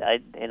know.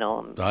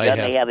 I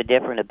may have a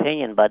different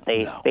opinion, but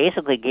they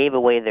basically gave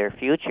away their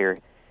future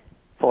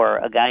for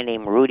a guy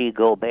named Rudy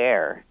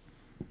Gobert.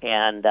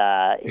 And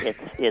it's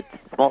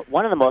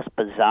one of the most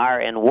bizarre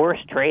and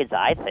worst trades,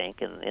 I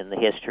think, in the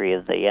history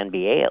of the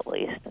NBA, at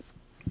least.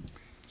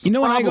 When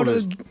I go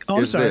to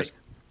I'm sorry.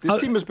 This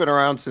team has been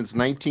around since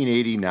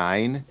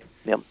 1989.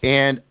 Yep.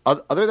 And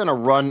other than a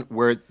run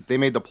where they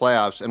made the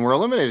playoffs and were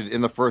eliminated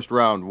in the first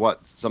round,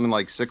 something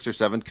like 6 or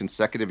 7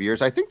 consecutive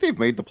years, I think they've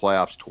made the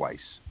playoffs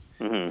twice.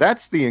 Mm-hmm.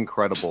 That's the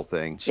incredible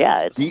thing.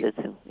 Yeah,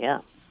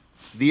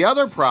 The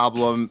other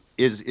problem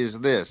is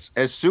this.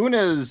 As soon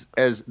as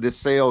this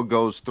sale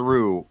goes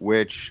through,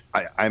 which,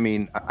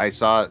 I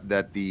saw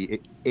that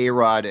the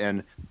A-Rod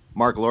and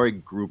Mark Laurie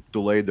group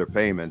delayed their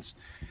payments.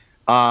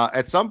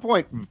 At some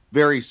point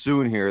very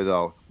soon here,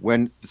 though,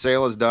 when the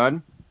sale is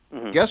done,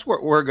 guess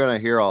what we're going to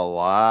hear a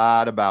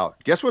lot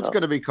about? Guess what's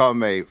going to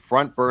become a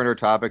front burner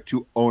topic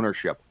to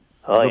ownership?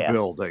 The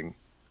building.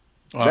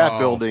 That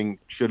building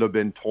should have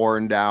been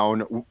torn down.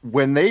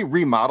 When they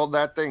remodeled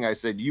that thing, I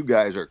said, you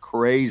guys are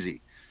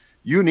crazy.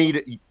 You need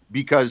it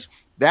because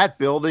that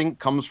building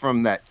comes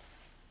from that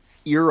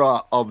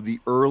era of the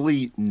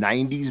early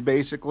 90s,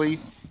 basically.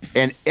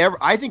 And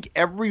I think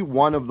every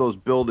one of those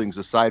buildings,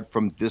 aside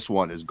from this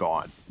one, is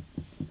gone.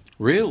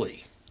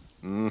 Really?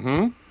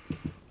 Mm-hmm.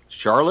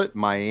 Charlotte,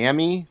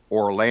 Miami,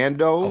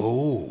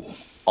 Orlando.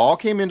 All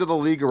came into the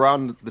league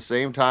around the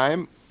same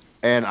time.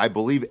 And I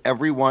believe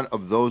every one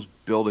of those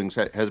buildings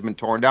has been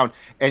torn down.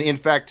 And in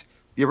fact,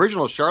 the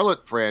original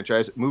Charlotte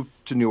franchise moved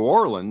to New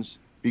Orleans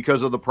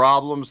because of the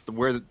problems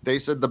where they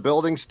said the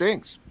building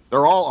stinks.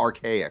 They're all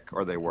archaic,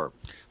 or they were.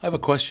 I have a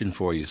question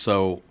for you.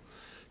 So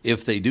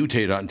if they do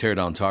tear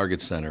down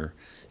Target Center,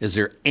 is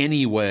there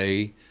any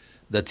way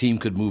the team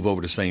could move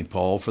over to St.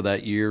 Paul for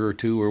that year or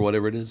two or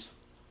whatever it is?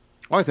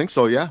 Oh, I think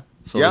so, yeah.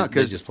 So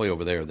they just play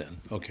over there then.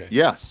 Okay.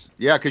 Yes.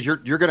 Yeah, because you're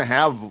going to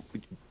have,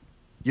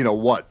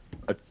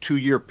 a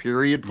 2-year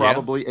period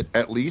probably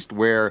at least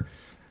where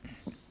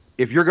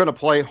if you're going to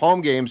play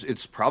home games,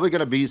 it's probably going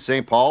to be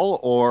St. Paul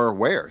or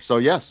where. So,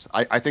 yes,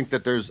 I think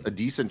that there's a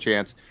decent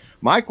chance.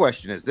 My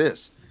question is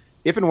this.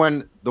 If and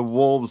when the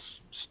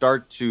Wolves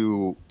start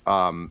to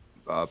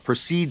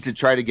proceed to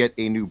try to get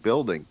a new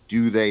building,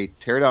 do they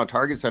tear down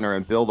Target Center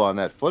and build on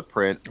that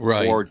footprint?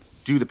 Right. Or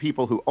do the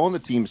people who own the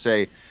team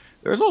say,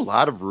 there's a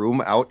lot of room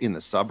out in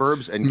the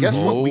suburbs, and guess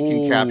what we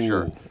can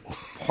capture?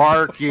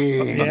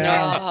 Parking.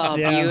 Oh,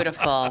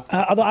 beautiful.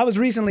 Although I was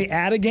recently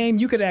at a game,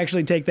 you could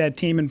actually take that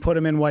team and put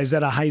them in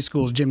Wayzata High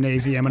School's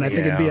gymnasium, and I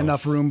think it'd be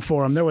enough room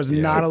for them. There was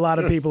not a lot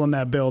of people in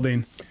that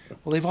building.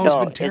 Well, they've always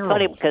been terrible.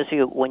 It's funny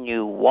because when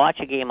you watch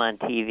a game on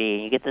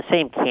TV, you get the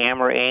same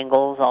camera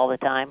angles all the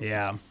time.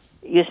 Yeah.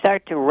 You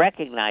start to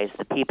recognize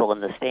the people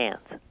in the stands.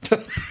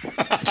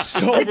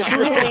 So it's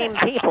true. the same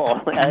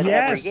people at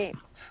every game.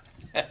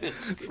 That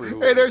is true.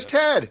 Hey, there's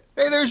Ted.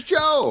 Hey, there's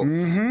Joe.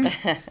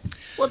 Mm-hmm.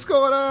 What's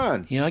going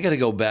on? I got to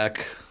go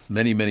back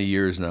many, many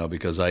years now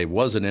because I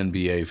was an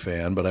NBA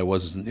fan, but I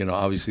wasn't,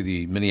 obviously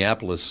the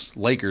Minneapolis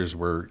Lakers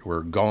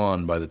were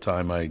gone by the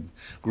time I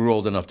grew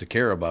old enough to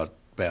care about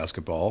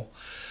basketball.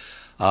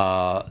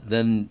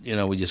 Then,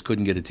 we just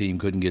couldn't get a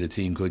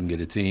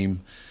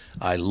team.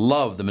 I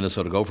loved the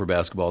Minnesota Gopher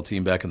basketball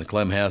team back in the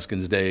Clem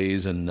Haskins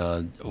days and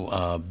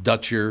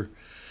Dutcher.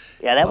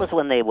 Yeah, that was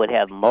when they would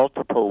have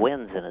multiple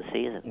wins in a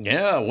season.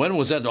 Yeah, when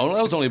was that? Oh,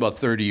 that was only about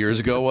 30 years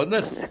ago, wasn't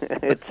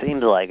it? It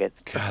seems like it.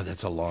 God,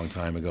 that's a long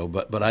time ago.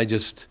 But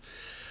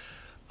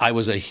I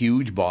was a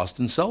huge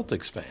Boston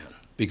Celtics fan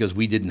because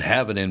we didn't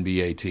have an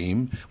NBA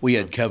team. We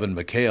had Kevin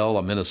McHale,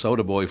 a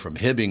Minnesota boy from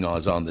Hibbing,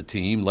 was on the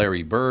team.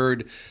 Larry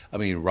Bird,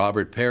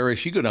 Robert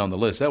Parrish. You go down the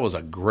list. That was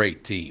a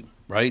great team,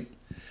 right?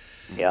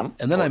 Yeah.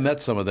 And then I met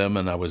some of them,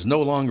 and I was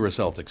no longer a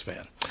Celtics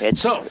fan.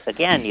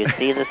 Again, you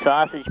see the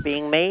sausage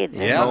being made.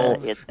 Yeah.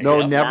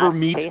 Never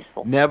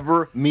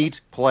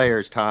meet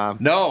players, Tom.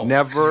 No.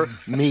 Never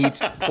meet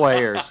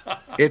players.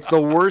 It's the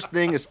worst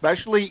thing,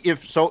 especially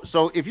if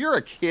you're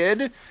a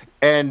kid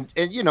and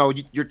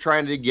you're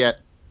trying to get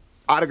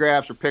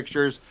autographs or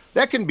pictures,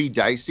 that can be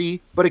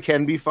dicey, but it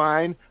can be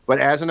fine. But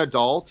as an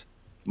adult,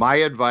 my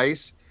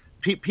advice,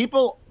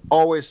 people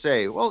always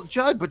say, well,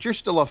 Judd, but you're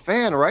still a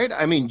fan, right?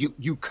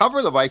 You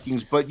cover the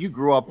Vikings, but you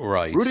grew up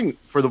rooting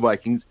for the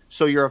Vikings,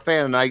 so you're a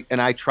fan.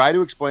 And I try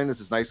to explain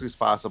this as nicely as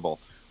possible.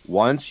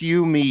 Once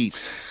you meet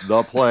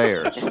the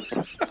players,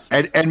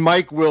 and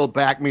Mike will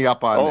back me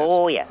up on this.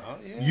 Oh, yeah.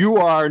 You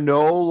are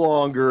no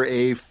longer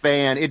a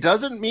fan. It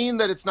doesn't mean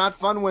that it's not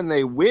fun when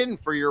they win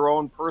for your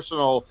own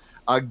personal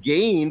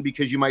gain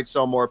because you might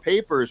sell more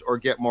papers or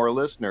get more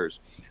listeners.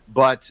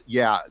 But,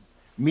 yeah,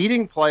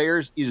 meeting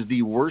players is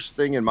the worst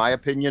thing, in my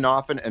opinion,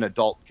 often an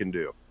adult can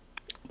do.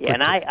 Yeah,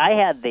 and I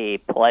had the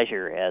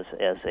pleasure as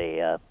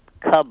a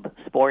Cub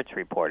sports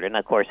reporter, and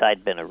of course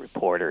I'd been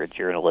a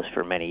journalist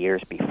for many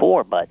years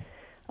before, but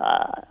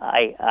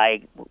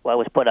I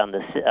was put on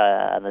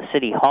the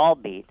City Hall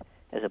beat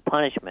as a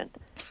punishment,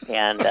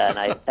 and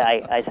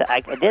I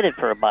did it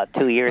for about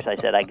 2 years. I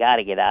said I got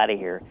to get out of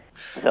here,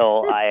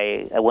 so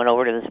I went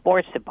over to the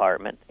sports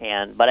department,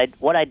 but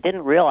what I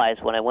didn't realize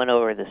when I went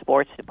over to the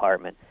sports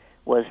department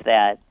was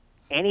that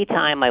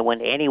anytime I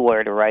went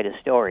anywhere to write a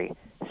story,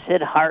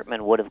 Sid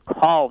Hartman would have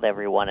called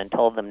everyone and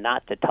told them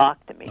not to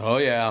talk to me. Oh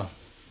yeah,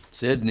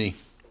 Sydney.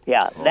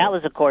 Yeah, that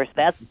was, of course,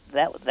 that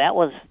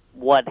was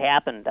what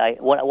happened.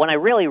 When I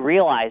really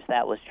realized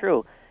that was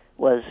true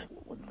was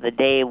the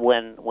day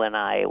when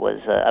I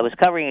was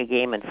covering a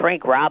game, and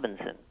Frank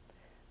Robinson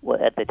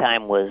at the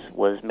time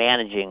was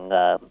managing.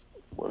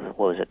 What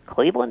was it,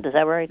 Cleveland? Is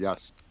that right?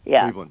 Yes.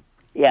 Yeah. Cleveland.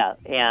 Yeah,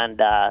 and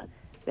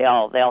they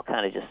all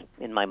kind of just,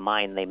 in my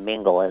mind, they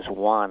mingle as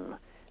one.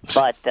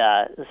 But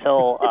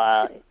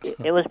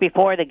it was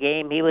before the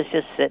game. He was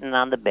just sitting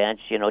on the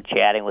bench,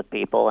 chatting with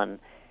people, and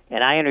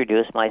I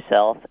introduced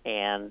myself,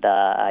 and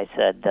I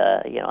said,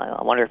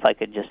 I wonder if I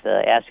could just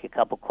ask you a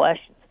couple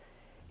questions.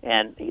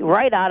 And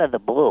right out of the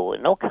blue,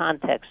 no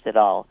context at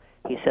all,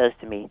 he says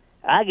to me,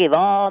 I give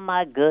all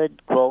my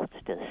good quotes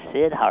to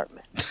Sid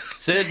Hartman.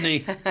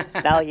 Sydney.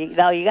 Now you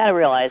got to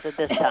realize at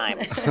this time,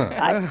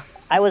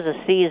 I was a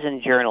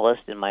seasoned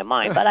journalist in my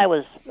mind, but I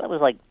was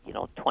like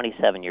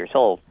 27 years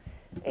old,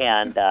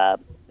 and a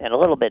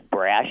little bit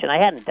brash, and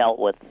I hadn't dealt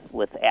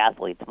with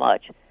athletes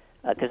much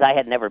because I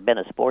had never been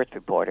a sports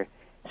reporter.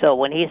 So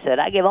when he said,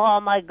 I give all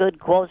my good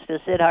quotes to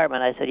Sid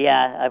Hartman, I said,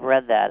 yeah, I've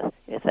read that.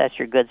 If that's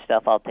your good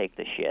stuff, I'll take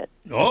the shit.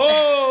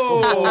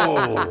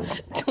 Oh!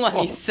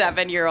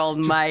 27-year-old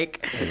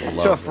Mike.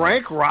 To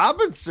Frank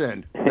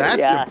Robinson.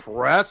 That's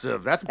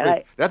impressive.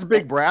 That's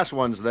big brass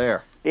ones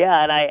there.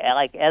 Yeah, and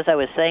I as I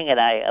was saying it,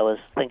 I was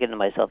thinking to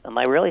myself, am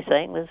I really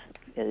saying this?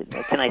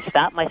 Can I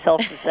stop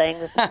myself from saying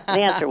this? The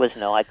answer was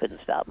no, I couldn't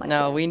stop myself.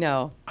 No, we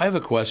know. I have a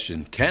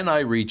question. Can I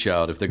reach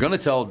out if they're going to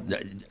tell?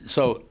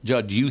 So,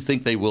 Judd, do you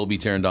think they will be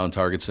tearing down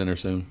Target Center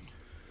soon?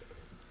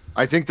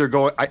 I think they're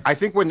going. I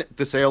think when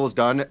the sale is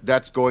done,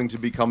 that's going to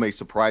become a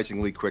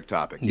surprisingly quick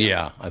topic. Yes.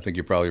 Yeah, I think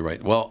you're probably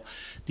right. Well,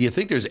 do you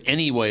think there's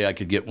any way I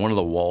could get one of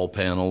the wall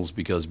panels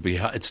because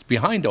it's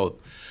behind a?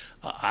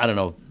 I don't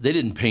know. They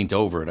didn't paint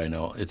over it. I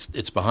know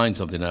it's behind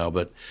something now,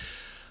 but.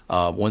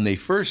 When they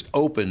first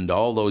opened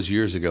all those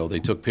years ago, they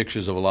took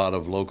pictures of a lot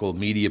of local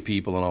media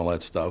people and all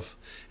that stuff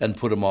and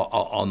put them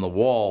on the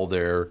wall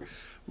there,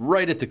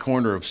 right at the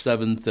corner of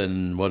 7th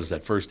and, what is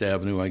that, 1st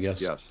Avenue, I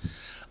guess? Yes.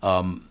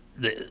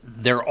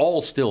 They're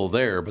all still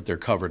there, but they're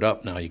covered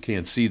up now. You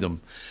can't see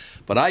them.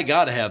 But I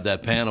got to have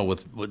that panel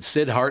with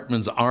Sid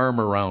Hartman's arm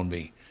around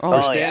me.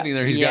 We're standing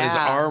there. He's got his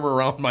arm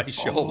around my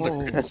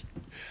shoulders.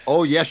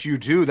 Oh, yes, you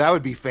do. That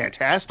would be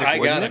fantastic. I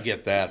got to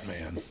get that,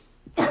 man.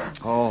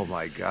 Oh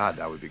my God,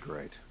 that would be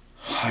great.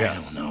 I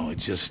don't know.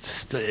 It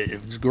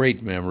was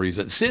great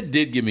memories. Sid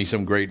did give me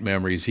some great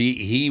memories.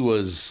 He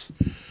was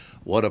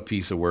what a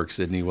piece of work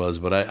Sidney was.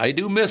 But I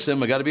do miss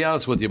him. I got to be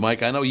honest with you,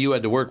 Mike. I know you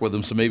had to work with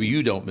him, so maybe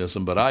you don't miss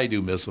him, but I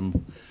do miss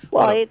him.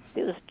 Well,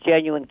 he was a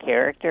genuine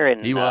character,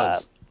 and he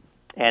was.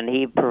 And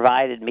he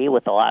provided me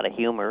with a lot of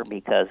humor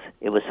because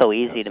it was so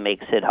easy to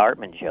make Sid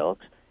Hartman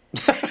jokes.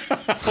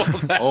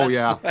 Oh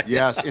yeah,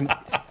 yes.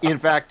 In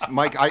fact,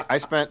 Mike, I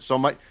spent so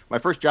much. My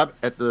first job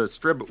at the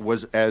Strib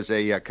was as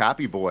a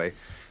copy boy.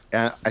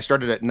 I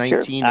started at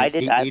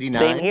 1989.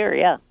 Same here,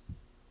 yeah.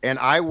 And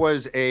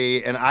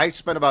I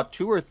spent about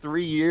 2 or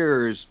 3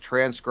 years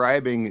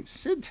transcribing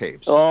Sid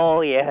tapes.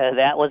 Oh yeah,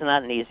 that was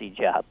not an easy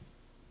job.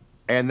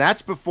 And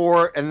that's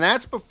before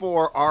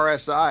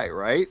RSI,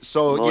 right?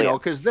 So,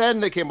 because then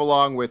they came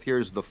along with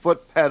here's the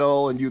foot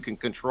pedal and you can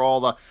control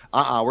the,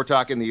 we're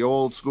talking the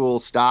old school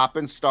stop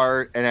and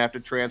start and have to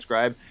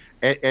transcribe.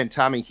 And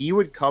Tommy, he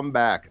would come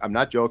back, I'm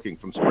not joking,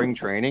 from spring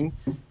training,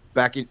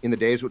 back in the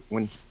days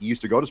when he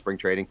used to go to spring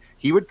training,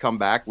 he would come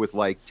back with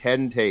like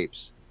 10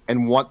 tapes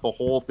and want the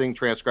whole thing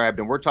transcribed.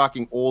 And we're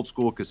talking old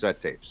school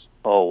cassette tapes.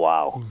 Oh,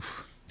 wow.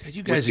 God,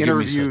 you guys with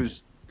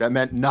interviews that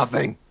meant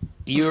nothing.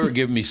 You're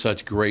giving me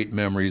such great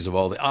memories of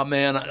all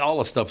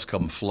the stuff's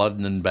come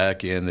flooding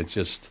back in. It's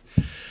just,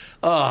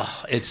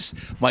 it's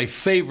my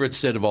favorite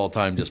Sid of all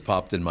time just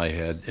popped in my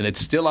head, and it's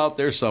still out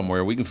there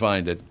somewhere. We can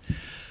find it,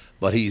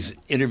 but he's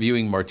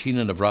interviewing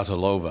Martina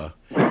Navratilova,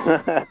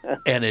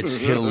 and it's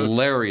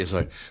hilarious.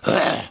 Like,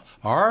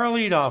 our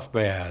leadoff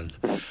band,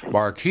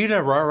 Martina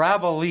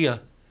Navratilova.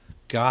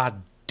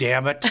 God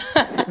damn it,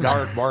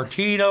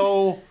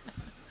 Martino.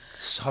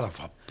 Son of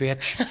a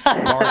bitch,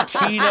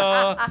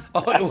 Martina.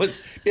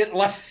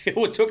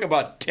 It took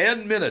about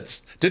 10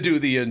 minutes to do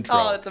the intro.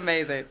 Oh, that's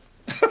amazing.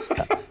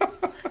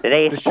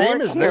 The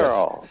shame is this.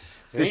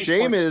 The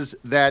shame is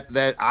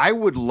that I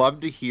would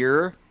love to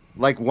hear,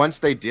 like, once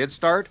they did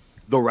start,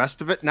 the rest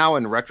of it now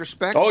in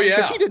retrospect. Oh, yeah.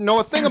 Because he didn't know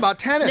a thing about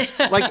tennis.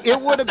 Like,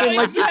 it would have been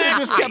like, you could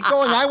just kept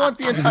going. I want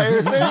the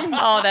entire thing.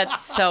 Oh,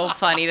 that's so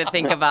funny to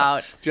think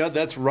about. Judd,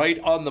 that's right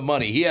on the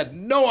money. He had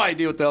no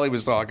idea what the hell he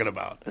was talking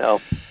about. No.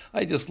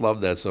 I just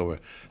love that so much.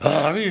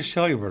 Let me just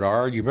tell you,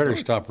 Bernard, you better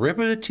stop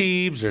ripping the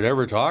teams. They're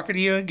never talking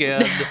to you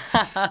again.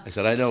 I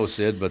said, I know,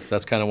 Sid, but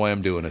that's kind of why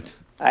I'm doing it.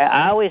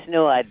 I always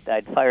knew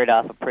I'd fired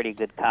off a pretty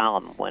good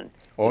column when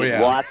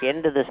he'd walk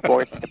into the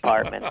sports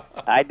department.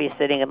 I'd be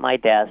sitting at my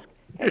desk,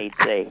 and he'd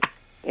say,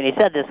 and he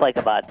said this like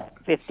about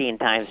 15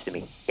 times to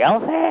me,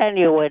 Gelfand,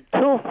 you went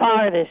too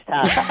far this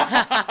time.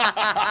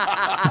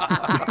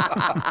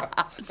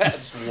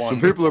 That's wonderful. Some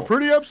people are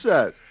pretty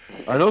upset.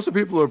 I know some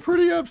people are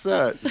pretty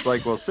upset. It's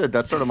like, well, Sid,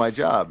 that's sort of my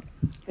job.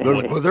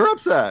 They're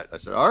upset. I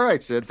said, all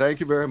right, Sid, thank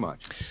you very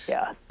much.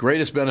 Yeah.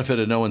 Greatest benefit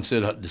of knowing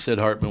Sid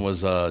Hartman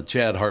was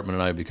Chad Hartman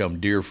and I have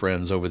become dear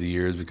friends over the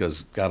years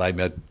because, God, I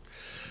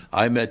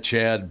met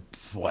Chad,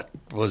 what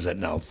was that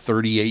now,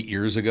 38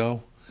 years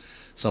ago?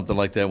 Something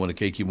like that when the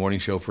KQ Morning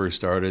Show first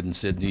started, and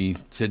Sydney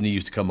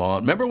used to come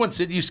on. Remember when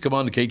Sid used to come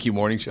on the KQ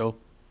Morning Show?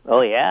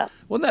 Oh, yeah.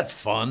 Wasn't that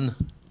fun?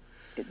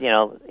 You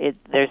know,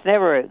 there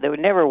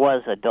never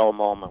was a dull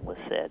moment with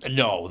Sid.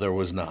 No, there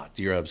was not.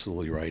 You're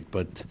absolutely right.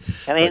 But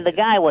I mean, the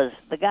guy was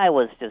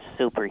just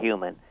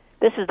superhuman.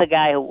 This is the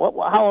guy who,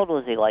 how old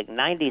was he? Like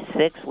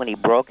 96 when he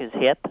broke his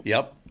hip.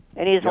 Yep.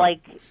 And he's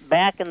like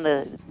back in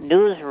the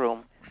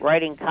newsroom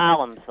writing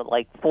columns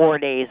like 4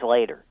 days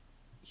later.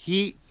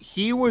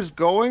 He was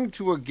going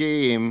to a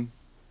game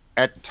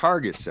at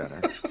Target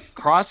Center,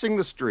 crossing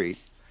the street,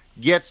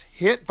 gets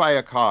hit by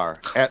a car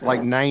at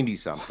like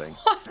 90-something,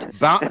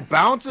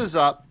 bounces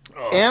up,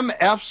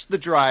 MFs the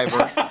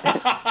driver,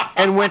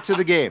 and went to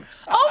the game.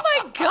 Oh,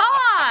 my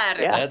God.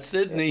 Yeah. That's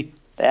Sydney.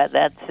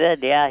 That's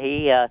Sid, yeah.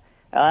 He, I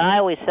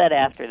always said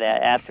after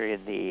that, after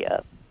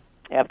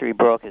he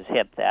broke his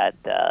hip, that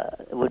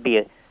it would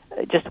be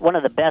just one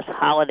of the best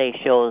holiday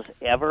shows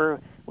ever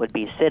would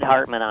be Sid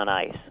Hartman on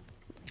ice.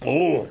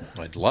 Oh,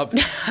 I'd love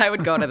it. I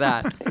would go to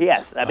that.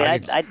 Yes, I mean,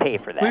 I'd pay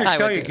for that. Let me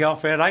tell you,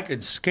 Gelfand, I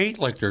could skate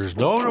like there's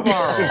no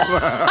tomorrow.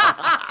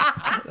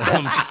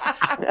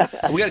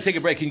 We got to take a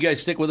break. Can you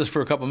guys stick with us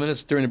for a couple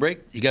minutes during the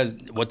break? You guys,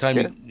 what time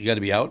you got to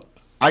be out?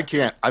 I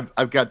can't.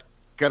 I've got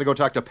got to go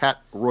talk to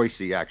Pat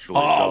Royce, actually.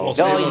 Oh,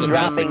 so. well,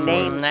 dropping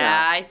names.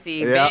 I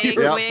see. Big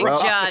wig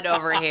Judd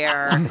over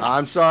here.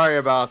 I'm sorry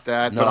about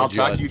that, but I'll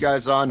talk to you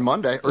guys on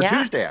Monday or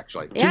Tuesday,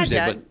 actually. Yeah, Tuesday,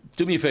 Judd. but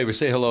do me a favor,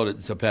 say hello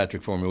to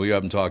Patrick for me. We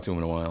haven't talked to him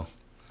in a while.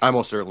 I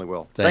most certainly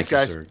will. Thanks,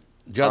 guys. Sir.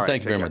 Judd,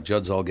 thank you very much.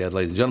 Judd Zolgad,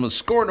 ladies and gentlemen.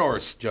 Score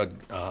North. Judd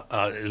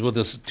is with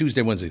us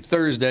Tuesday, Wednesday,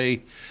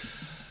 Thursday.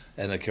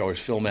 And, of course,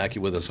 Phil Mackey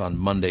with us on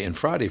Monday and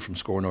Friday from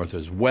Score North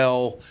as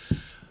well.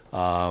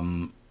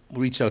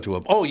 Reached out to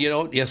him. Oh,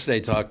 yesterday I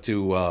talked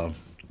to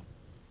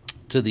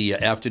the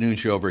afternoon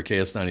show over at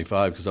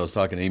KS95 because I was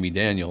talking to Amy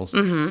Daniels.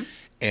 Mm-hmm.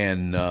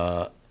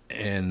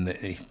 And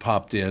he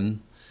popped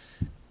in.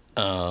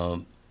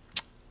 And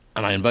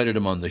I invited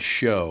him on the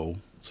show.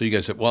 So you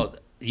guys said, well,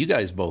 you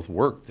guys both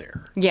work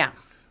there. Yeah,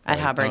 at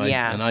Hubbard,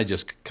 And I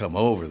just come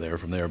over there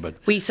from there. But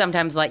we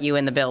sometimes let you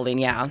in the building,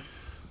 yeah.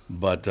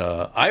 But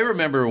I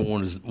remember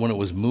when it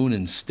was Moon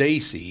and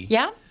Stacy.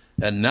 Yeah.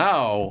 And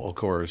now, of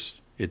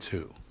course, it's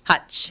who?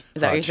 Hutch.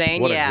 Is that what you're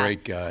saying? What a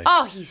great guy.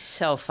 Oh, he's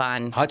so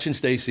fun. Hutch and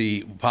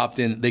Stacy popped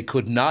in. They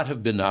could not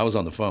have been, I was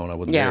on the phone, I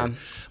wasn't there.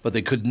 But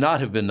they could not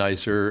have been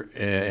nicer,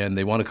 and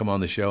they want to come on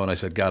the show. And I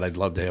said, God, I'd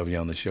love to have you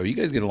on the show. You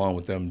guys get along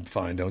with them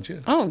fine, don't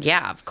you? Oh,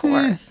 yeah, of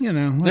course.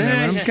 Whatever.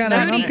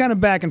 I'm kind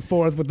of back and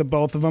forth with the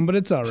both of them, but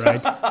it's all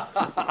right.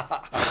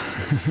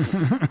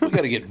 We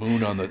got to get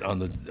Moon on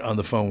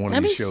the phone one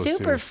That'd of these shows, too. That'd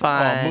be super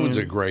fun. Oh, Moon's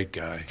a great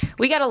guy.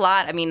 We got a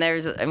lot.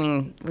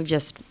 We've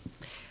just...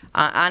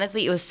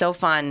 honestly, it was so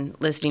fun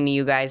listening to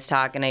you guys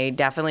talk, and I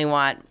definitely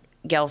want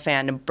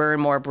Gelfand to burn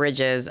more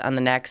bridges on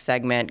the next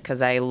segment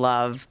because I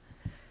love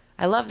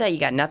that you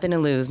got nothing to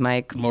lose,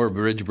 Mike. More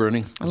bridge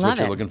burning is what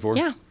you're looking for?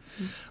 Yeah.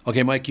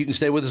 Okay, Mike, you can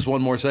stay with us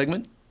one more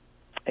segment?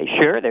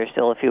 Sure, there's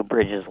still a few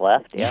bridges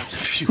left, yeah. A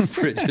few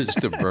bridges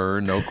to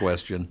burn, no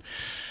question.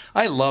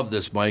 I love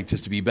this, Mike.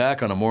 Just to be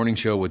back on a morning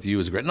show with you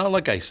is great. Now,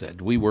 like I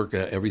said, we work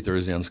every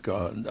Thursday on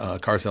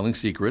Car Selling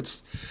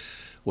Secrets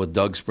with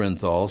Doug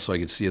Sprinthal, so I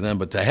could see them.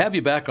 But to have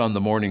you back on the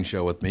morning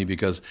show with me,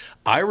 because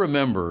I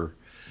remember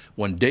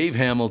when Dave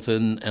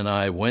Hamilton and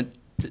I went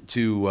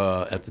to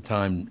at the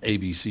time,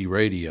 ABC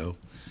Radio.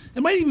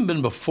 It might have even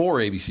been before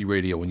ABC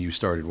Radio when you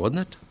started,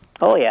 wasn't it?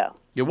 Oh, yeah.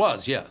 It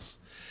was, yes.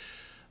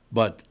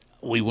 But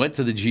we went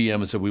to the GM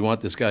and said, we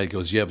want this guy. He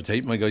goes, you have a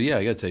tape? And I go, yeah,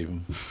 I got a tape.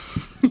 And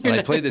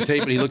I played the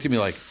tape, and he looked at me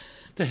like,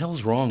 what the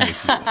hell's wrong with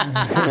you?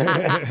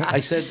 I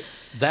said,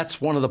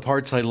 that's one of the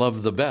parts I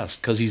love the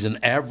best, because he's an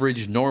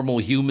average, normal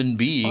human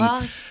being.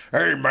 Well,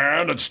 hey,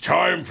 man, it's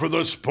time for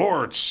the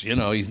sports.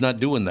 He's not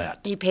doing that.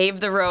 He paved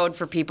the road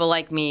for people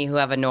like me who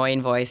have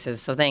annoying voices,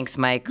 so thanks,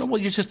 Mike. No,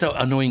 well, you're just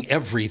annoying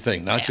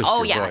everything, not just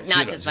your voice.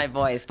 Not just my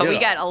voice. But we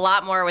got a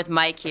lot more with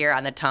Mike here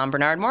on the Tom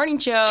Bernard Morning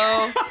Show.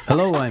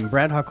 Hello, I'm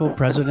Brad Huckle,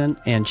 President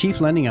and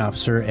Chief Lending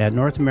Officer at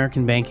North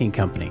American Banking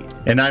Company.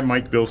 And I'm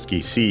Mike Bilski,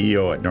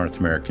 CEO at North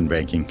American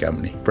Banking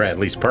Company,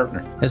 Bradley's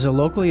partner. As a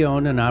locally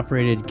owned and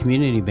operated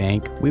community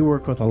bank, we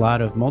work with a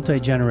lot of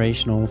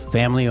multi-generational,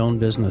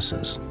 family-owned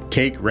businesses.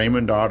 Take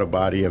Raymond Auto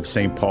Body of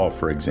St. Paul,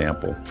 for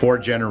example. 4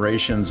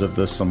 generations of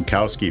the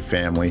Slomkowski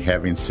family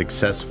having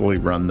successfully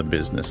run the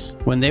business.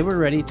 When they were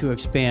ready to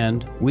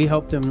expand, we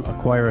helped them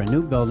acquire a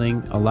new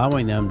building,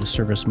 allowing them to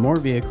service more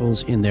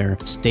vehicles in their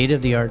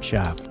state-of-the-art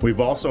shop.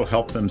 We've also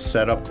helped them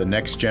set up the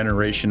next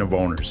generation of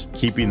owners,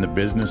 keeping the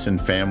business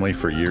and family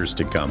for years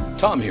to come.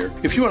 Tom here.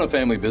 If you want a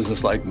family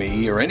business like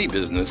me or any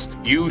business,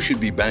 you should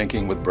be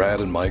banking with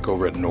Brad and Mike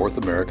over at North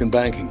American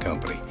Banking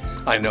Company.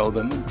 I know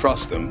them and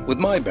trust them with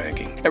my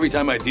banking. Every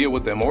time I deal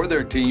with them or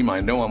their team, I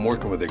know I'm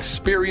working with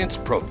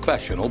experienced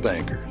professional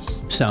bankers.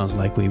 Sounds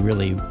like we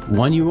really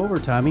won you over,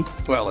 Tommy.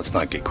 Well, let's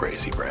not get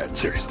crazy, Brad.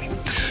 Seriously.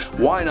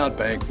 Why not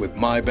bank with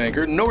my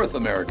banker, North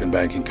American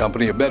Banking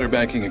Company, a better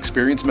banking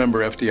experience,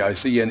 member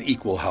FDIC, and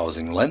equal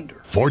housing lender?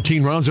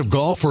 14 rounds of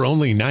golf for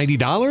only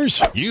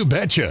 $90? You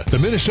betcha. The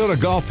Minnesota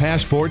Golf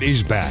Passport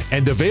is back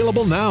and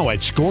available now at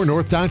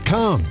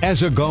scorenorth.com.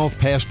 As a Golf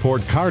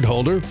Passport card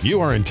holder, you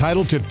are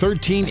entitled to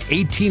 13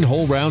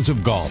 18-hole rounds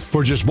of golf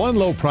for just one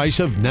low price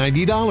of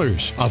 $90.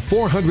 A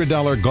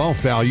 $400 golf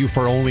value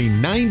for only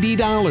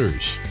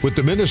 $90. With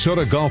the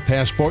Minnesota Golf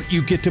Passport,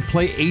 you get to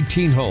play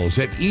 18 holes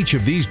at each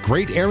of these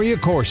great area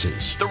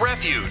courses. The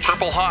Refuge,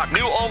 Purple Hawk,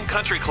 New Ulm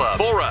Country Club,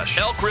 Bulrush,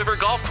 Elk River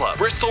Golf Club,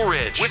 Bristol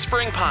Ridge,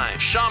 Whispering Pine,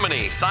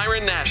 Chamonix,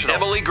 Siren National,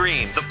 Emily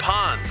Greens, The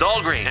Ponds,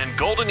 Dahlgreen, and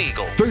Golden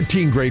Eagle.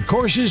 13 great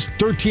courses,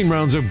 13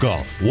 rounds of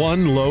golf,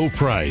 one low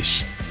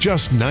price.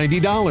 Just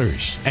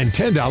 $90. And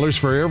 $10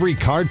 for every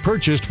card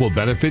purchased will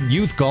benefit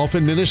youth golf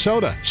in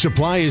Minnesota.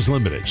 Supply is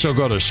limited, so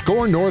go to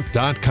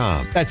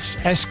scorenorth.com. That's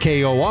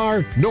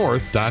SKOR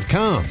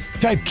North.com.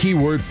 Type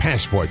keyword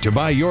passport to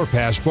buy your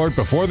passport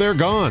before they're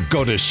gone.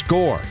 Go to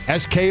SKOR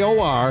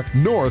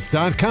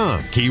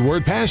North.com.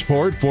 Keyword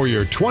passport for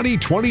your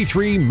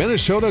 2023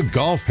 Minnesota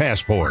Golf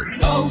Passport.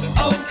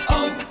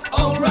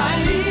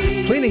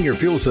 O'Reilly. Cleaning your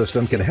fuel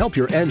system can help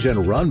your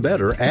engine run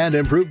better and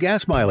improve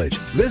gas mileage.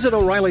 Visit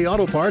O'Reilly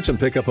Auto Parts and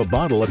pick up a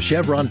bottle of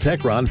Chevron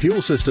Techron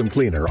Fuel System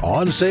Cleaner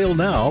on sale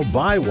now.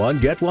 Buy one,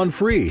 get one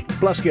free.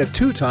 Plus, get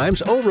 2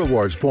 times O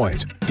Rewards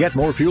points. Get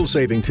more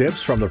fuel-saving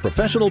tips from the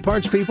professional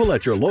parts people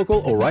at your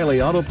local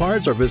O'Reilly Auto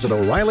Parts or visit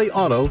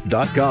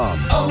O'ReillyAuto.com.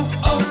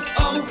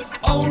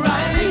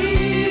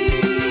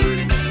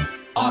 O'Reilly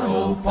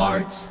Auto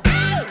Parts.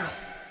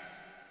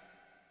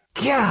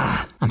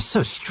 Yeah, I'm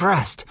so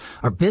stressed.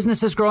 Our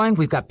business is growing.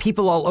 We've got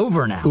people all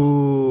over now.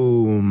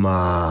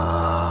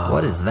 Ooma.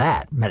 What is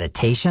that?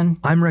 Meditation?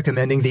 I'm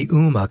recommending the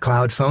Ooma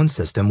cloud phone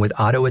system with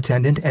auto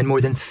attendant and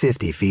more than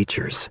 50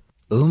 features.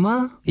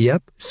 Ooma?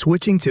 Yep.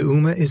 Switching to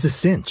Ooma is a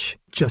cinch.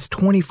 Just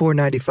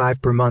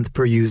 $24.95 per month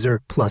per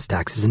user, plus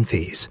taxes and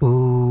fees.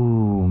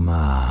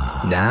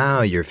 Ooma.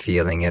 Now you're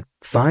feeling it.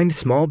 Find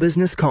small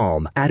business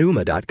calm at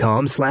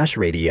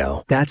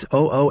ooma.com/radio. That's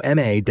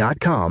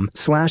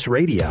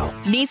OOMA.com/radio.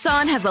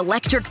 Nissan has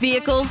electric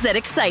vehicles that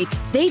excite.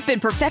 They've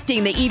been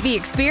perfecting the EV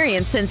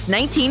experience since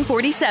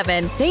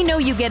 1947. They know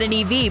you get an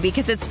EV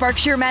because it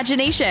sparks your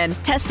imagination.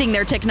 Testing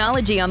their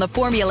technology on the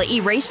Formula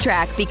E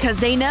racetrack because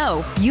they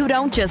know you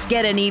don't just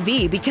get an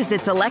EV because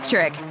it's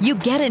electric. You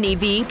get an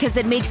EV because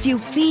it makes you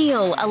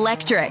feel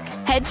electric.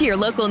 Head to your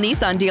local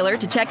Nissan dealer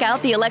to check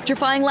out the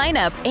electrifying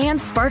lineup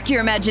and spark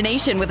your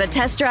imagination with a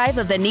test drive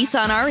of the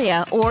Nissan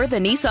Ariya or the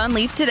Nissan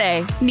Leaf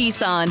today.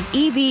 Nissan,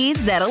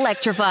 EVs that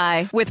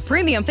electrify. With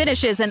premium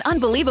finishes and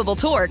unbelievable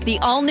torque, the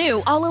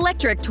all-new,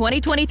 all-electric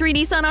 2023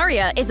 Nissan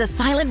Ariya is a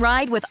silent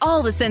ride with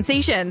all the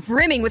sensations.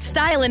 Brimming with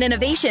style and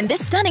innovation,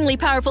 this stunningly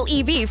powerful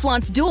EV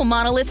flaunts dual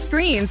monolith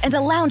screens and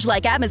a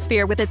lounge-like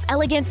atmosphere with its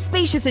elegant,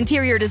 spacious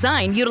interior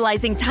design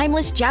utilizing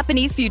timeless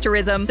Japanese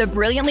futurism. The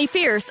brilliantly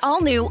fierce,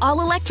 all-new,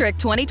 all-electric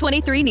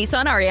 2023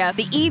 Nissan Ariya,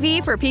 the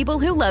EV for people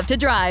who love to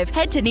drive.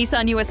 Head to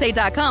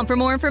nissanusa.com for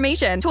more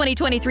information.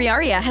 2023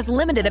 Ariya has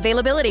limited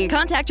availability.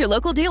 Contact your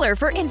local dealer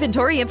for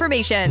inventory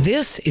information.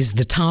 This is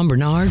the Tom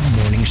Bernard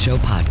Morning Show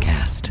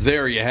podcast.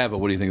 There you have it.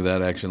 What do you think of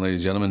that action,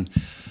 ladies and gentlemen?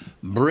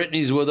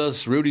 Brittany's with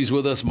us. Rudy's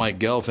with us. Mike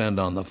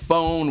Gelfand on the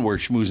phone. We're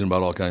schmoozing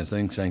about all kinds of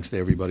things. Thanks to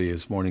everybody.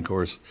 This morning, of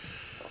course,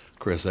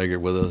 Chris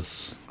Eggert with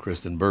us.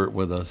 Kristen Burt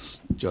with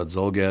us. Judd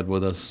Zolgad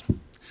with us.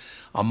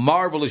 A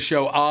marvelous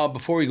show.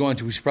 Before we go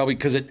into, we should probably,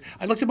 because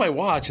I looked at my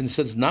watch and it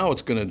says now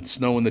it's going to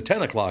snow in the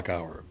 10 o'clock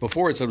hour.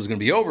 Before it said it was going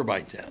to be over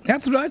by 10.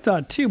 That's what I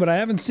thought too, but I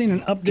haven't seen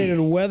an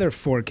updated weather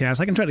forecast.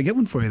 I can try to get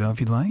one for you though,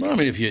 if you'd like. Well, I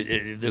mean,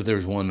 if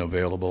there's one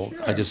available,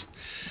 sure. It'd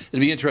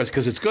be interesting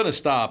because it's going to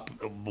stop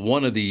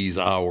one of these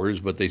hours,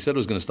 but they said it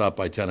was going to stop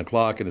by 10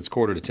 o'clock, and it's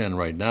 9:45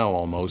 right now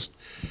almost.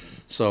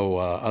 So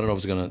I don't know if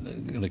it's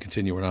going to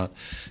continue or not.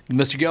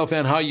 Mr.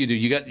 Gelfand, how you do?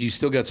 You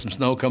still got some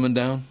snow coming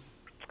down?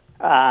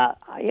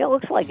 It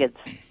looks like it's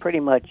pretty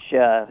much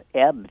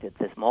ebbed at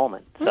this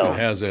moment. So it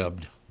has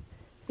ebbed.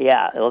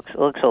 Yeah, it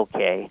looks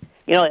okay.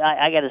 You know,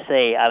 I got to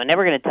say, I'm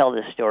never going to tell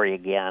this story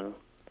again,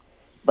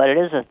 but it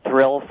is a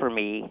thrill for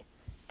me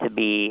to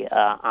be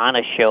on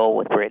a show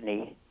with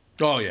Brittany.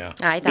 Oh yeah,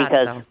 I thought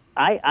because so.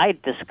 I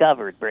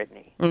discovered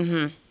Brittany.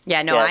 Mm-hmm.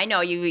 Yeah, no, I know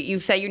you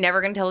say you're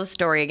never going to tell the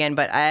story again,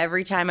 but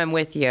every time I'm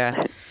with you,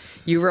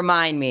 you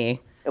remind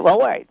me. Well,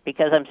 right,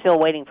 because I'm still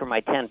waiting for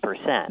my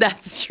 10%.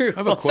 That's true. I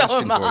have a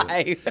question for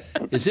you.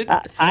 Is it?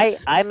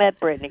 I met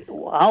Brittany.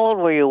 How old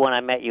were you when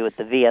I met you at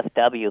the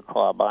VFW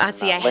club? On, I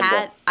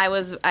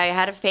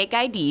had a fake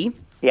ID.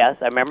 Yes,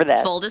 I remember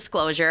that. Full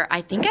disclosure,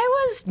 I think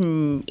I was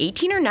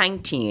 18 or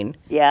 19.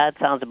 Yeah, it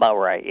sounds about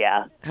right.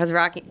 Yeah, I was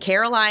rocking.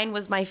 Caroline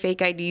was my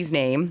fake ID's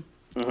name.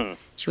 Mm-hmm.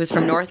 She was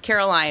from North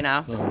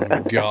Carolina.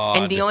 Oh, God.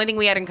 And the only thing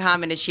we had in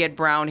common is she had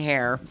brown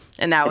hair,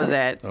 and that was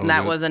it. And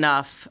that was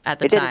enough at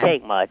the time. It didn't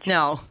take much.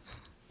 No.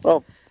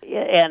 Well,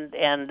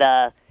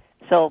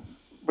 so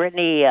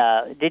Brittany,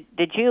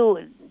 did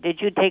you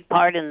take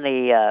part in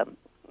the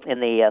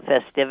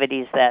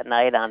festivities that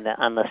night on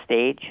the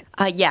stage?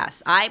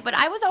 Yes, but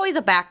I was always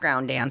a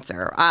background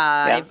dancer.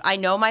 Yeah. I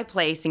know my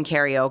place in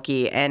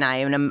karaoke, and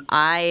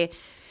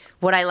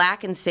what I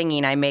lack in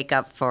singing, I make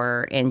up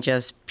for in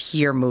just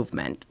pure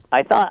movement.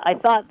 I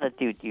thought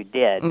that you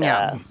did.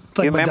 Yeah.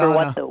 Do you remember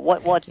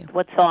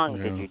what song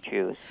did you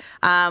choose?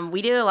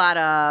 We did a lot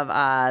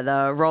of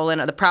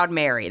the Proud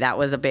Mary. That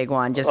was a big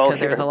one, just because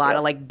there was a lot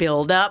of like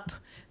build up.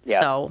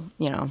 Yep. So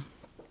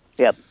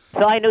Yep. So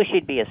I knew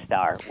she'd be a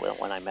star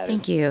when I met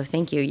her.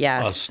 Thank you.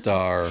 Yes. A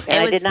star.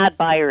 And I did not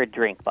buy her a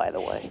drink, by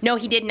the way. No,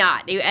 he did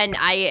not. And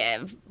I.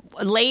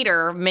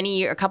 Later,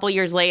 a couple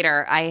years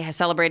later, I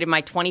celebrated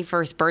my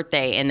 21st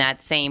birthday in that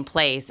same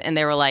place, and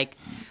they were like,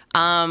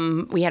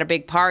 we had a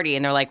big party,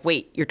 and they're like,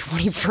 wait, your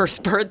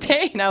 21st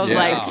birthday? And I was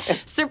like,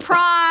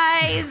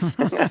 surprise!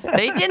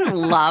 They didn't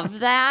love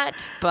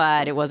that,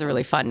 but it was a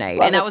really fun night.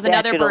 Well, and that was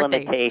another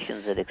birthday.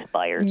 Limitations that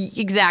expired.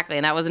 Exactly,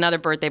 and that was another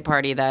birthday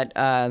party that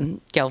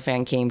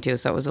Gelfand came to,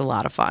 so it was a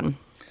lot of fun.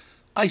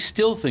 I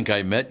still think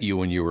I met you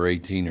when you were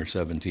 18 or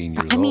 17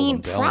 years old. I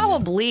mean,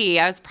 probably.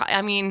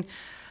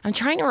 I'm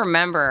trying to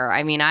remember.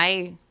 I mean,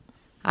 I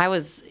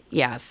was,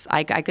 yes,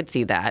 I could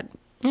see that.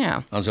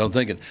 Yeah. That's what I'm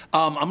thinking.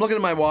 I'm looking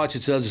at my watch.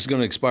 It says it's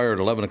going to expire at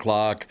 11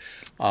 o'clock.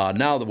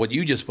 Now that what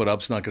you just put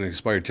up is not going to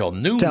expire till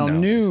noon. Till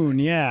noon,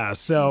 yeah.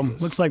 So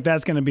looks like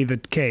that's going to be the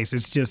case.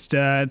 It's just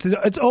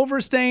it's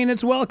overstaying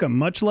its welcome,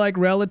 much like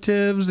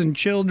relatives and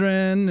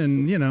children,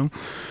 and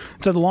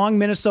it's a long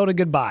Minnesota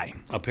goodbye.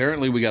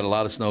 Apparently, we got a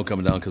lot of snow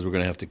coming down because we're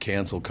going to have to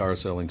cancel Car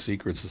Selling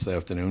Secrets this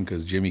afternoon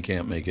because Jimmy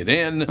can't make it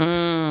in.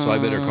 So I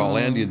better call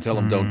Andy and tell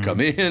him don't come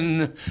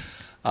in.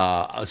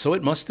 So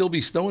it must still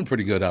be snowing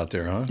pretty good out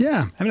there, huh? Yeah,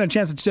 I haven't had a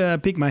chance to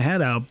peek my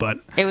head out, but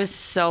it was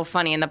so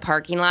funny. In the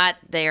parking lot,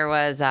 there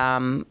was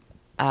a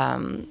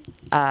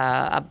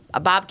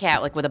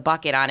bobcat with a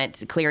bucket on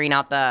it clearing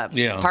out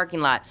the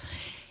parking lot.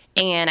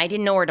 And I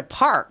didn't know where to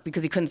park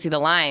because he couldn't see the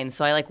lines.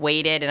 So I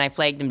waited and I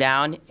flagged him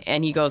down.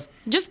 And he goes,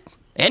 just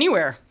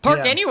anywhere,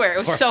 park anywhere. It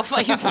was so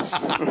funny.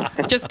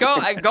 Just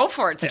go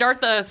for it.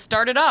 Start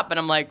it up. And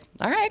I'm like,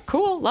 all right,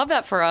 cool. Love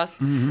that for us.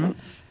 Mm-hmm.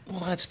 Well,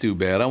 that's too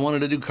bad. I wanted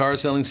to do Car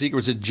Selling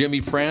Secrets at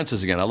Jimmy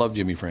Francis again. I love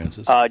Jimmy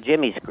Francis.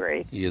 Jimmy's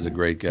great. He is a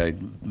great guy.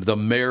 The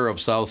mayor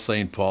of South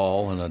St.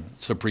 Paul and a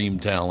supreme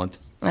talent.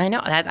 I know.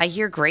 I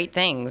hear great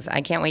things.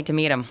 I can't wait to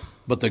meet him.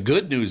 But the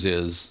good news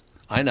is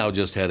I now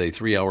just had a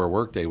 3-hour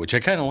workday, which I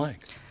kind of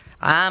like.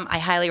 I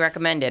highly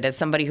recommend it. As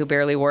somebody who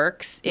barely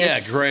works,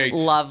 it's great.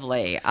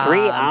 Lovely.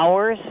 3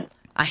 hours?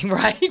 I'm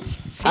right.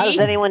 See? How does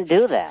anyone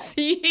do that?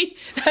 See,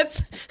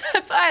 that's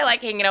why I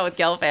like hanging out with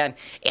Gelfand.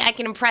 I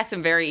can impress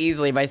him very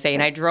easily by saying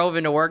I drove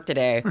into work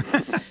today.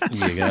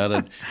 You got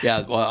it.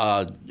 Yeah.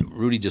 Well,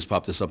 Rudy just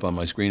popped this up on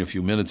my screen a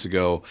few minutes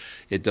ago.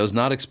 It does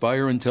not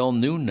expire until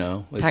noon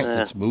now.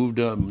 It's moved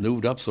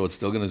up, so it's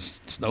still going to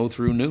snow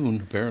through noon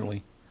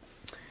apparently.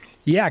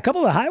 Yeah, a couple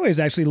of the highways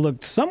actually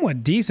looked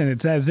somewhat decent.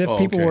 It's as if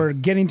people were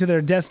getting to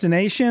their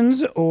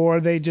destinations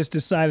or they just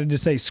decided to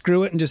say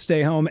screw it and just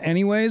stay home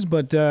anyways.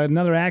 But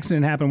another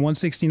accident happened,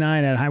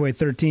 169 at Highway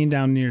 13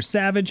 down near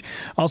Savage.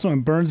 Also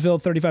in Burnsville,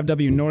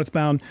 35W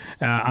northbound.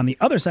 On the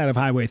other side of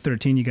Highway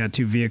 13, you got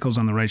 2 vehicles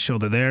on the right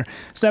shoulder there.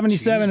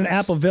 77 in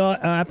Apple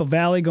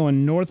Valley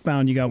going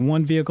northbound, you got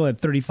 1 vehicle at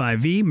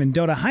 35E.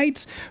 Mendota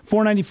Heights,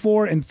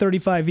 494 and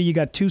 35E, you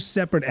got 2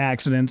 separate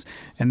accidents.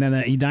 And then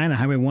Edina,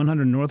 Highway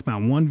 100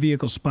 northbound, 1 vehicle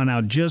spun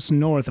out just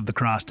north of the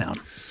crosstown.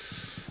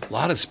 A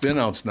lot of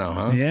spin-outs now,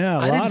 huh? Yeah,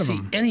 I didn't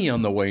see any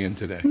on the way in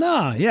today.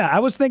 No, yeah. I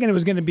was thinking it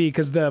was going to be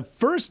because the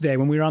first day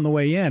when we were on the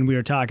way in, we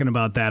were talking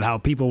about that, how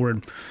people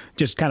were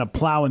just kind of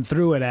plowing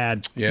through it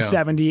at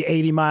 70,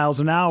 80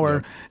 miles an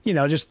hour,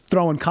 just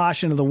throwing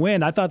caution to the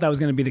wind. I thought that was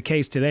going to be the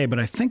case today, but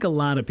I think a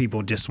lot of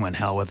people just went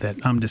hell with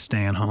it. I'm just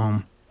staying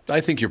home. I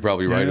think you're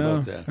probably right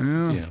about that.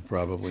 Yeah,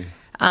 probably.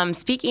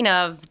 Speaking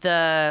of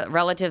the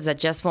relatives that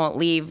just won't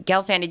leave,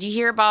 Gelfand, did you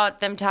hear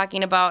about them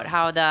talking about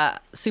how the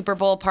Super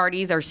Bowl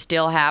parties are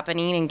still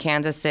happening in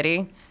Kansas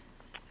City?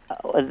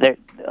 Are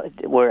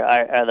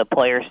the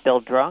players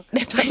still drunk?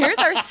 The players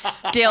are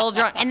still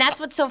drunk. And that's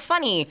what's so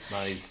funny.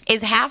 Nice.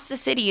 Is half the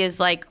city is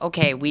like,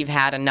 okay, we've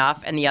had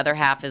enough, and the other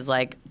half is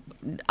like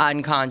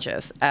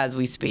unconscious as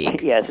we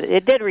speak. Yes,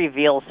 it did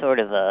reveal sort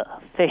of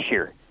a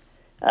fissure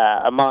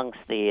amongst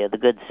the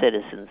good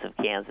citizens of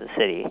Kansas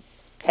City.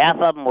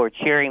 Half of them were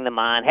cheering them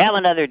on, have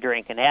another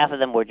drink, and half of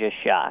them were just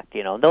shocked.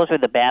 Those are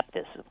the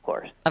Baptists, of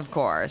course. Of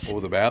course.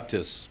 Oh, the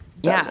Baptists.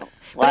 Yeah.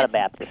 A lot of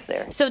Baptists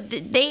there. So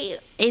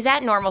is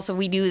that normal? So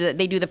they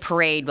do the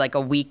parade like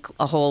a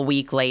whole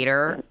week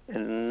later?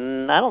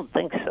 I don't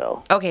think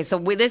so. Okay, so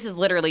this is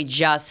literally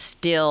just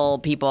still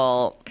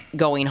people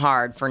going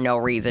hard for no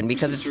reason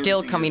because it's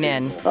still coming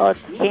in. Oh,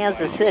 it's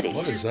Kansas City.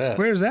 What is that?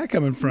 Where's that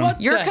coming from?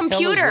 What your the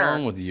computer. hell is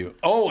wrong with you?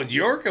 Oh,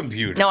 your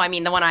computer. No, I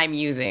mean the one I'm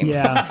using.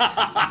 Yeah.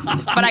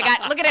 But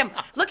look at him.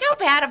 Look how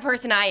bad a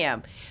person I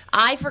am.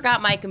 I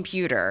forgot my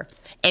computer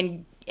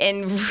and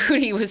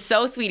Rudy was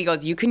so sweet. He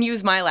goes, you can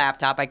use my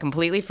laptop. I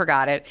completely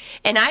forgot it.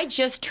 And I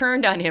just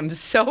turned on him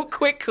so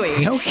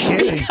quickly. No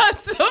kidding.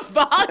 Because the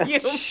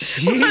volume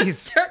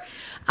Jeez.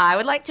 I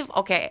would like to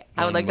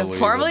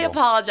formally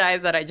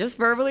apologize that I just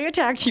verbally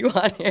attacked you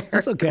on here.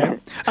 That's okay.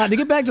 To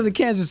get back to the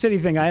Kansas City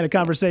thing, I had a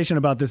conversation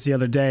about this the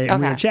other day,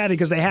 and we were chatting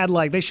because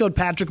they showed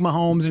Patrick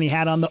Mahomes, and he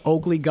had on the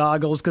Oakley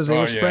goggles because they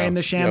were spraying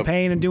the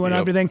champagne and doing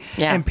everything.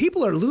 Yeah. And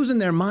people are losing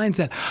their minds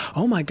that,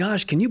 oh my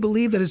gosh, can you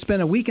believe that it's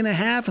been a week and a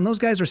half and those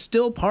guys are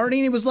still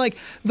partying? It was like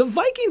the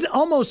Vikings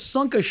almost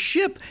sunk a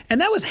ship, and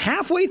that was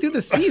halfway through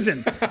the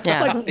season.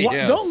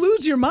 Don't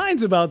lose your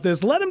minds about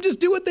this. Let them just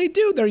do what they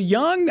do. They're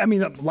young. I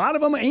mean, a lot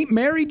of them ain't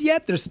married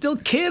yet. They're still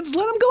kids.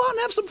 Let them go out and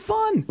have some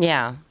fun.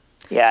 Yeah.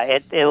 Yeah,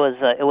 it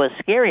was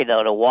scary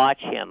though to watch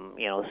him,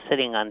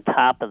 sitting on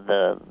top of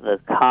the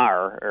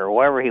car or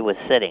wherever he was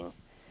sitting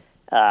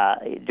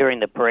during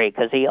the parade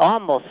because he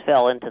almost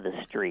fell into the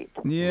street.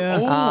 Yeah.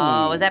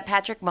 Oh, was that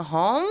Patrick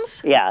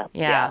Mahomes?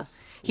 Yeah.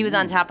 He was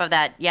on top of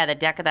that, the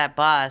deck of that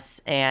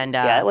bus, and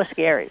it was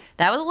scary.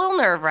 That was a little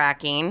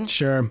nerve-wracking.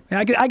 Sure,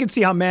 I could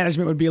see how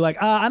management would be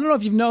like, I don't know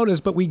if you've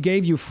noticed, but we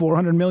gave you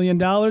 $400 million.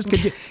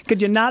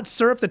 Could you not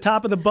surf the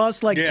top of the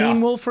bus like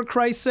Teen Wolf for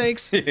Christ's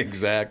sakes?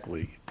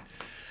 Exactly.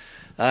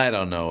 I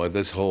don't know what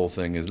this whole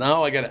thing is.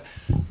 Now I got to.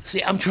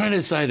 See, I'm trying to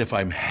decide if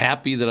I'm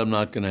happy that I'm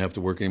not going to have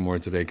to work anymore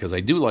today, because I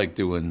do like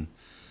doing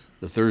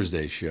the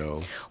Thursday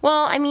show.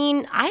 Well, I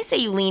mean, I say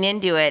you lean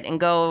into it and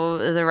go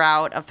the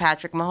route of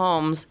Patrick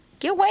Mahomes.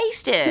 Get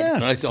wasted. Yeah.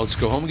 I'll just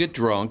go home and get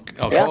drunk.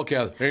 I'll call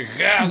Catherine. Hey,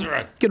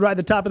 Catherine. Could ride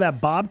the top of that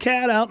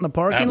Bobcat out in the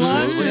parking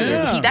lot.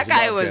 Yeah. That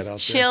guy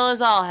was chill as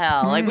all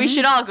hell. Like, we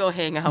should all go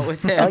hang out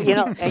with him.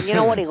 And you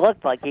know what he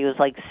looked like? He was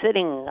like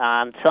sitting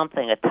on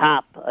something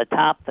atop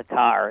the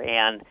car,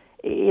 and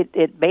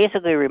it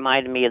basically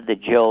reminded me of the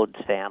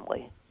Jodes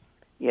family.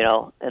 You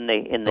know, in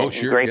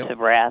Grapes of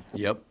Wrath.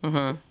 Yep.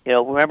 Mm-hmm. You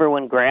know, remember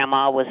when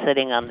Grandma was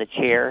sitting on the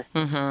chair?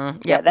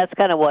 Mm-hmm. Yeah, that's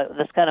kind of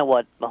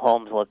what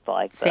Mahomes looked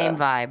like. Same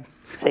vibe.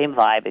 Same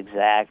vibe,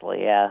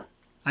 exactly. Yeah.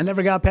 I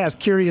never got past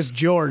Curious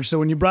George, so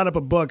when you brought up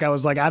a book, I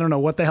was like, I don't know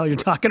what the hell you're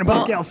talking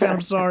about, Galfan.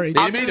 I'm sorry.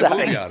 They made a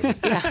movie out of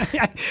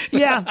it.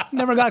 Yeah,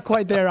 never got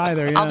quite there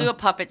either. Yeah. I'll do a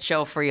puppet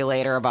show for you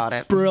later about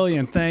it.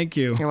 Brilliant, thank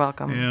you. You're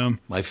welcome. Yeah.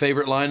 My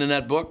favorite line in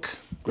that book,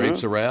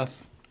 Grapes of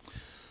Wrath.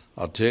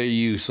 I'll tell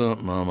you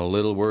something, I'm a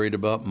little worried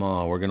about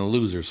Ma. We're going to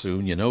lose her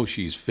soon. You know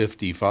she's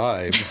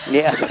 55.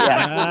 Yeah.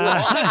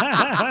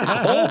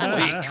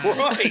 Holy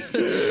Christ.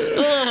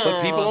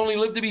 But people only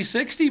lived to be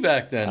 60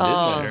 back then,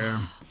 didn't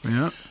they?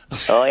 Yeah.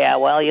 Oh, yeah.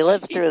 Well, you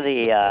lived through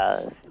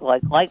the,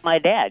 like my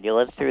dad, you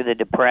lived through the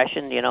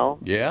Depression, you know.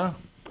 Yeah.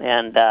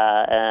 And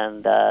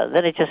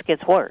then it just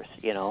gets worse,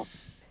 you know.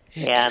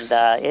 And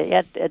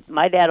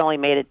my dad only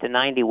made it to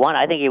 91.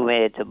 I think he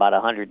made it to about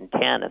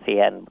 110 if he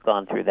hadn't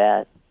gone through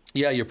that.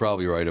 Yeah, you're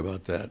probably right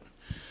about that.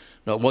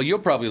 No, well, you'll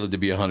probably live to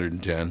be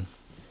 110.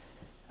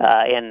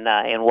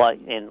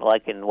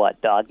 In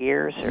what, dog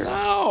years? Or?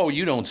 No,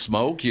 you don't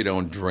smoke, you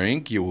don't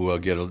drink, you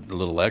get a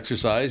little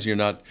exercise. You're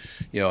not,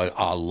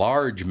 a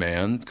large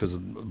man, because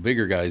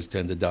bigger guys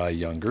tend to die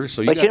younger.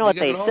 So you know what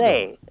they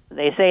say?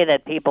 They say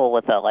that people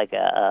with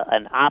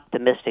an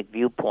optimistic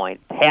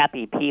viewpoint,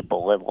 happy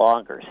people, live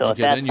longer. So okay, if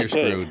that's then you're the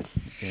case,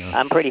 screwed. Yeah.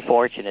 I'm pretty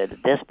fortunate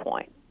at this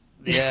point.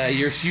 Yeah,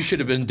 you should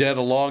have been dead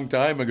a long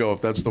time ago if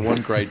that's the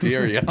one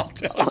criteria, I'll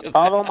tell you.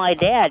 Although my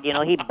dad,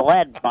 he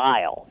bled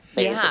bile,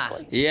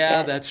 basically.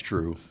 Yeah, that's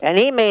true. And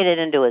he made it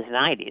into his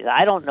 90s.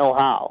 I don't know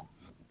how.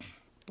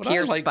 But I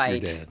liked your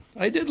dad.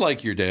 I did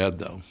like your dad,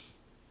 though.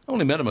 I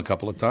only met him a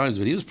couple of times,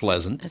 but he was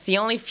pleasant. It's the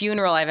only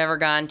funeral I've ever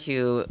gone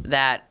to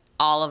that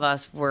all of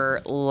us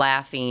were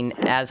laughing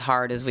as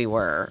hard as we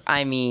were.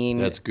 I mean,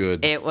 that's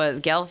good. It was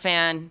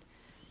Gelfand.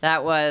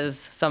 That was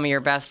some of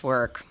your best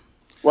work.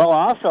 Well,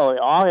 also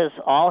all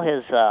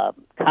his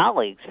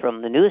colleagues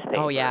from the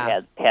newspaper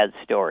had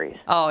stories.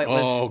 Oh, it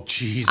was. Oh,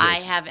 Jesus!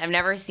 I've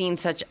never seen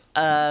such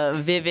a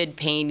vivid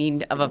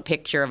painting of a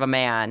picture of a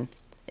man,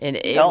 and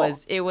it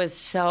was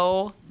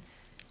so.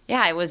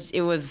 Yeah, it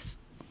was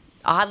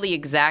oddly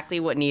exactly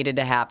what needed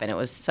to happen. It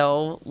was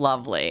so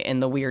lovely in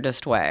the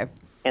weirdest way.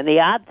 And the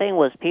odd thing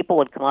was, people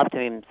would come up to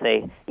me and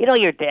say,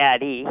 your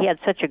dad, he had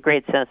such a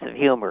great sense of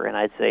humor, and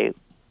I'd say,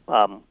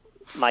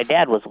 my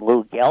dad was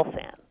Lou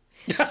Gelfand.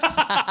 He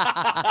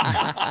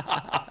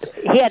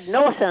had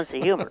no sense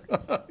of humor.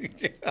 But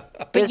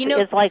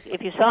it's like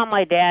if you saw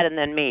my dad and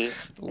then me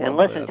and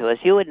listened to us,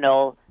 you would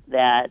know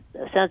that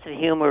a sense of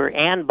humor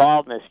and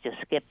baldness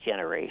just skipped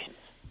generations.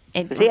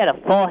 Because he had a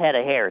full head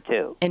of hair,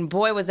 too. And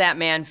boy, was that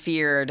man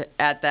feared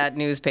at that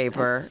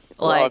newspaper.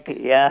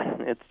 Yeah,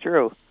 it's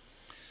true.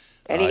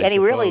 And he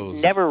really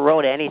never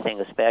wrote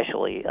anything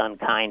especially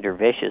unkind or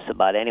vicious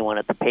about anyone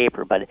at the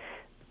paper, but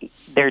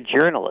they're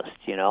journalists,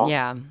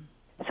 Yeah.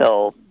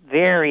 So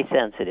very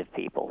sensitive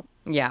people.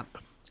 Yeah.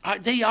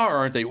 They are,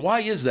 aren't they? Why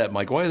is that,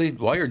 Mike?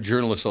 Why are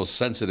journalists so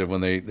sensitive when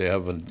they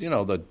have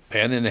the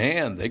pen in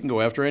hand? They can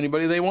go after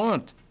anybody they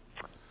want.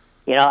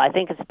 I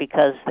think it's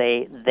because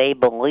they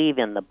believe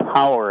in the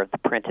power of the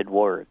printed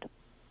word.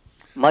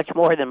 Much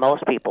more than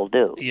most people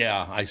do.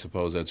 Yeah, I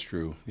suppose that's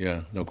true.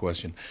 Yeah, no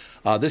question.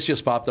 This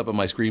just popped up on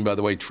my screen, by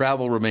the way.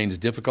 Travel remains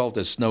difficult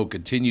as snow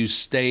continues.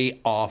 Stay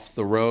off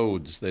the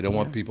roads. They don't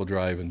want people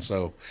driving,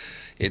 so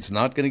it's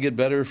not going to get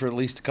better for at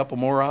least a couple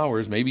more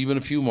hours, maybe even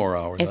a few more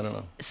hours. I don't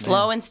know.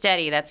 Slow and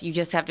steady. You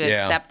just have to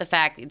accept the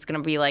fact it's going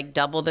to be like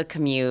double the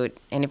commute.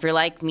 And if you're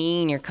like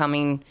me and you're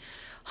coming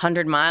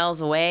 100 miles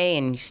away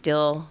and you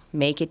still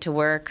make it to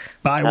work.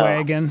 By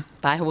wagon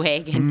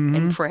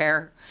and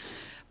prayer.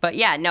 But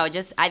yeah, no,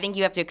 I think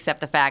you have to accept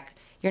the fact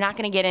you're not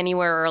going to get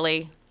anywhere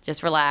early.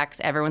 Just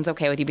relax. Everyone's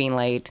okay with you being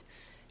late.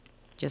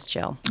 Just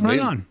chill. Right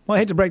on. Well, I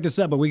hate to break this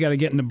up, but we got to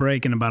get into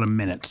break in about a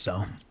minute,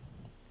 so.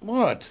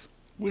 What?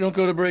 We don't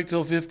go to break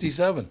till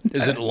 57.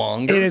 Is it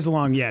longer? It is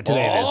long, yeah.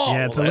 Today it is.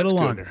 Yeah, it's a little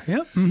longer.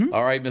 Yep. Mm-hmm.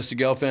 All right, Mr.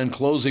 Gelfand,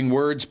 closing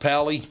words,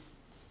 Pally.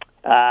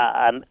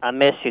 I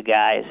miss you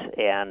guys,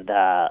 and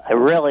I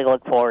really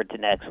look forward to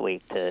next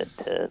week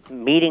to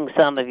meeting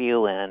some of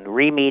you and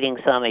re-meeting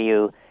some of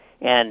you,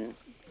 and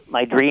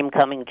my dream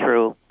coming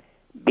true,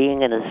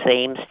 being in the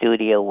same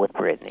studio with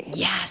Brittany.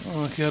 Yes.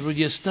 Oh, God, would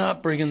you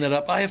stop bringing that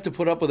up? I have to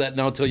put up with that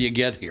now till you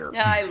get here.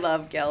 I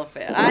love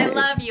Gelfand. I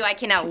love you. I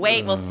cannot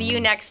wait. We'll see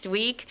you next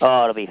week.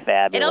 Oh, it'll be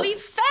fabulous. It'll be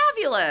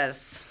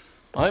fabulous.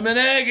 I'm in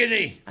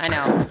agony. I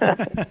know.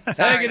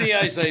 Agony,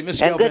 I say. Miss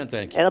Gelfand,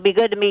 thank you. It'll be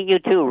good to meet you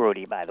too,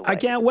 Rudy, by the way. I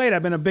can't wait.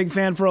 I've been a big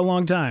fan for a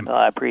long time. Oh,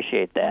 I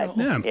appreciate that.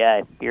 Yeah.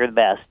 Yeah, you're the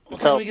best.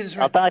 So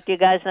I'll talk to you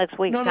guys next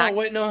week. No,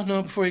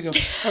 before you go.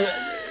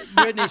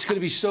 Brittany, it's going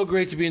to be so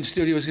great to be in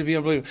studio. It's going to be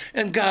unbelievable.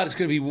 And, God, it's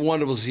going to be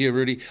wonderful to see you,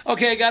 Rudy.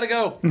 Okay, I got to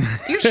go.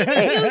 You should be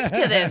used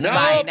to this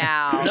by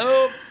now.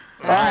 Nope.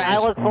 Well, I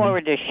look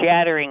forward to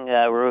shattering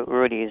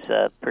Rudy's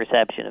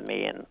perception of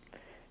me. And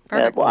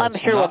well, I'm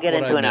sure we'll get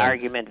into an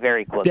argument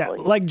very quickly. Yeah,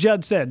 like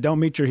Judd said, don't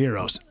meet your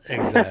heroes.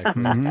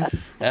 Exactly.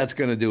 That's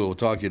going to do it. We'll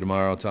talk to you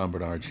tomorrow. Tom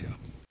Bernard Show.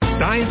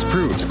 Science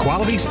proves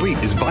quality sleep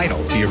is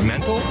vital to your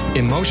mental,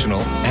 emotional,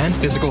 and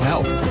physical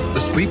health.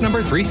 The Sleep Number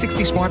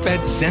 360 smart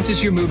bed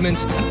senses your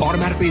movements and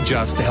automatically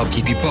adjusts to help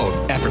keep you both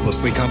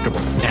effortlessly comfortable.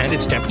 And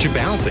it's temperature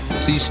balancing,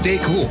 so you stay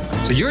cool.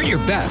 So you're at your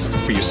best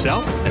for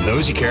yourself and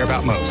those you care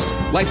about most.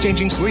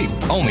 Life-changing sleep,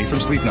 only from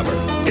Sleep Number.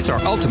 It's our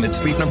ultimate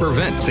Sleep Number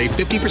event. Save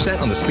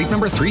 50% on the Sleep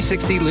Number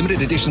 360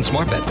 limited edition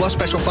smart bed plus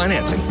special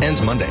financing.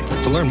 Ends Monday.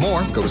 To learn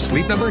more, go to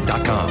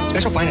sleepnumber.com.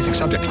 Special financing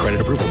subject to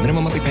credit approval.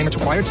 Minimum monthly payments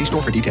required. See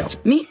store for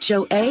details. Meet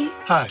Joe A,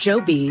 hi.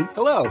 Joe B,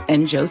 hello,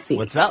 and Joe C.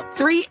 What's up?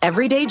 3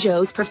 everyday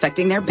Joes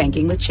perfecting their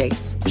banking with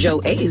Chase. Joe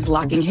A is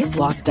locking his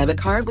lost debit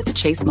card with the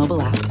Chase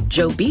mobile app.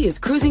 Joe B is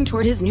cruising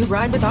toward his new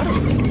ride with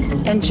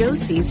AutoSave. And Joe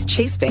C's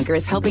Chase banker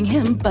is helping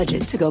him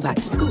budget to go back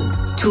to school.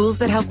 Tools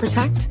that help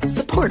protect,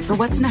 support for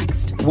what's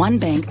next. One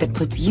bank that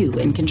puts you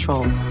in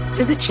control.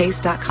 Visit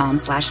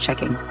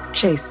chase.com/checking.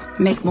 Chase,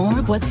 make more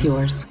of what's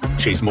yours.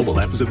 Chase mobile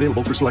app is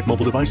available for select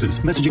mobile devices.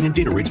 Messaging and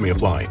data rates may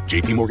apply.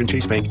 JP Morgan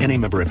Chase Bank, N.A.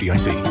 member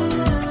FDIC.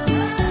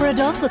 For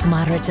adults with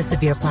moderate to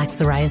severe plaque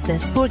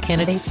psoriasis who are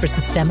candidates for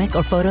systemic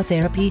or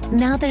phototherapy,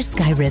 now there's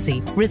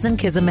Skyrizi,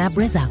 Risankizumab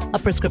Riza, a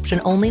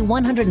prescription-only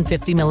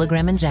 150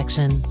 milligram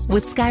injection.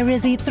 With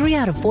Skyrizi, 3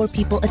 out of 4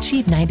 people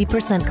achieve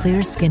 90%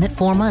 clear skin at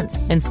 4 months,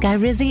 and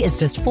Skyrizi is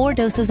just 4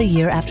 doses a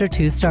year after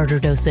 2 starter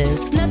doses.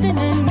 Nothing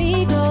in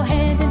me go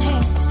hand in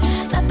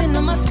hand. Nothing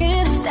on my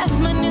skin, that's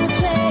my new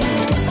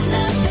place.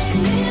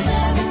 Nothing is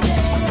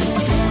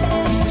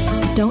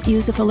Don't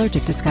use if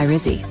allergic to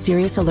Skyrizi.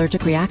 Serious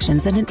allergic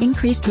reactions and an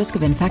increased risk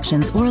of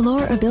infections or a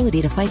lower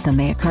ability to fight them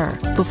may occur.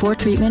 Before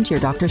treatment, your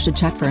doctor should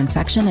check for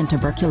infection and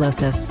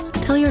tuberculosis.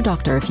 Tell your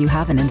doctor if you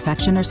have an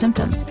infection or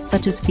symptoms,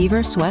 such as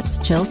fever, sweats,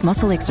 chills,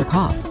 muscle aches, or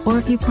cough, or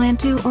if you plan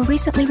to or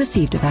recently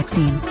received a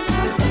vaccine.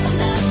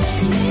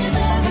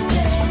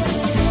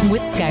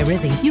 With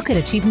Skyrizi, you could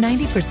achieve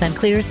 90%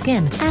 clearer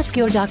skin. Ask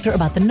your doctor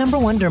about the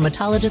 #1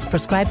 dermatologist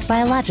prescribed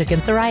biologic in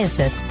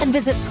psoriasis and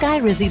visit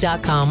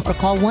Skyrizi.com or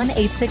call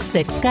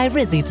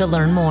 1-866-SKYRIZI to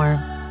learn more.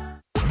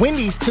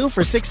 Wendy's 2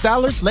 for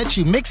 $6 lets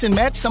you mix and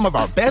match some of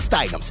our best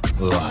items,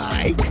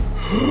 like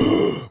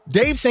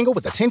Dave Single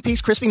with a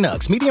 10-piece crispy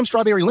nugs, medium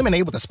strawberry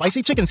lemonade with a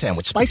spicy chicken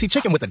sandwich, spicy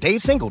chicken with a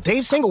Dave Single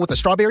with a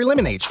strawberry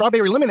lemonade,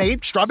 strawberry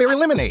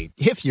lemonade,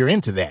 if you're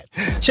into that.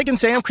 Chicken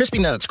Sam, crispy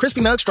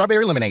nugs,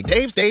 strawberry lemonade,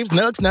 Dave's,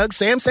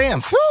 nugs,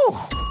 Sam. Whew.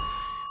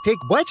 Pick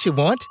what you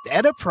want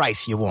at a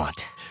price you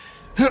want.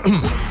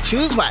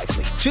 Choose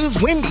wisely. Choose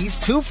Wendy's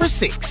 2 for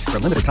 $6. For a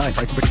limited time,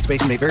 price and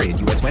participation may vary at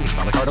U.S. Wendy's.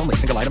 On the card only.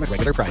 Single item at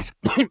regular price.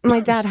 My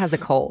dad has a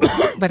cold,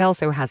 but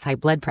also has high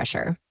blood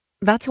pressure.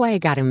 That's why I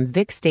got him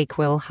Vicks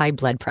DayQuil High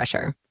Blood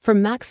Pressure for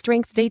max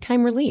strength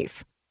daytime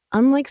relief.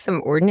 Unlike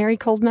some ordinary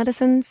cold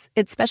medicines,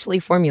 it's specially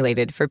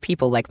formulated for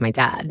people like my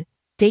dad.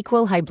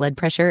 DayQuil High Blood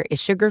Pressure is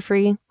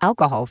sugar-free,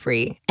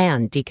 alcohol-free,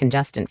 and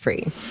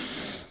decongestant-free.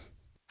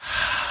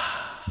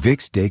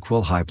 Vicks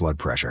DayQuil High Blood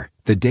Pressure.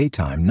 The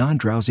daytime,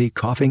 non-drowsy,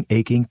 coughing,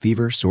 aching,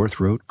 fever, sore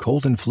throat,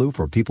 cold and flu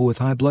for people with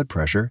high blood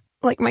pressure.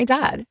 Like my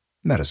dad.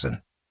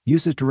 Medicine.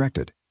 Use as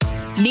directed.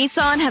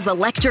 Nissan has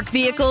electric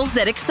vehicles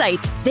that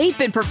excite. They've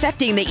been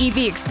perfecting the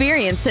EV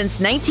experience since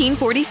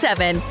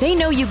 1947. They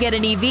know you get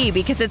an EV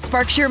because it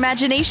sparks your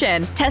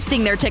imagination.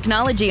 Testing their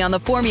technology on the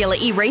Formula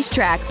E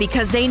racetrack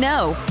because they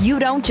know you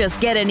don't just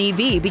get an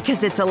EV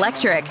because it's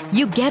electric.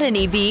 You get an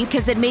EV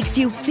because it makes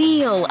you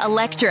feel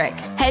electric.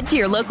 Head to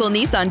your local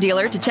Nissan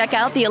dealer to check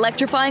out the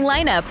electrifying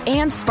lineup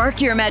and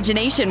spark your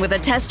imagination with a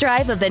test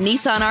drive of the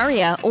Nissan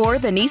Aria or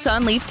the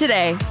Nissan Leaf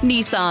today.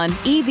 Nissan,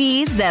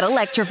 EVs that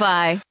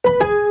electrify.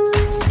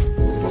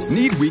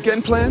 Need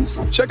weekend plans?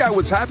 Check out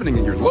what's happening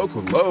in your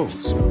local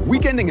Lowe's.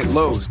 Weekending at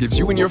Lowe's gives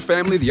you and your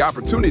family the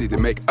opportunity to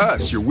make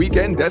us your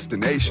weekend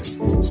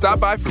destination. Stop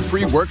by for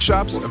free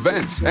workshops,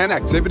 events, and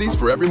activities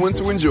for everyone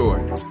to enjoy.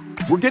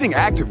 We're getting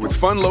active with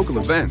fun local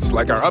events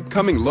like our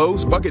upcoming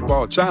Lowe's Bucket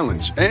Ball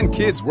Challenge and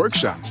Kids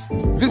Workshop.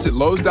 Visit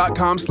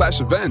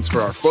Lowe's.com/events for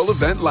our full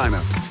event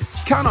lineup.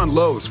 Count on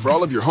Lowe's for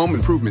all of your home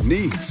improvement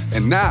needs.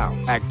 And now,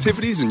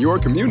 activities in your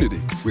community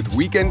with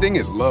Weekending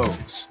at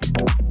Lowe's.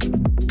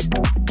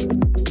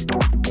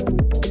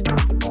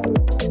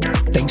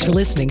 Thanks for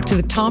listening to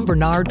the Tom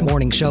Bernard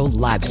Morning Show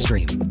live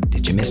stream.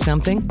 Did you miss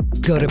something?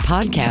 Go to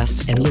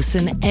podcasts and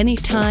listen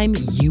anytime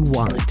you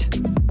want.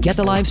 Get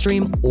the live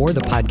stream or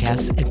the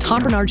podcast at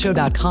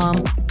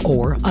TomBernardShow.com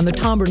or on the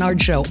Tom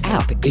Bernard Show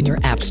app in your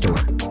app store.